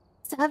for you.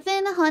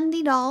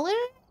 $700?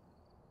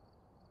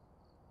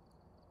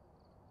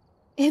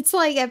 It's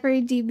like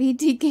every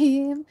DBD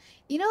game.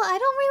 You know, I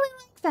don't really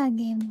like that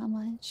game that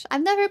much.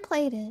 I've never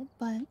played it,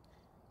 but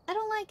I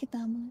don't like it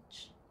that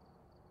much.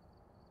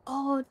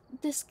 Oh,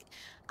 this...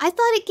 I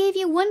thought it gave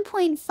you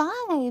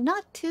 1.5,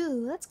 not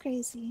 2. That's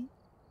crazy.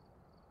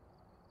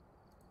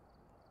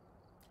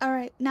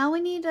 Alright, now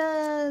we need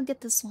to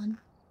get this one.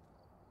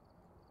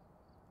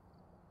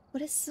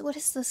 What is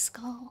the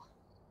skull?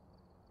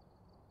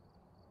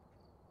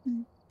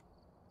 We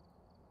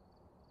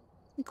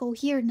go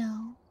here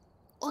now.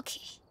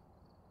 Okay.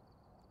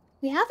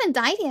 We haven't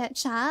died yet,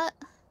 chat.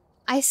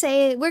 I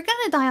say we're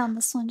gonna die on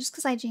this one just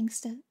because I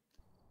jinxed it.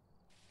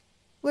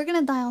 We're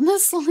gonna die on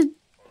this one.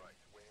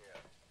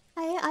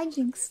 I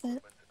jinxed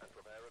it.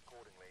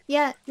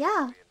 Yeah.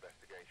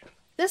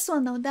 This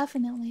one though,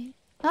 definitely.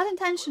 Not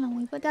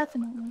intentionally, but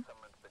definitely.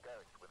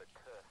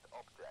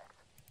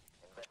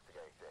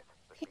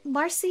 Okay,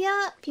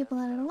 Marcia, people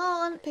that are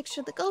alone,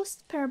 picture the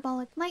ghost,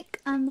 parabolic mic,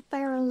 and the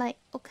firelight.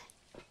 Okay.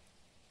 I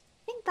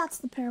think that's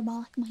the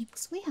parabolic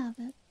mics. We have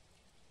it.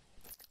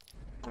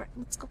 Alright,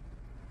 let's go.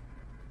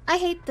 I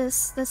hate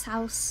this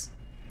house.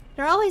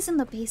 They're always in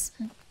the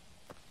basement.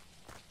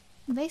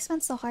 The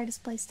basement's the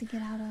hardest place to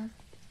get out of.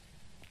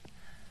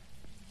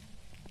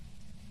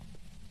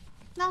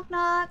 Knock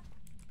knock.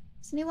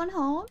 Is anyone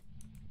home?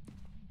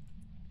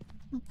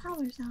 No,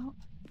 power's out.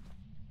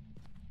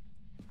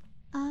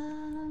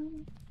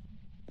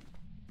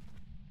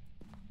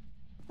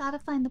 Gotta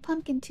find the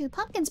pumpkin too.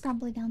 Pumpkin's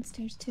probably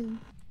downstairs too.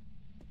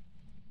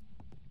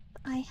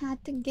 I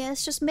had to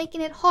guess, just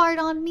making it hard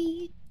on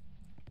me.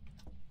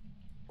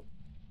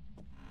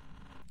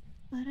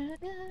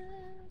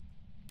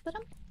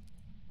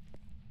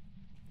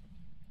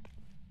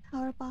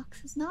 Power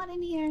box is not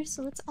in here,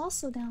 so it's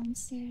also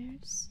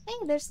downstairs. Hey,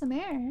 there's the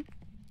mirror.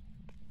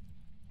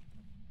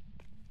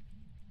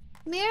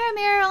 Mirror,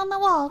 mirror on the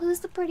wall,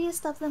 who's the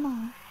prettiest of them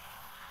all?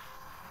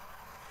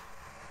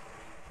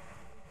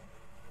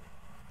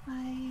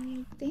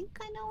 I think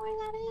I know where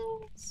that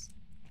is.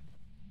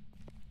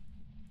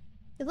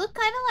 It looked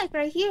kind of like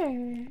right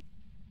here.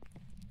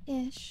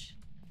 Ish.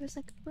 There's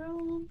like a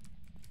broom.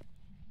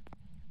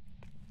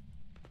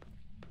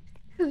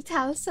 Whose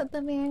house at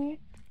the mirror?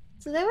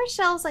 So there were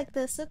shelves like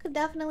this, so it could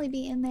definitely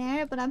be in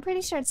there, but I'm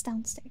pretty sure it's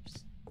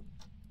downstairs.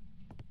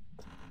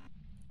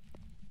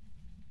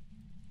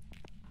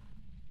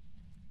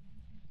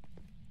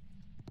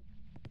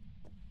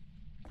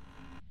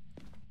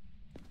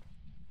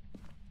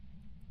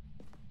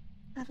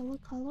 Gotta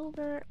look all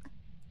over.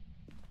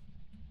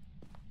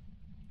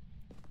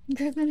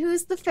 Griffin,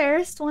 who's the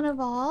fairest one of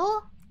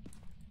all?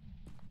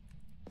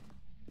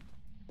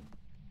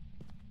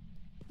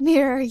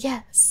 Mirror,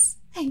 yes.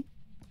 Hey.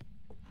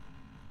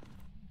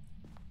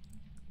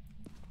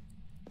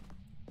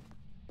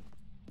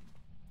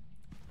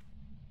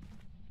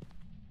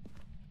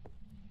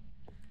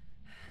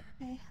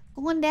 Okay,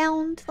 going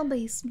down to the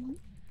basement.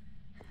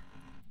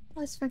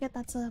 Always forget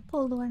that's a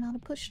pull door, not a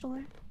push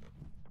door.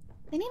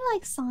 They need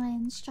like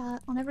signs,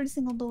 chat, on every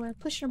single door.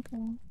 Push or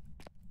pull.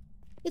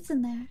 It's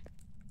in there.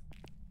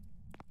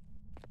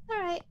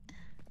 Alright.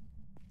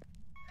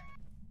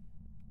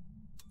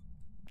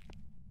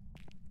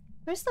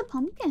 Where's the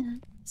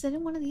pumpkin? Is it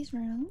in one of these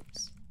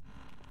rooms?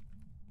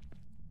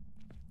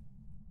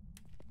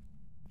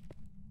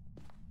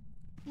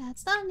 Yeah,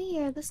 it's not in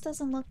here. This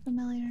doesn't look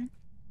familiar.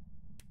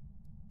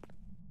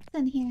 It's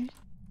in here.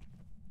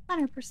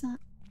 100%.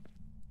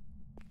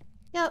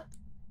 Yep.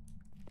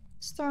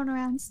 Just throwing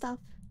around stuff.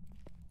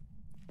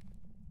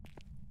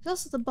 There's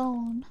also the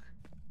bone.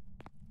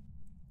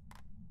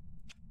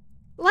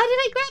 Why did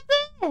I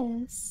grab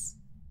this?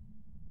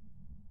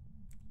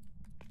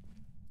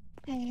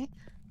 Okay.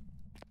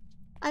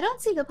 I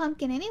don't see the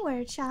pumpkin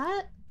anywhere,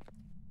 chat.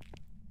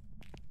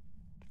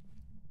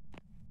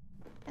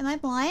 Am I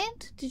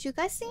blind? Did you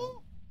guys see it?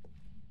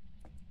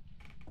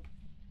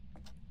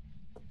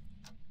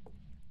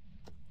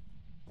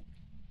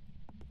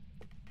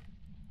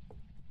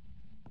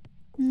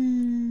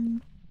 Hmm.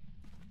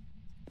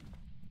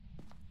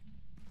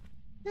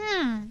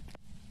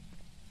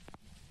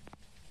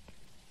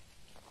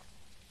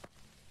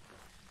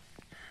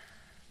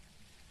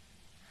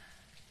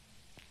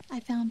 I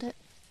found it.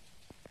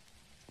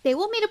 They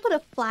want me to put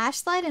a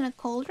flashlight in a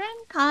cauldron?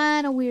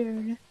 Kinda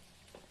weird.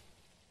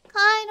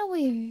 Kinda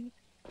weird.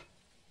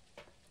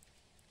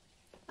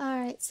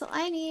 Alright, so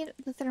I need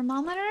the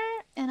thermometer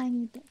and I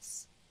need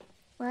this.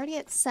 We're already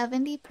at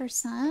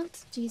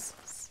 70%.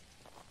 Jesus.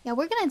 Yeah,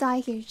 we're gonna die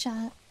here,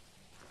 chat.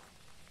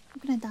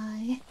 We're gonna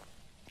die.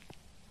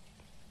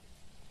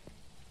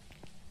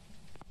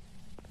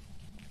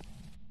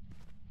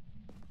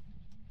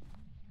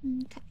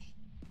 Okay.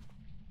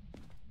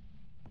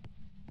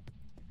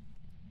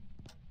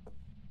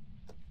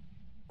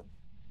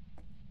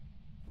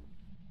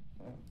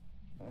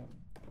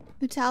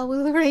 Utal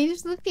will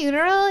arrange the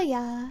funeral?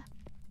 Yeah.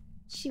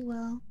 She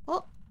will.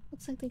 Oh,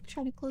 looks like they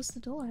tried to close the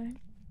door.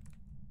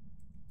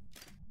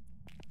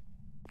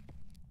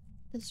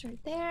 This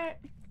right there.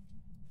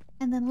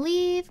 And then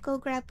leave, go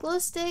grab glow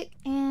stick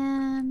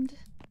and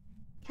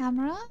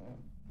camera.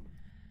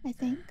 I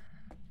think.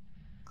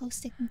 Glow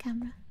stick and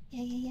camera.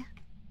 Yeah.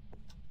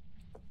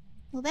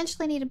 We'll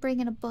eventually need to bring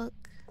in a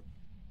book.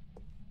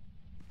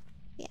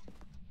 Yeah.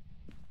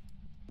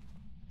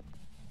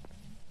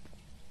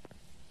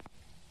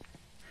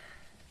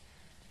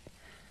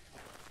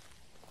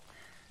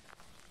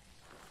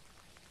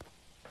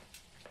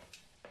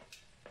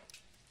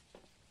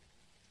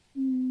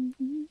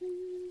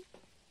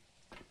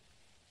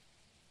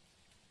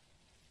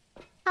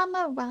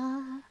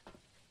 Camera.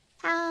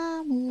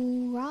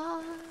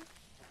 Camera.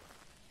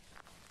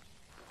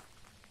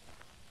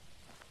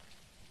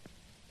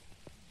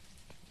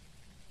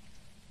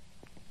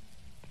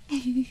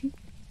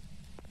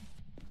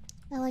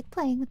 I like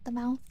playing with the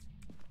mouth.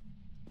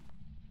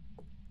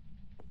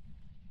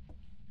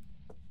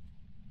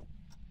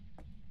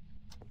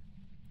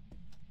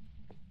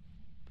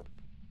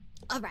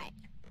 Alright.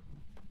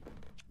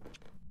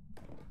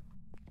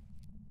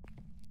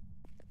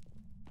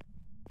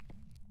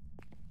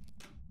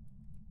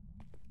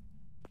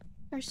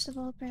 First of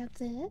all, grab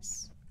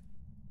this.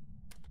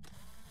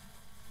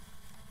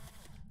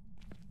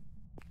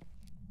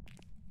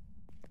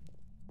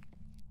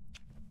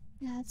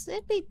 Yeah,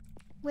 it'd be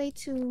way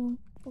too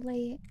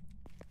late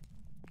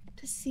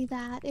to see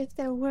that if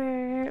there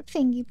were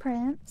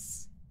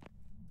fingerprints.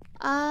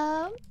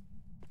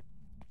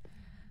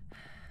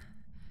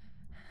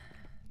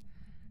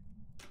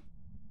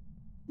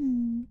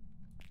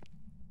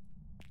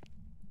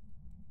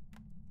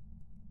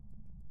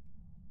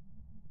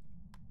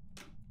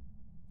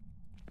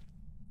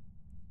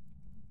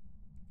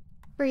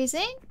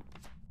 Freezing?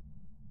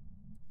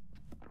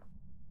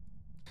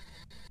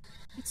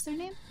 What's their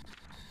name?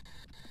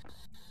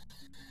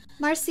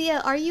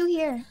 Marcia, are you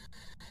here?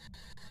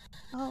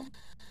 Oh.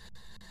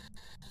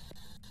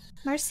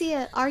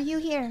 Marcia, are you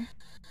here?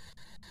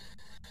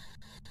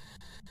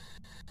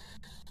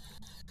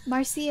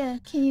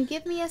 Marcia, can you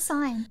give me a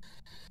sign?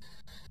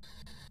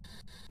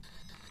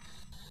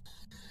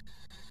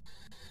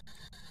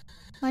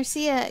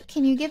 Marcia,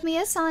 can you give me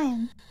a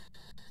sign?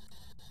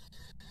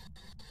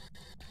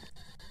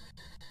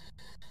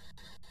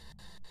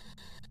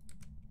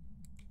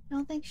 I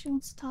don't think she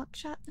wants to talk,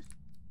 chat.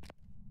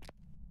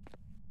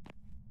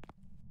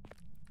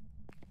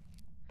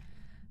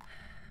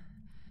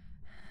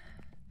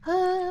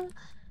 I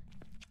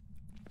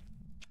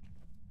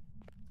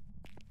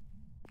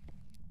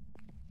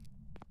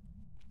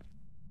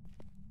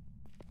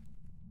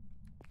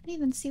didn't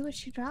even see what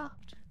she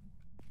dropped.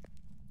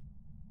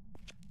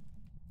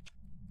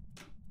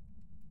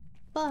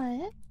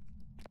 But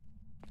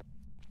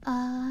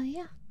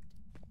yeah.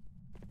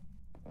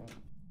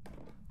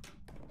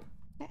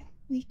 Okay,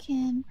 we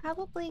can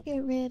probably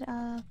get rid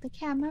of the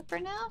camera for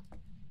now.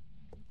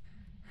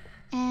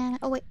 And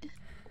oh wait.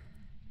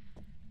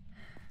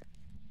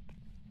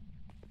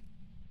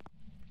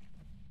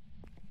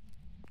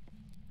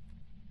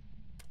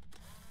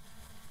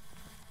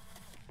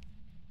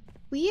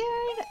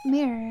 Weird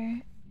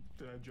mirror.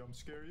 Did I jump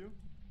scare you?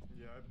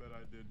 Yeah, I bet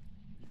I did.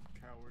 You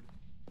coward.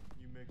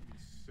 You make me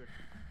sick.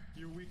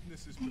 Your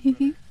weakness is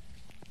pathetic.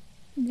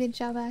 Good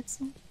job,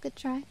 Axel. Good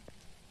try.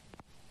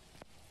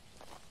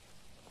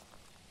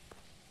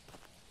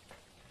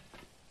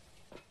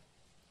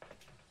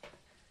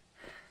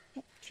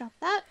 drop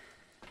that.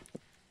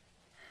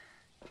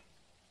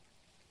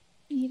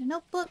 We need a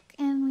notebook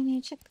and we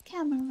need to check the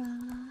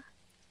camera.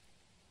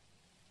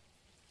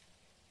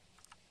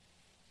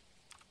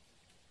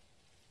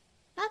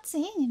 Not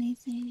seeing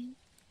anything.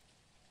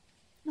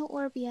 No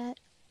orb yet.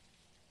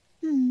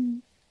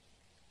 Right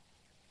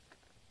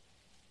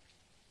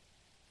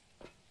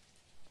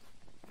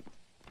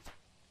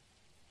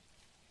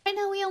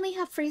now we only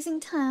have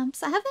freezing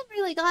temps. I haven't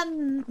really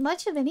gotten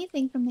much of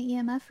anything from the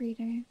EMF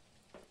reader.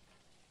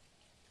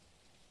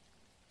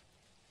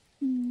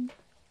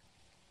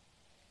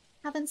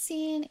 Haven't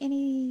seen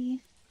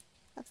any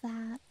of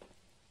that.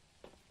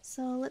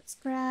 So let's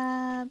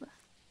grab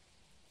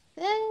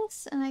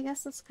this, and I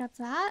guess let's grab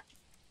that.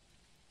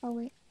 Oh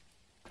wait.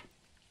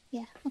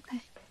 Yeah,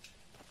 okay.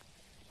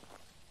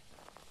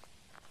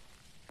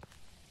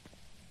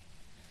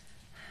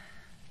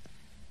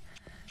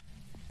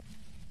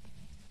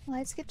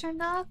 Lights get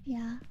turned off?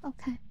 Yeah,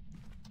 okay.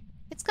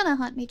 It's gonna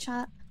hunt me,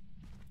 chat.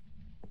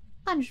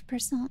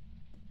 100%.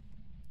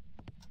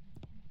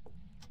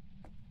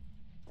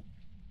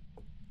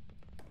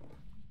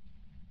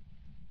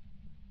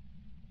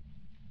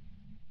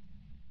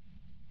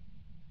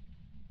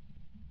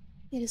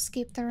 It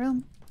escaped the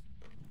room.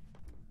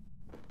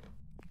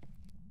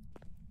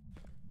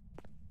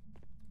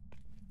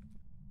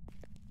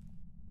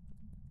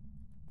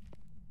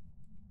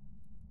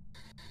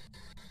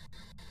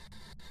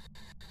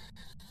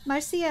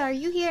 Marcia, are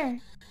you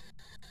here?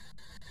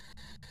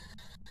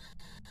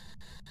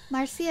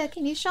 Marcia,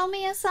 can you show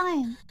me a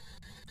sign?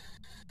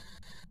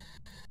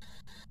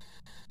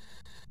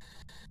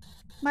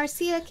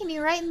 Marcia, can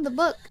you write in the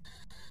book?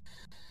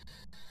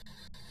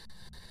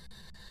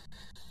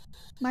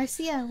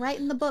 Marcia, write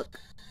in the book.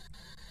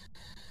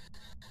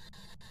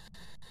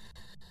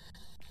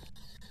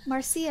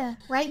 Marcia,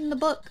 write in the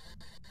book.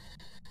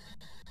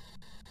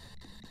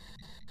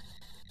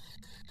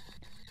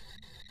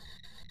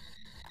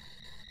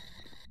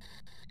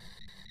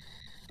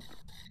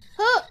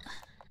 Huh!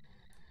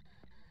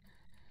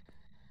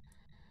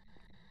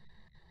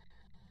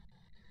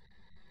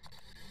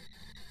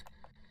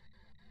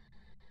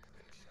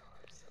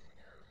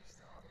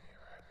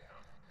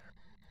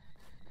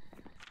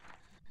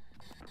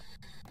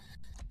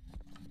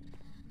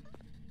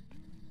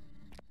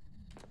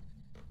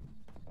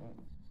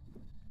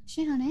 Is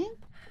she hunting?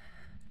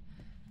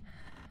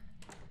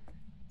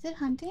 Is it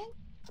hunting?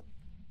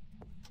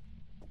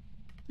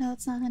 No,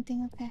 it's not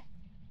hunting, okay.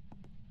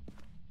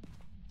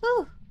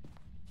 Whew!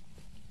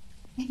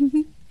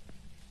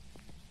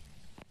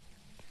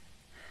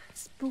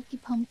 Spooky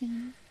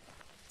pumpkin.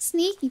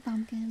 Sneaky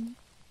pumpkin.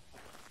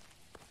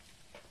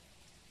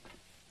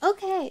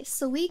 Okay,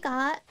 so we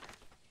got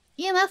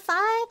EMF 5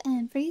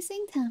 and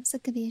freezing temps.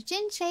 It could be a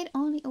Jin, Shade,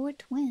 Oni, or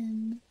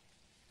Twin.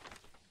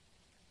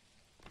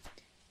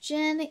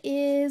 Jin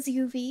is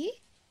UV,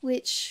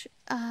 which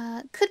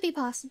could be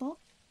possible.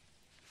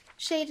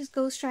 Shade is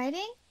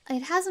ghostwriting.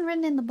 It hasn't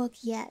written in the book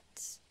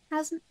yet.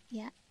 Hasn't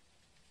yet.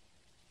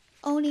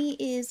 Oni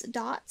is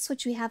dots,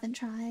 which we haven't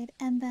tried.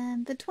 And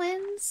then the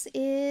twins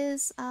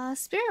is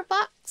Spirit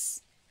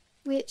Box,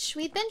 which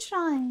we've been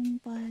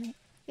trying, but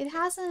it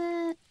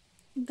hasn't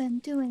been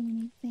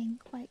doing anything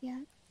quite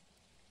yet.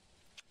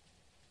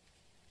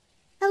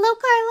 Hello,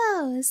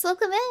 Carlos!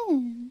 Welcome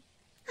in!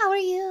 How are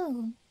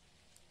you?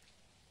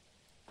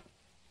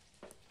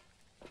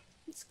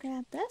 Let's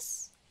grab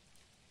this.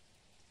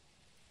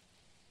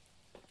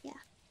 Yeah.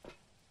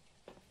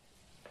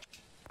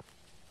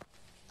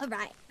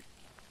 Alright.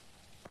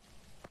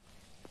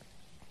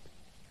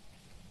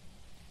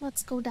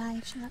 Let's go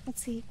dive, chat.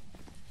 Let's see.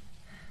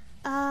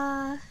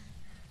 I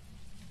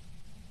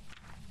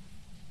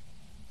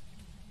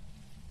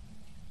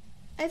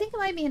think it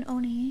might be an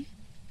Oni.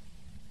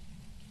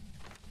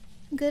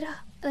 Good.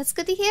 That's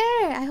good to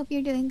hear. I hope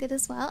you're doing good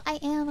as well. I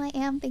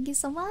am. Thank you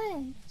so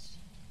much.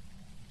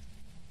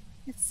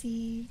 Let's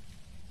see.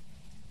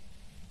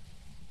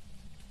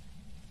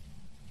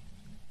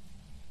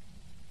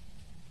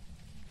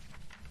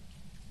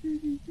 I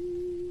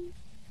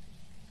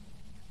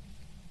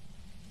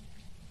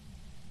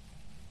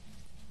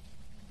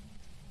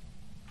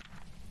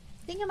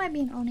think it might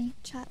be an Oni,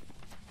 chat.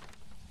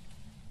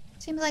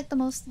 Seems like the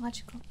most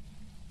logical.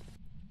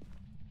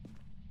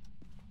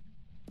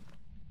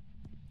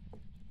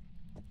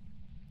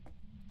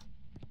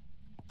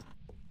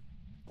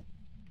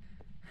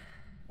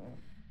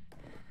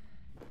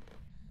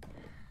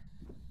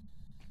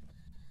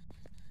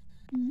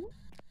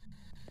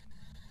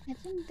 I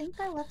didn't think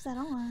I left that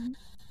on.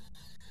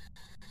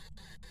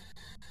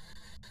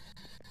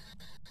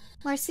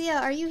 Marcia,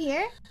 are you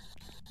here?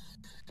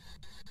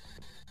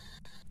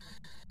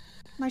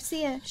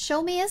 Marcia,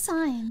 show me a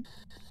sign.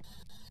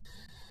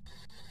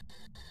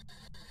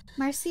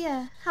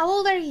 Marcia, how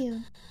old are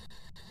you?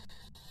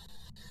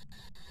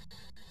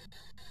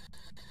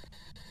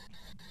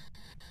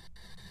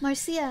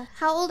 Marcia,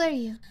 how old are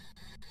you?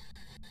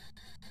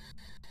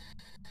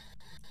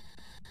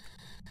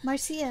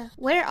 Marcia,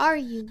 where are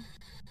you?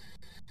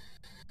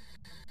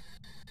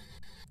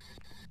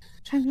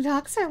 Trying to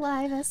dox our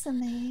live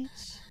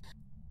SMH.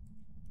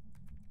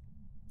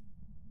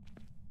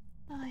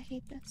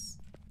 hate this.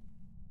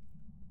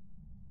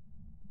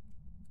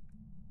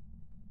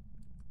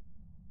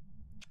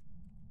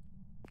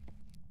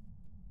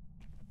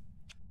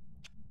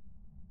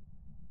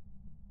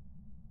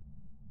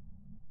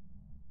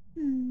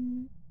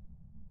 Hmm.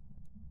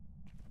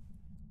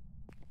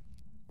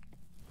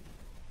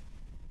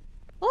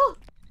 Oh!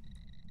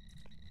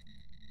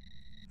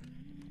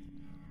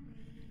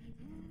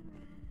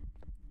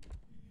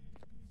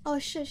 Oh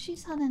shit,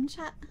 she's on in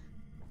chat.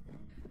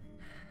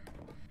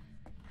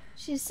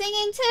 She's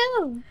singing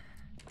too!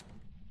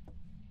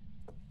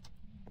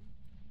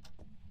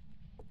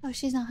 Oh,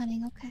 she's not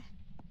hunting, okay.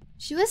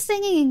 She was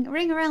singing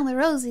Ring Around the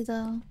Rosie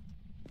though.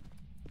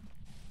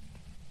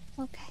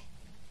 Okay.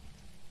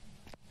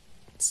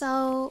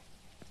 So,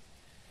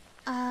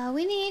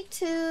 we need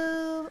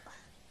to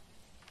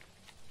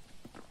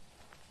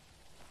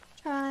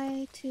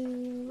try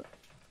to...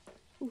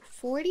 Ooh,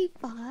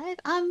 45?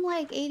 I'm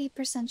like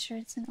 80% sure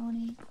it's an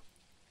Oni.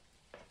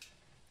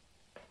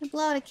 I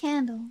blow out a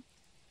candle.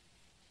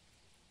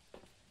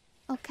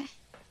 Okay.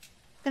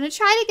 Gonna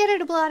try to get her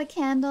to blow out a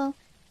candle.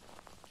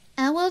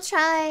 And we'll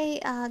try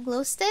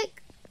glow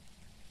stick.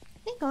 I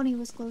think Oni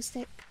was glow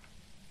stick.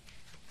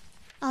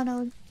 Oh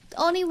no,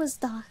 Oni was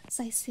dots,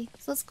 I see.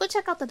 So let's go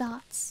check out the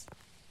dots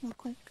real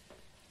quick.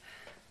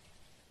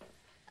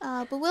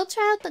 But we'll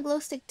try out the glow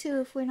stick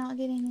too if we're not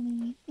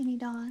getting any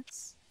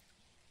dots.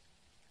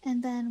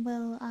 And then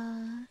we'll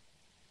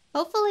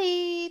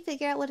hopefully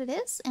figure out what it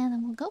is and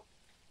then we'll go.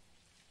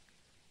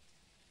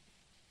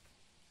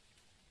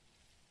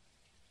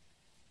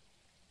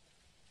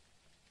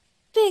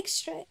 Big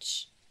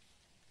stretch.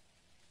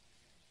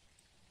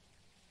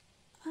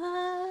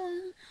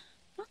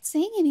 Not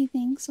saying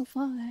anything so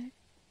far.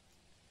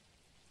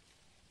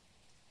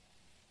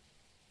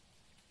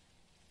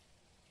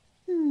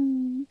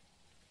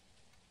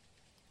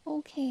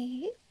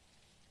 Okay.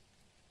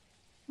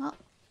 Well.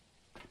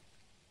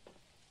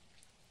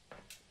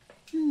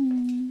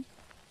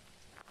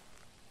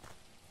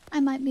 I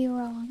might be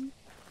wrong.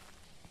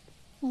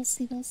 We'll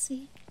see, we'll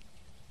see.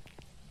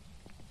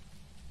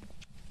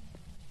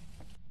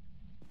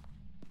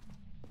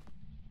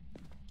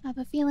 I have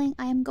a feeling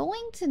I am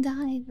going to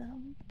die,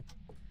 though.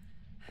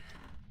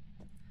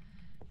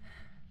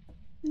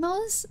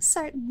 Most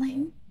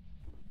certainly.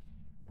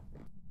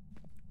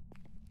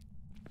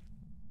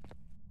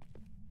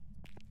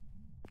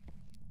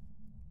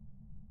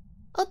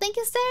 Oh, thank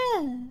you,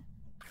 Sarah!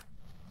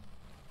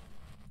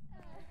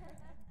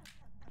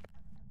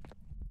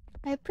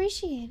 I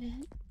appreciate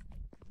it.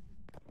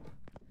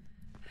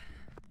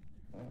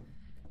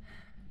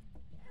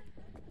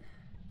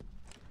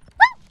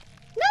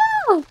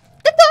 No!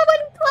 The door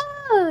wouldn't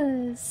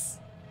close!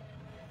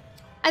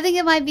 I think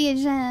it might be a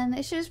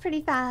gen. She was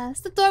pretty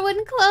fast. The door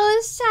wouldn't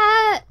close,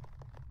 chat!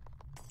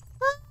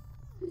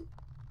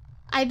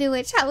 I knew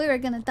it, chat. We were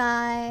gonna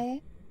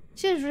die.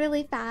 She was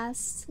really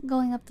fast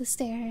going up the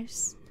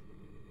stairs.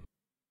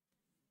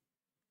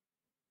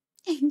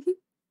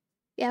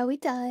 Yeah, we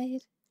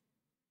died.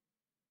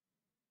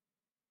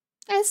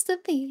 Rest in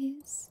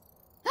peace.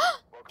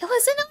 It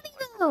wasn't Oni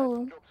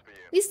though!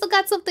 We still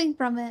got something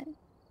from it.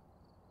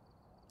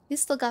 We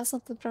still got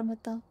something from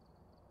it though.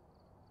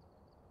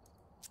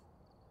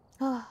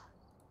 Oh.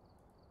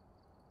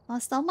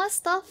 Lost all my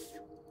stuff.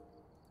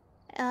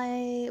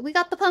 We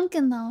got the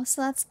pumpkin though,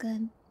 so that's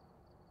good.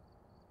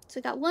 So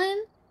we got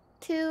 1,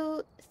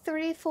 2,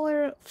 3,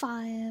 4,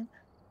 5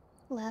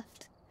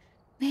 left.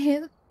 May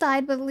have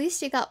died, but at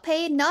least you got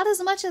paid. Not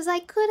as much as I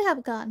could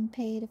have gotten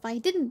paid if I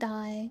didn't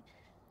die.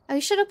 I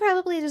should have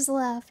probably just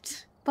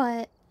left,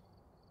 but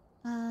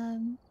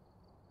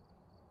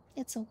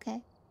it's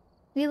okay.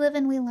 We live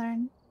and we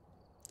learn.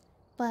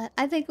 But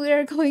I think we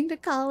are going to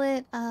call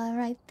it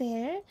right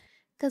there.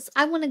 Because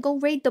I want to go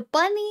raid the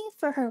bunny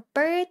for her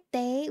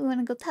birthday. We want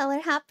to go tell her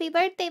happy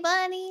birthday,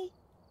 bunny.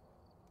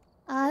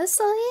 So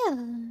yeah.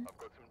 I've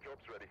got some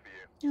jobs ready for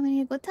you. I'm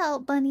gonna go tell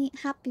bunny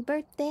happy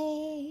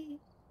birthday.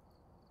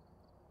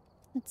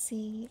 Let's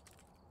see.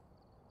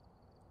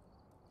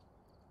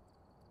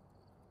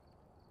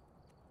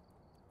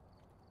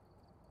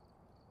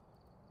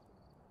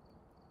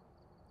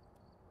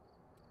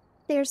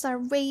 There's our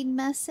raid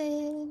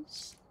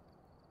message.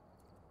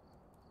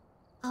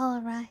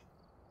 Alright.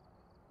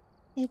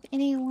 If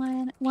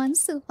anyone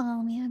wants to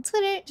follow me on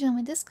Twitter, join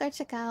my Discord,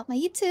 check out my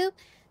YouTube.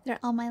 There are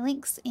all my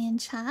links in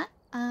chat.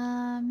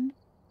 Yeah.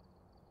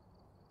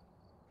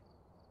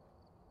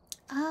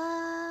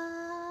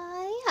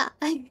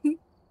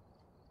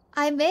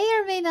 I may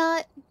or may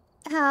not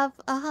have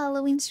a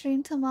Halloween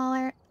stream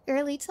tomorrow,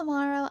 early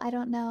tomorrow. I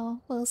don't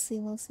know. We'll see,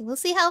 we'll see. We'll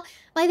see how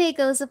my day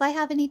goes if I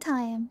have any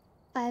time.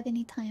 But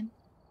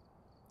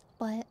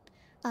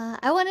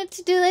I wanted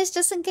to do this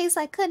just in case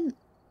I couldn't.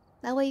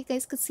 That way you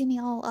guys could see me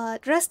all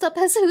dressed up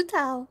as Hu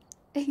Tao.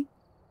 Thank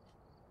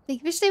you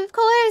for stream, of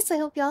course. I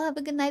hope y'all have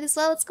a good night as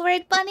well. Let's go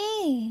raid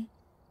bunny.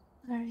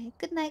 Alright,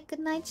 good night,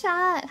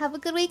 chat. Have a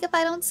good week if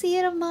I don't see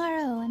you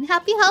tomorrow. And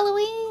happy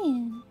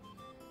Halloween!